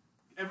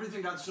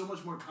everything got so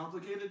much more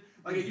complicated.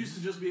 Like I used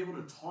to just be able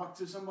to talk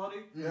to somebody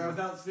Yeah.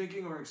 without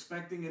thinking or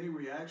expecting any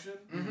reaction.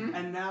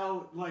 And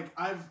now like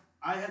I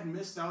had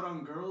missed out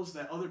on girls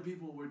that other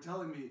people were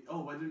telling me,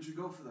 oh, why didn't you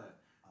go for that?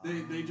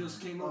 They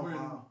just came over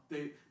wow.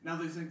 and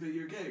they think that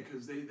you're gay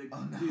because they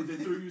no. they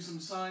threw you some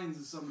signs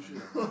or some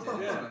shit.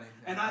 Yeah,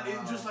 and it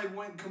just like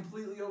went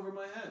completely over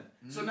my head.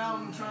 So now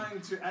I'm trying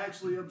to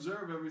actually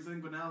observe everything,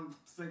 but now I'm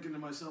thinking to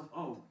myself,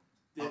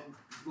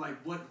 like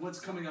what's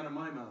coming out of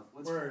my mouth?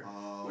 Word.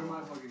 Where am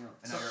I fucking up?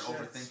 And now So- you're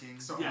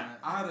overthinking. So Yeah.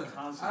 I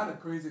had a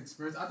crazy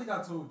experience. I think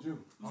I told you.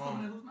 Who's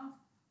coming in whose mouth?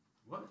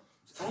 What?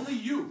 Only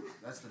you.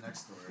 That's the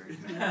next story.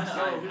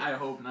 I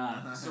hope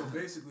not. So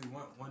basically,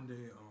 one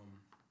day,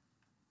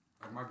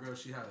 like my girl,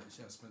 she had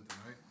spent the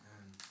night,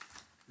 and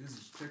there's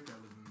this chick that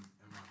lived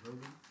in my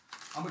building,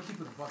 I'm gonna keep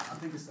it a buck. I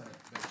think it's that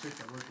chick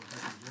that worked with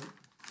Becky J.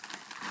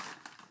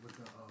 With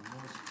the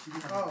launch.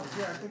 Oh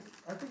yeah,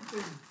 I think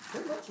they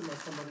mentioned that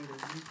somebody that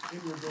in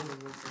your building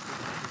was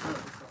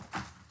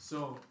like,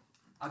 so,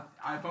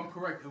 if I'm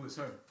correct, it was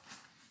her.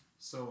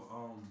 So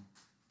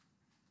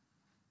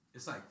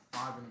it's like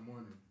 5 in the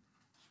morning.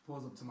 She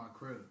pulls up to my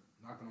crib,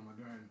 knocking on my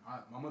door, and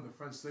my mother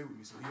friend stayed with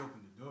me, so he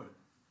opened the door.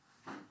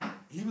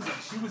 He was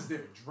like, she was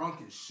there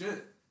drunk as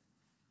shit,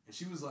 and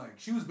she was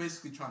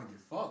basically trying to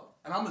get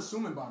fucked, and I'm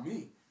assuming by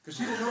me, cause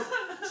she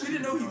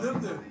didn't know he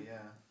lived there.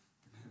 Yeah.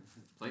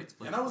 Plates.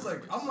 And I was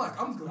like,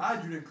 I'm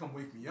glad you didn't come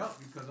wake me up,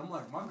 because I'm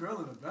like, my girl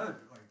in the bed,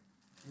 like,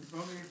 you feel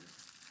me?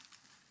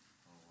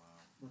 Oh wow.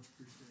 much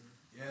appreciated.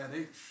 Yeah,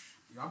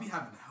 I be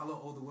having hella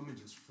older women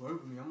just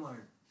flirt with me. I'm like,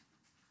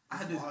 I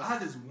had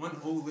this one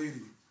old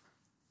lady.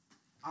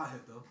 I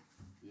hit though.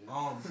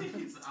 Yeah.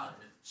 He's out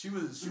hit. She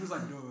was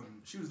like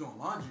doing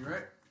laundry,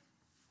 right?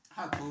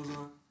 Had clothes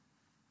on.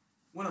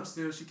 Went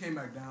upstairs. She came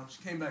back down.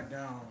 She came back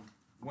down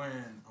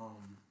wearing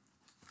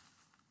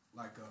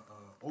like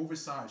a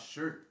oversized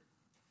shirt.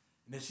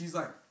 And then she's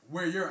like,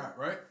 where you're at,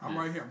 right? I'm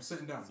right here. I'm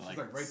sitting down. So she's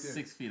like right there.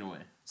 6 feet away.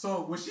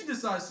 So what she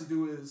decides to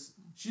do is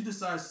she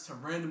decides to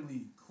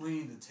randomly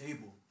clean the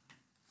table.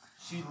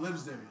 She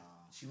lives there.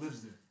 She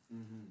lives there.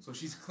 Mm-hmm. So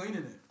she's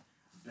cleaning it.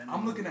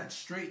 I'm looking at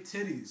straight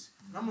titties.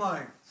 And I'm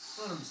like,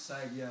 one of them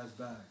saggy ass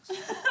bags.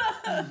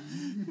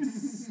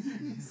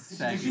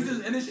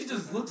 And then she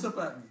just looks up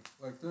at me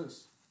like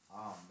this.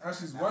 Oh, as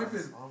she's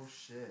wiping. Oh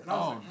shit. And I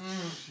was like,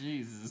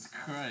 Jesus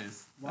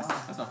Christ. Wow.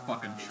 That's a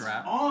fucking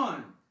trap.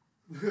 On.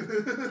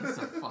 That's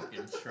a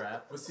fucking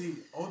trap. But see,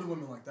 older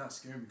women like that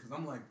scare me because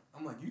I'm like,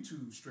 you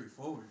too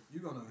straightforward.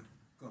 You're gonna.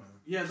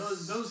 Yeah,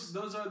 those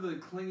are the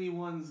clingy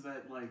ones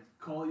that like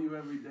call you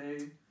every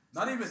day.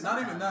 Not even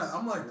that.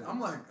 I'm like,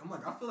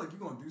 I feel like you're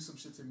gonna do some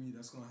shit to me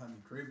that's gonna have me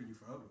craving you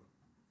forever.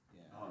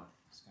 Yeah.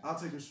 I'll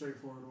take it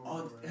straightforward.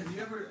 Have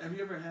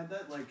you ever had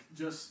that? Like,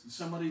 just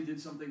somebody did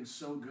something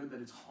so good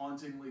that it's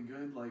hauntingly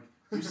good. Like,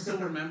 you still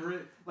remember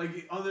it. Like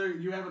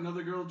you have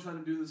another girl try to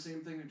do the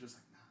same thing and just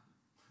like,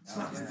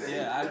 nah.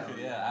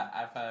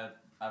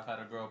 I've had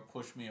a girl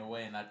push me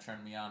away and that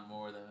turned me on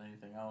more than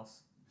anything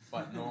else.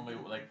 But normally,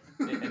 like,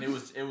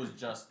 it was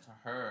just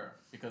her,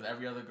 because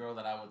every other girl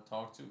that I would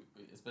talk to,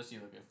 especially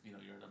like if you're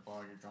in a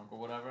bar and you're drunk or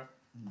whatever,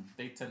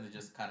 they tend to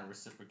just kind of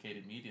reciprocate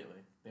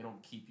immediately. They don't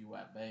keep you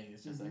at bay.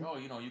 It's just like, oh,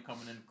 you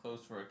coming in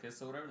close for a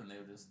kiss or whatever, and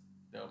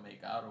they'll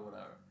make out or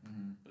whatever.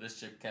 But this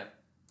chick kept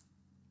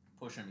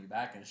pushing me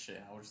back and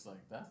shit. I was just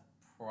like, that's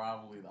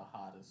probably the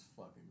hottest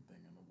fucking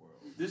thing in the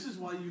world. This is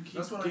why you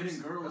keep getting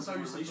girls in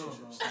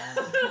relationships.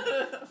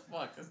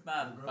 Fuck, it's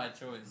not by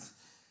choice.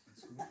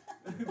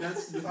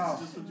 That's just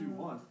what you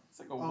want. It's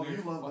like a weird.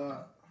 You love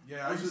that.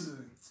 Yeah, I used to.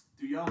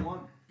 Do y'all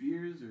want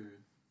beers or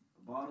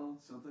a bottle,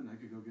 something? I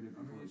could go get it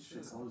before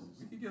shit closes.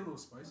 We could get a little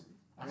spicy.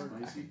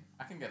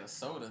 I can get a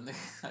soda.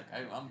 Like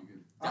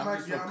I'm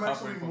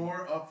actually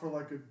more up for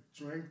like a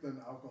drink than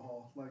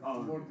alcohol. Like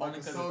more like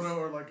a soda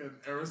or like an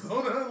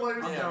Arizona, like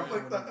stuff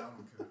like that.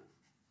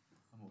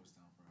 I'm always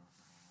down for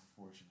alcohol,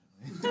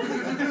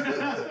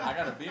 unfortunately. I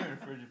got a beer in the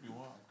fridge if you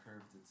want. I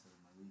curved it to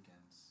my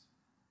weekends,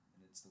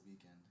 and it's the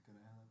weekend. Could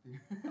I have a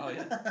beer? Oh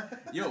yeah,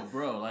 yo,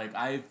 bro. Like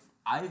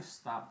I've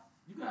stopped.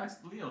 You guys,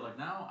 Leo. Like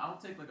now, I'll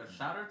take like a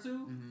shot or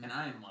two, and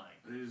I'm like,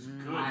 it is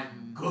good.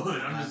 I'm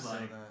good. I'm just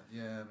like,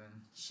 yeah,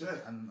 man.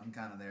 Shit. I'm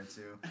kind of there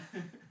too.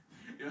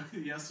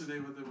 Yesterday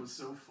with it was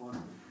so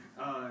fun,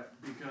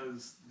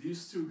 because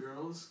these two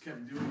girls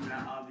kept doing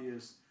that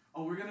obvious.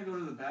 Oh, we're gonna go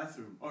to the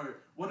bathroom,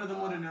 or one of them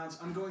would announce,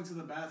 "I'm going to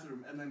the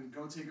bathroom," and then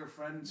go take her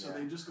friend. So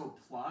they just go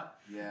plot.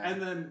 Yeah. And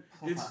then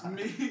it's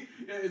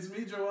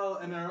me, Joel,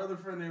 and our other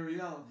friend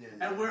Ariel,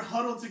 and we're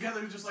huddled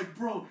together, just like,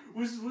 bro,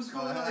 what's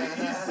going on? Like,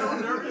 he's so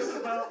nervous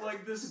about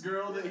like this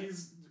girl that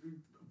he's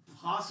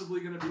possibly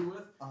gonna be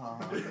with. God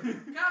damn,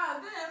 nigga,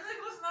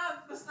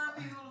 let's not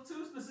be a little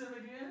too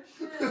specific here.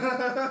 Shit.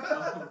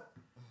 God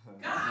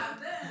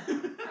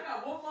damn, I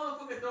got one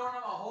motherfucker throwing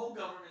out my whole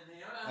government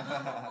here. I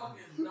got another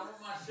fucking double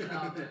my shit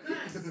out there.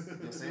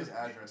 Thanks. Say his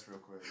address real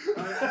quick.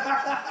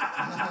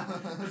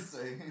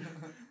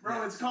 Bro,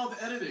 it's called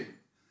editing.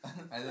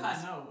 I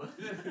know.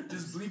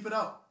 Just bleep it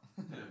out.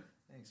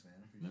 Thanks, man.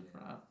 No Appreciate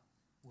problem.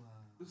 It. Wow.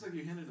 Looks like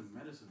you handed him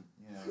medicine.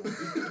 Yeah.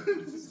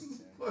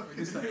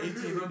 It's the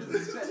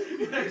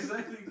 1800s. Yeah,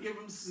 exactly. Give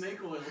him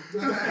snake oil.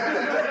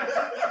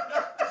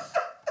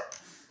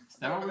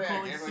 Is that what we're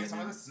calling Gabe, season? some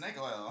of the snake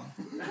oil.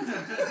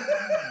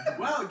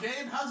 Well,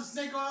 Gabe, how's the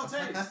snake oil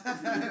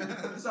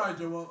taste? Sorry,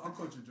 Joel. I'll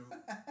coach you, Joe.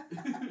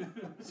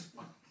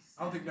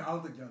 I don't think y'all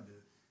did.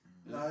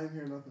 I didn't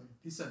hear nothing.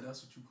 He said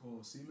that's what you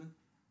call semen.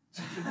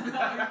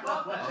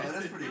 Oh,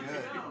 that's pretty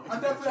good.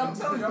 I'm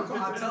telling you,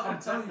 I'm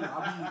telling you,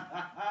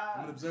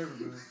 I'm an observer,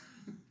 man.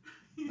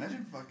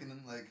 Imagine fucking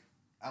like,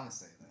 I'm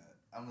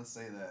gonna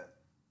say that.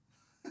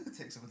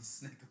 Take some of the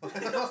snake oil.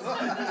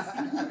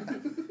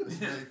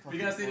 You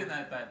gotta see it in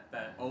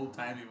that old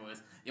timey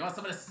voice. You want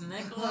some of the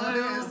snake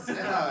oil?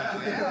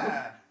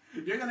 Yeah.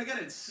 You're gonna get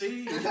it,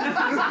 see?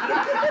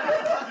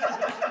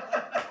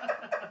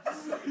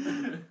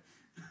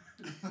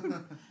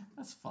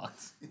 That's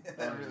fucked. Yeah,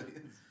 that really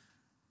is.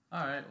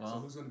 All right, well. So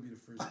who's gonna be the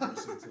first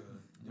person to?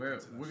 We're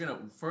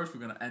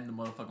gonna end the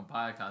motherfucking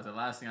podcast. The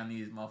last thing I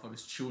need is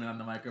motherfuckers chewing on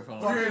the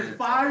microphone. There's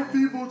 5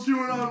 people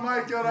chewing on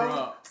mic, yo. That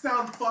Bro.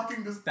 sounds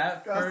fucking disgusting.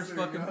 That first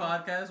fucking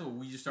podcast where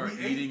we just started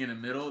eating in the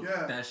middle,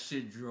 that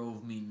shit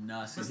drove me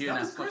nuts. But that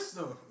was Chris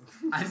though.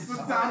 Just the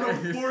sound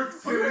of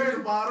forks hitting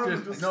the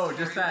bottom.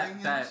 Just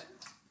that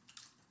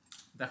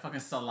fucking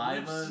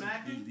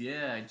saliva.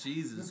 Yeah,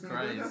 Jesus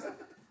Christ.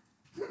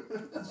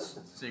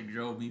 Shit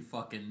drove me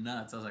fucking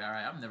nuts. I was like,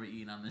 alright, I'm never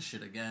eating on this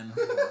shit again.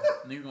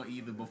 Nigga gonna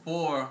either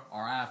before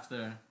or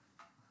after.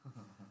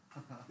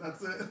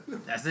 That's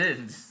it. That's it.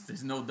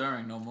 There's no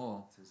during, no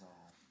more.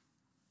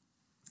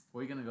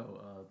 Where you gonna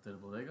go? To the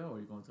bodega or are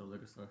you going to the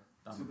liquor store?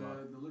 Down the block?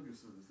 The liquor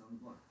store that's down the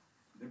block.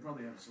 They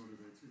probably have soda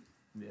there too.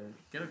 Yeah.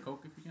 Get a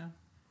Coke if you can.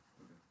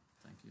 Okay.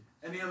 Thank you.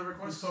 Any other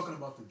requests? We're talking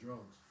about the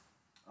drugs.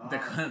 The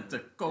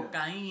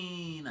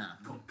cocaine.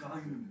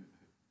 Cocaine.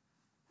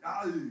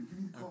 Ah, give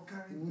me the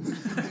cocaine.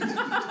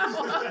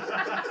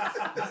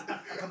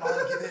 Come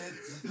on, give it.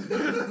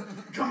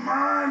 Come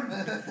on, do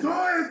it. Do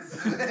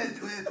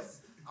it.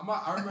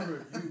 I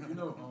remember you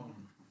know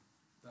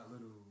that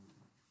little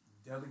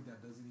deli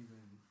that doesn't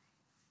even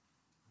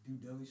do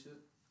deli shit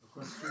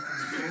across the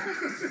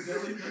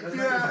street from the store.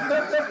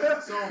 Yeah.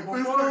 So It's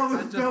before all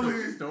That's this just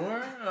deli. a store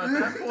at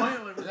that point.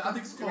 I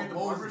think it's called the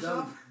Moe's barber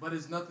Deli, shop? but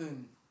it's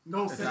nothing.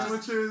 No It's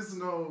sandwiches,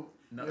 no.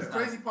 No, The it's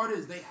crazy part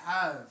is they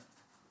have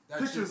that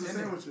Pictures shit of in there.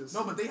 sandwiches.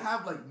 No, but they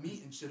have like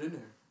meat and shit in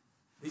there.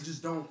 They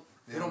just don't.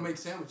 They don't make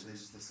They sandwiches.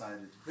 just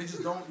decided. They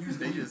just don't use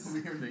They meat. just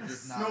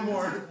Not No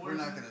more. We're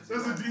not gonna do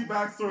There's a that. deep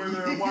backstory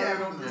there. Why Yeah, they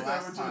don't do the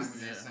last time sandwiches?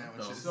 we ate Yeah,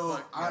 sandwiches. So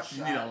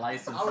you need a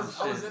license I was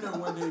for in shit. there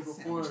one day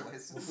before Sandwich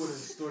license. before the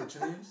store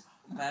changed,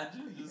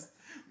 Imagine just.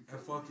 and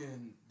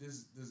fucking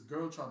this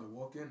girl tried to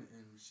walk in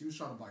and she was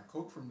trying to buy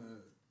Coke from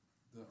the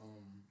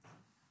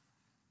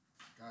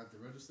guy at the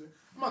register.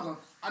 I'm not gonna.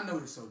 I know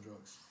they sell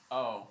drugs.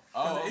 Oh.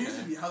 'Cause Okay. It used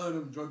to be hella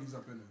them druggies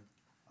up in there.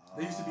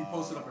 They used to be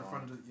posted up in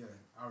front of the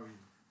I already.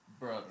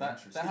 Bro, that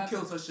He happened.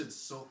 killed her shit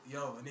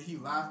and then he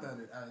laughed at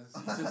it as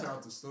he sent her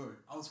out the store.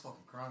 I was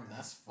fucking crying.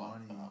 That's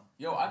funny.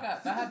 Yo,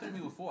 that happened to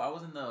me before. I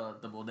was in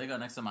the bodega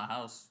next to my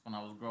house when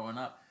I was growing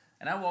up,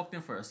 and I walked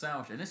in for a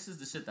sandwich, and this is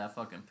the shit that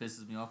fucking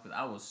pisses me off because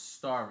I was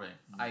starving.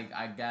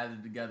 I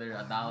gathered together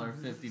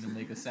 $1.50 to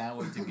make a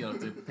sandwich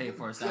to pay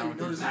for a sandwich.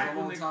 noticed Back when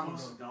long they time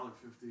cost ago.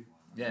 $1.50.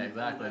 Yeah,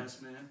 exactly. Old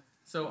ass man.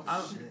 So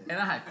I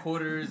had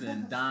quarters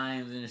and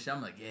dimes and shit.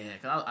 I'm like, yeah,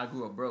 cause I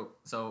grew up broke.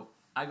 So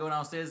I go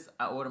downstairs,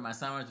 I order my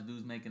sandwich. The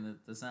dude's making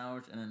the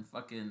sandwich, and then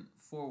fucking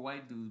 4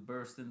 white dudes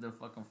burst in the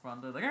fucking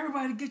front door, like,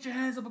 everybody get your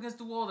hands up against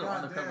the wall. They're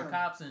undercover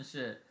cops and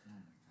shit.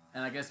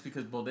 And I guess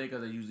because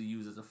bodegas are usually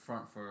used as a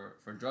front for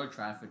drug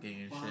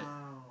trafficking and shit.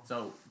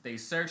 So they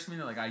searched me.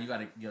 They're like, you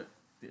gotta get,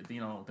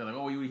 they're like,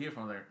 oh, you here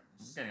from? There,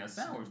 I'm getting a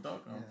sandwich,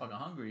 dog. I'm fucking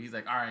hungry. He's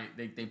like, all right.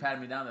 They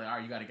patted me down. They're like, all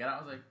right, you gotta get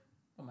out. I was like,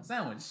 my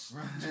sandwich.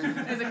 He's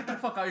like, get the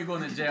fuck out, you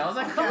going to jail. I was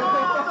like, come on,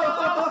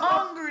 I'm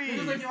hungry. He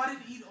was like, yo, I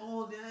didn't eat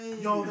all day.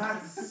 Yo,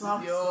 that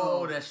sucks.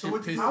 Yo, that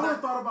shit pissed I would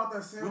have thought about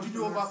that sandwich. What'd you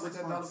do about with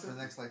that $6 For the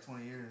next like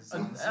 20 years.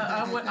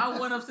 I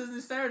went upstairs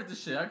and stared at the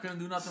shit. I couldn't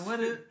do nothing with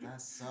it.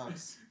 That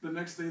sucks. The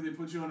next day they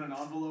put you on an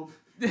envelope.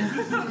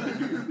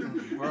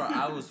 Bro,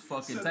 I was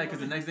fucking tight because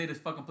the next day this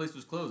fucking place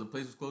was closed. The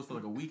place was closed for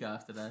like a week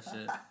after that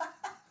shit.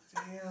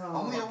 Damn.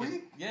 Only a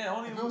week? Yeah,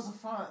 only If it was a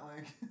front,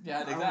 like. yeah, I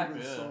would've exactly.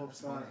 been Yeah. so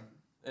upset.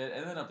 It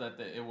ended up that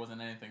it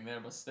wasn't anything there,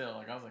 but still,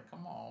 like I was like,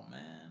 come on,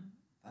 man.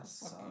 That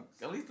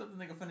sucks. At least let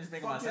the nigga finish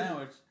making my Fucking-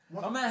 sandwich.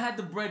 what- My man had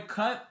the bread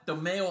cut, the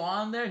mayo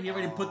on there. He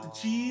already put the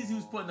cheese. He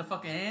was putting the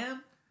fucking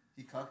ham.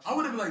 He cucked I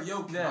would have been like,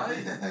 yo, can Yeah. I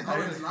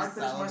finish my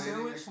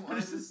sandwich? Come on,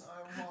 it's just,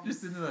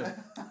 Just in the.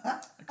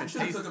 I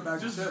should have took a bag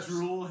of Just chips.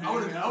 drool I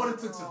would hanging have out.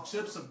 took some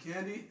chips, some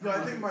candy. Yo, I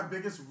think my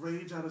biggest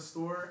rage at a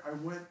store, I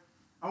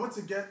went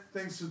to get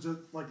things to just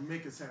like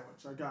make a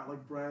sandwich. I got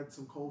like bread,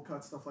 some cold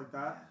cut, stuff like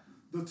that.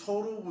 The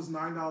total was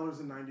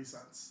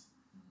 $9.90.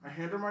 I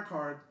hand her my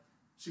card.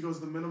 She goes,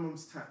 the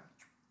minimum's 10.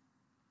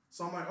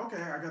 So I'm like,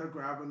 okay, I gotta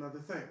grab another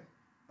thing.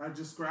 I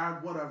just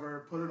grab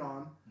whatever, put it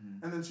on,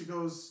 and then she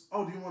goes,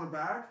 oh, do you want a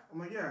bag? I'm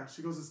like, yeah.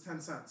 She goes, it's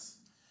 10 cents.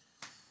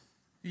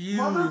 You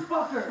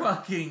Motherfucker!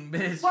 fucking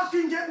bitch.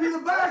 Fucking get me the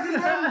bag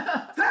again!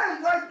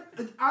 Dang,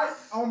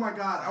 oh my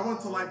god, I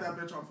wanted to light that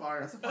bitch on fire.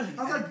 That's a fucking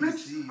I was like,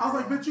 NPC,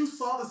 bitch, bitch, you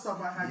saw the stuff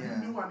I had.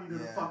 Yeah, You knew I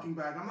needed a yeah. fucking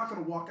bag. I'm not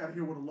gonna walk out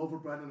here with a loaf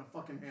of bread and a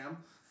fucking ham.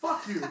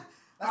 Fuck you.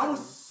 I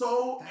was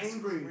so That's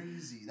angry.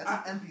 crazy.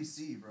 That's an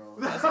NPC, bro.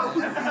 That's That's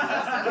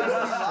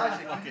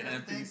logic. Fucking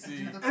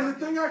NPC. And the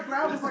thing I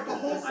grabbed was like a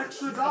whole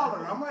extra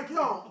 $1. I'm like,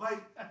 yo,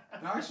 like,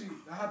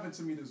 That happened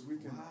to me this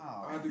weekend.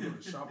 Wow. I had to go to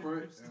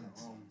ShopRite and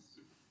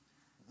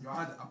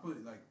I put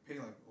pay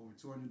over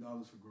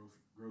 $200 for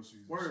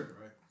groceries. Word. And shit,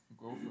 right?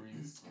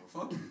 Groceries.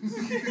 Fuck you.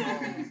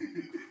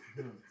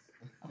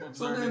 I'm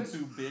So observing then-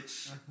 too,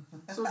 bitch.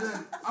 So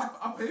then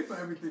I paid for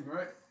everything,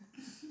 right?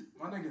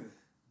 My nigga,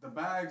 the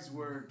bags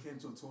came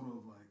to a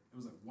total of it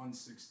was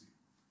 $160.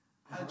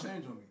 I had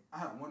change on me. I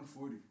had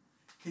 $140.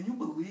 Can you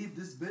believe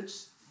this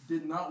bitch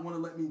did not want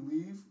to let me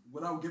leave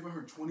without giving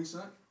her 20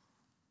 cents.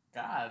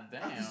 God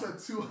damn. You said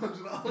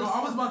 $200. No,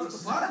 I was about to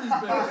slap this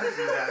bitch.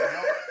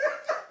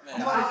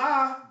 I'm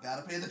like,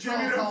 gotta pay the give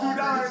me call.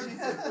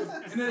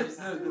 $2. And then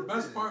the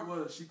best part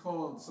was she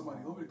called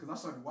somebody over because I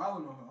started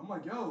wilding on her. I'm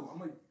like,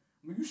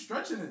 you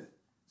stretching it.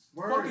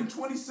 Word. Fucking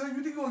 20 cents.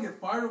 You think you're gonna get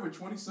fired over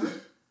 20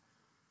 cents?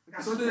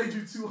 I so paid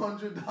you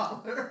 $200.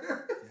 Yeah,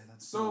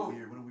 that's so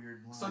weird. What a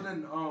weird line. So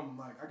then,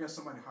 I guess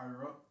somebody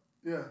higher up,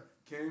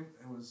 came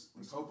and was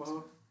helping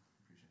her,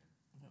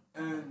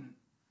 and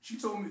she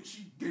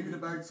gave me the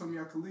bag, told me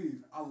I could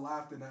leave. I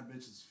laughed in that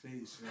bitch's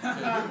face.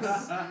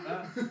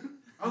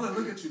 I was like,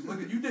 look at you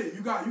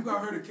got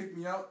her to kick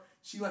me out.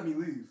 She let me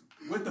leave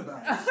with the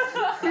bag,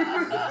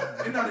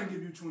 and I didn't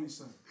give you 20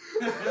 cents.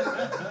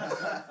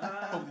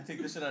 Hope you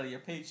take this shit out of your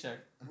paycheck.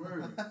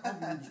 Word. I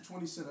hope you give you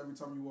 20 cents every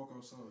time you walk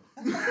outside.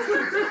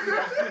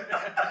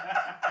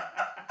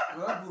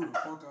 Well, that blew the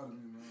fuck out of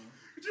me, man.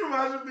 Could you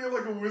imagine being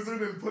like a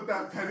wizard and put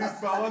that penny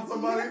spell on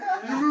somebody?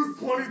 You lose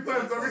 20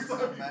 cents every time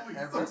you leave.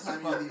 Every time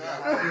you leave the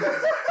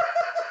house.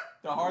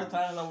 The hard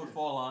time that would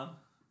fall on.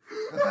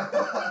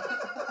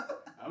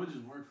 I would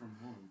just work from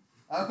home.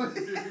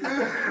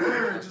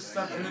 Just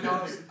step in and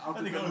out.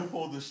 I think I would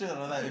pull the shit out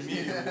of that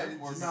immediately.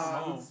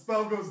 The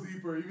spell goes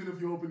deeper. Even if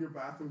you open your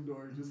bathroom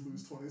door, you just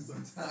lose 20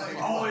 cents.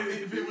 Oh,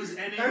 if it was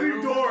any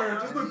door,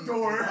 just a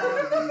door.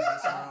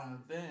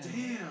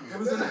 Damn. It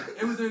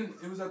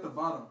was at the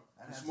bottom.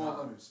 In small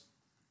letters.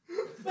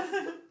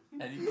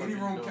 Any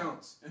room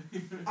counts.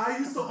 I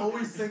used to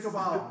always think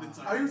about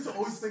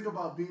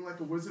being like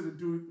a wizard and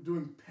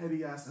doing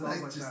petty ass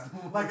spells like that.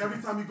 Like every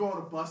time you go on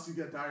a bus, you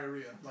get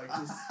diarrhea. Like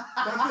just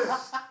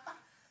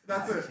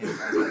that's it.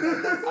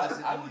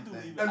 I would do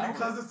even. And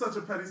because it's such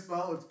a petty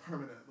spell, it's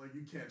permanent. Like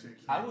you can't change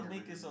it. I would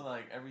make it so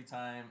like every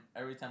time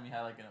you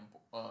have like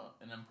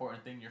an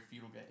important thing, your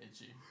feet will get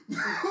itchy.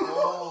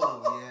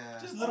 Oh yeah.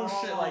 Just little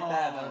shit like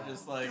that. I'm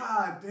just like,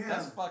 God damn.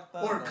 That's fucked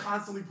up. Or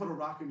constantly put a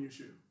rock in your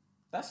shoe.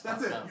 That's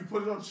it. Up. You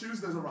put it on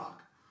shoes, there's a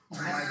rock.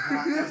 Oh my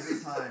god, every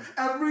time.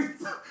 Every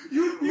time.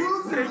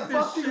 You take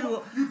the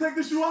shoe. You take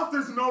the shoe off,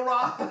 there's no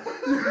rock.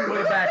 You put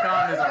it back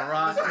on, there's a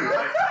rock.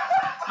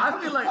 I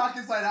feel like rock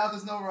inside out,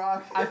 there's no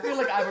rock. I feel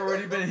like I've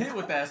already been hit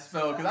with that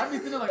spell because I've been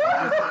sitting there like,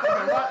 oh,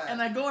 there's a rock,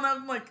 and I go and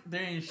I'm like,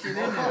 there ain't shit in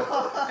there,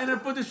 and then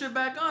put the shit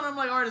back on. I'm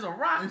like, oh, there's a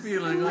rock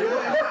feeling. Like,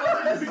 what the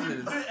fuck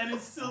is this? And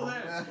it's still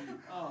there.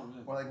 Oh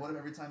man. Or like, what if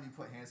every time you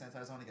put hand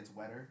sanitizer on, it gets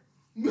wetter?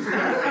 You're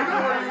dripping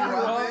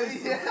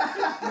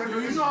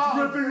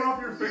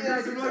off your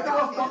fingers and you're like,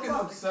 how fucking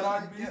upset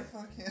I'd be.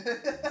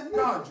 You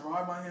know how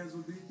dry my hands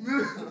would be?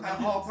 At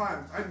all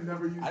times. I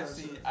never use that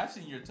shit. I've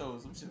seen your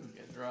toes. Some shit would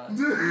get dry.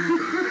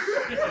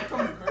 You're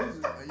coming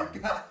crazy.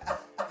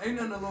 Ain't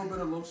nothing a little bit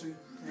of lotion.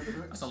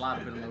 That's a lot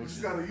of bit of lotion. You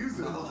just gotta use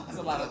it. That's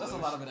a lot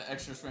of bit of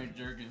extra strength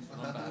jerkins for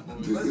them bad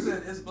boys.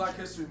 Listen, it's Black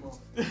History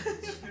Month.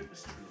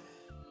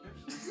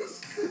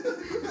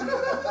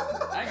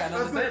 I got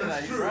nothing to say to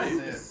that. You're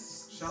right.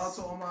 Shout out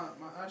to all my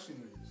Ashley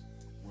niggas.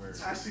 Word.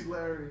 Ashley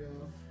Larry, yo.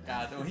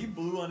 God, though, he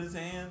blew on his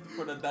hand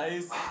for the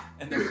dice,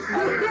 and then.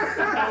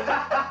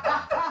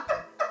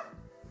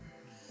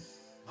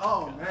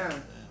 Oh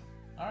man.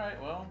 All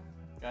right, well,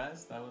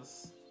 guys, that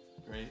was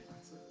great.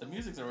 The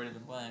music's already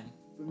been playing.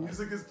 The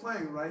music is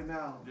playing right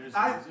now. There's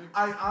I music?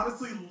 I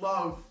honestly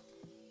love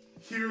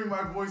hearing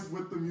my voice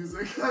with the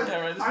music. Yeah,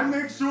 right, I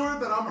make sure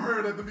that I'm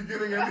heard at the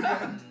beginning and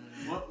the end.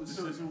 What's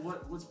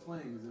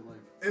playing? Is it like?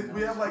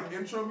 We have like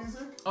intro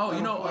music. Oh,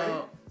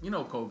 you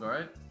know Koga,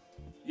 right?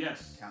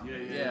 Yes.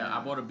 Yeah,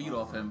 I bought a beat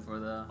off him for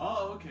the.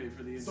 Oh, okay,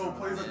 for the intro. So it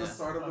plays at the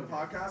start of the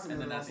podcast, and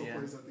then it also at the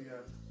plays at the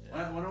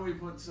end. Why don't we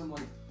put some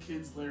like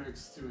kids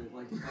lyrics to it,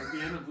 like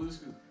the end of Blue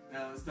School?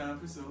 Now it's time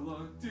for so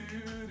long.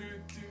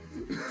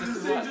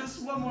 Just sing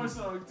just one more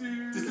song.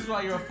 This is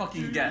why you're a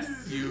fucking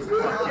guest, you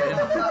fucking.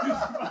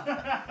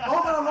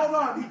 Hold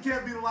on. He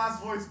can't be the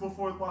last voice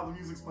while the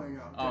music's playing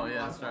out. Oh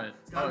yeah, that's right.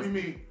 It's gotta be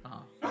me.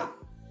 Uh-huh.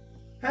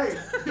 Hey.